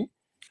coach fii nii.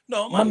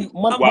 man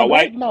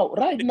right now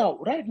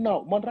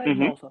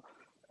sax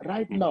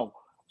right now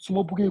su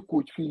ma buggee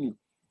coach fii nii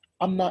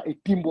am naa ay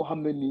team boo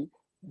xam ne nii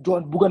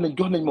jox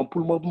nañ ma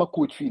pour ma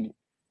coach fii nii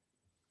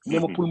ne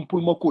ma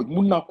pour ma coach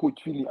mun naa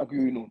coach fii nii ak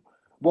yooyu noonu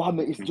boo xam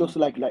ne it's just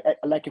like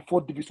a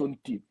 4th division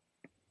team.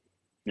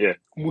 Yeah.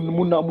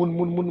 mun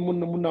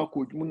naa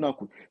coach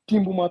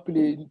team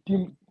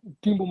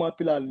bu ma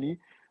pilaal nii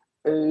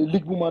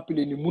ligue bu ma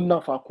pilee nii mun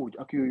naa faa coach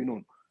ak yooyu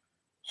noonu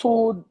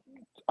so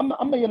am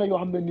na yenn yoo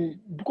xam ne nii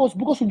because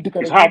suñu dëkk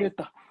rek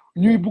tax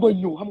ñuy bugg a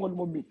ñëw xam nga lu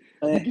ma mi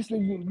ñu gis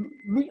nañ ñu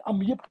luñ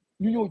am yëpp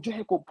ñu ñëw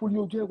joxe ko pour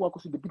ñëw joxe waa ko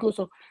suñu because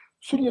of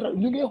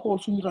ñu ngi xool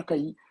suñu rakka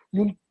yi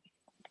ñun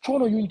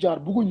coono yuñ jaar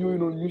bugguñ yooyu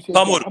noonu ñu seen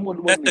xam nga lu ma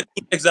mi. That's a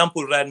good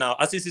example right now.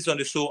 Assis is on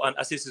the show and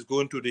Assis is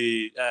going to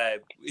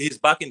he's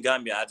back in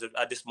Gambia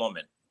at this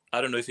moment.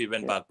 I don't know if he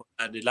went back.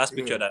 At the last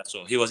picture that I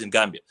saw, he was in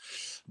Gambia.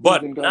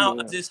 But now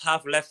Assis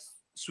have left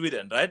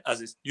Sweden, right?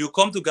 Assis, you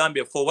come to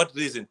Gambia for what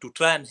reason? To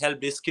try and help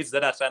these kids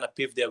that are trying to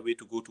pave their way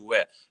to go to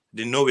where?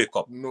 The Norway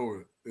Cup.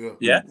 Norway, yeah.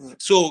 Yeah?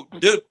 So,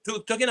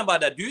 talking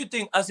about that, do you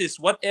think Assis,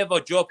 whatever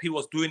job he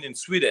was doing in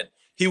Sweden,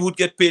 he would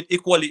get paid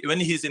equally when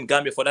he's in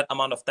Gambia for that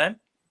amount of time?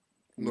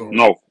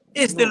 No.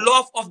 It's the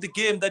love of the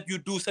game that you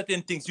do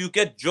certain things. You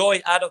get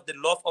joy out of the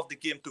love of the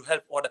game to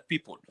help other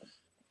people.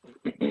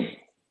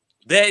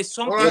 There is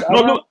something.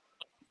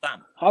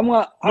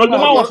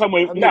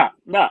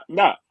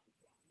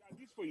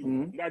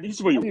 This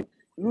for you.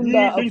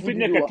 You fit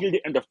nekk till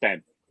the end of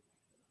time.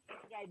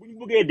 Bu ñu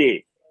bëggee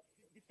dee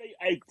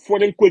ay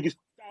foreign coaches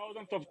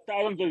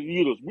thousands of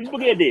euros bu ñu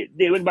bëggee dee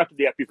they went back to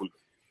their people.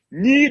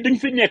 ñii duñ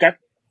fi nekk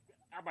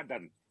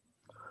abadan.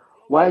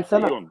 waaye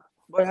Sanna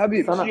boy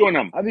Habib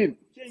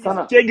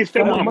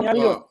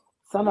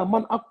Sanna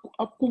man ak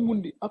ku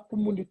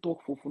mundi toog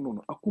foofu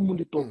noonu ak ku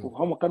mundi toog foofu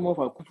xam nga kan moo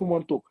fa ku fu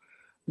mën toog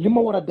li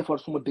ma war a defar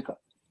suma dëkka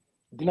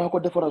dinaa ko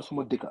defaral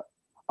suma dëkka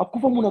ak ku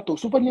fa mun a toog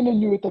su fa ñeneen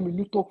ñëwee tamit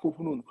ñu toog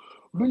foofu noonu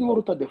lu ñu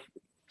warut a def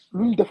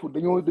luñ deful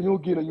dañoo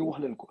génn ñu wax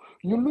leen ko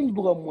ñun luñ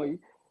bëgg a mooy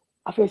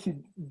affaire si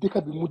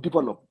dëkk bi mu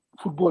développe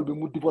football bi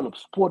mu développe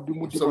sport bi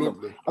mu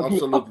développe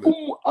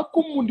ak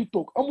ku mun di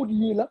toog amul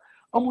ñii la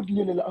amul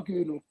ñeneen la ak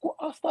yooyu noonu ku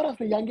as far as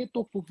yaa ngi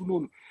toog foofu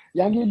noonu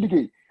yaa ngi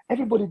liggéey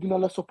everybody dina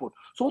la support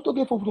soo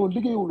toogee foofu noonu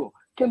liggéeyuloo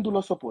kenn du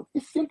la support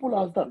it's simple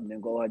as that.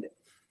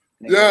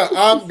 Yeah,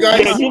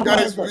 guys, we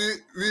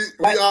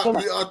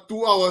are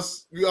 2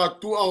 hours. We are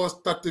 2 hours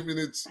 30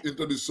 minutes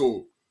into the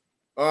show.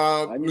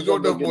 Lu ñoo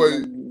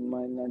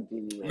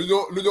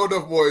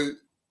def boy.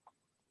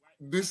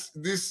 This.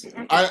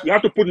 You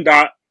have to put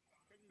that.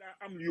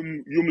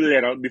 Yum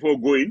letter before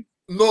going.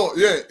 No,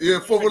 yeah.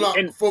 Fofula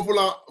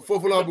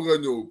bëgg a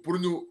ñëw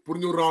pour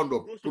ñu round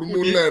up pour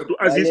mu leer. To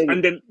assist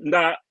and then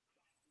nda.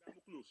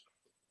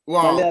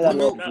 Waaw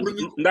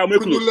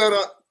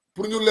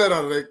pour ñu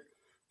leeral rek.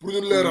 Pour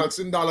ñu leeral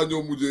si ndaa la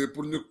ñoo mujjee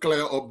pour ñu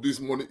clear up this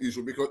money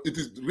issue because it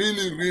is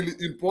really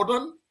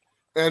important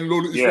and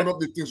loolu is one of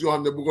the things yoo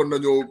xam ne bëggoon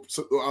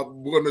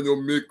nañoo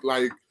make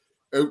like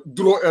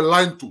draw a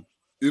line to,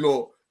 you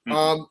know.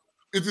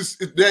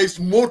 There is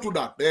more to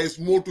that. There is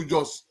more to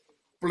just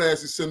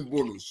players send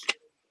bonus.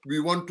 We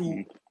want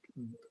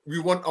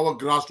our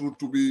grassroots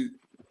to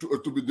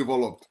be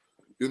developed,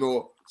 you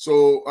know.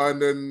 So and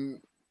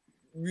then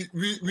we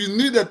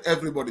needed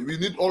everybody. We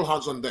need all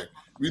hands on deck.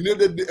 We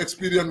needed the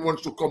experienced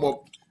ones to come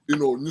up, you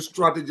know, new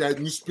strategize,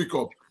 new speak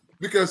up.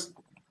 Because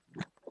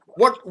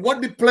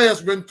what the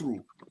players went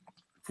through,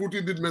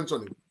 Footy did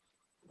mention it.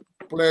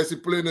 Players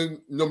playing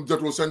in ñoom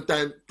jotul seen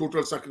time,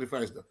 total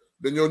sacrifice.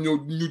 Dañoo ñëw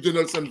ñu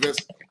jëndal seen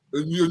vest,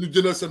 ñu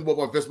jëndal seen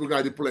bopp vest bu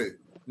gaa di play.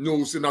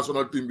 Ñëw si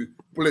national team bi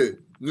play.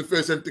 Ñu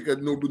fay seen ticket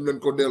ñëw duñ leen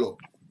ko delloo.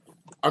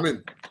 I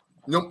mean,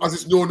 ñoom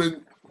Aziz ñëw nañ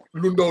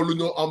lu ndaw lu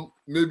ñoo am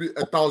maybe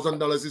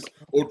 $1,000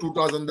 or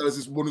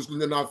 $2,000 bonus lu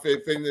ñu naa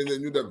fay nañ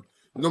ñu dem.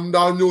 ñoom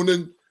daal ñëw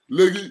nañ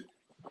léegi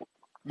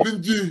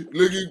liñ ji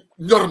léegi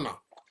ñor na.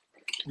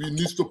 We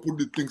need to put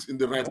the things in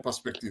the right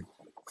perspective.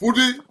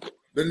 Footy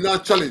dañ laa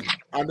challenge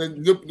and then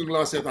ñëpp ñu ngi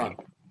laa seetaan.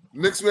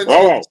 Next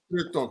Wednesday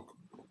straight talk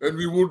and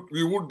we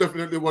would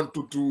definitely want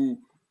to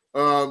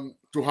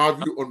have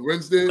you on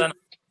Wednesday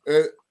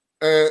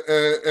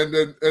and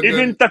then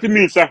even 30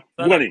 minutes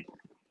money.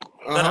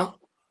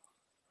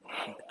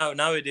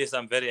 Nowadays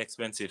I'm very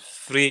expensive.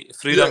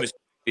 Freedom is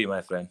free,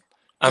 my friend.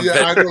 I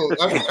know.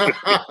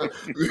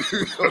 We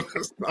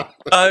understand.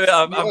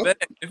 I'm very,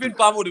 even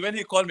Pamud, when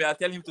he called me, I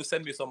tell him to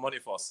send me some money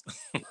first.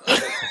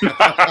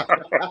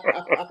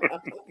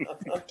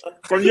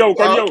 Kon yow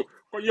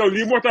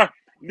li mota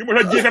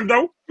jeexam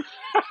daw.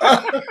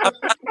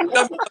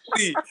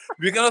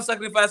 We cannot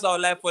sacrifice our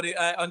life for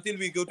until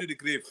we go to the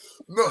grave.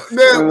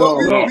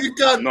 We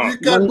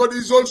can, but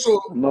it's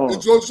also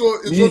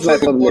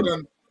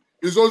important.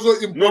 It's also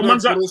important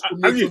for us to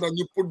make sure that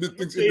you put the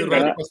things in the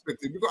right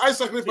perspective. Because I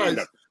sacrifice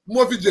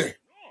more vijay.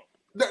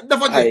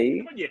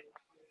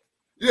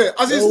 Yeah,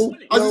 Aziz,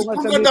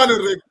 pour nga daane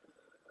rek.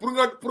 Pour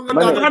nga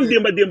daane.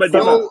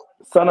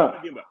 Sanna,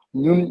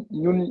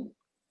 ñun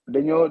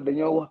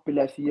dañoo wax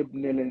players yëpp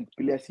ne leen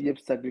players yëpp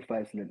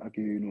sacrifice leen ak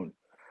yooyu noonu.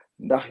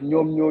 Ndax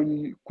ñoom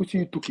ñooñu ku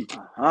ci tukki.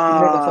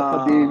 Nekk sa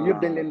fa dee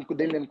yëpp dañ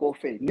leen koo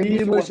fay.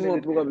 Lii mooy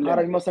sama problème.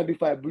 Xaaral ma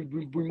sacrifice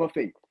buñ ma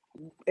fay.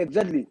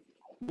 Exactly.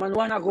 Man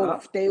wax na ko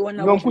tey wax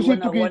na ko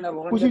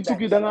ku si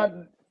tukki da nga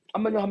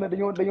am na ñoo xam ne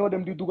dañoo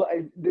dem di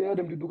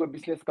dugg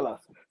business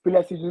class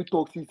players yi ñuy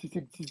toog si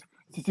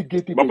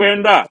gétti ba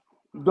penda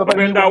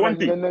one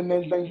thing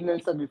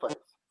sacrifice.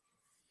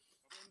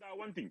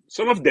 One thing,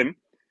 some of them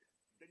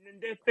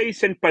they pay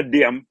sent per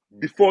diem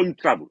before you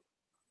travel.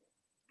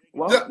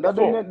 Waaw ndax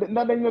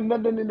dañ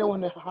ne wax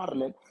ne xaar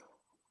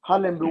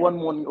leen bi 1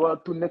 month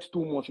or next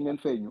 2 months ngeen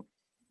fay ñu.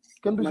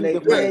 Can do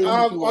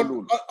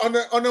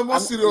on a more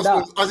serious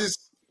note,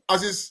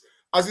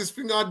 Aziz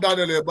fi nga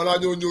daanele balaa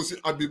ñëw si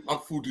Habib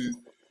ak Fouti,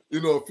 you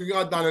know, fi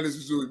nga daanele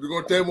si suuf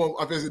because tey moom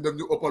affaire si dem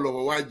ñu ëppal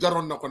loxo waaye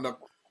jaroon na ko nag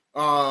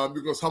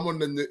because xamoon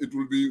nañ ne it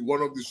will be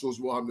one of the shows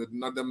boo xam ne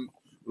dina dem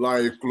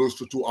like close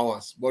to 2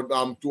 hours but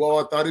 2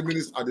 hours 30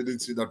 minutes I didn't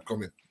see that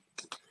coming.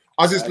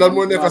 Aziz lan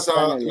moo nekk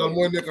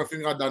fi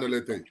nga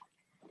daanele tey.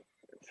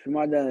 Fi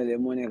ma daanele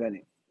moo nekk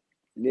ne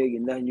léegi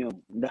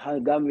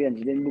ndax Gambian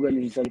ci dañ bëgg a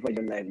ñu sacrifice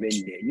life benn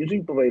dee ñu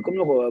suñ papa yi comme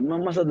na ko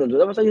masa doon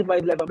dafa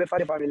sacrifice life ba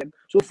fari famille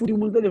so Fouti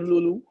mënut a def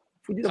loolu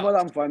Fouti dafa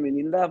am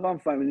famille ndax dafa am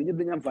famille ñëpp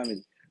dañu am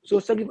famille so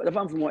sacrifice dafa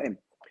am fu moo em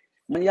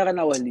man yaakaar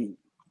naa wax lii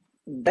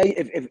day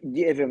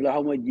GFF la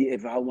xaw ma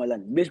GF xaw ma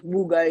lan bés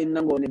bu gars yi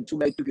nangoo ne su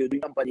gars yi tukkee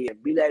duñu am padi yem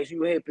bi laay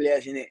suñu waxee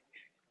players yi ne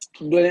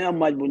doo leen am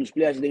match bonus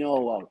players yi dañoo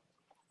wax waaw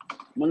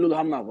man loolu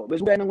xam naa ko bés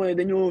bu gars yi nangoo ne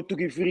dañoo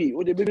tukki free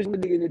au début bés nga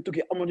déggee ne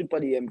tukki amatu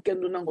padi yem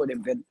kenn du nangoo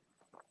dem fenn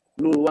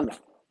loolu wanga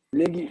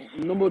léegi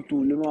number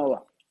 2 li ma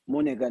wax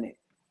moo nekk ne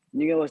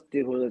ñi nga wax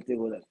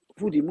stakeholder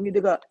Fouti mu ngi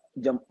dëkk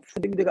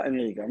Fouti mu ngi dëkk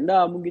Amérique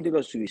ndaa mu ngi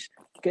dëkk Suisse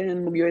keneen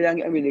mu ngi yow yaa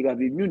ngi Amérique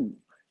bi ñun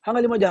xam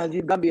nga li ma jaaxal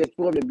ci Gambia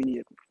problème bi nii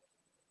yëpp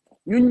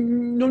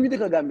ñoom ñu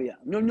dëkk Gambia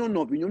ñoom ñoo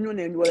noppi ñoom ñoo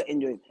ne ñu war a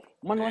enjoy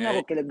man wax naa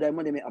ko keroog gars yi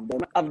ma demee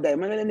Abday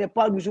ma ne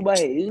paal bi su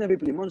baaxee yi na fi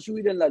pli man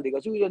Sweden laa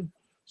dëkk Sweden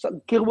sa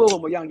kër boobu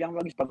ma yaa ngi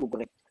fa gis paak ko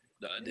rek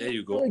There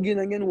you go. Génn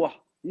ngeen wax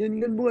yéen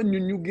ngeen bëgg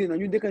ñun ñu génn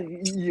ñu dëkk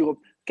Europe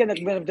kenn ak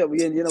benn tam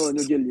yéen yéen a war a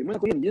ñoo jël lii ma ne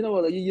ko yéen a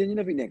war a yéen ñi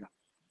na fi nekk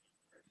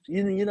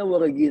yéen a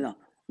war a génn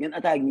ngeen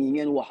attaque ñi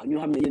ngeen wax ñu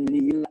xam ne yéen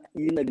lii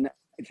yéen la dina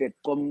effect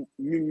comme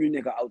ñun ñu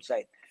nekk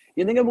outside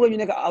yéen da ngeen bëgg ñu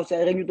nekk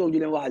outside rek ñu toog ñu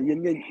leen waxal yéen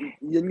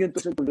ngeen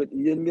toog seen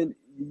yéen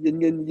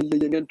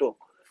ngeen toog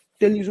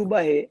te li su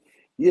baaxee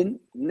yéen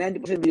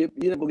 90% bi yëpp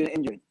yéen a ko gën a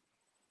enjoy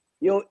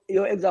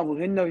yow exemple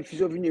xëy na fi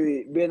soo fi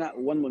ñëwee benn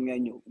one month ngay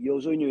ñëw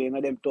yow soo ñëwee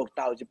nga dem toog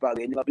taxaw si parc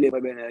yi nga play fa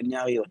benn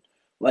ñaari yoon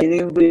waaye yéen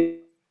ngeen play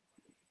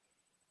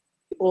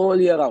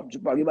all year round su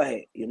parc yi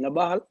baaxee yéen la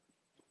baaxal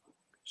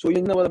so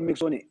yéen na war a make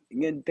sure ne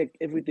ngeen teg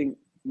everything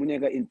mu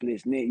nekk in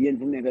place ne yéen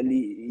fu mu nekk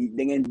lii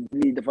da ngeen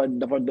lii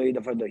dafa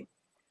doy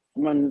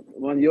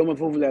man yow man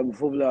foofu laa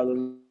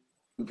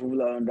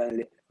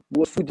daanele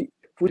bu fuuti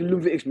lu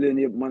mu fi explain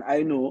yëpp man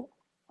I know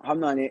xam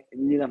naa ne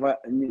ñi la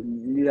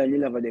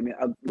fa demee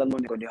ak lan moo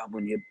nekkoon di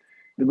happen yëpp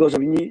because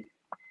of ñi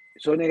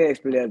soo nekkee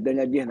experience dañ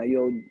la jeex na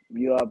yow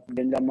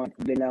dañ la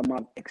ma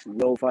ex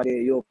yow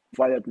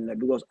faaleetuñ la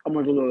because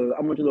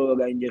amatuloo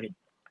gaa yi njëriñ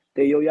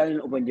te yow yaa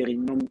leen ëpp njëriñ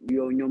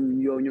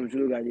ñoom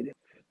suñu gaa yi de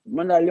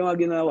man daal li ma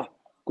gën a wax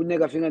ku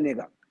nekk fi nga nekk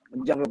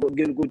jàppe ko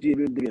gën ko téye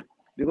bi dëgër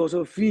because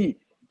of fii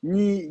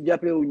ñii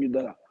jàppewuñu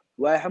dara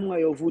waaye xam nga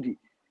yow fuuti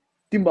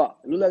timba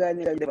lu la gaa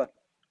yi nekk defar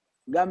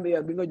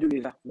Gambia bi nga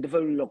jógee sax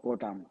defal lu la ko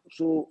taam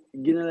so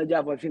gën la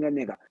jàppal fi nga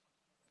nekk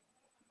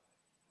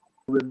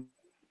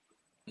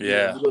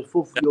because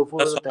foofu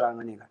la tara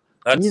nga nekk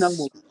ñii nag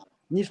moom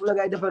ñii su la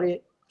gaa yi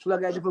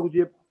defaru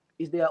yëpp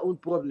is their own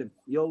problem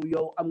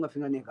yow am nga fi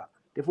nga nekk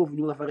te foofu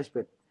ñu la fa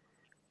respect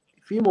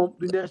fii moom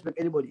duñ dee respect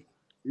anybody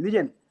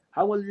lijen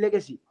xam nga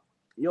legacy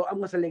yow am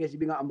nga sa legacy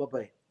bi nga am ba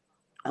pare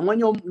xam nga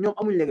ñoom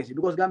amuñ legacy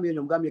because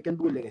Gambia kenn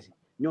bëggul legacy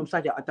ñoom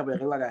sàcca ak tabale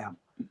rek la ngay xam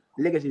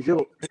legacy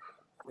zéro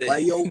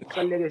waaye yow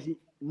sa legacy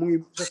mu ngi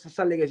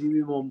sa legacy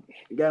bi moom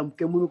gars yi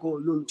kenn mënu ko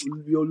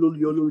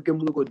loolu kenn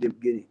mënu ko dem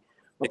génne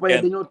ba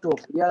pare dañoo toog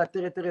yàlla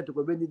tere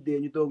ko benn dee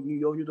ñu toog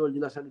ñu dool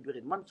ñu la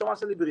célébrer man sama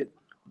célébrer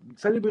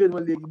ma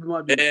léegi bi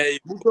ma dee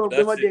bu toog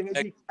ba ma dee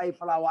nga di ay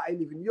falawa ay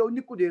lifin yow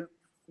nit ku dee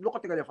loo ko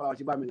tegalee falawa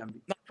si bàmmeelam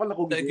bi fan la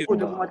ko gisee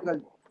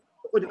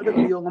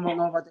ote yow nga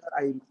ma fa tegal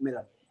ay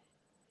médal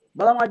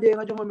bala maa dee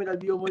nga jox ma médal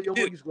bi yow ma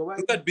gis ko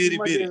waaye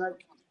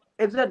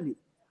exactly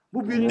bu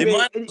biir the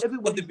man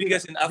was the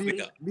biggest in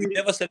Africa. We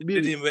never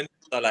celebrated him when he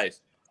was alive.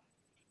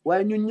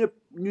 waaye ñun ñëpp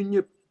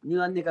ñu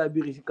naan nekkaa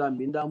biir si camp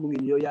bi ndax mu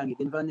ngi yow yaa ngi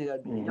dañ fa nekkaa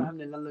biir nga xam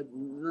ne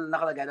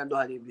naka la gars yi daan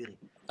doxalee biir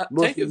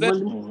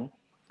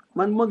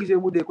man moo gisee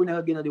mu dee ku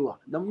nekk gën a di wax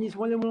dama ñi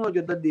sama leen mënoo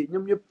jot dat dee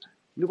ñoom ñëpp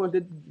ñu ko te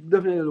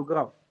def nañ lu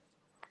grave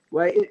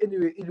waaye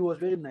anyway it was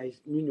very nice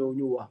ñu ñëw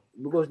ñu wax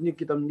because nit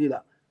ki tam nii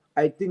la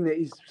I think ne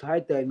is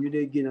high time ñu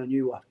dee gën a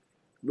ñuy wax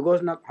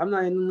because nag xam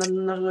naa ne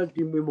national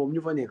team bi moom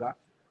ñu fa nekka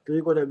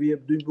tricoté bi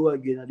yëpp duñ bëgg a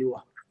génn di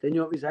wax te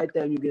ñoom is high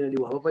time ñu génn di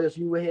wax ba pare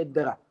suñu waxee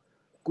dara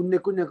ku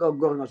nekk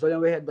góor nga soo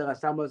leen waxee dara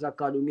sàmbal sa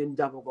kàddu ngeen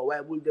jàpp ko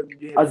waaye bul dem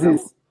di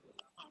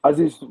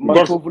Aziz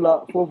man foofu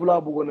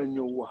laa bëggoon a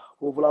ñëw wax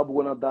foofu laa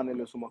bëggoon a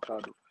daanele suma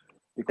kàddu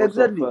because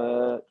of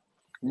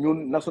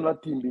ñun national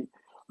team bi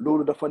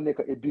loolu dafa nekk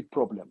a big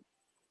problem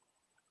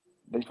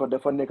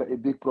dafa nekk a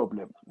big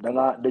problem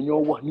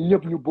dañoo wax ñu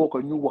ñëpp ñu bokk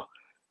ñu wax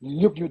ñu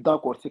ñëpp ñu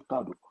d'accord si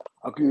kàddu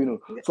ak yooyu noonu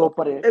soo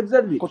paree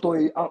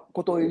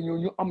koto yi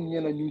ñu am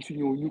ñeneen ñu si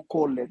ñëw ñu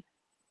kool leen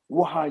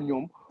waxaa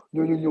ñoom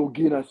ñooñu ñëw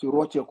génna si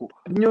rocceeku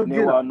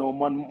ne waa non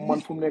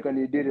man fu mu nekk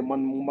nii déedéet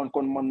man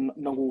kon man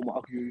nanguwuma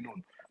ak yooyu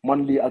noonu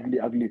man lii ak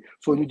lii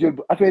soo ñu jël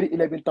affaire yi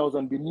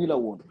 11,000 bi nii la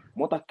woon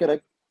moo tax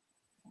kerek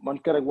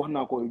wax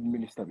naa ko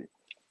ministre bi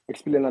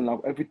expliqué naa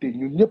ko everything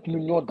ñun ñëpp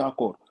ñun ñoo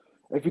d'accord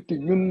everything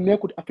ñun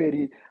nekkut affaire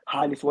yi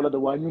xaalis wala da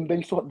waaye ñun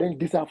dañ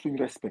deserve suñu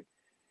respect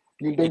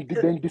ñun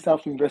dañ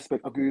deserve suñu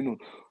respect ak yooyu noonu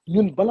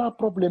ñun balaa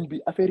problème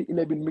bi affaire yi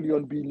 11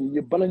 millions bii nii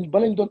yëpp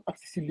balañ doon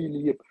agsi si lii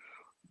nii yëpp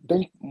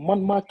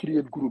man maa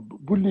créer groupe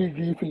bu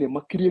lii fi ne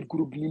ma créer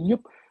groupe ñun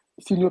ñëpp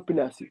senior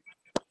players yi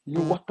ñu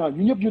waxtaan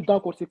ñu ñëpp ñu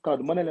d'accord si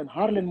kaddu ma ne leen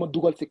xaar leen ma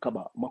dugal si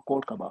Kaba ma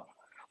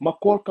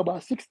call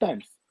Kaba 6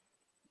 times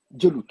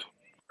jëlut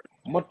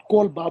ma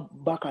call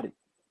Bakary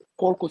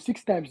call ko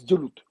 6 times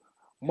jëlut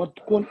ma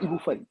call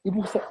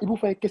Ibou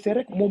Faye kese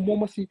rek moom moo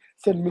ma si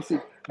seen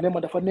message ne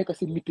ma dafa nekk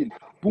si meeting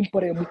bu mu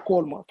paree mu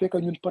call ma fekk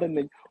ñun pare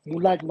nañ mu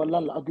laaj ma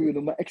lan la ak yooyu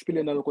noonu ma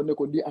expliqué na la ko ne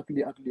ko lii ak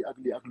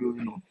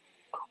yooyu noonu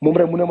moom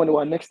rek mu ne ma ne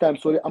waa next time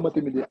soo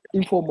amati mi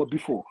inform ma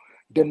before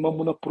den ma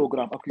mun a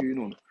programme ak yooyu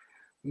noonu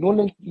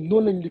noonu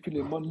lañ li fi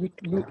ne man ñu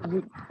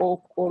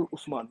all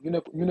Ousmane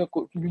ñu ne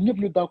ko ñu ñëpp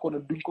ñu d'accord ne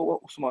duñ ko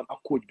wax Ousmane ak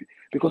coach bi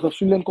because of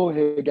suñ leen ko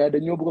waxee gars yi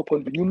dañoo bëgg a kon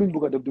bi ñun luñ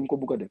bëgg a def duñ ko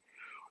bëgg a def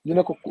ñu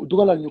ne ko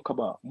dugalal ñu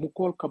Kaba mu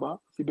call Kaba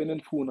si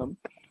beneen fuunam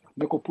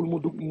ne ko pour mu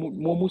dug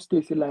moom mu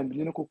stay si line bi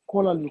ñu ne ko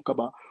callal ñu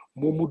Kaba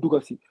moom mu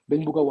duga si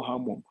dañ bëgg a waxaa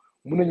moom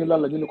mu ne ñu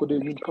lan la ñu ne ko de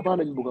ñun Kaba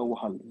lañ bëgg a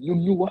waxal ñun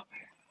ñu wax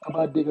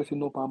Kaba dégg si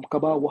noppam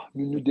Kaba wax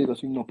ñun ñu dégg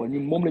suñ noppa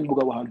ñun moom lañ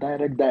bëgg a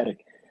waxal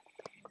direct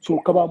so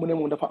Kaba mu ne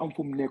moom dafa am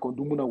fu mu nekkoon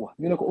du mun a wax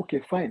ñu ne ko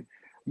ok fine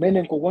may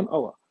nañ ko 1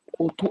 hour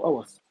or 2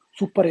 hours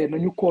su paree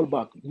nañu call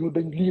back ñu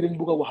dañ lii dañ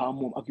bëgg a wax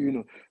moom ak yooyu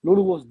noonu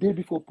loolu was day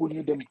before pour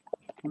ñu dem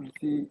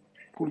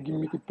pour gi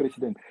meeting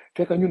président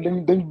fekk ñun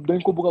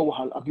dañ ko bëgg a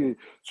waxal ak yooyu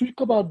su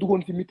Kaba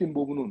duggoon si meeting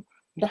boobu noonu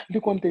ndax di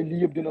konte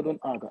lii yëpp dina doon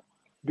aaga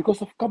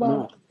because of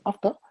Kaba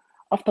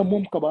after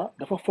moom Kaba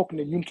dafa foog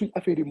ne ñun suñ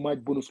affaire yi match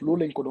bonus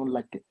loolu lañ ko doon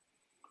laajte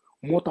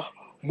moo tax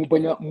mu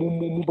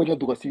bañ a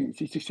dugg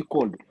si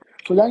call bi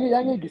so yaa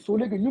ngi gis soo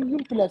léegi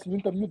ñun place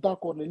ñun tam ñu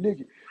d'accord ne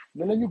léegi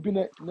ne la ñu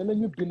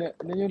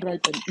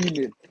write an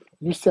email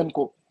ñu send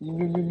ko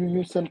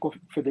ñu send ko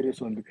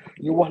fédération bi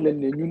ñu wax leen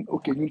ne ñun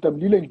ok ñun tam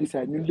lii lañ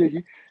decide ñun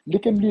léegi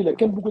ndikem lii la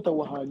kenn bëggut a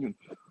waxaa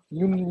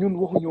ñun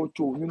waxuñoo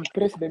coow ñun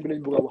président bi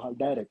lañ bëgg a waxal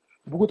direct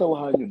bëggut a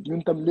waxaa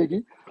ñun tam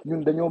léegi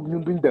ñun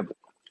duñ dem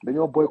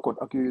dañoo boycott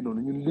ak yooyu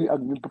noonu ñun lii ak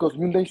ñun because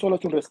ñun dañ solo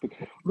suñu respect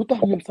lu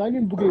tax ñun saa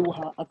ñun bëggee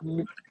waxaa ak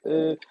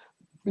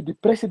the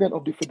president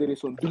of the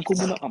federation duñ ko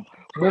mën a am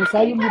moom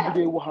saa yu ñu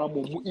bëggee waxaa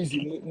moom mu easy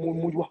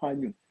mu waxaa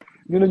ñun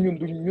ñun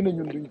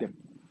duñ dem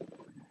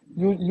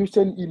ñu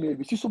seen email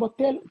bi si suba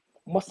teel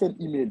ma seen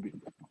email bi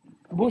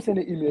boo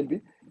seenee email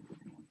bi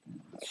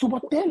suba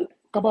teel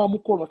Kaba mu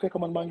call ma fekk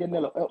man maa ngi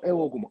nelaw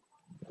ewooguma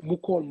mu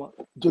call ma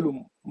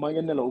jëlum maa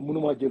ngi nelaw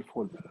mënumaa jël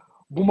fool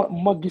bu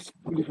ma gis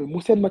life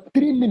mu seen ma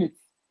 3 minutes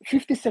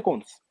 50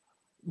 seconds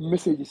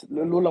messages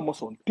loolu la ma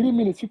soon 3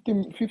 minutes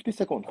 50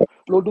 seconds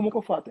loolu duma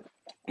ko fàtte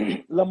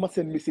la ma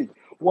seen message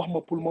wax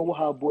ma pour ma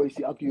waxaa boy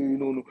si ak yooyu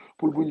noonu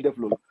pour buñ def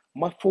loolu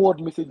ma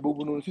forward message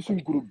boobu noonu si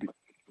suñ groupe bi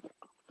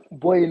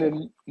boy ne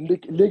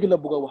léegi la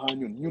bëgg a waxaa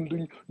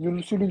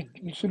ñun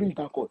si luñ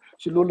d'accord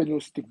si loolu la ñoo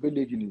stick ba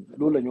léegi nii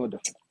loolu la ñoo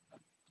def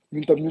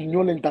ñun tam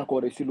ñoo leen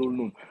d'accord si loolu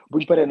noonu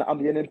buñ paree na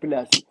am yeneen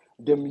place yi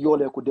dem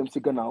yoolee ko dem si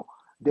gannaaw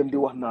dem di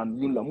wax naan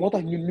ñun la moo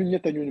tax ñun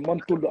ñetta ñooñu man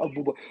Toldo ak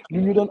Buba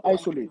ñu doon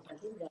isolé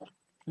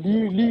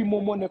lii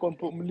moom moo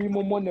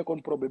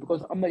nekkoon problème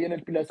because am na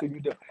yeneen place yu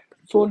def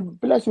so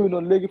place yooyu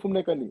noonu léegi fu mu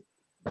nekk nii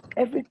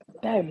every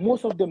time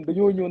most of them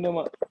dañoo ñëw ne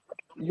ma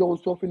yow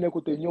soo fi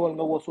nekkutee ñëwal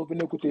nga wax soo fi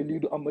nekkutee lii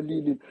du am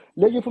lii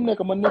léegi fu mu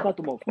nekk man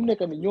nekkaatuma fu mu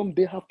nekk nii ñoom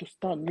they have to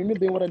stand ñun ñëpp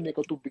dañ war a nekk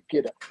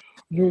together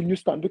ñu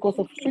stand because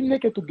of suñ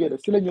nekkee together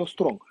si la ñoo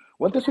strong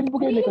wante suñ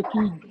bëggee nekk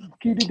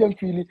kii di dem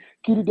fii nii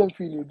kii di dem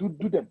fii nii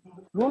du dem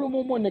loolu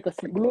moom moo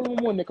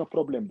nekk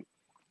problème bi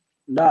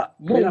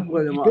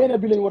benn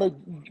bi lañ war a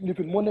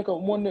lifin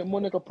moo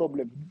nekk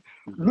problème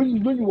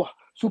luñ wax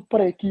su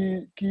paree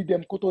kii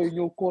dem koto yi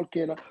ñëw kool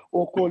keena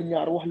oo kool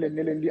ñaar wax leen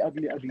ne leen lii ak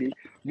lii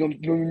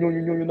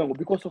ñooñu nangu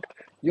because of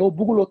yow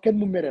bugguloo kenn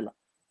mu mere la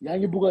yaa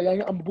ngi bugg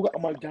a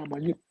amal jaama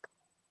ñëpp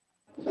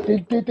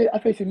te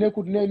affaire si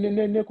nekkul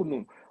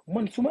noonu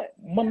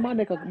man maa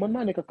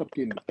nekk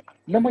capitaine bi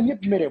na ma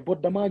ñëpp mere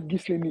bot damaa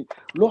gis ne nii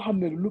loo xam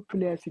ne lu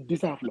player si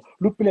deserve la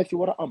lu player si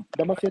war a am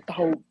dama see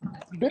taxaw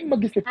benn ma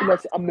gis ne player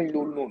si am nañ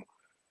loolu noonu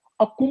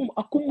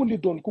ak kum mun di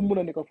doon kum mun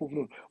a nekk foofu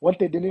noonu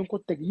wante danañ ko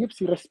teg yëpp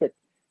si respect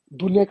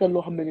du nekk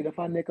loo xam ne nii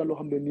dafa nekk loo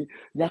xam ne nii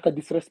ñàkk a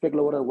disrespect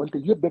la war a wante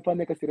yëpp dafa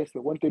nekk si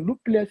respect wante lu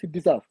player si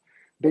deserve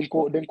dañ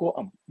koo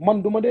am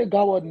man du ma dee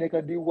gaaw a nekk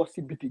di wax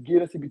si biti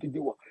génn si biti di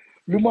wax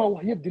lu ma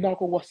wax yëpp dinaa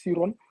ko wax si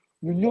ron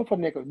ñun ñoo fa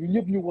nekk ñun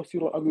ñëpp ñu wax si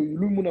ron ak yooyu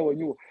lu mun a wax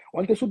ñu wax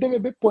wante su demee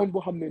ba point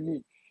boo xam ne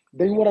nii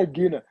dañ war a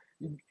génn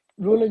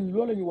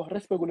loolu la ñu wax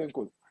respect gu leen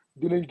ko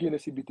dinañ génn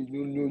si biti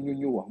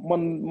ñu wax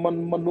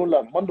man loolu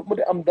laa man du ma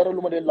dee am dara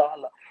lu ma dee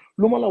laaxala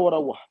lu ma la war a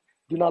wax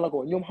dinaa la ko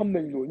wax ñoom xam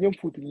nañ loolu ñoom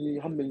fuuti ñi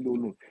xam nañ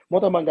loolu noonu moo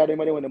tax man ngaa day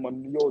ma dee wane man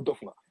yow dof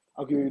nga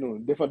ak yooyu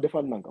noonu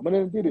defal nanka ma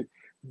ne déedéet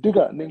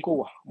dëgga nañ ko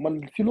wax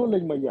man si loolu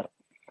lañ ma yar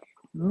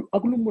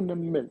ak lu mun na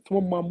mel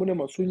sama maam mu ne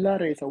ma suñ laa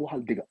rey sa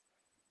waxal dëgga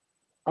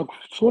ak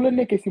soo la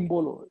nekkee si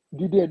mbooloo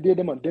di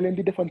deman da leen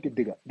di defante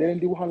dëgga da leen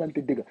di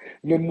waxalante dëgga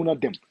ngeen mun a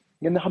dem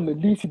ngeen xam ne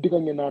lii si dëgga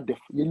ngeen naa def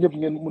yéen ñëpp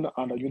ngeen mun a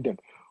ànda ñu dem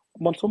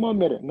man soo ma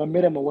mere nga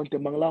mere ma wante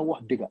ma ngi laa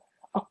wax dëgga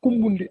ak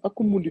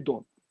kum mundi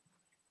doon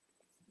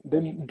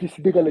dañ gis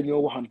dëgga la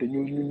ñoo waxante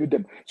ñu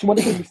dem su ma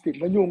defee mistake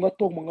nga ñëw nga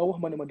toog ma nga wax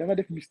ma ne ma da nga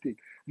def mistake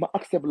ma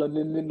accept la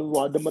ne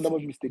waa dama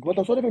mistake moo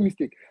tax soo defee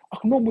mistake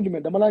ak noo mundi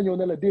mel dama laa ñëw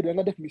ne la déedéet da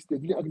nga def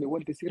mistake li ak ne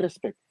wante si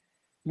respect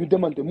ñu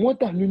demante moo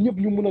tax ñun ñëpp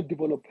ñu mun a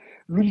développer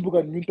luñ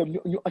bëgg ñun tam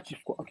ñu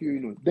achieve ko ak yooyu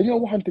noonu dañoo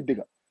waxante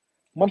dëgga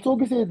man soo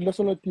gisee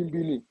national team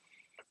bii nii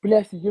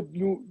players yi yëpp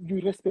ñu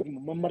respect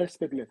ma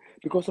respect leen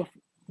because of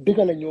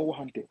dëgga la ñoo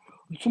waxante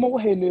su ma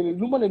waxee ne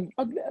lu ma leen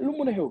ak lu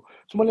mun a xew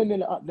su ma leen ne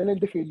la da leen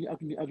defee nii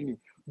ak nii ak nii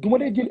du ma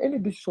dee jël any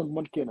décision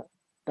man kenn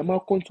damaa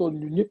console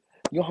ñu ñëpp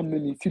ñoo xam ne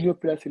nii senior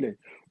players yi leen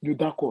ñu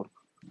d'accord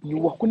ñu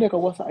wax ku nekk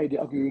wax sa idée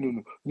ak yooyu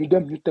noonu ñu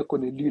dem ñu teg ko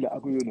ne lii la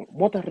ak yooyu noonu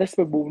moo tax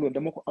respect boobu noonu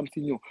dama ko am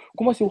si ñëw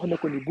ku ma si wax ne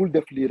ko ni bul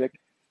def lii rek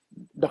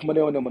ndax ma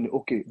ne woon ne ma ne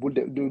ok bul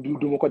def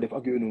du ma ko def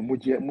ak yooyu noonu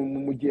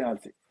mu jeexal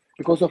si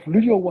because of lu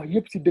ñoo wax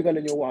yëpp si dëgga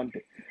la ñoo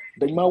waxante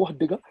dañ maa wax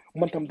dëgga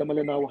man tam dama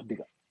leen naa wax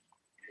dëgga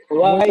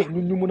waaye tax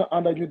ñun ñu mun a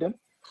ànda ñu dem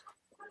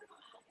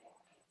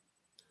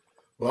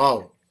waaw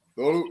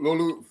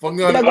loolu foog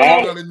nga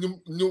ne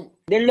ñu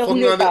dañ la ko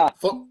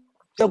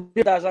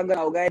yóbbu sa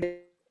gannaaw gars yi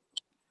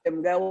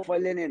dem gars yi wax fa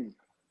leneen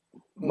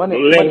ma ne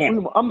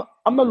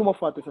am na lu ma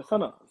fàtte sa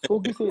Sanna soo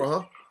gisee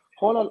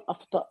xoolal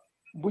afta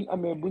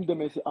buñ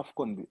demee si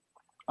AFCON bi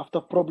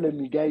after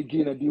problème yi gars yi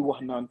génn di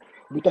wax naan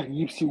lu tax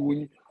ñib si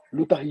wuñ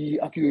lu tax yi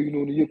ak yooyu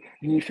noonu yëpp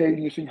ñuy fay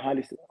ñu suñ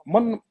xaalis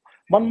man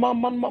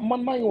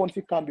maa ngi woon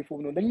si camp bi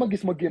foofu noonu dañ ma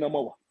gis ma génn ma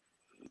wax.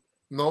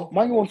 non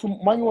maa ngi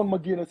woon ma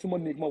génn si ma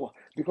néeg ma wax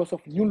because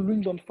of ñun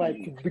luñ doon fight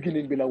ci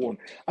beginning bi la woon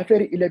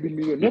affaire yi 11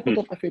 millions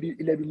nekkutoon affaire yi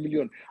 11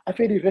 millions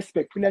affaire yi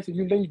respect players yi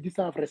ñun dañ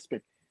deserve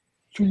respect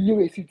suñ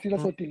ñëwee si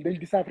national team dañ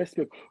deserve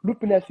respect lu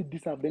players yi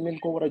deserve dañ leen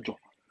ko war a jox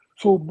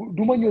so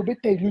du ma ñëw ba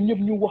tey ñun ñëpp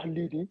ñu wax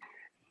lii nii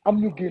am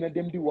ñu génn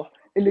dem di wax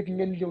ëllëg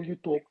ngeen ñëw ñu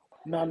toog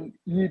naan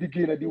ñii di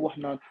génn di wax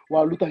naan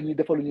waaw lu tax ñi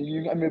defaluñu ñi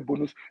ngi amee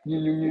bonus ñi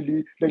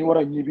lii dañ war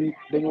a ñibbi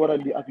dañ war a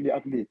lii ak lii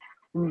ak lii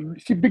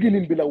si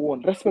beginning bi la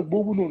woon respect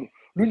boobu noonu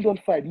luñ doon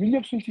fight ñu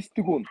ñëpp suñ si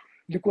stigoon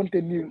di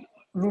konte nii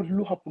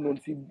lu xapp noonu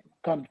si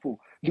camp foofu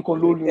di ko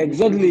loolu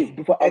exactly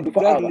du fa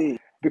aaga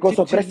because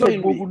of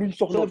respect boobu luñ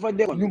soxla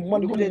ñu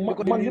man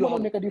li ma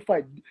nekk di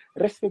fight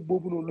respect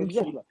boobu noonu luñ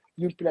soxla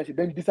ñun players yi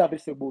dañ deserve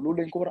respect boobu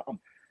loolu lañ ko war a am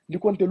di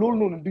konte loolu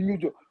noonu di ñu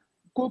jox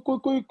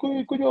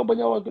ku ñëw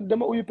bañ a wax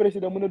dama uyu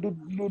président mu ne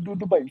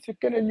du bañ si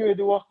keneen ñëwee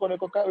di wax ko ne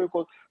ko kaawee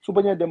ko su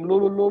bañee dem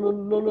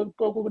loolu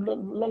kooku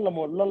lan la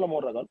moo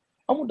ragal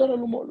amul dara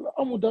lu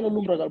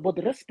mu ragal but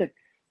respect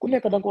ku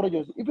nekk da nga ko war a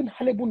jox even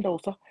xale bu ndaw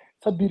sax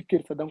sa biir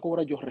kër sax da nga ko war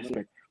a jox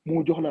respect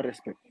mu jox la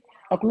respect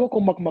ak loo ko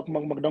mag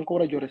da nga ko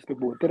war a jox respect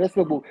boobu te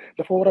respect boobu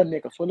dafa war a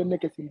nekk soo leen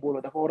nekkee si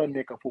mbooloo dafa war a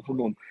nekk foofu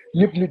noonu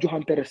ñëpp ñu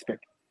joxante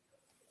respect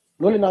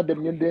loolu naa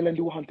dem ñeen dee leen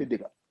di waxante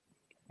dëgg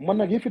man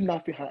nag yëfit naa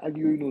fi xaar ak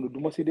yooyu noonu du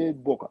ma si dee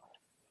bokka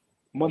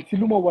man si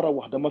lu ma war a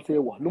wax dama see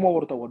wax lu ma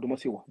warut a wax du ma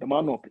si wax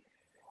damaa noppi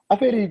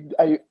affaire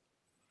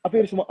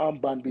yi suma am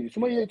baan bi su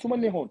ma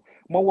neexoon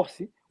ma wax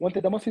si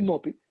wante dama si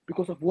noppi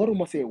because of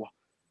waruma see wax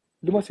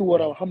li ma si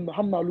war a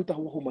xam naa lu tax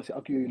waxuma si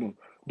ak yooyu noonu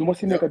du ma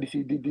si nekk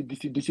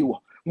di si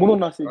wax mënoon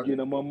naa see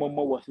génn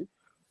ma wax si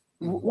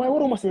waaye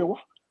waruma see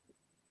wax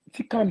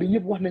si camp bi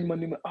ñëpp wax nañ ma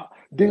ni ma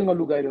dégg nga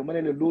lu gaay ma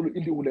ne leen loolu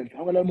indiwu leen fi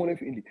xam nga lan moo leen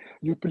fi indi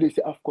ñu play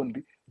si AFCON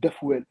bi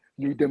def wel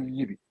ñuy dem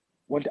ñibbi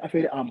wante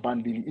affaire yi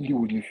ambaan bi ni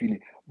indiwu ñu fii nii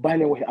bàyyi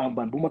leen waxi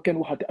ambaan bu ma kenn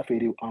waxate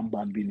affaire yi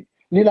ambaan bi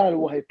nii laa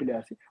waxee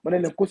players yi ma ne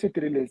leen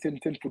concentré leen seen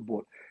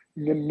football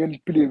ngeen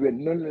play wel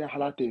noonu leen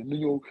xalaatee nu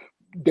ñëw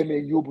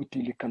demee yóbbu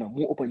tiim bi kanam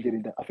mu ëpp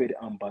njëriñ da affaire yi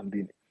ambaan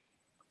bi nii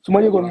su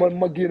ma yëgoon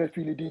ma génn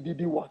fii nii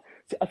di wax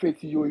si affaire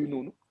si yooyu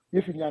noonu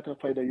yëfi ñaata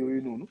fayda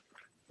yooyu noonu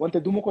wante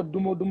du ma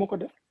ko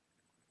def.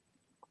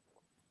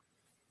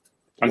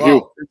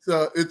 Wow,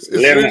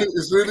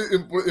 it's really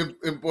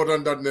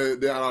important that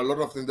there are a lot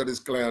of things that is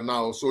clear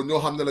now. So no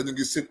hamne la ñu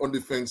ngi sit on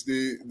the fence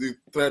the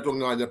try to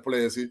ngaaja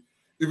players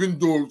even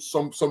though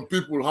some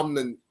people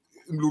hamne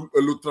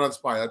lu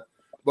transpired,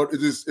 but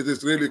it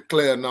is really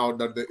clear now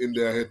that they're in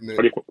their head.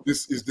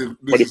 This is the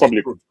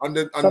truth. And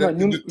then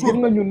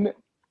ñun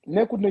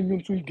nekkut na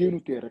ñun suñ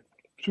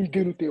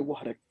génnutee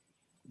wax rek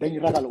dañ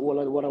ragal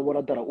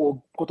wala dara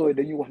o koto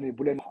dañuy wax ne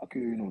bu leen wax ak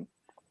yooyu noonu.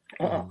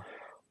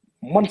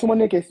 man su ma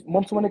nekkee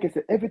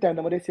every time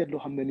dama dee seet loo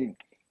xam ne nii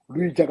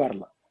luy jagar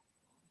la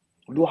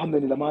loo xam ne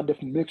ni damaa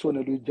def make sure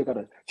ne luy jagar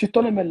la si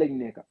tournament lañ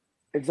nekka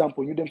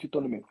exemple ñu dem si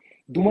tournament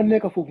du ma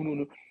nekka foofu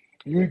noonu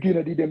ñuy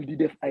génn di dem di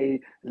def ay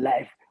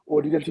live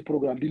o di dem si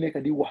programme di nekka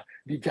di wax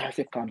di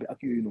jaxase camp bi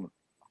ak yooyu noonu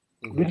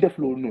duñ def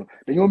loolu noonu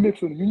dañoo make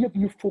sure ñu ñëpp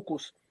ñu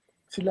focus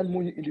si lan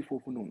moo ñu indi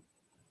foofu noonu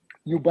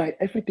ñu bàyyi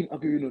everything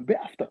ak yooyu noonu ba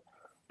after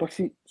parce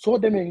que soo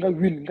demee nga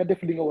win nga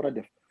def li nga war a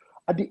def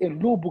at the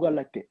end loo bugg a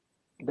laajte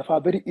dafa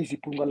very easy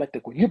pour nga laajte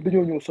ko ñëpp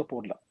dañoo ñëw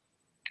support la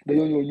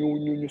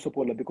ñu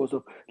support la because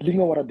of li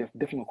nga war a def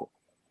nga ko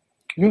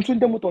ñun suñ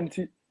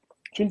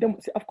dem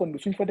si AFCON bi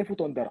suñ fa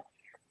defutoon dara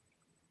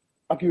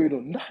ak yooyu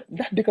noonu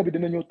ndax dëkk bi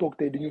dinañoo toog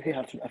tey di ñu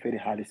xeexal suñu affaire yi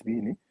xaalis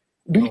bii nii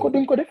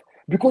duñ ko def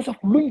because of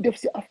luñ def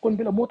si AFCON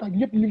bi la moo tax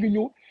ñëpp ñu ngi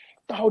ñëw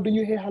taxaw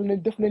dañuy xeexal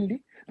nañ def nañ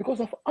li because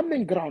of am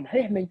nañ ground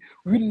xeex nañ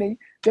win nañ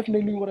def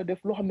nañ lu ñu war a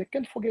def loo xam ne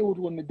kenn fogeewut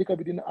woon ne dëkk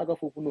bi dina àgga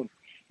foofu noonu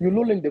ñun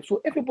loolu lañ def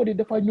so everybody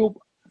dafa ñëw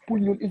pour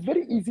ñun it's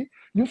very easy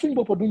ñun suñ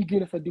boppa duñ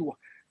génn sax di wax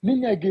nit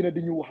ñaay génn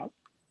di ñu waxal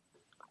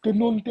te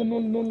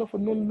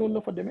noonu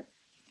la fa demee.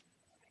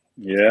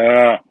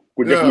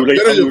 ku def lu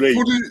rëy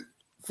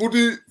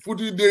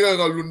Futi dégg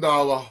nga lu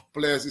ndaa wax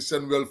players yi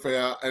seen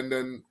welfare and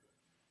then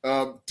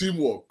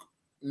teamwork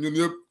ñun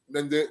yëpp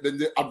dañ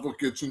dee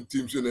advocate suñ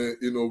team si ne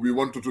we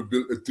wanted to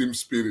build a team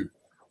spirit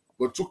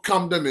but su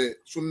camp demee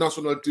su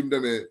national team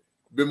demee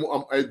ba mu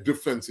am ay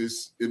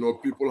differences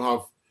people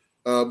have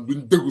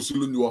duñ déggu si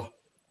lu ñu wax.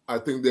 I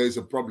think there is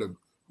a problem.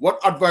 What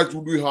advice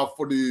would we have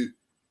for the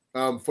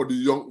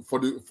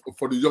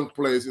young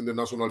players in the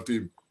national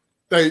team?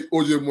 Tay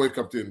OJ mooy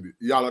captain bi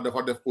yàlla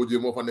dafa def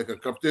OJ moo fa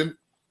nekk captain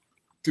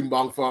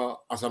Timbang fa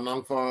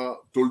Asanang fa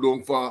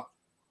Toldong fa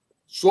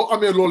soo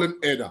amee loo leen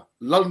aida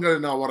lan nga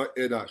leen a war a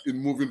aida in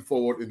moving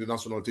forward in the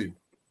national team.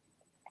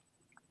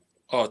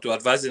 To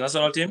advise the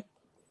national team?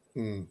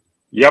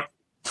 Yep.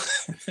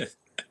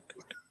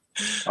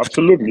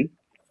 Absolutely.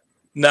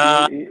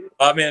 Nah,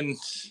 I mean,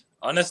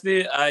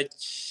 honestly, I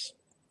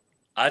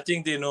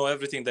think they know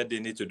everything that they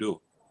need to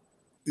do.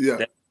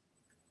 Yeah.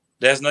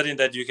 There's nothing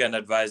that you can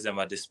advise them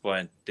at this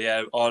point. They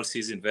are all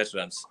seasoned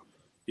veterans.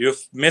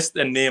 You've missed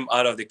a name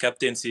out of the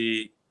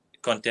captaincy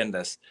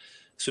contenders.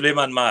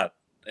 Suleiman Mar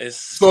is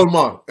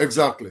Solmar,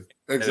 exactly.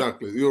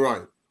 You're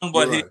right.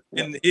 But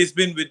he's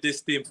been with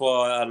this team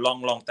for a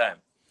long time.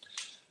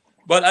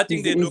 But I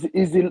think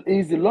he's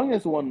the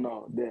longest one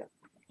now there.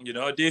 You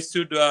know, they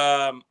should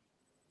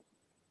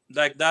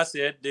like that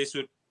said, they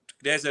should.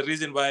 There's a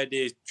reason why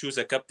they choose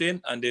a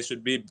captain, and they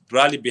should be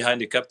rally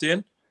behind the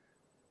captain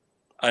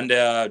and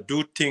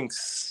do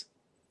things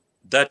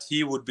that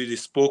he would be the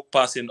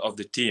spokesperson of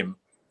the team.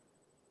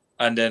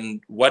 And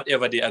then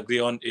whatever they agree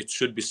on, it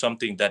should be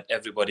something that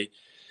everybody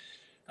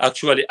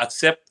actually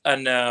accept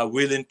and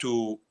willing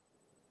to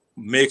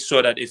make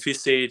sure that if he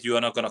say it, you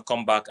are not going to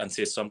come back and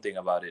say something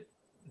about it.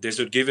 They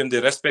should give him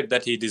the respect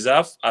that he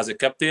deserves as a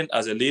captain,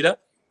 as a leader,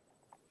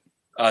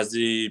 as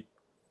the,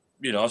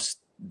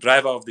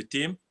 driver of the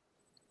team.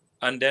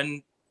 And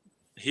then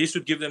he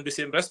should give them the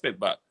same respect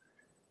back.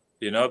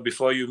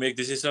 Before you make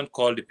decision,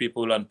 call the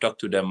people and talk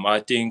to them. I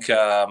think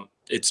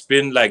it's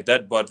been like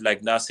that, but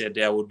like Nas said,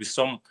 there would be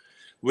some,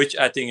 which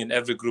I think in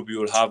every group you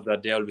will have,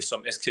 that there will be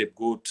some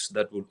scapegoats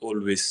that will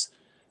always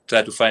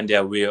try to find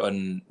their way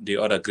on the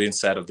other green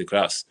side of the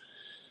grass.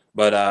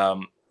 But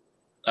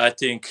I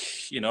think,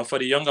 for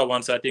the younger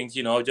ones, I think,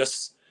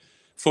 just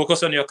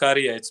focus on your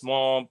career.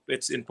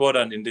 It's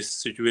important in this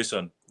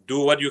situation.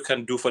 Do what you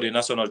can do for the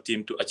national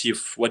team to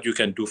achieve what you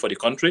can do for the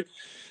country,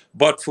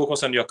 but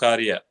focus on your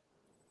career.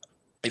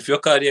 If your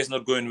career is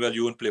not going well,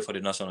 you won't play for the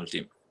national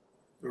team.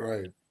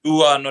 Right.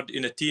 You are not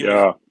in a team,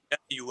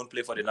 you won't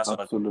play for the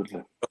national team.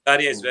 Your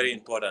career is very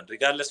important.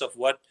 Regardless of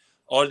what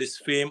all this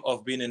fame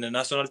of being in the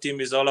national team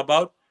is all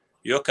about,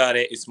 your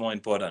career is more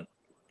important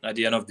at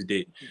the end of the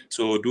day.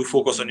 So do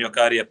focus on your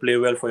career, play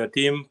well for your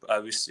team.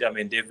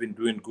 They've been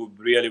doing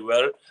really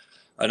well.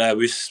 And I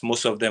wish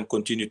most of them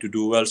continue to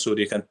do well so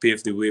they can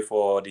pave the way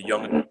for the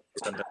young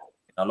generation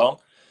along.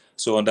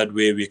 So on that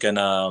way, we can,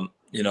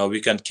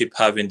 we can keep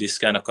having this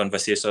kind of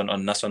conversation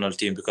on national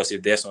team, because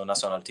if there's no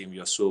national team,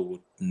 your show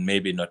would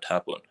maybe not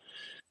happen.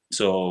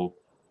 So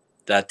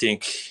I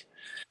think,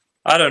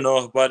 I don't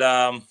know, but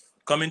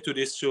coming to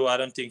this show, I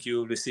don't think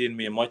you'll be seeing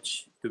me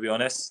much, to be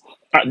honest.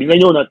 I'm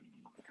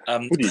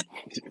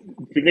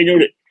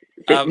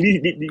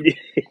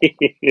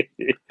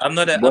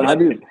not a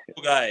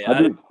guy.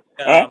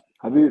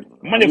 Habib.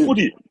 Man,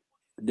 footy.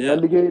 Dina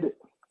liggéey de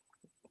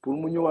pour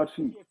mu ñëwaat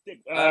fii.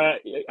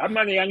 I'm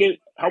not young.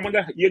 How much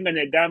young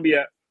in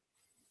Gambia?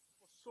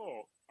 So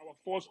our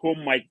first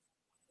home might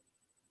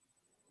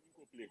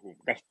play home.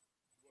 That's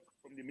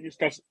from the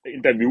minister's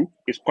interview.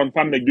 It's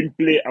confirmed they didn't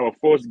play our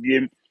first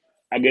game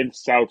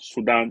against South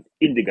Sudan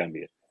in the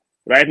Gambia.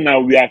 Right now,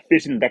 we are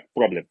facing that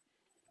problem.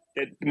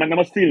 Man, I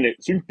must feel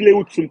it. Soon play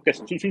with some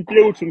test. Soon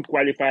play with some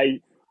qualify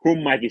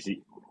home matches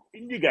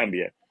in the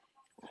Gambia.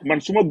 Man,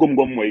 suma gom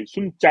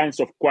some chance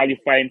of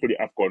qualifying to the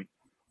AFCON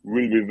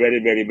will be very,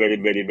 very, very,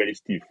 very, very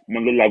stiff.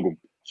 Man, lo lagum.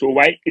 So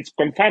why it's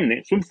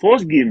confirmed? Some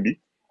first game be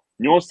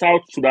no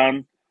South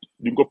Sudan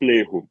didn't go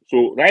play home.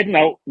 So right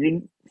now,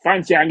 we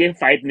fancy again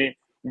fight.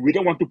 We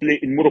don't want to play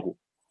in Morocco.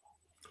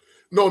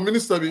 No,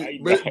 Minister,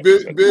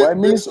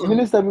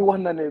 Minister,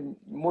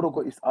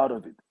 Morocco is out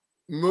of it.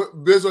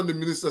 Based on the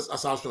minister's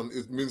assertion,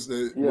 it means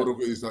that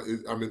Morocco is not.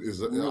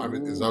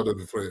 Is out of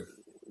the fray.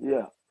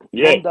 Yeah.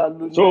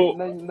 So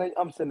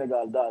I'm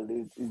Senegal.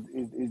 Is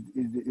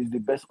the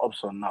best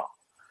option now.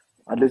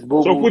 At least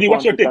both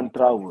what's your take? Can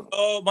travel.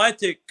 My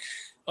take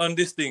on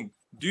this thing.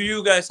 Do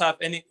you guys have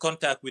any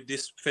contact with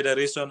this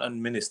federation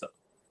and minister?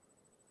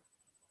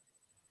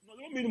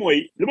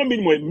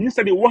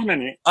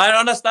 I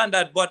understand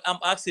that, but I'm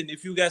asking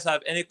if you guys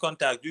have any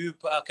contact.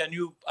 Can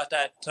you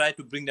try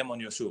to bring them on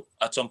your show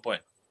at some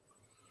point?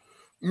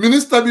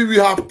 Minister, we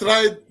have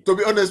tried. To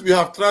be honest, we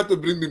have tried to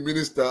bring the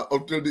minister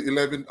up till the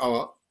 11th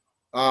hour.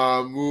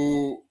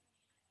 Who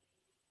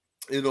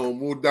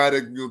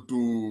direct you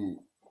to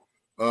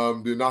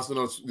the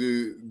national,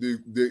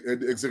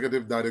 the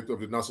executive director of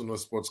the National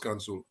Sports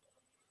Council.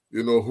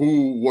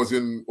 Who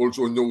wasn't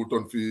also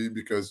Newton fee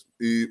because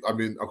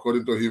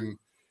according to him,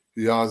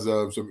 he has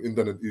some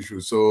internet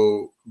issues.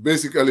 So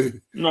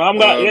basically, no,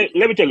 let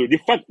me tell you, the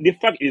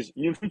fact is,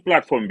 new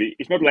platform B.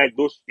 It's not like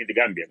those in the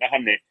Gambia.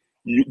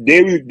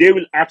 They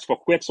will ask for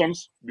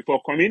questions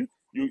before coming.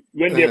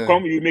 When they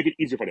come, you make it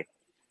easy for them.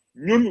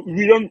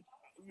 We don't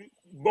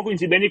go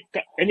into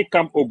any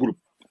camp or group.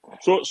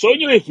 So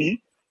anyway,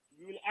 we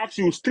will ask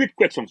you strict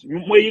questions.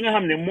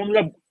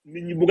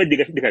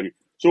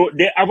 So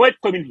they avoid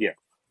coming here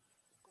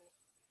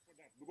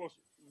because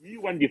we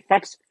want the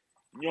facts.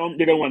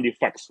 They don't want the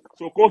facts.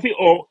 So Kofi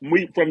or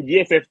from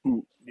GFF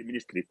to the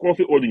ministry,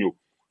 Kofi or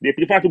they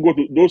prefer to go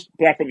to those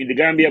platforms in the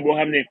Gambia.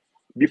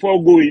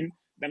 Before going,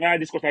 they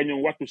discuss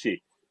what to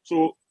say.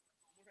 So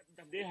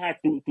they had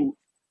to.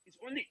 It's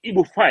only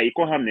Ibufai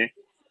regardless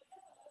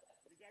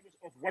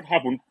of what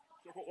happened.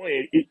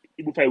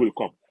 Ibufai will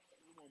come.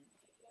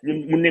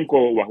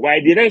 Why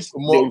the rest?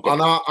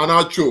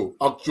 Actual.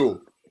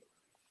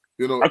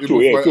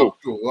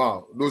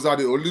 Wow, those are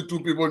the only two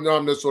people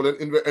now. So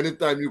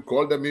anytime you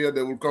call them here,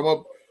 they will come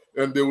up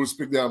and they will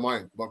speak their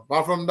mind. But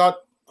apart from that,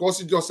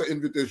 course, it's just an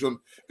invitation.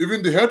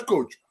 Even the head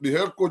coach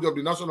of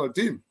the national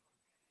team,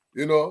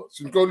 you know,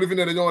 since you're living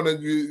in the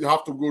and you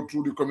have to go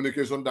through the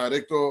communication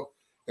director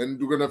and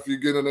do gonna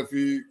figure and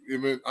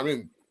I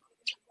mean,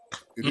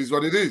 it is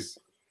what it is.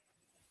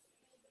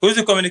 Who's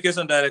the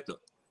communication director?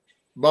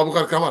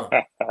 Babukar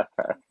Kamara.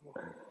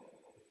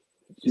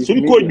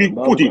 Sun coach bi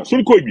puti,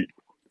 sun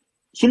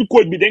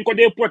coach bi then ko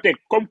dey protect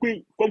comme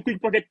qui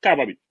protect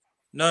Kaba bi.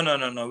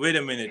 No. Wait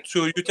a minute.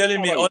 So you're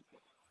telling me all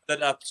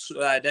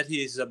that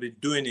he is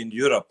doing in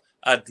Europe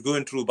are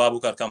going through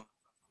Babukar Kamara?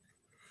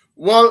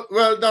 Well,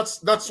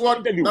 that's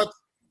what that.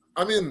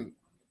 I mean,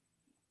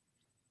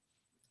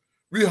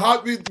 we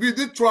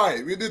did try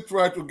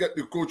to get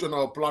the coach on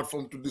our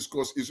platform to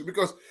discuss issue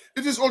because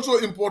it is also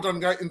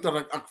important guy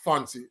interact ak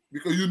fancy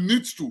because you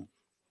need to,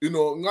 you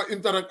know,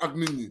 interact ak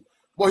nini.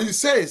 But he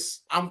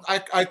says,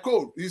 I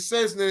quote, he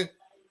says,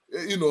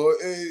 you know,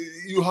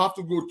 you have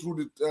to go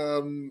through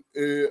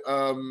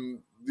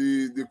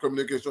the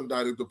communication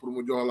director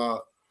promote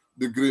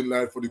the green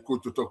light for the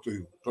coach to talk to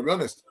you. To be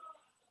honest.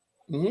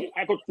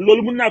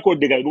 Lolu mun na ko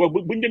degal because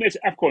buñ démé ci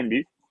AFCON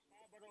bi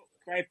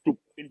try to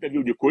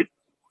interview the coach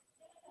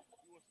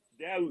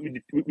there with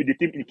the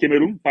team in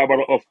Cameroon,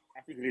 Pabaro of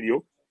Africa Radio.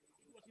 It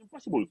was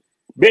impossible.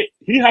 But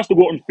he has to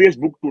go on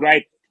Facebook to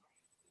write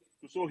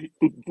to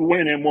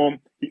when a mom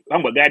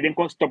guy then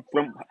can stop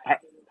from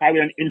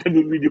having an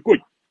interview with the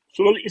coach.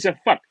 So it's a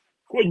fact.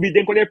 Coach be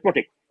then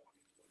protect.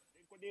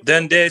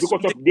 Then there's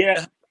because of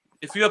their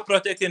if you're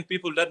protecting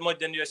people that much,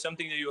 then there's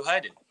something that you're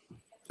hiding.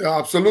 Yeah,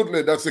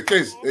 absolutely, that's the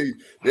case.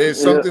 There is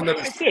something that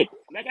is.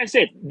 Like I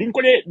said, didn't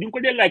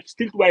like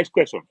streetwise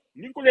question.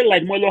 Didn't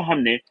like Molo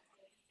Hamne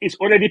is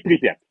already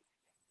prepared.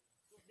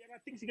 There are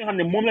things in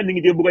the moment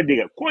they buga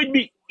diga. Could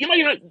be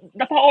imagine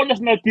that's all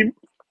national team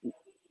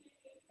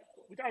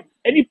without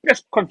any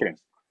press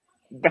conference.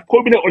 The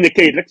COVID on the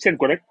case, let's say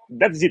correct.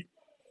 That's it.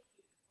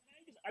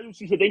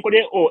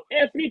 Or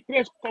every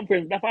press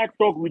conference that I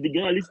talk with the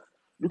journalists,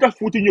 look at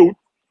footing you,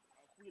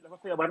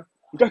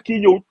 look at key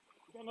you.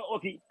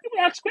 Okay, people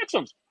ask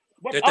questions.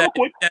 But our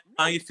coach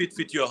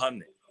fit your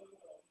hand.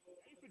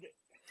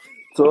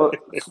 So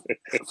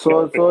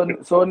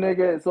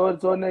nigga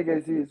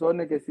si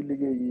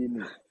liggéey yi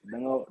ni da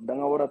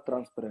nga wara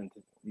transparent.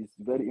 It's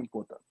very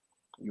important.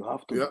 You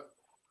have to. Yeah.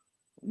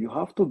 You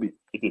have to be.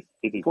 It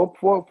is. For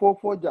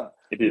ja.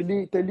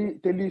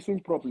 Teli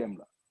suñ problem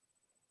la.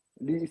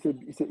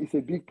 It's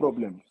a big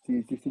problem.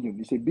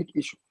 It's a big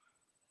issue.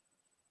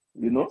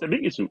 You know? It's a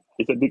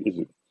big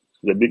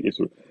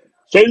issue.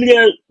 So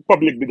in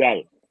public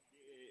bidal,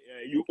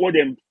 you owe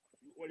them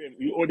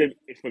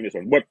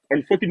explanation. But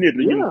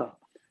unfortunately, they may not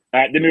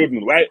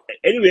know. Right?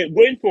 Anyway,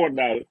 going forward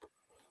now,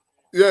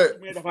 why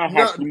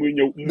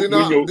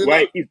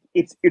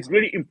it's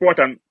really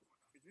important.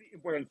 It's really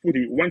important for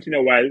you once in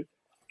a while.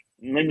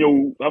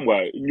 You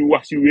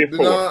watch your way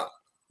forward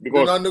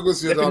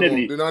because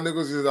definitely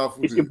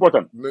it's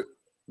important.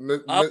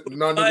 I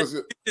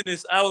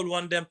would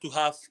want them to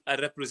have a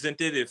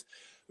representative.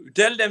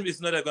 Tell them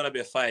it's not going to be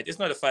a fight. It's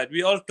not a fight.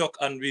 We all talk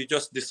and we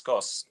just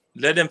discuss.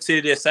 Let them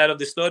say their side of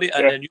the story,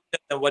 and then you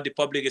tell them what the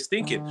public is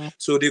thinking.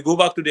 So they go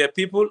back to their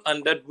people,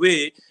 and that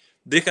way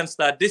they can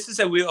start. This is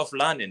a way of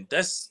learning.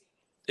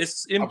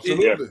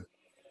 Absolutely.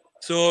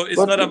 So it's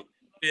not a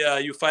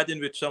you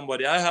fighting with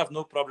somebody. I have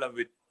no problem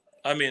with.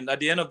 I mean, at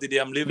the end of the day,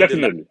 I'm living the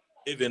life I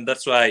live in.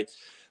 That's why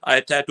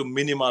I try to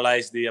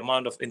minimize the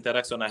amount of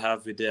interaction I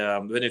have with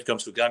when it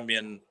comes to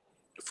Gambian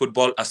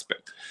football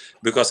aspect,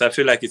 because I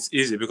feel like it's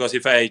easy. Because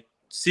if I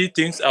see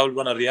things, I would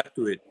want to react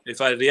to it. If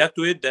I react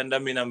to it, then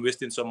that means I'm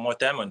wasting some more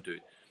time onto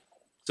it.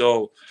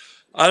 So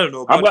I don't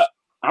know. But there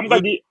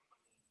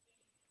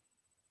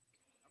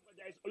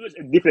is always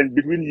a difference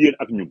between Yen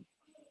and New.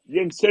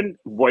 Yen send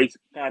voice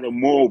kind of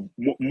more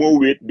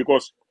weight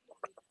because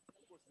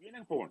Yen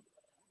and phone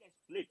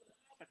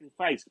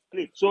sacrifice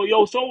play. So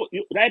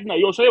right now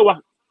you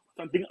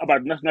something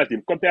about national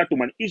team compared to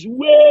man is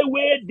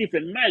way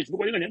different. Nice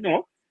because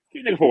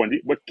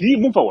but key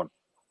move forward.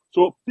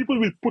 So people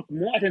will put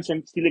more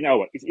attention stealing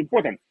our. It's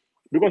important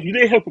because you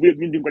help with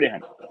winning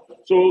hand.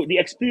 So the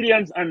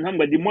experience and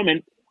the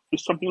moment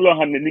is something long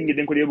hand.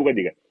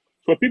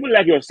 So people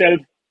like yourself,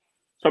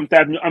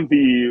 sometimes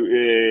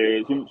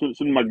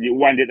you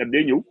one day that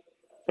they knew.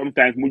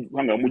 Sometimes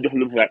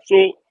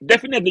so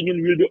definitely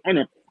you will be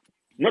honored.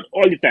 Not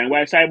all the time.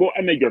 While Cyber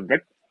I may just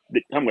then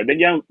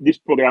this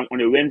program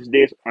on a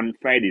Wednesdays and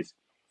Fridays.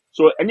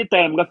 So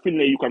anytime that feel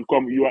like you can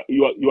come, you are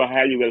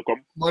highly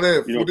welcome.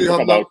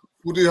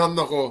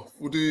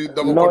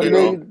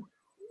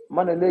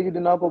 Léegi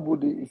dinaa ko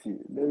buddi ici.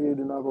 Léegi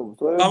dinaa ko.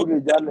 So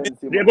bëggee jàlleen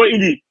si. They go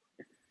indi.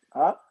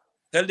 Huh?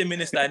 Tell the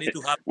minister I need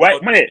to have. Why,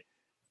 money?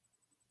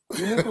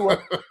 You need to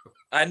what?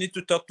 I need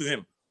to talk to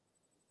him.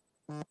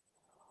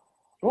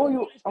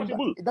 No, that's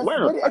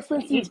very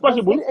expensive. It's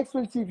possible. That's very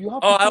expensive. You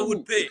have to I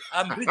would pay.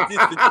 I'm rich.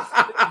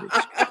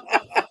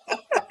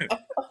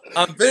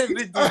 I'm very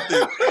rich.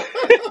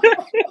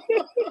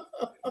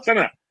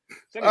 Sanna.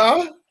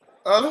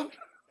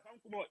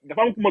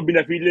 Dafa am kuma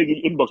binda fi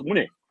léegi inbox mu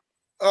ne.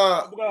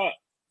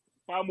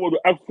 Pa Modou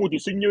ak Fouti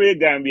su ñëwee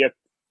Gambia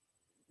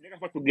nekk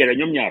fa together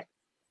ñoom ñaar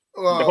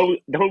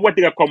dafa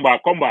wati nga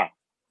combat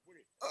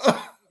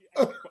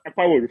ak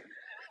Pa Modou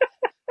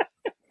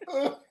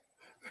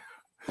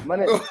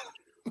Mane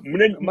mu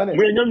ne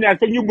ñoom ñaar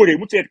foog ñu bëre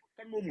mu seet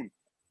kan moo mun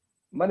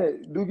mane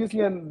du gis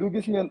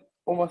ngeen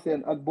Oma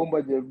Sène ak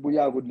Bombardier bu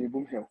yaagut nii bu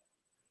mu xew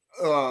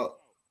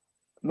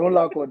noonu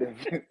laa ko def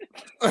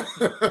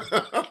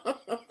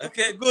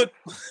Okay, good.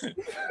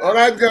 All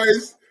right,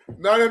 guys.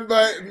 Now then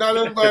by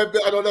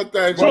another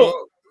time.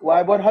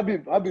 waaye bon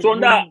Habib so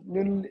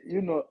ñun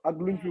you know ak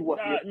luñ fi wax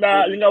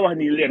li nga wax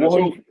nii leen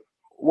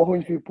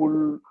waxuñ fi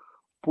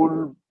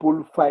pour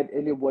fight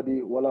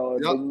anybody wala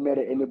dañ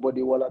mere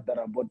anybody wala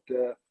dara but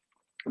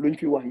luñ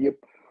fi wax yëpp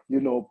you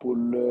know pour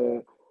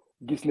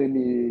gis ne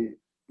ni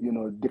you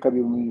know dëkk bi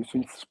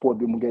suñ sport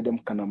bi mu ngi dem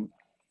kanam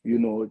you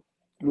know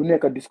lu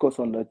nekk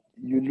discussion la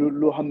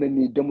loo xam ne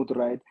nii demut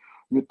right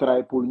ñu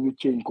try pour ñu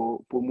change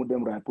ko pour mu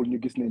dem right pour ñu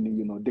gis ne ni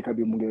you know dëkk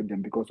bi mu ngi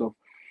dem because of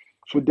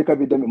su dëkk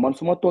bi demee man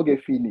su ma toogee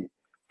fii nii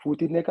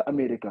Fouti nekk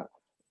America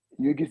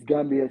ñu gis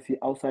Gambia si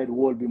outside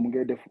world bi mu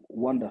ngi def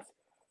wonders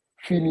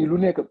fii nii lu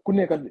nekk ku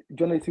nekk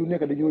journaliste yu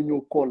nekk dañoo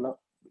ñëw call la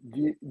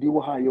di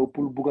waxaa yow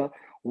pour bugg a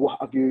wax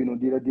ak yooyu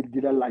noonu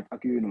di la laaj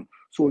ak yooyu noonu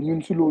so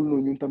ñun si loolu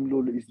noonu ñun tam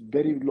loolu is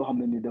very loo xam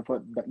ne ni dafa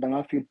da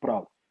nga feel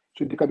proud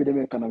su dëkk bi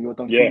demee kanam yow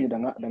tam fii nii da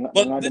nga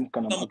dem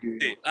kanam ak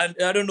yooyu and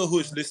I don't know who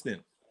is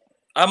listening.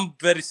 I'm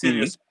very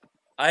serious.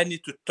 I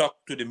need to talk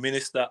to the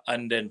minister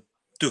and then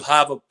to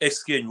have an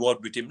exchange word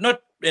with him.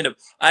 Not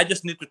I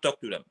just need to talk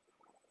to them.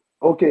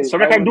 Okay. So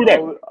I can do that.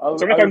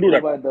 So I can do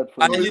that.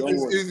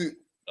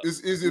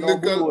 It's easy.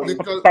 Lincoln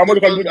do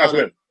that as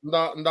well.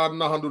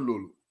 Na handle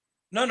lolo.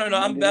 No.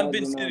 I'm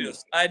being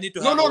serious. I need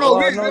to. No.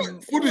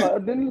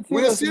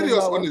 We are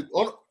serious on it.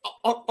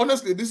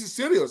 Honestly, this is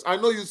serious. I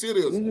know you're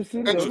serious. And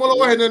small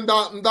way and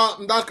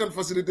that can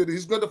facilitate it.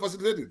 He's going to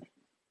facilitate it.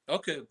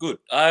 Okay, good.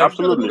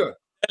 Absolutely.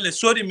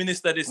 Sorry,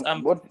 Minister. This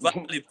I'm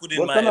validly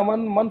putting my.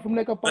 Man from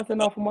neka pass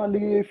na from my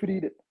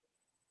free.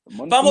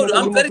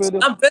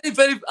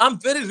 I'm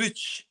very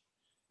rich.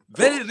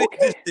 Very rich.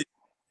 Okay.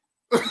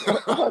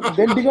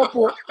 Then dinga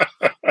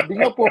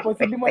po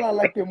kasi di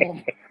malalaki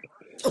mom.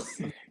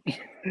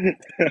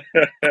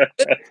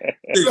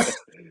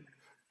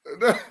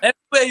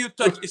 Everywhere you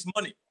touch is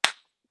money.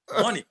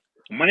 Money.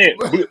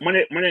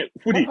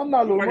 Foodie.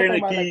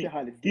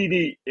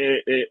 Kidi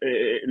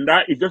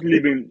that is just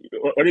living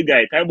only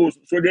guy. Taibo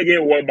so they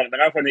get World Bank.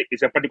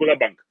 It's a particular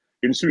bank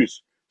in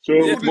Swiss. So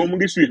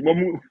Momungi Swiss,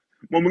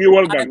 Momungi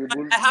World Bank.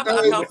 I have an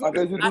account.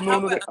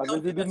 I will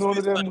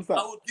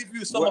give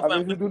you some of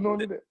my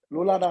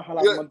Lola na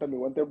halak mantami.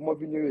 Wante mo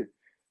vinyo.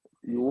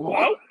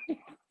 Wow.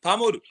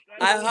 Pamodu,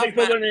 I have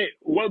my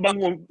World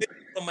Bank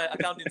from my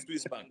account in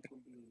Swiss Bank.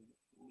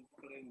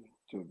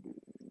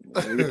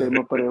 But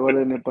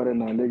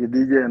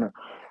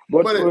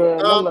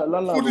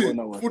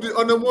Foodie,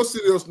 on a more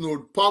serious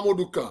note,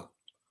 Pamoduka,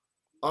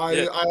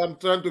 I am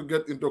trying to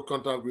get into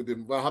contact with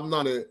him. But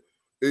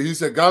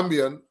he's a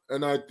Gambian,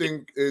 and I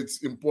think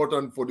it's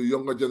important for the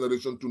younger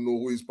generation to know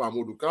who is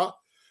Pamoduka.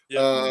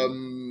 Yeah.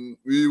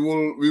 We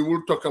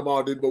will talk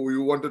about it, but we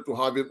wanted to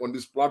have him on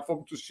this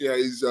platform to share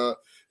his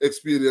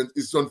experience.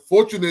 It's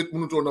unfortunate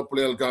Munutona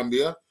play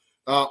Gambia,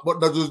 but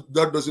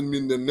that doesn't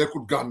mean the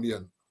naked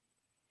Gambian.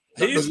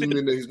 That doesn't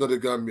mean that he's not a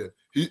Gambian.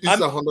 He is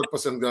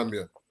 100%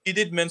 Gambian. He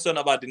did mention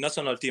about the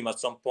national team at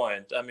some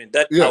point. I mean,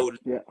 I would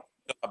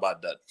talk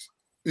about that.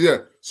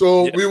 Yeah.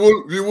 So we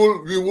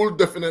will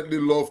definitely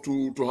love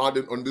to have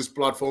him on this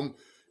platform,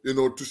 you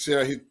know, to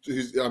share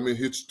his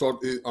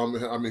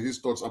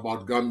thoughts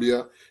about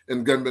Gambia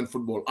and Gambian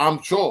football.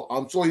 I'm sure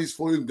he's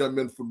following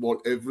Gambian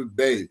football every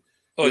day.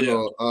 Because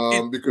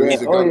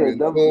he's a Gambian.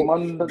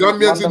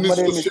 Gambians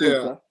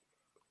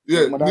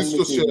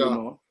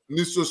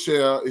needs to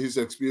share his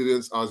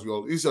experience as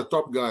well. He's a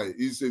top guy.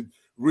 He's a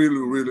really,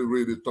 really,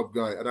 really top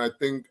guy. And I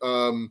think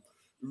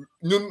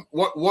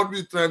what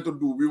we're trying to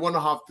do, we want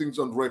to have things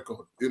on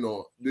record. You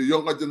know, the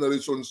younger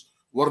generations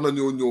warna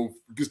ñoo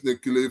gis ne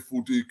kilé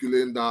Fouti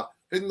kilé nda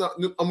xeyna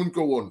ñun amuñ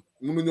ko won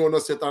mënu ñoo na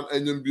sétane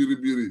ay ñom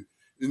biri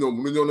you know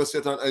mënu ñoo na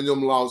sétane ay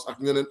ñom Laos ak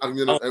ñeneen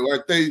ay way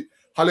tay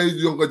xalé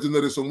yi younger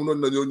generation mënon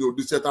na ñoo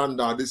di sétane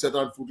nda di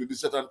sétane Fouti di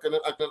sétane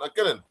keneen ak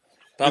keneen.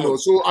 You know,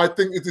 so I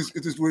think it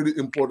is really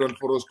important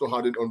for us to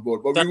have it on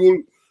board. But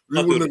we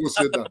will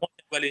negotiate that.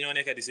 Ñoo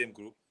nekk di same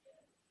group.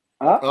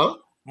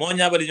 Mo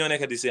ñaabali ñoo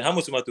nekk di same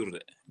xamu suma tour de.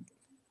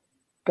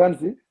 Kan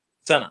si?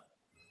 Sanna.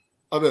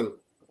 Abel.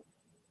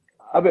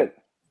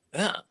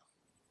 Yeah.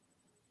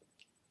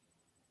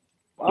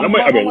 I'm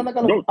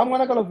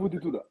gonna call Fouti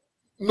to that.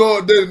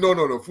 No.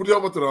 Fouti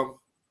amaturam.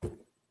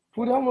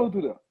 Fouti amatu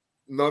to that.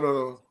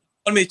 No.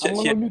 On me check.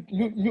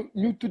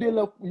 ñu tuddee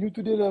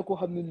la ko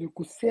xam ne ni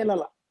ku seela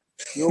la.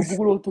 Yow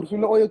buguloo tur su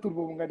la ooyee tur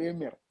boobu nga dee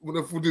mer. Mu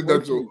ne Fouti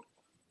Danso.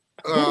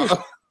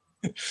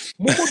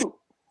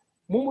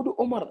 Momadou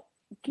Omar.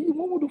 Kii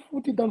Momadou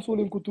Fouti Danso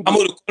leen ko tuddee.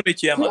 Amadou Kone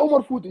Chiama.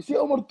 C'est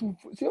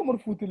Omar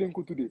Fouti leen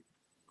ko tuddee.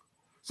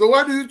 So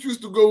why do you choose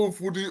to go with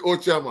Fouti or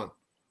Chairman?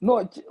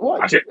 No,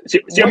 why?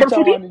 C'est Omar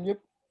Fouti.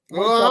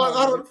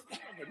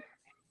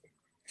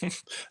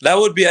 That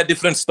would be a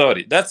different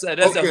story. That's a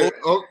okay.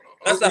 whole.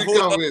 That's a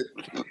whole. Wait.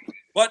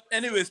 But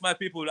anyways, my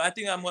people, I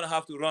think I'm gonna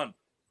have to run.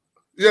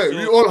 Yeah, So,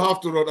 we all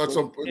have to run at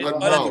some point. In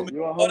Now,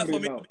 order for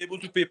me to be able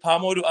to pay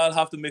Modou, I'll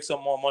have to make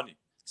some more money.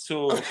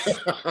 So,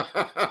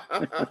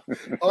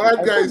 all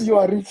right, guys. You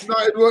are rich. No,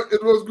 it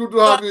was good to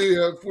have you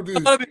here. Footy.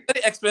 It's gonna be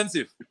very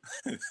expensive.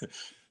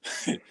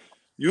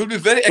 You'll be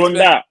very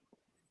expensive.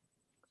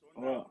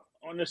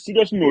 On a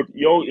serious note,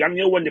 yo, yang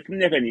yo wonde fu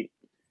nekk ni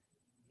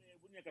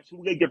bu nekk su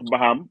ngay jot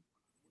baham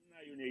na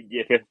yone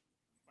jefe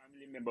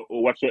family member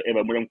or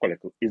whatsoever mu dem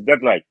collect. Is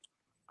that right?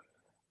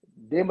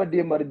 Dema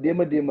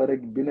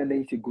rek bina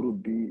nañ ci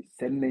groupe bi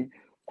sen nañ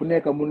ku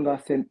nekk mun nga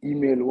seen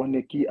email wax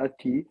ne kii ak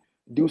kii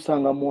diw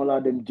sanga moo laa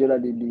dem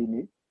jëlali lii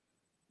ni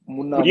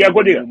mun naa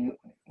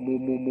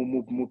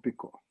mu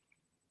piko.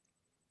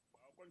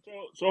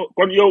 So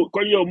kon yow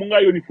mu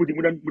nga yoni Fouti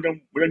mu dem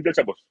jël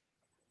sa boss.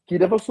 Kii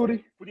dafa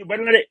sori. Fouti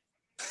bari na de.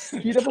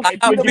 Kii dafa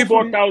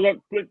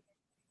 $24,000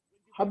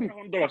 Habib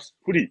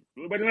Fouti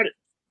loolu bari na de.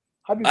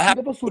 Habib kii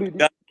dafa sori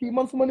di kii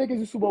man su ma nekkee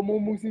si suba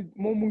moom mu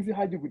ngi si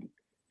xaaju guddi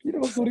kii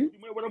dafa sori.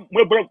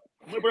 mooy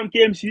borom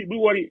KMC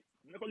bu wari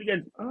na ko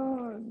liggéey.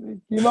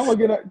 kii maa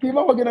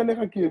ko gën a nekk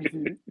ak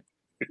KMC.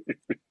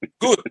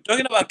 Good.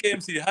 Talking about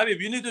KMC,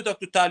 Habib, you need to talk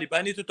to Talib.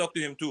 I need to talk to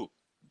him too.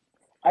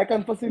 I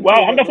can facilitate.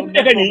 Wow, I'm not from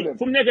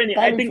Negani.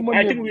 I think we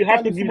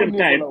have to give them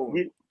time.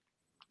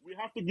 We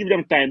have to give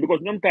them time because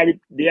Talib,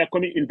 they are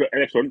coming into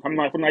election.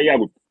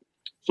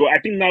 So I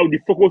think now the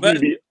focus will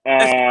be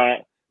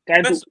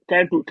trying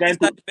to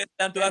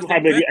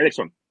have a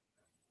re-election.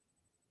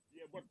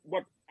 Yeah,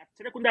 but at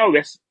Serekunda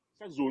West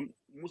zone,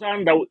 Musa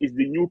Ndao is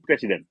the new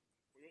president.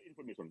 For your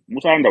information,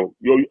 Musa Ndao,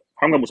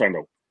 Musa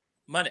Ndao.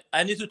 Man,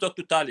 I need to talk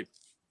to Talib.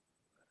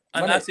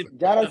 And ask him.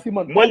 Talib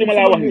suma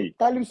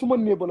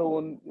neighbor la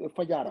woon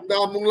Fajara.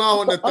 Mu ngi laa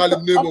woon ne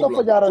Talib neighbor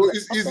la. So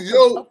it's easy.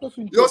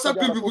 Yow sa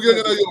bill bi mu ngi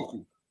gën a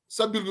yokku.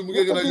 Sa bill bi mu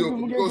ngi gën a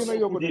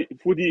yokku.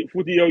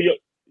 Fouti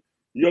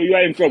you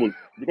are in trouble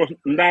because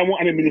ndaa mu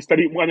amee ministre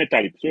bi mu amee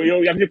Talib. So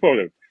yow yaa ngi ci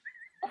problème.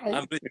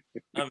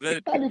 I'm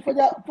very Talib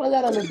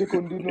Fajara la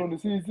dëkkoon di noonu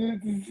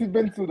si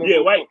benn suuda. Yeah,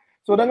 why?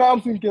 So da nga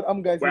am suñu kër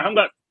am guys. Waaye xam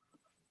nga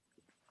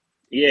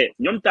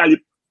ñoom Talib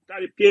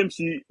KMC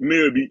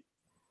mayor bi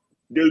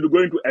they'll be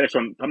going to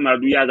election.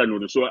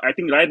 So I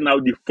think right now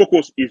the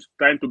focus is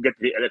trying to get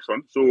the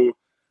election. So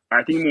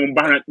I think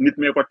need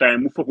make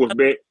time focus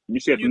be you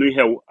said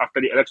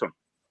after the election.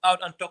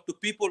 Out and talk to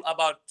people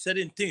about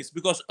certain things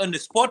because on the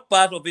sport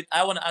part of it,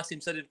 I want to ask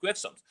him certain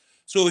questions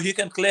so he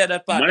can clear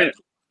that part.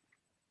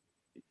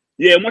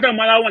 Yeah, Musa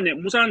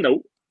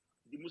Ndao,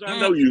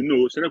 you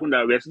know,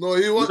 Serekunda West. No,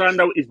 he was Musa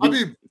Ndao is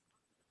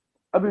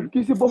Habib,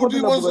 he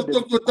wants to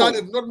talk to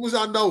Talib, not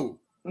Musa Ndao.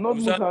 Not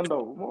Musa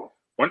Ndao.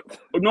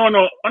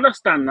 No,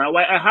 understand now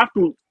why I have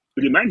to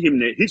remind him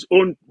that his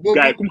own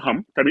guy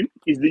Kumham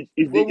is the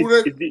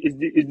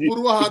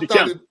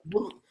champ.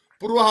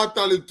 Purwa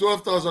Talib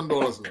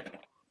 $12,000.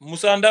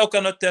 Musa Ndao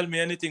cannot tell me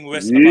anything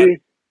West about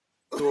it.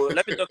 So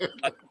let me talk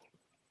about that.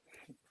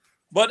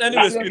 But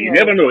anyways, you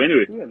never know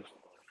anyway.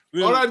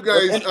 All right,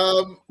 guys.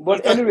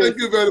 But anyway, thank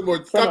you very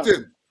much,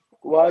 Captain.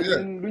 Well,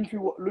 luñ fi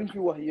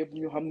wax yëpp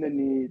ñu xam ne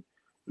ni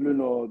lu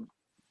no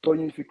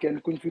tooñ fi kenn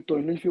kuñ fi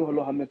tooñ luñ fi wax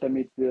loo xam ne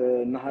tamit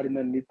naxari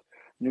na nit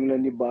ñu ngi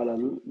leen di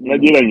baalal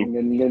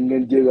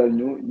ngeen jégal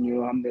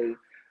ñu xam ne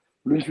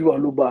luñ fi wax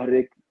lu baax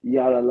rek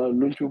yàlla la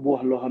luñ fi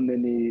wax loo xam ne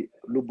ni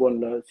lu bon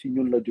la si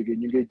ñun la jóge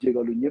ñu ngi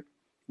jégalu ñëpp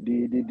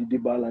di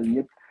baalal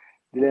ñëpp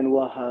di leen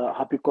wax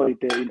happy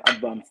Korité in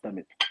advance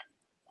tamit.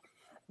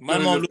 Why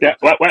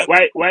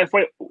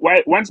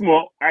once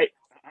more I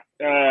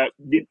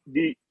the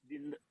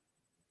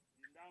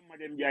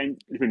Madam Jagne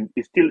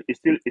is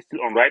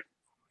still on, right?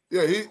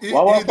 Yeah, he did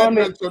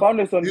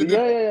foundation. He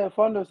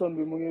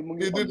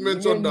did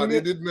mention that.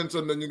 He did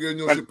mention that you get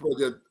new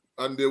project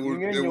and they will.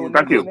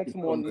 Thank you.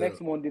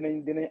 Next month,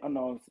 they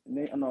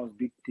announce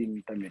big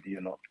thing,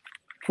 you know.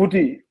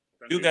 Footy.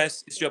 You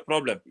guys, it's your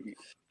problem.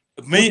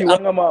 Me,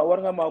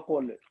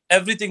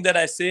 everything that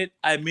I said,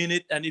 I mean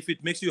it, and if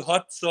it makes you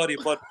hot, sorry,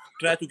 but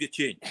try to get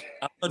changed.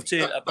 I'm not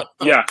saying about.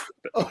 Yeah.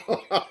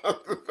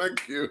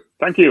 Thank you.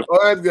 Thank you. All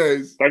right,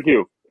 guys. Thank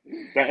you.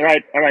 All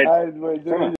right.